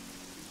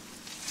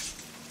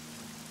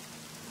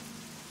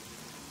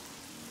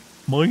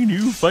 My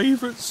new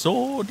favourite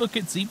sword! Look,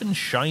 it's even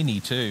shiny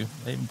too.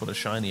 They even put a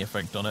shiny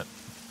effect on it.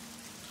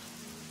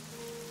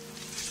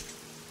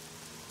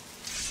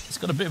 It's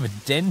got a bit of a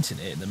dent in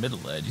it in the middle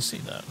there, do you see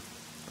that?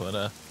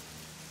 But,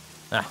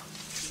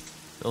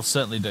 it'll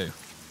certainly do.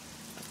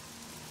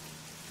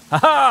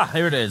 Haha!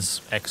 Here it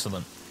is.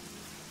 Excellent.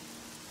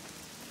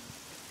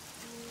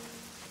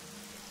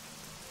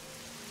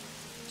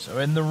 So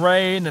in the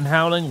rain and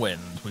howling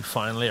wind, we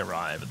finally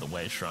arrive at the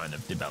Way Shrine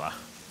of Dibella.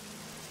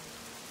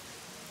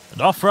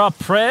 And offer our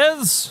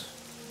prayers.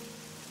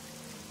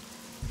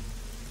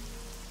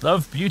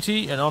 Love,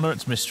 beauty, and honor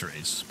its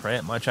mysteries. Pray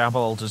at my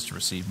chapel altars to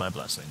receive my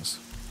blessings.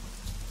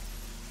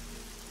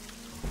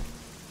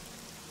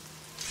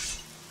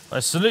 I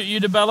salute you,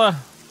 Dibella.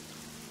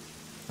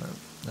 I don't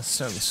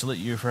necessarily salute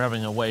you for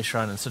having a Way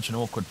Shrine in such an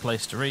awkward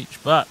place to reach,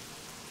 but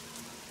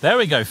there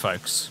we go,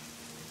 folks.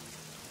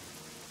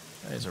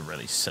 That is a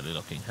really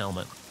silly-looking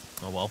helmet.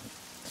 Oh well.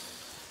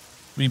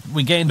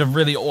 We gained a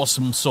really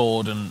awesome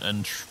sword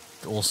and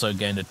also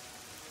gained a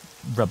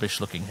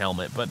rubbish-looking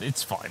helmet, but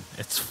it's fine.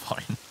 It's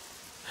fine.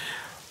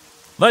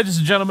 Ladies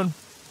and gentlemen,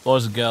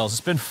 boys and girls,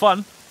 it's been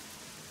fun.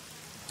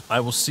 I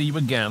will see you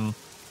again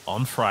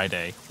on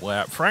Friday,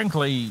 where,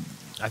 frankly,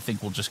 I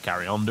think we'll just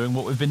carry on doing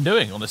what we've been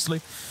doing,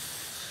 honestly.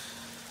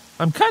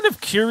 I'm kind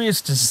of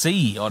curious to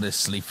see,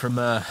 honestly, from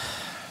an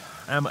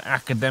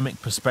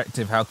academic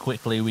perspective, how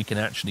quickly we can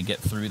actually get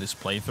through this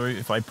playthrough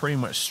if I pretty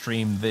much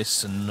stream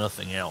this and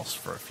nothing else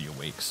for a few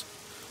weeks.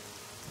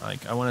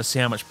 Like, I want to see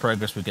how much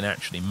progress we can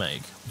actually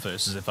make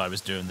versus if I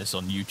was doing this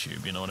on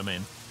YouTube, you know what I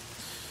mean?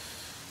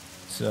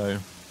 So,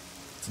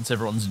 since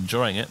everyone's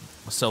enjoying it,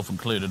 myself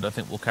included, I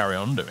think we'll carry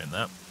on doing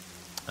that.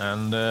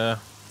 And,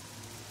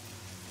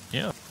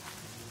 yeah.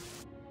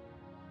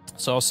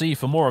 So I'll see you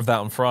for more of that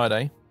on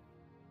Friday.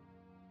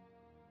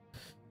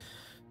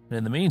 And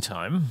in the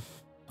meantime,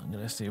 I'm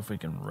going to see if we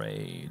can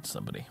raid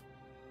somebody.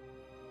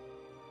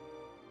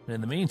 And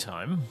in the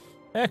meantime,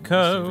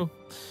 Echo!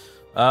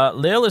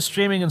 Lil is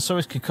streaming and so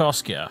is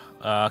Kikoskia.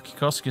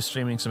 Kikoskia's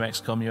streaming some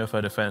XCOM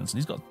UFO Defense, and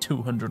he's got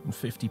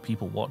 250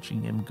 people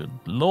watching him, good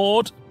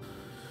lord.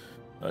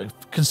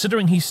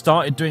 Considering he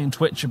started doing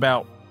Twitch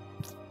about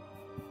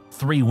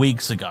 3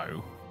 weeks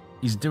ago,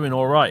 he's doing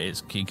alright,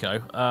 is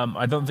Kiko.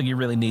 I don't think he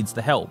really needs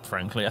the help,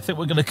 frankly. I think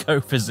we're going to go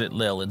visit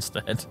Lil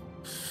instead.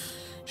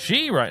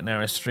 She, right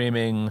now, is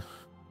streaming...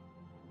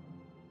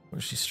 What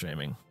is she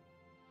streaming?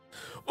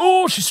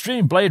 Oh, she's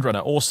streaming Blade Runner.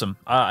 Awesome.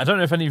 I don't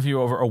know if any of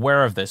you are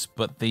aware of this,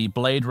 but the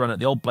Blade Runner,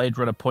 the old Blade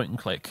Runner point and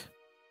click,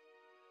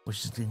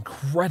 which is an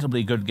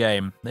incredibly good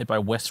game, made by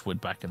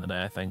Westwood back in the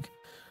day, I think.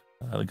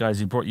 The guys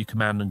who brought you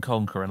Command and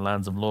Conquer and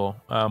Lands of Law.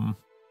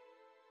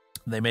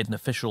 They made an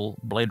official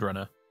Blade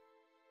Runner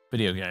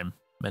video game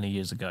many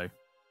years ago.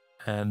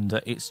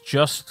 And it's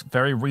just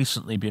very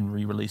recently been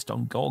re-released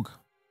on GOG.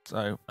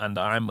 So, and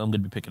I'm going to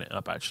be picking it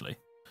up, actually.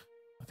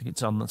 I think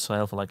it's on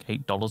sale for like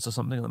 $8 or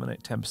something at the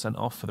minute, 10%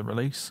 off for the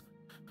release.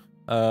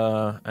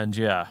 And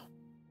yeah,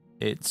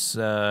 it's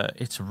a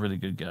really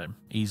good game.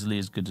 Easily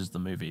as good as the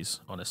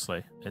movies,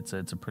 honestly. It's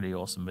a pretty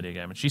awesome video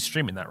game. And she's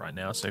streaming that right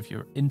now, so if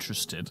you're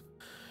interested,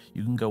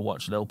 you can go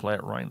watch Lil play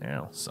it right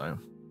now. So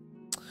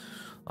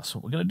that's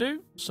what we're going to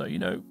do. So you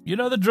know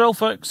the drill,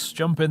 folks.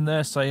 Jump in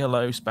there, say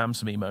hello, spam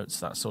some emotes,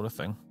 that sort of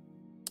thing.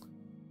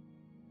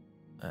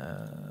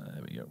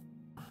 There we go.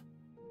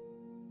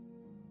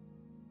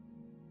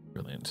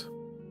 Brilliant.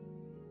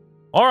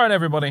 All right,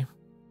 everybody.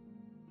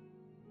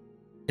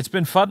 It's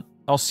been fun.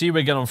 I'll see you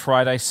again on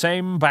Friday.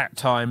 Same bat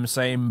time,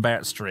 same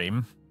bat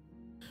stream.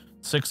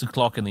 6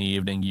 o'clock in the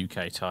evening,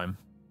 UK time.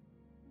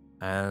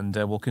 And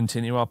we'll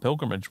continue our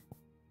pilgrimage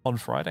on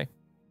Friday.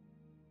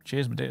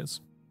 Cheers, my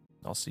dears.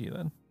 I'll see you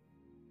then.